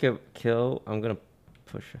doesn't make a kill, I'm gonna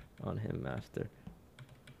push on him after.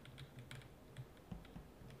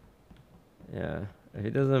 Yeah, if he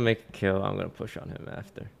doesn't make a kill, I'm gonna push on him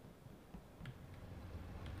after.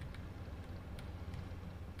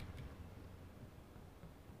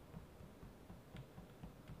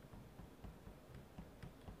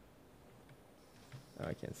 Oh,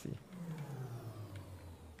 I can't see.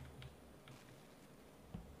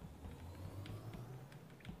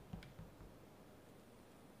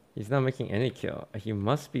 He's not making any kill. He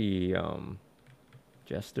must be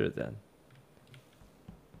Jester then.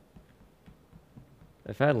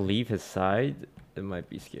 If I leave his side, it might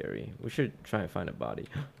be scary. We should try and find a body.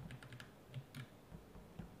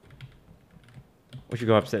 We should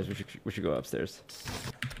go upstairs. We should go upstairs.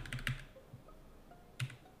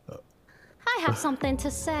 I have something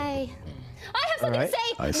to say. I have something to say.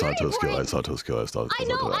 I saw Toast kill. I saw Toast kill. I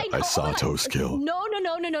saw Toast kill. No.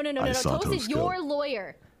 Toast is your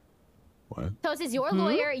lawyer. What? Toast is your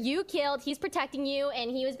lawyer. You killed. He's protecting you, and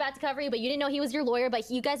he was about to cover you, but you didn't know he was your lawyer. But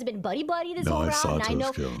you guys have been buddy this whole round. And I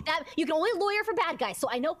know that you can only lawyer for bad guys. So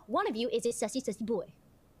I know one of you is a sussy boy.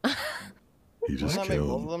 He just Doesn't that make both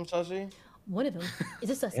killed. of them sussy? One of them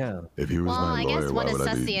is a sussy. Yeah. If he was Well, my I lawyer, guess why one is would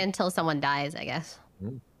I sussy be? until someone dies, I guess.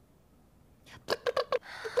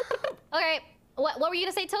 Okay, what were you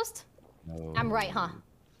gonna say, Toast? I'm right, huh?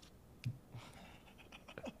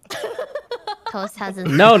 Toast has a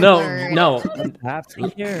No.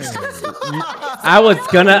 I was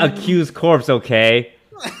gonna accuse Corpse, okay?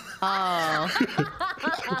 Oh.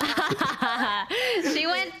 She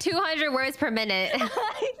went 200 words per minute.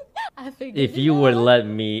 If you would let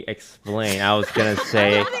me explain, I was gonna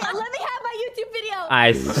say. Let me have my YouTube video.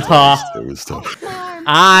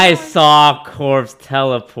 I saw Corpse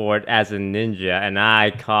teleport as a ninja, and I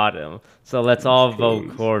caught him. So let's all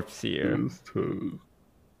vote Corpse here. Which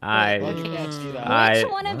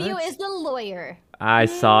one of you is the lawyer? I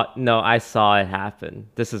saw it happen.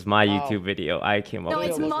 This is my YouTube video. I came up No, with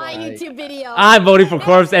it's it. my YouTube video. I'm voting for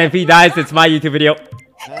Corpse, and if he dies, it's my YouTube video.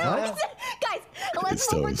 Guys,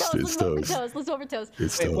 let's vote for Toast. Let's vote for Toast.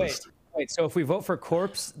 Wait, so if we vote for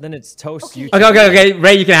Corpse, then it's Toast. Okay.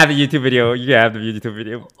 Ray, you can have the YouTube video. You can have the YouTube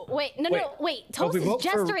video. Wait. Toast is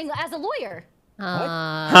gesturing as a lawyer.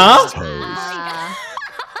 Huh?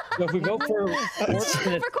 So if we vote for Corpse, then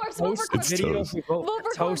it's Corpse. video. If we vote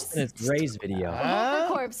for Toast, then it's Ray's video. Vote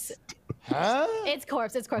for Corpse. Huh? It's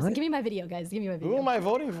Corpse. Give me my video, guys. Give me my video. Who am I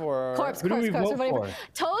voting for? Corpse. Who do we vote for?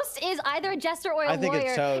 Toast is either a jester or a I think lawyer.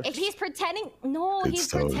 it's Toast. If he's pretending, he's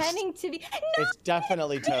Toast. pretending to be. No. It's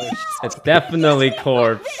definitely Toast. It's definitely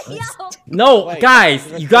Corpse. No, guys,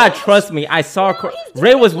 you gotta trust me. I saw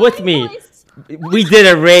Ray was with me. We did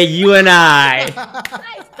it, Ray. You and I.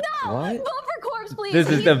 Guys, no. What? Vote for Corpse, please. This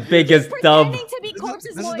is the biggest dub. To be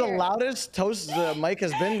Corpse's This is the loudest Toast's mic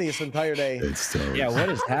has been this entire day. Yeah, what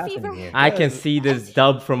is happening here? I can see this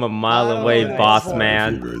dub from a mile away, boss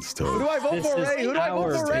man. Who do I vote for, Ray? Who do I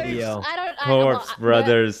vote for, Ray? Video. Corpse,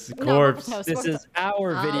 brothers. Corpse. This is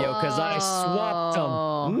our video because I swapped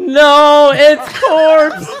them. No, it's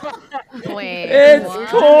Corpse. Wait.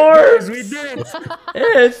 It's Corpse. We did it.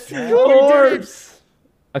 It's Corpse.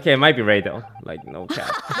 Okay, it might be Ray though. Like no cap.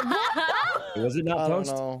 Was it not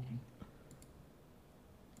Toast? No.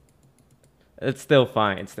 It's still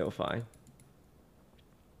fine.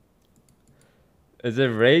 Is it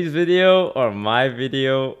Ray's video or my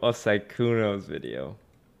video or Sykkuno's video?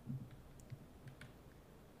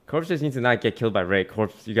 Corpse just needs to not get killed by Ray.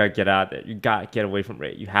 Corpse, you gotta get out of there. You gotta get away from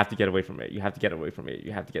Ray. You have to get away from Ray. You have to get away from Ray.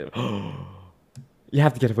 You have to get away. You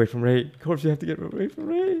have to get away from Ray. Corpse, you have to get away from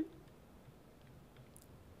Ray.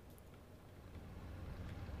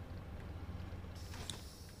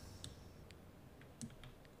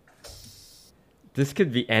 This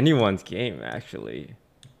could be anyone's game, actually.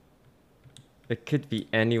 It could be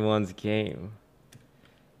anyone's game.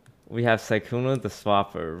 We have Sykkuno the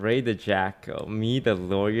Swapper, Ray the Jacko, me the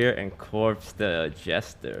lawyer, and Corpse the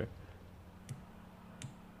jester.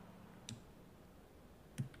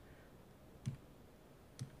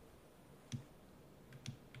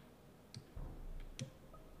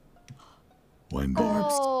 Wendy.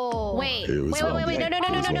 Oh. Wait. No.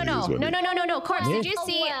 Corpse, did you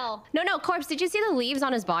see? No, Corpse, did you see the leaves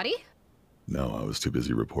on his body? No, I was too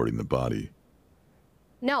busy reporting the body.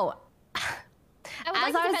 No. I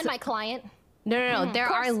would like to defend my client. No. There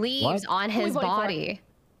are leaves on his body.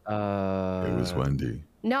 It was Wendy.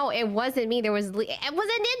 No, it wasn't me. It was a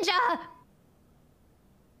ninja.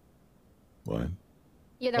 What?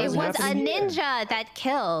 Yeah, it was a ninja that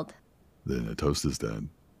killed. Then Toast is dead.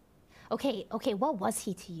 Okay. What was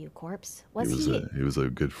he to you, Corpse? He was a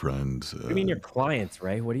good friend. What do you mean your clients,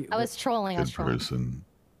 Ray? What do you? I was trolling. Good person.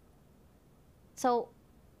 So,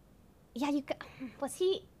 yeah, was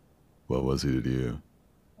he? What was he to you?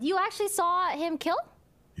 You actually saw him kill?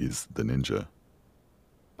 He's the ninja.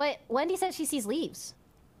 But Wendy said she sees leaves.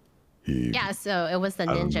 Yeah, so it was the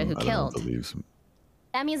ninja who killed. The leaves.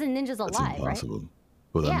 That means the ninja's That's alive, impossible. right?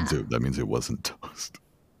 Well, that means it wasn't Toast.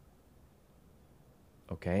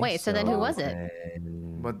 Okay. Wait, so then who was it?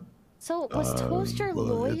 But so was Toast your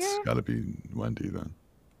lawyer? It's got to be Wendy then.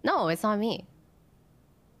 No, it's not me.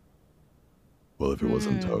 Well, if it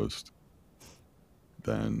wasn't Toast,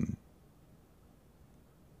 then.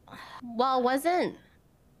 Well, it wasn't.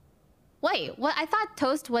 Wait, what? I thought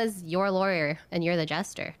Toast was your lawyer and you're the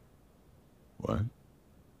jester. What?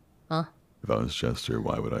 Huh? If I was jester,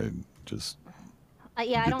 why would I just?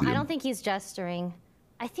 Yeah, I don't think he's gesturing.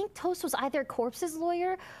 I think Toast was either Corpse's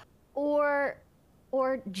lawyer, or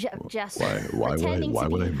jester. Why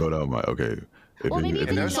would I vote out my? Okay.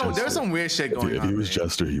 There's some weird shit going on. If he was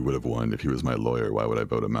jester, he would have won. If he was my lawyer, why would I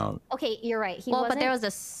vote him out? Okay, you're right. He well, wasn't. but there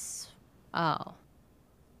was a. Oh.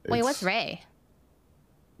 Wait, what's Ray?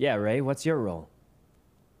 Yeah, Ray, what's your role?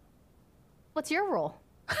 What's your role?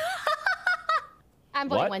 I'm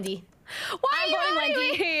voting Wendy. Why I'm voting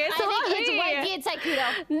Wendy. It's I think it's Wendy and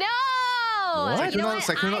Sykkuno. No. What? You know what?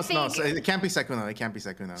 No, it can't be Sykkuno. It can't be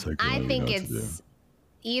Sykkuno. I think it's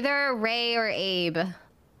either Ray or Abe. Okay.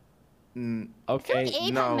 I feel like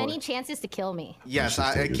Abe had many chances to kill me. Yes,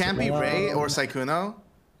 it can't be Ray or Sykkuno.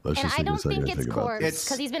 And I don't think it's Corpse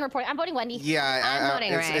because he's been reporting. I'm voting Wendy. Yeah, I'm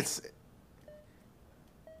voting Ray.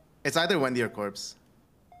 It's either Wendy or Corpse.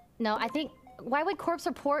 No, I think. Why would Corpse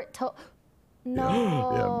report to? No.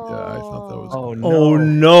 Yeah, I thought that was. Oh no! Oh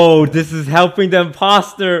no! This is helping the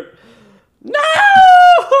imposter. No!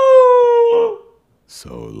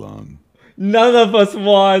 So long. None of us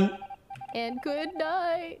won. And good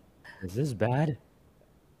night. Is this bad?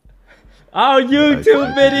 Our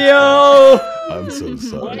YouTube video. I'm so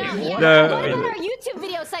sorry. What about our YouTube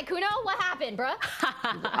video, Sykkuno? What happened, bruh?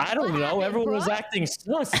 I don't know. Everyone was acting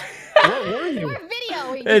sus. What were you? What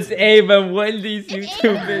video? It's Abe and Wendy's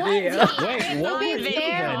YouTube video. Wait, what were you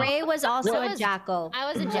then? Ray was also a jackal.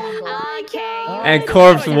 I was a jackal. Okay. And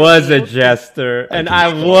Corpse was a jester, and I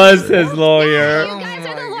was his lawyer. You guys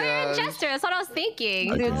are the lawyer and jester. That's what I was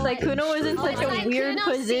thinking. Dude, Sykkuno was in such a weird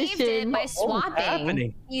position. By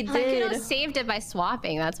swapping. He Sykkuno did. saved it by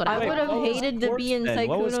swapping. That's what I would have hated to be in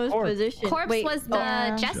Sykkuno's position. Corpse was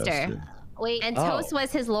the jester. Wait, and Toast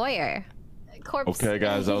was his lawyer. Corpse. Okay,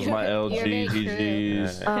 guys, that was my LG.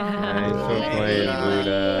 GG's. Thanks for playing,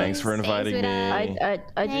 Buddha. Thanks for inviting me.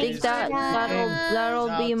 I think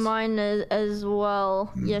that'll be mine as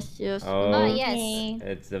well. Yes. Oh, yes.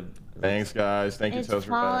 It's a. Thanks, guys. Thank you, Toast,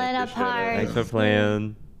 for playing. Thanks for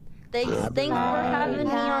playing. Thanks for having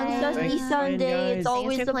me on Sussie Sunday. It's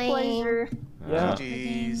always a pleasure. Yeah.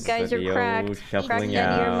 You guys are cracked. Shuffling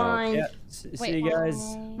out of your out. mind. Yeah. See you guys.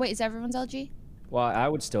 Wait, is everyone's LG? Well, I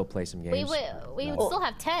would still play some games. We would still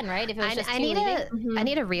have 10, right? If it was just I need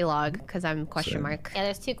a relog because I'm question mark. Yeah,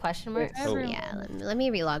 there's 2 question marks. Yeah, let me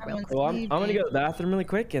relog real quick. Well, I'm gonna go to the bathroom really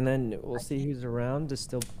quick, and then we'll see who's around to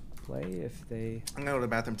still play if they. I'm gonna go to the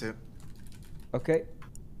bathroom too. Okay.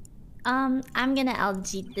 I'm gonna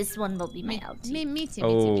LG. This one will be my LG. Me too.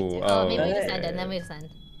 Oh, maybe we just end it, and then we just end.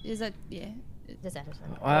 Is that Just end.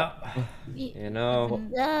 Well, you know,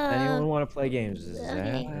 anyone want to play games?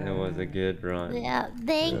 it was a good run. Yeah,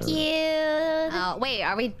 thank you. Wait,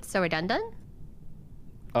 are we? So we're done?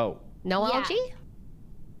 Oh. No Yeah. LG?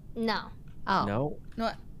 No. Oh. No.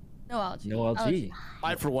 No LG. No LG.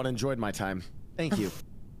 I, for one, enjoyed my time. Thank you.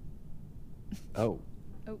 Oh.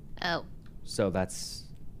 Oh. So that's.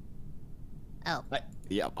 Oh.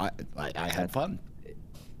 I had fun.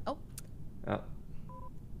 Oh. Oh.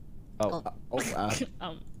 Oh.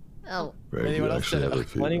 Oh. Ray, do you actually have a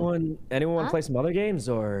fever? Anyone want to play some other games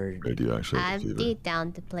or? Ray, do you actually have a fever? I'd be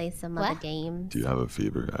down to play some other games. Do you have a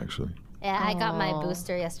fever, actually? Yeah, I got my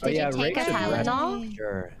booster yesterday. Did you take a Tylenol?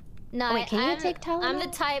 Sure. No, Wait, can you take Tylenol? I'm the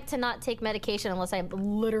type to not take medication unless I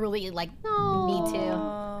literally need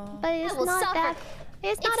to. But it's not that.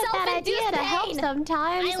 It's not a bad idea to help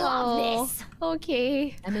sometimes. I love this.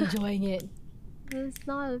 Okay. I'm enjoying it. It's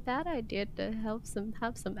not a bad idea to have some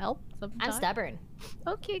help sometimes. I'm stubborn.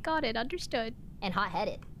 Okay, got it. Understood. And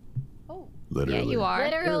hot-headed. Oh. Literally. Yeah, you are.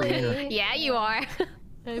 Literally. Yeah, you are.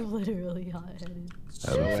 I'm literally hot-headed.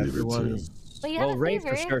 I have a fever too. Well, you have a Ray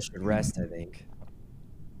fever. for sure should rest, I think.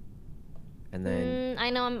 And then I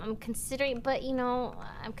know I'm considering, but you know,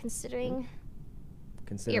 I'm considering.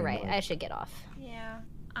 You're right. I should get off. Yeah,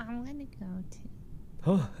 I'm gonna go too.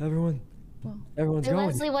 Oh, everyone's Hey, going.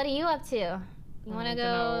 Leslie, what are you up to? You want to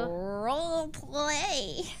go role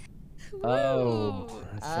play? Oh.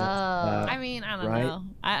 I mean, I don't know.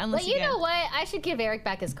 Unless But you know what? I should give Eric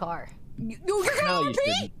back his car. You're gonna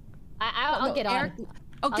repeat? I'll get on.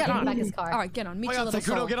 Oh, get I'll on. give him back his car. All right, get on. Meet Oh, your yeah, little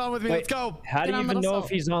Sykkuno, soul. get on with me. Wait, Let's go. How do you even know if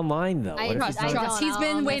he's online though? I trust. He's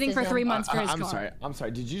been waiting for 3 months for his I'm car. sorry. I'm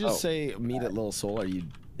sorry. Did you just say meet at Little Soul? Are you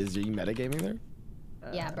metagaming there?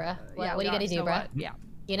 Yeah, bruh. What yeah, are you gonna do, so bruh? what? Yeah.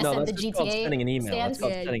 You gonna send the that's called GTA? sending an email. That's Stance?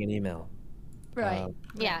 called sending an email. Right.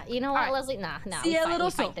 Yeah. You know what, Alright. Leslie? Nah. See ya, Little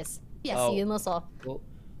we Soul. fight this. Yes. See you in Little Soul. Cool.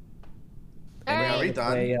 Alright.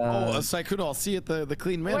 Sykkuno, I'll see you at the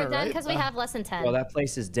Clean Manor, We're done right? because we have less than 10. Well, that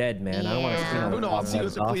place is dead, man. I don't want to clean all the Sykkuno, I'll see you at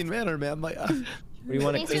cobwebs the off. Clean Manor, man. Like, We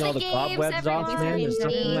want to Thanks clean for all the the games, cobwebs off, everyone. man. There's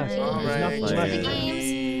nothing left. There's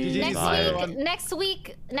nothing left.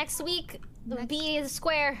 Next week, be the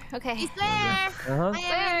square. Okay. Be square.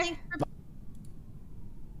 Square.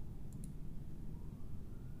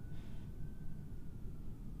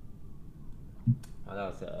 Oh,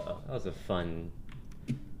 that was a fun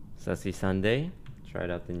Sussy Sunday. Tried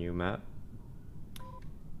out the new map.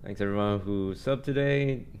 Thanks everyone who subbed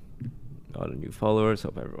today. All the new followers.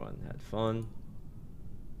 Hope everyone had fun.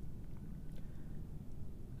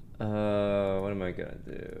 What am I gonna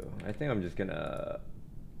do? I think I'm just gonna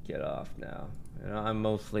get off now. You know, I'm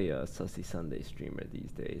mostly a Sussy Sunday streamer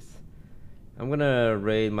these days. I'm gonna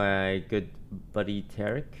raid my good buddy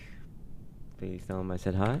Tarek. Please tell him I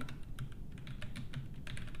said hi.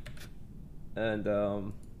 And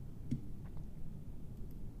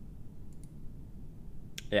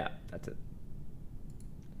yeah, that's it.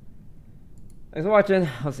 Thanks for watching.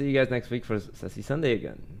 I'll see you guys next week for Sussy Sunday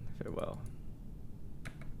again. Farewell.